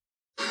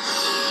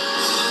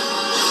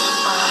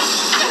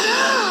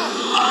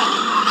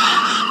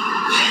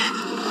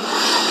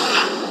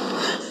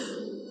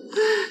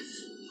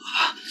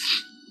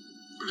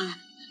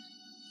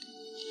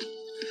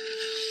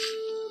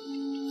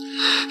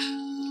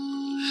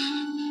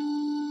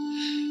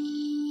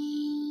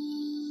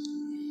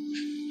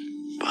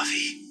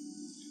 Buffy.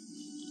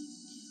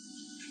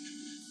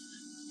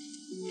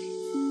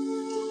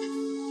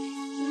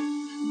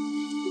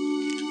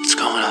 What's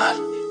going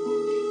on?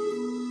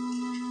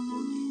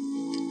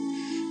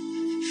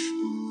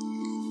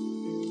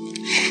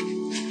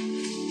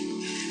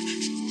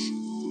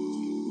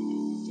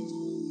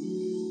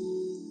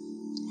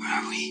 Where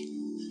are we?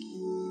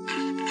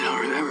 I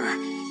don't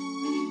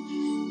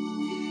remember.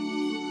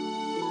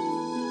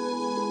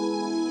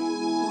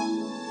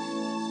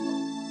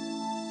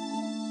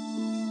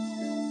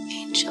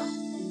 Angel.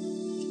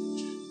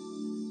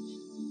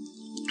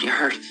 You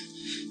hurt.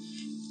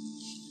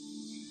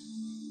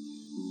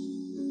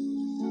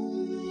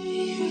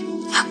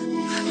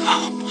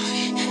 Oh,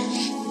 Buffy.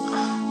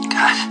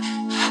 God.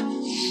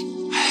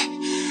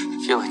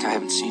 I feel like I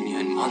haven't seen you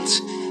in months.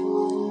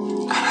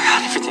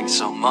 God, everything's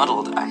so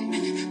muddled.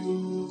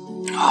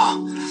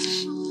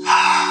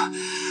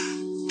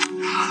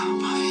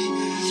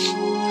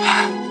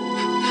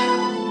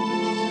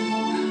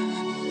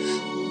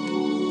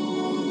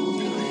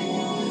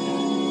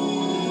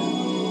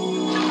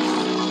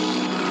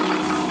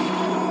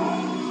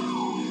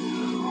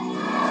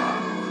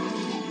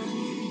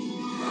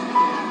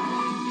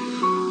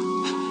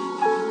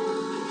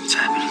 What's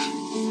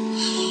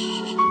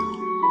happening?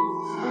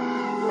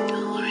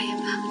 Don't worry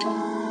about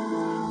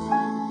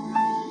it.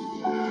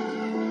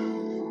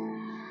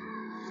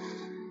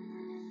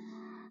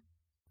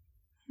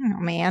 Oh,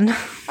 man.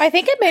 I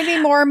think it made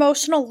me more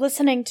emotional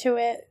listening to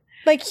it.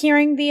 Like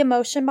hearing the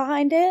emotion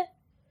behind it.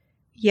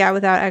 Yeah,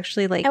 without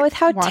actually like And with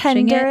how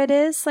watching tender it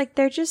is, like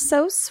they're just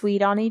so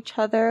sweet on each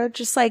other.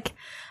 Just like,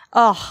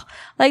 oh,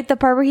 like the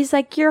part where he's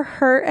like, "You're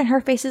hurt," and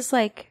her face is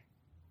like,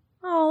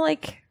 oh,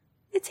 like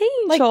it's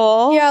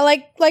Angel. Yeah,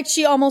 like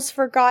she almost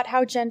forgot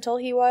how gentle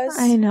he was.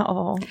 I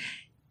know.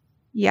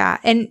 Yeah,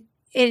 and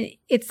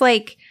it's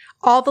like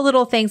all the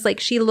little things. Like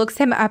she looks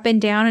him up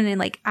and down and then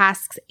like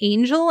asks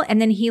Angel,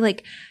 and then he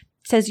like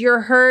says,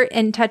 "You're hurt,"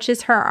 and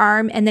touches her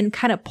arm and then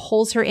kind of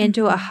pulls her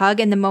into a hug.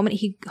 And the moment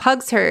he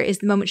hugs her is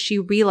the moment she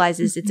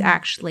realizes it's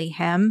actually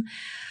him.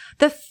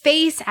 The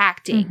face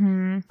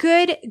acting.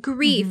 Good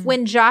grief.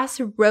 When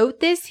Joss wrote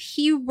this,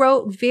 he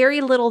wrote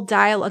very little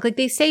dialogue. Like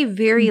they say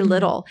very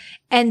little,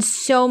 and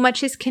so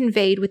much is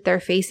conveyed with their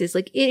faces.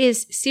 Like it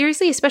is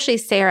seriously, especially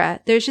Sarah,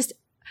 there's just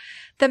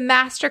the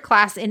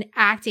masterclass in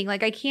acting.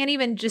 Like I can't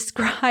even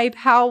describe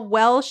how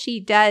well she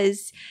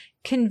does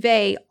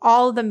convey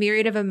all the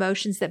myriad of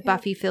emotions that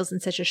Buffy feels in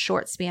such a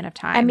short span of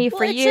time. I mean, Well,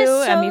 for it's you.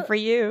 just I so- mean, for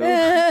you.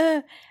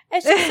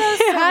 It's just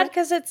so sad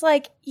because it's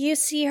like you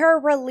see her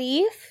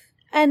relief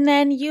and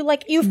then you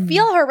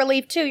feel her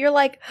relief too. You're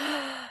like,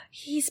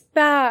 he's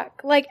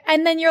back. Like,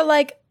 and then you're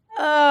like,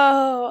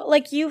 oh,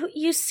 like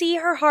you see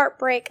her heart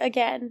break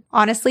again.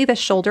 Honestly, the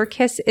shoulder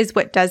kiss is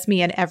what does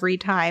me in every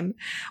time.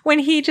 When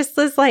he just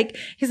is like,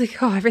 he's like,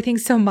 oh,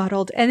 everything's so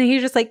muddled. And then he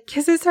just like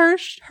kisses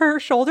her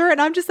shoulder. And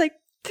I'm just like,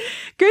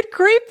 Good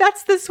grief,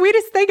 that's the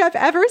sweetest thing I've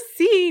ever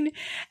seen.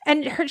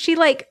 And she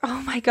like,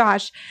 oh my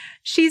gosh,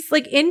 she's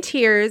like in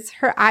tears.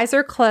 Her eyes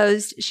are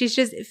closed. She's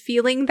just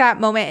feeling that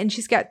moment and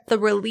she's got the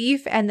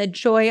relief and the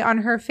joy on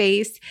her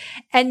face.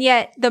 And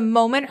yet the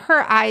moment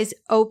her eyes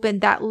open,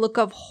 that look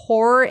of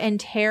horror and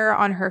terror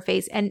on her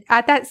face. And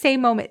at that same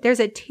moment, there's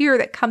a tear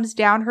that comes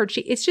down her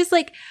cheek. It's just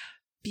like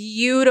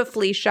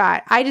beautifully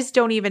shot. I just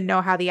don't even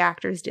know how the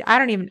actors do.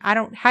 How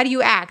do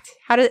you act?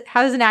 How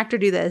does an actor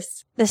do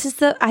this? This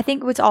is I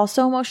think what's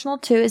also emotional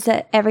too is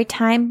that every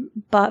time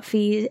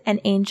Buffy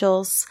and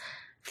Angel's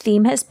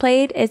theme has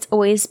played, it's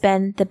always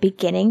been the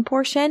beginning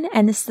portion.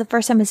 And this is the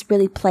first time it's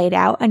really played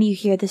out and you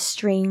hear the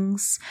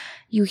strings,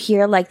 you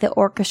hear like the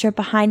orchestra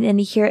behind it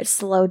and you hear it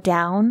slow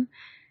down.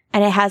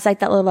 And it has like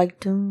that little like,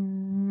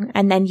 ding,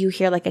 and then you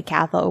hear like a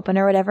cathedral open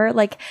or whatever.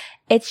 Like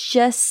it's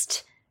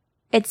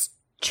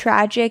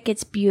tragic,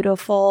 it's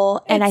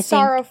beautiful, and it's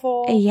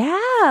sorrowful.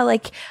 Yeah,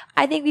 like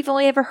I think we've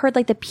only ever heard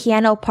like the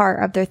piano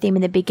part of their theme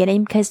in the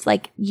beginning because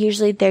like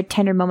usually their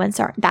tender moments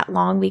aren't that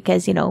long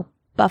because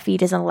Buffy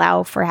doesn't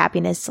allow for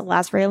happiness to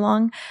last very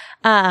long.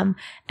 And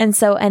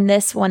so in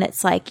this one,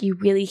 it's like you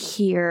really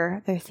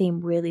hear their theme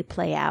really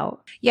play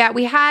out. Yeah,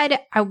 we had,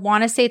 I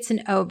want to say it's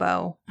an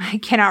oboe. I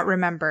cannot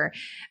remember.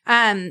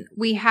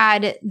 We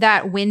had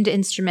that wind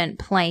instrument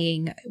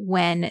playing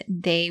when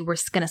they were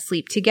going to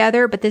sleep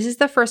together, but this is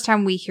the first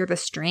time we hear the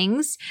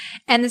strings.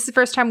 And this is the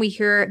first time we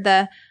hear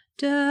the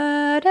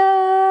da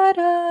da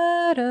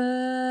da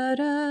da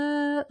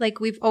da. Like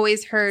we've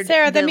always heard.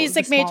 Sarah, the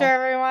music major,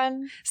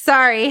 everyone.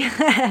 Sorry.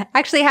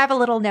 Actually, I have a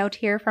little note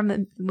here from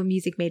the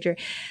music major.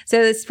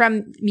 So it's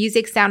from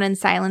Music, Sound, and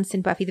Silence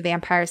in Buffy the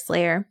Vampire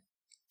Slayer.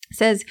 It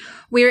says,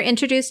 we are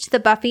introduced to the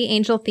Buffy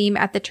Angel theme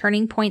at the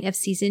turning point of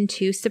season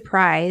 2,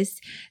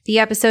 Surprise. The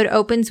episode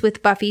opens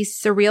with Buffy's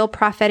surreal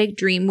prophetic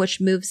dream, which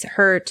moves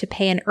her to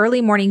pay an early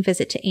morning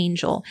visit to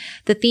Angel.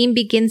 The theme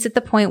begins at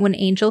the point when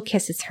Angel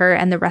kisses her,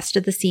 and the rest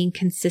of the scene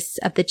consists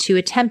of the two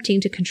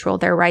attempting to control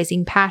their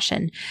rising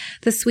passion.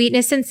 The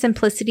sweetness and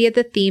simplicity of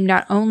the theme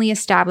not only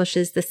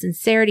establishes the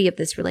sincerity of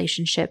this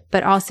relationship,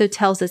 but also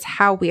tells us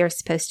how we are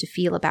supposed to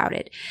feel about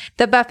it.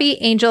 The Buffy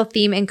Angel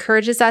theme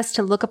encourages us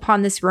to look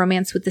upon this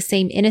romance with the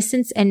same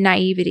innocence and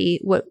naivety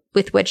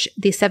with which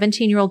the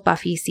 17-year-old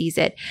Buffy sees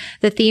it.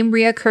 The theme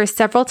reoccurs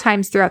several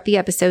times throughout the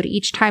episode,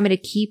 each time at a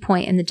key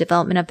point in the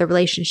development of the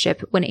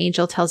relationship, when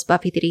Angel tells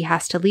Buffy that he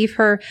has to leave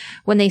her,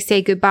 when they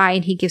say goodbye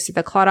and he gives her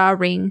the Clawdaw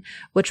ring,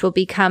 which will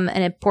become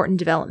an important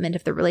development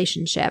of the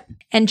relationship,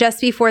 and just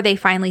before they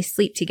finally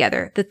sleep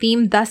together. The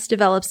theme thus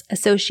develops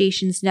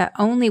associations not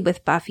only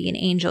with Buffy and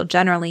Angel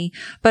generally,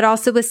 but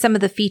also with some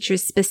of the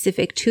features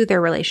specific to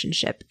their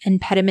relationship,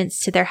 impediments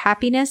to their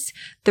happiness,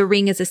 the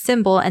ring as a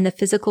symbol, and the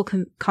physical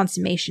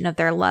consummation of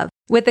their love,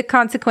 with the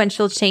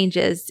consequential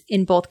changes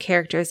in both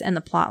characters and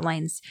the plot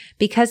lines.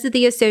 Because of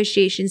the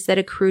associations that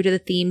accrue to the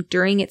theme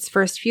during its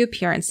first few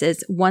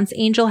appearances, once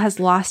Angel has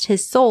lost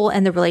his soul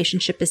and the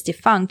relationship is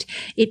defunct,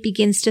 it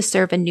begins to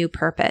serve a new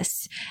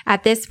purpose.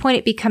 At this point,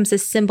 it becomes a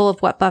symbol of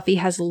what Buffy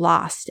has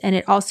lost, and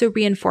it also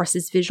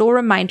reinforces visual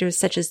reminders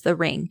such as the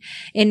ring.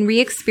 In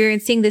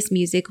re-experiencing this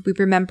music, we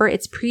remember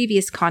its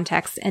previous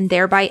context and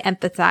thereby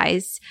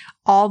empathize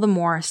all the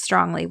more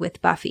strongly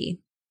with Buffy.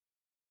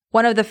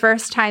 One of the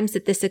first times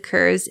that this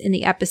occurs in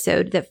the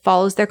episode that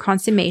follows their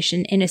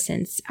consummation,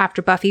 Innocence,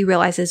 after Buffy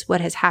realizes what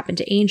has happened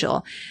to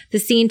Angel. The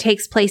scene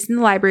takes place in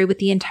the library with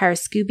the entire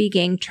Scooby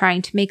Gang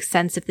trying to make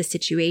sense of the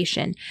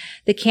situation.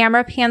 The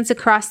camera pans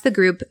across the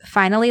group,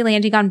 finally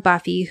landing on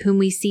Buffy, whom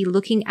we see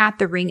looking at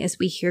the ring as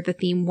we hear the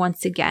theme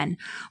once again.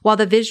 While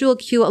the visual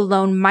cue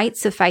alone might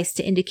suffice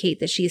to indicate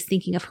that she is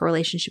thinking of her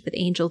relationship with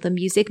Angel, the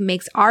music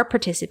makes our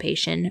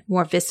participation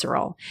more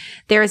visceral.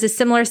 There is a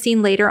similar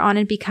scene later on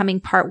in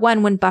Becoming Part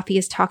 1 when Buffy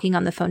is talking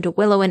on the phone to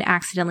Willow and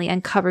accidentally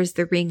uncovers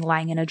the ring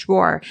lying in a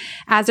drawer.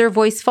 As her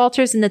voice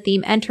falters and the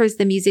theme enters,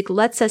 the music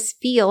lets us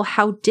feel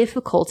how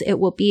difficult it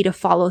will be to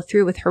follow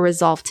through with her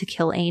resolve to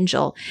kill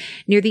Angel.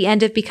 Near the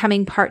end of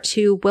Becoming Part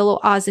 2, Willow,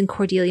 Oz, and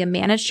Cordelia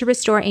manage to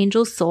restore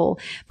Angel's soul,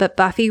 but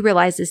Buffy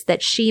realizes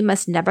that she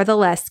must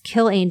nevertheless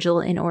kill Angel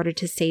in order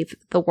to save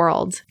the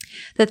world.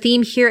 The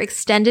theme here,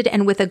 extended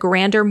and with a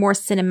grander, more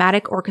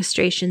cinematic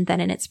orchestration than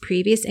in its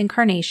previous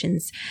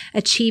incarnations,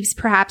 achieves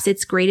perhaps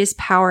its greatest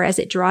power as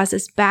it draws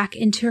us back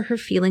into her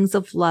feelings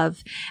of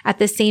love, at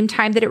the same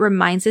time that it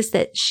reminds us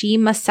that she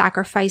must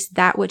sacrifice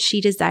that which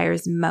she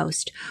desires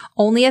most.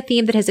 Only a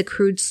theme that has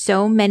accrued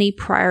so many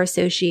prior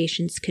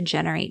associations could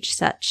generate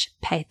such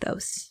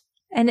pathos.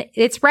 And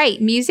it's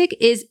right. Music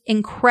is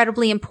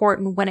incredibly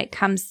important when it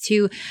comes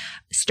to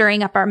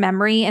stirring up our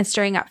memory and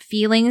stirring up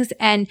feelings.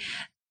 And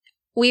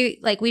we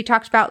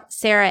talked about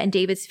Sarah and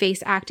David's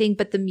face acting,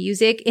 but the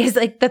music is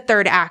like the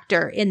third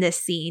actor in this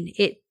scene.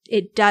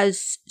 It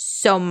does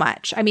so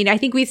much. I mean, I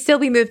think we'd still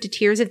be moved to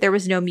tears if there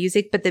was no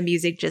music, but the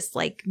music just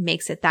like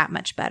makes it that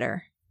much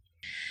better.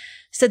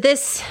 So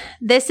this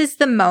is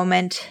the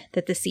moment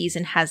that the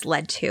season has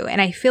led to.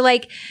 And I feel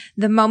like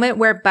the moment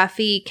where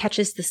Buffy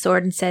catches the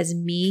sword and says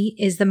me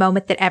is the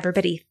moment that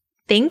everybody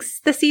thinks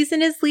the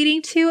season is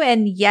leading to.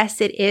 And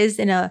yes, it is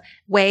in a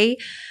way.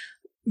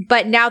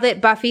 But now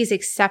that Buffy's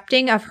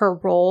accepting of her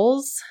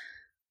roles,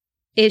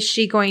 is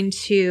she going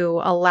to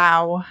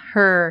allow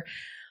her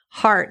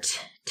heart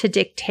to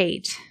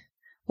dictate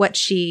what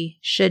she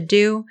should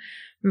do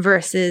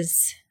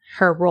versus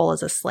her role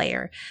as a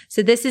slayer?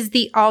 So this is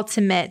the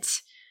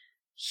ultimate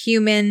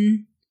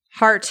human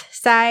heart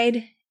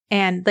side.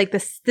 And like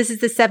this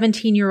is the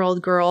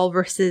 17-year-old girl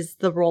versus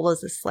the role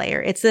as a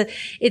slayer. It's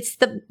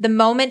the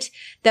moment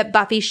that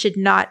Buffy should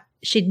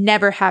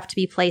never have to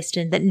be placed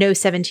in, that no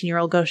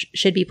 17-year-old girl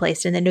should be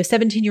placed in, that no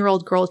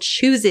 17-year-old girl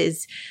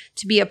chooses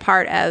to be a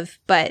part of,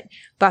 but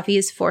Buffy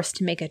is forced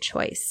to make a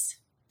choice.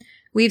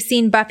 We've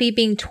seen Buffy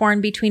being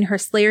torn between her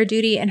slayer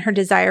duty and her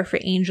desire for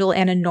Angel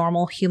and a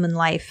normal human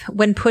life.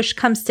 When push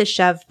comes to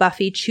shove,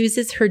 Buffy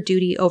chooses her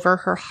duty over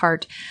her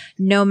heart,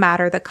 no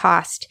matter the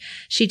cost.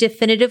 She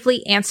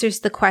definitively answers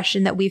the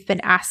question that we've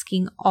been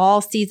asking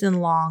all season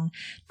long.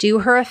 Do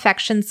her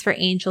affections for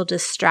Angel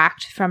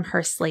distract from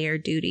her slayer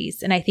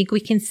duties? And I think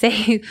we can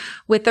say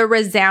with a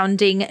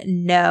resounding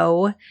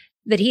no,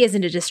 that he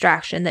isn't a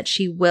distraction, that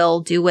she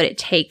will do what it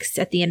takes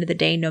at the end of the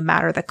day, no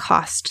matter the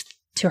cost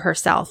to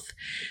herself.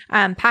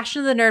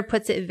 Passion of the Nerd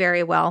puts it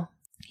very well.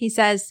 He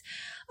says,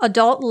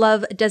 adult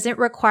love doesn't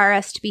require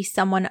us to be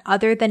someone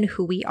other than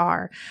who we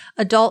are.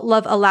 Adult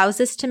love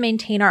allows us to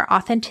maintain our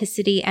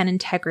authenticity and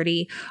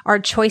integrity. Our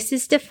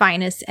choices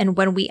define us, and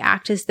when we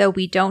act as though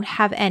we don't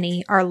have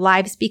any, our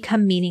lives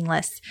become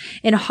meaningless.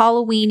 In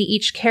Halloween,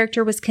 each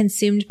character was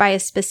consumed by a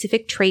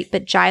specific trait,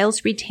 but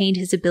Giles retained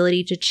his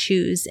ability to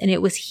choose, and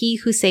it was he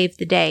who saved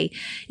the day.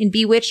 In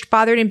Bewitched,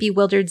 Bothered, and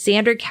Bewildered,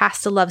 Xander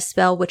cast a love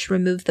spell which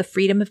removed the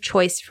freedom of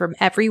choice from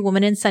every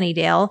woman in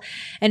Sunnydale.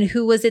 And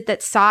who was it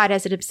that saw it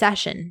as an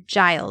obsession?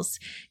 Giles.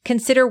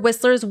 Consider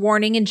Whistler's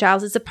warning in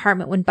Giles'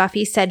 apartment when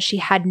Buffy said she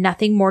had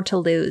nothing more to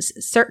lose.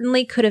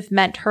 Certainly could have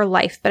meant her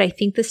life, but I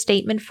think the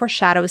statement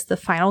foreshadows the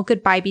final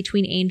goodbye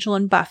between Angel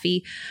and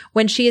Buffy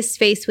when she is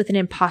faced with an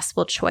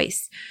impossible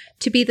choice.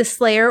 To be the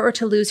Slayer or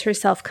to lose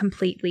herself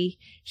completely.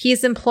 He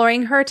is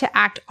imploring her to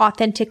act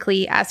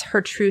authentically as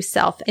her true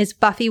self, as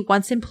Buffy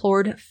once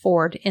implored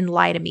Ford in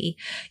Lie to Me.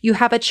 You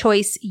have a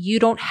choice. You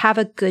don't have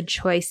a good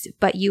choice,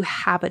 but you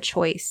have a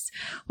choice.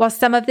 While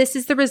some of this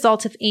is the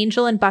result of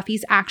Angel and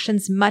Buffy's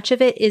actions, much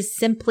of it is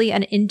simply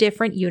an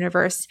indifferent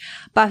universe.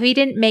 Buffy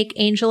didn't make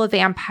Angel a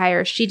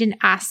vampire. She didn't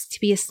ask to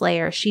be a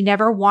Slayer. She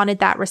never wanted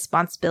that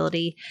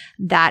responsibility.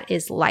 That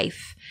is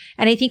life.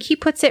 And I think he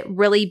puts it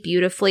really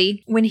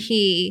beautifully when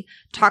he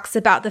talks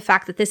about the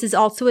fact that this is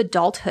also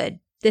adulthood.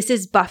 This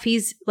is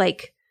Buffy's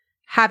like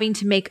having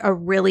to make a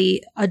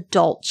really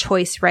adult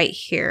choice right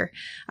here.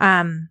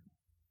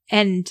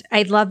 And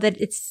I love that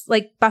it's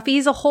like Buffy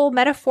is a whole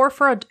metaphor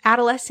for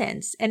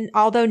adolescence. And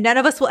although none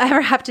of us will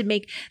ever have to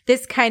make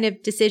this kind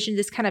of decision,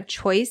 this kind of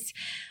choice,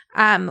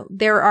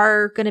 there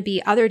are going to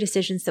be other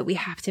decisions that we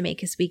have to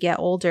make as we get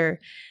older.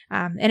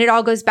 And it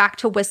all goes back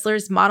to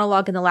Whistler's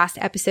monologue in the last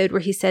episode where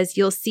he says,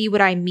 you'll see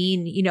what I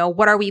mean. You know,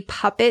 what are we,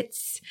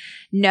 puppets?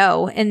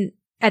 No. And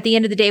at the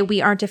end of the day,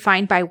 we aren't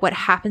defined by what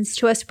happens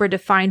to us. We're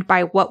defined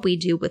by what we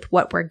do with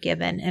what we're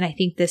given. And I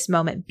think this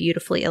moment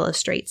beautifully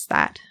illustrates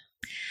that.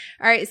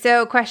 All right.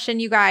 So question,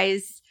 you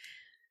guys.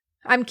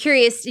 I'm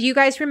curious. Do you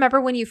guys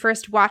remember when you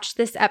first watched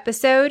this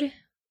episode?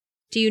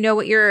 Do you know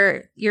what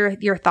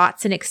your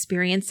thoughts and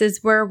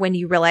experiences were when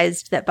you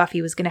realized that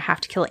Buffy was going to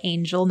have to kill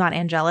Angel, not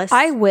Angelus?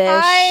 I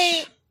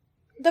wish.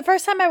 The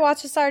first time I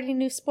watched this, I already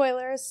knew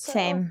spoilers. So.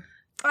 Same.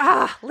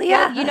 Leah.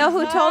 Well, you know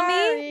who told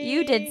me?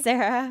 You did,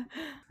 Sarah.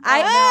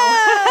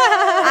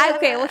 I know.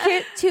 Okay, well,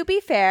 here, to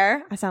be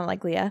fair, I sound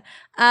like Leah.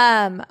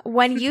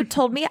 When you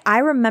told me, I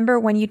remember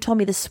when you told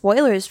me the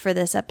spoilers for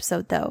this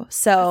episode, though.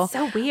 So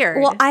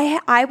weird. Well,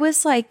 I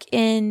was like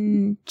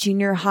in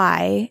junior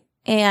high,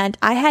 and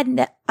I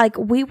had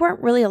we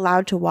weren't really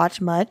allowed to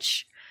watch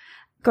much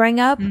growing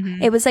up.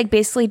 Mm-hmm. It was like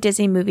basically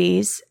Disney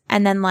movies,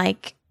 and then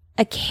like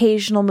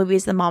occasional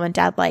movies that mom and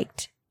dad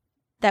liked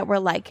that were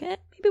like,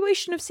 maybe we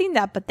shouldn't have seen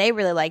that, but they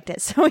really liked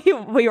it, so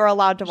we were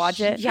allowed to watch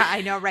it. Yeah,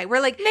 I know, right?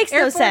 We're like, makes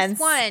Air no Force sense.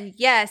 One,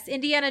 yes.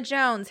 Indiana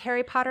Jones,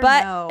 Harry Potter,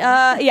 but,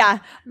 no. Yeah,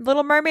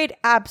 Little Mermaid,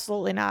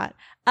 absolutely not.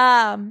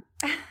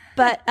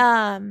 But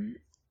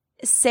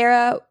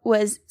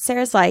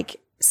Sarah's like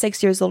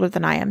 6 years older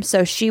than I am,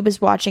 so she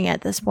was watching it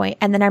at this point,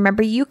 and then I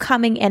remember you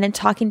coming in and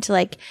talking to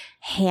like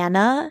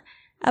Hannah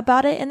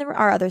about it, and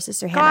our other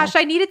sister Hannah. Gosh,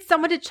 I needed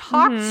someone to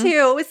talk to.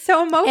 It was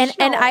so emotional.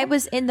 And I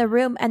was in the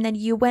room, and then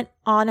you went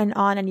on,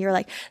 and you're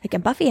like,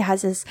 and Buffy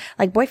has this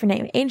like boyfriend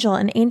named Angel,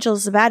 and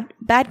Angel's a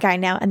bad guy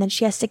now, and then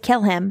she has to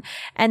kill him.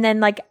 And then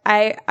like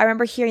I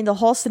remember hearing the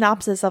whole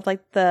synopsis of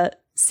like the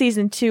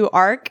season 2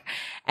 arc,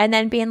 and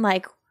then being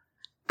like,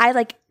 I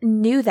like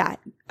knew that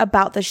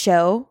about the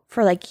show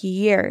for like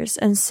years,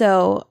 and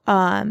so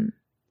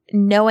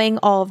knowing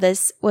all of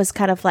this was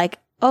kind of like,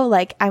 oh,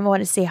 like I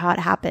want to see how it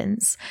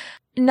happens.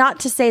 Not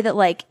to say that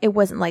like it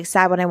wasn't like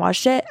sad when I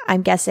watched it.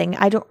 I'm guessing.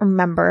 I don't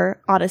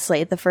remember,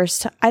 honestly, the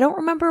first time. I don't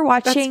remember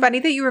watching. That's funny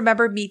that you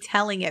remember me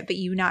telling it, but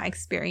you not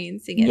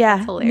experiencing it. Yeah.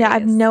 That's hilarious.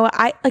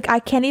 Yeah. I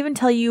can't even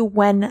tell you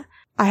when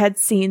I had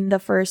seen the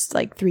first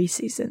like 3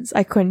 seasons.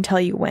 I couldn't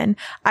tell you when.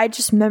 I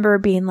just remember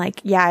being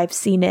like, yeah, I've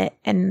seen it,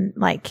 and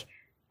like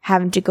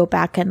having to go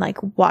back and like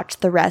watch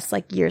the rest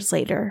like years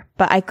later.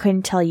 But I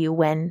couldn't tell you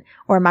when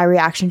or my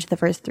reaction to the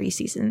first 3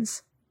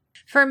 seasons.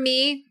 For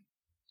me,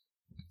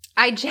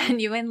 I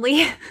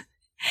genuinely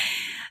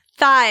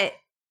thought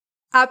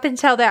up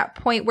until that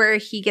point where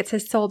he gets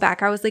his soul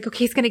back, I was like, okay,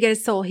 he's going to get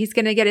his soul. He's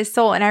going to get his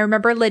soul. And I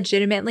remember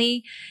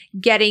legitimately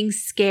getting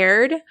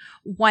scared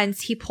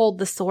once he pulled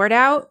the sword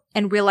out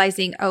and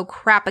realizing, oh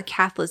crap, a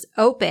Cathlis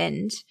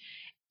opened.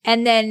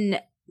 And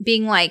then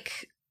being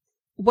like,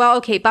 well,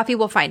 okay, Buffy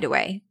will find a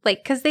way.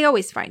 Like, cause they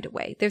always find a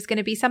way. There's going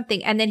to be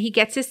something. And then he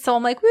gets his soul.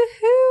 I'm like,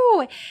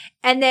 woohoo.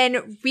 And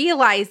then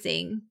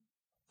realizing,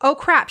 oh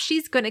crap,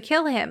 she's going to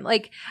kill him.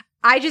 Like,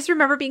 I just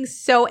remember being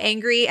so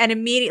angry and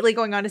immediately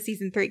going on to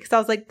season 3 because I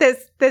was like,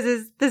 this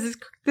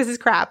is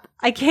crap.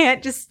 I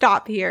can't just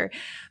stop here.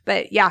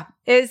 But yeah,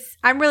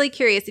 I'm really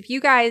curious if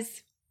you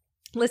guys,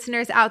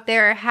 listeners out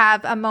there,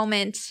 have a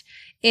moment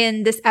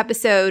in this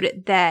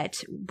episode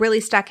that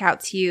really stuck out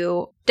to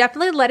you.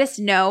 Definitely let us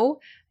know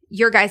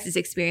your guys'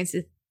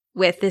 experiences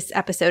with this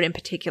episode in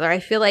particular. I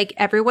feel like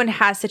everyone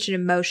has such an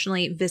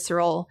emotionally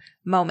visceral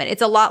moment.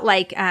 It's a lot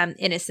like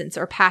Innocence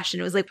or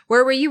Passion. It was like,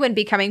 where were you when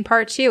Becoming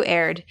Part 2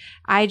 aired?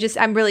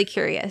 I'm really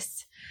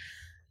curious.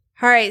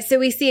 All right, so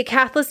we see a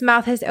Cathlis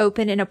mouth has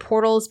opened and a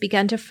portal has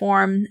begun to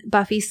form.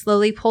 Buffy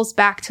slowly pulls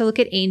back to look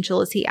at Angel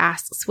as he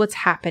asks what's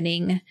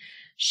happening.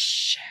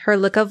 Shh, her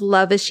look of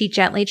love as she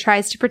gently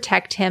tries to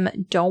protect him.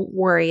 Don't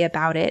worry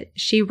about it.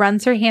 She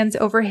runs her hands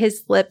over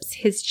his lips,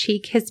 his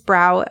cheek, his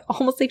brow,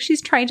 almost like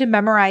she's trying to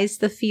memorize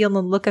the feel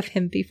and look of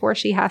him before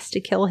she has to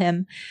kill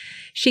him.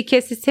 She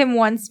kisses him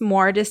once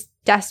more, just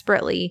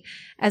desperately,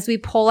 as we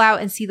pull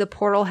out and see the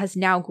portal has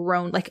now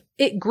grown. Like,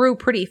 it grew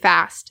pretty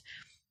fast.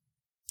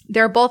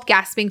 They're both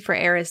gasping for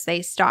air as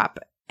they stop.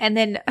 And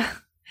then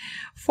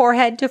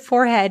forehead to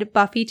forehead,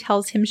 Buffy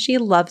tells him she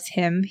loves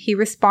him. He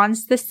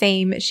responds the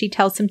same. She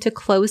tells him to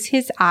close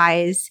his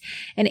eyes.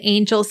 And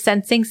Angel,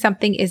 sensing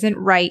something isn't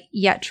right,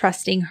 yet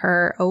trusting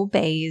her,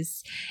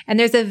 obeys. And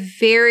there's a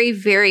very,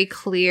 very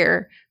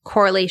clear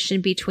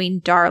correlation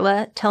between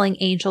Darla telling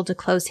Angel to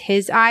close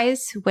his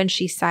eyes when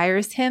she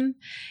sires him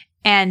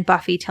and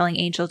Buffy telling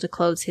Angel to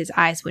close his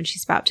eyes when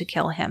she's about to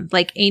kill him.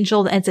 Like,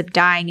 Angel ends up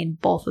dying in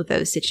both of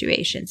those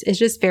situations. It's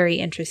just very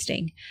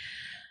interesting.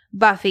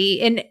 Buffy,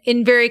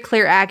 in very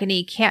clear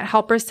agony, can't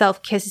help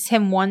herself, kisses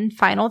him one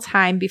final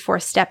time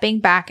before stepping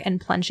back and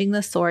plunging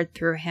the sword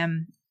through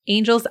him.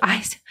 Angel's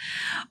eyes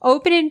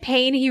open in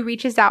pain. He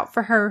reaches out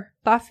for her.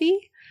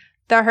 Buffy?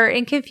 The hurt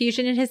and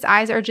confusion in his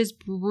eyes are just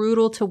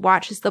brutal to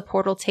watch as the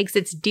portal takes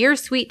its dear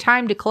sweet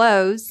time to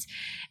close.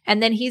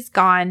 And then he's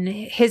gone.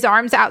 His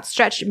arms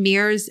outstretched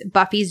mirrors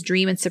Buffy's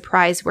dream and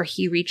surprise where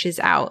he reaches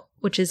out,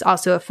 which is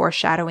also a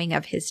foreshadowing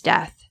of his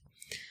death.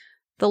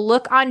 The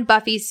look on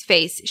Buffy's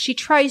face, she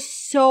tries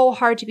so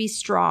hard to be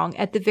strong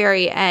at the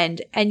very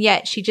end, and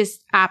yet she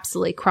just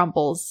absolutely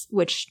crumbles,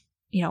 which,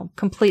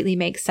 completely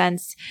makes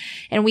sense.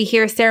 And we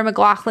hear Sarah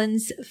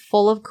McLachlan's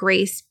Full of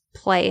Grace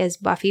play as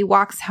Buffy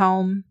walks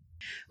home.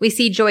 We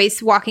see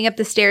Joyce walking up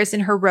the stairs in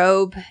her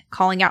robe,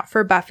 calling out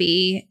for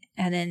Buffy,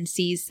 and then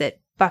sees that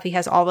Buffy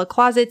has all the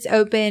closets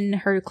open,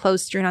 her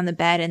clothes strewn on the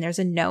bed, and there's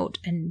a note.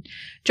 And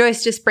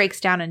Joyce just breaks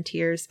down in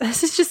tears.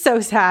 This is just so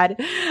sad.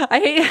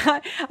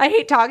 I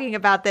hate talking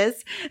about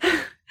this.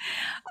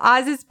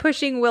 Oz is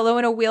pushing Willow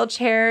in a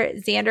wheelchair.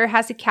 Xander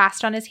has a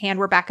cast on his hand.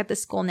 We're back at the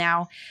school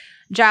now.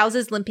 Giles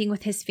is limping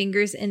with his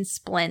fingers in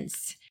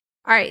splints.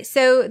 All right,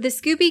 so the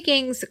Scooby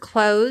Gang's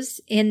clothes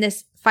in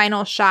this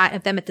final shot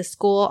of them at the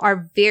school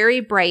are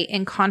very bright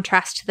in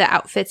contrast to the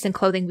outfits and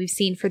clothing we've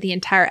seen for the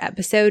entire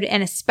episode,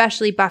 and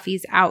especially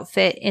Buffy's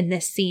outfit in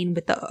this scene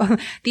with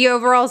the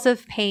overalls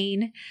of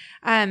pain.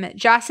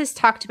 Joss has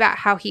talked about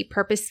how he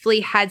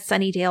purposefully had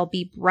Sunnydale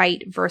be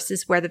bright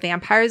versus where the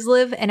vampires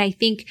live, and I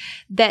think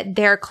that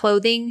their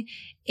clothing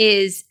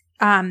is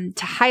to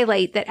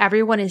highlight that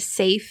everyone is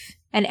safe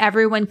and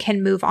everyone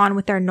can move on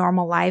with their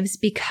normal lives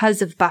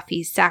because of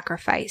Buffy's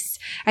sacrifice.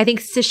 I think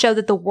it's to show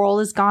that the world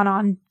has gone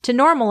on to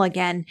normal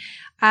again,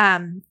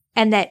 and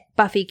that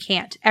Buffy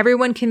can't.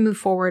 Everyone can move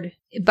forward.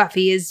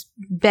 Buffy has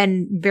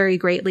been very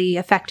greatly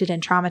affected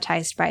and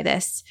traumatized by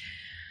this.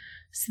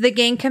 So the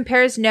gang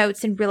compares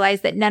notes and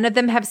realize that none of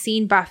them have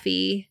seen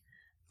Buffy.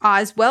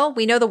 Oz, well,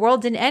 we know the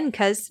world didn't end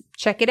because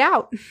check it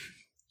out.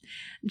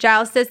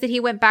 Giles says that he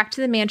went back to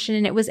the mansion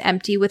and it was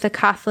empty with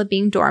Akathla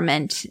being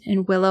dormant.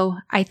 And Willow,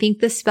 I think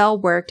the spell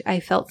worked.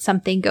 I felt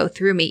something go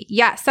through me.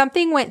 Yeah,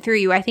 something went through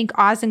you. I think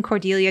Oz and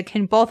Cordelia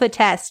can both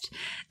attest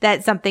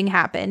that something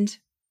happened.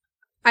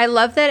 I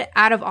love that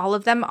out of all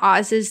of them,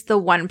 Oz is the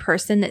one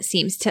person that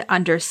seems to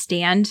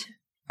understand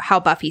how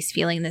Buffy's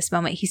feeling in this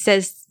moment. He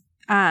says,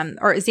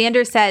 or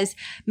Xander says,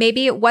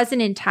 maybe it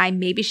wasn't in time.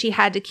 Maybe she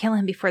had to kill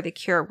him before the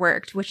cure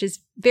worked, which is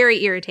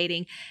very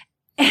irritating.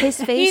 His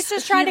face. He's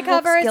just trying to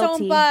cover his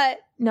own butt.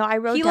 No, I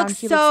wrote he down looks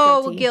he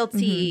so looks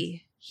guilty.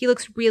 Mm-hmm. He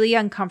looks really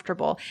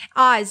uncomfortable.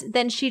 Oz,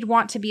 then she'd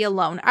want to be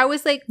alone. I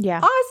was like, yeah.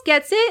 Oz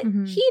gets it.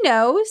 Mm-hmm. He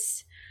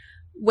knows.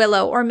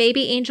 Willow, or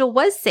maybe Angel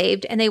was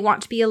saved and they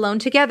want to be alone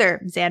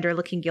together. Xander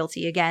looking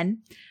guilty again.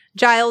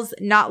 Giles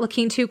not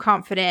looking too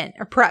confident,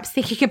 or perhaps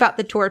thinking about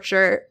the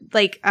torture.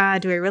 Like,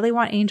 do I really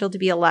want Angel to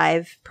be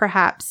alive?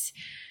 Perhaps.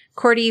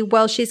 Cordy,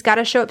 well, she's got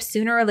to show up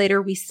sooner or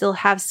later. We still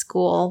have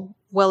school.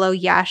 Willow,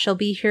 yeah, she'll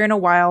be here in a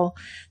while.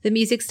 The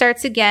music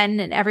starts again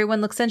and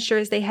everyone looks unsure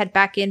as they head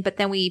back in, but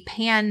then we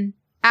pan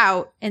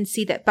out and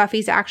see that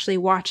Buffy's actually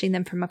watching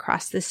them from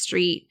across the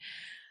street.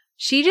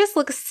 She just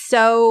looks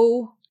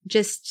so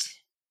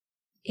just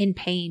in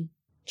pain.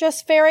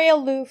 Just very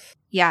aloof.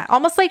 Yeah,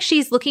 almost like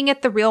she's looking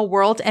at the real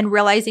world and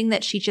realizing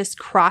that she just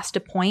crossed a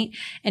point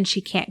and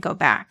she can't go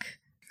back.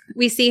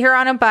 We see her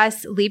on a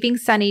bus leaving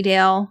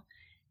Sunnydale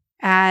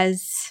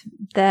as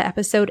the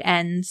episode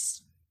ends.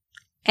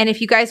 And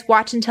if you guys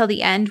watch until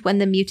the end, when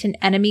the mutant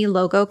enemy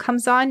logo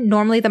comes on,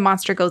 normally the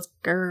monster goes,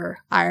 grr,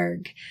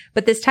 arg.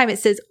 But this time it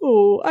says,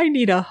 oh, I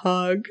need a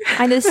hug.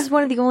 And this is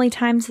one of the only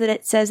times that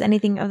it says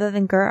anything other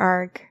than grr,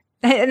 arg.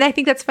 And I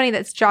think that's funny.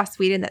 That's Joss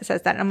Whedon that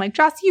says that. And I'm like,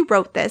 Joss, you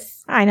wrote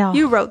this. I know.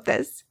 You wrote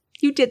this.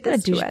 You did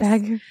this to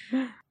us.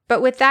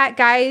 But with that,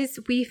 guys,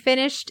 we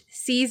finished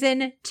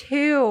season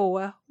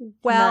 2.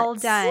 Well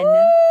done.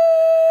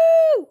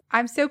 Woo!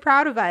 I'm so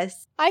proud of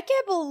us. I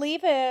can't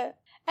believe it.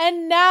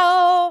 And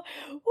now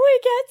we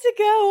get to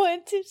go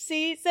into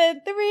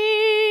season 3.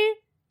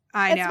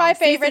 I know. It's my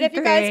favorite, Season if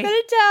you guys 3.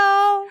 couldn't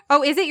tell.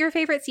 Oh, is it your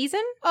favorite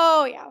season?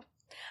 Oh, yeah.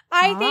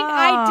 I think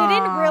I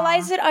didn't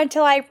realize it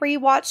until I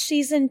rewatched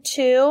season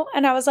 2.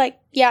 And I was like,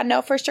 yeah,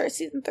 no, for sure,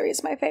 season 3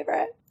 is my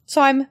favorite.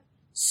 So I'm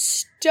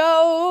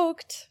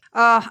stoked.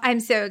 Oh, I'm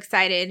so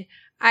excited.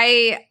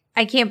 I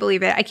can't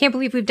believe it. I can't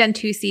believe we've done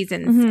 2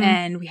 seasons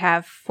and we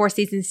have 4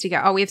 seasons to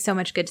go. Oh, we have so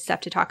much good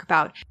stuff to talk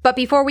about. But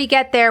before we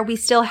get there, we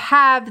still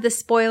have the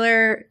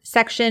spoiler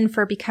section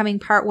for Becoming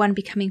Part 1,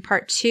 Becoming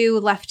Part 2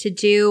 left to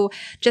do.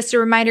 Just a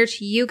reminder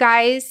to you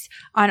guys,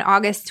 on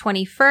August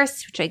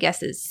 21st, which I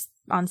guess is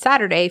on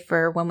Saturday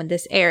for when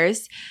this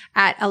airs,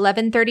 at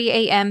 11:30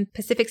 a.m.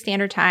 Pacific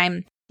Standard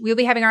Time, we'll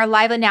be having our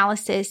live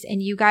analysis,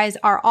 and you guys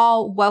are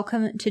all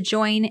welcome to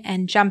join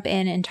and jump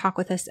in and talk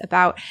with us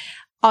about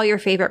all your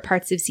favorite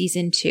parts of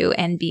season 2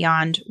 and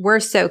beyond. We're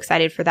so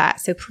excited for that.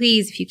 So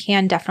please, if you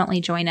can, definitely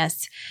join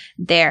us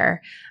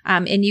there.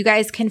 And you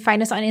guys can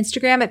find us on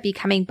Instagram at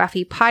Becoming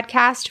Buffy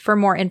Podcast for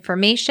more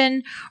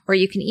information, or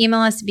you can email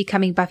us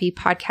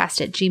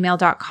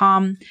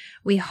becomingbuffypodcast@gmail.com.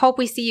 We hope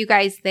we see you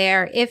guys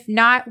there. If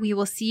not, we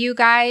will see you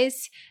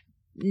guys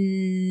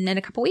in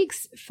a couple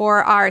weeks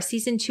for our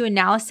season 2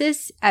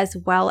 analysis, as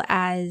well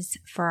as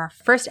for our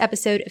first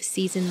episode of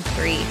season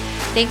 3.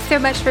 Thanks so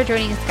much for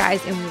joining us,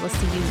 guys, and we will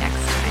see you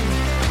next time.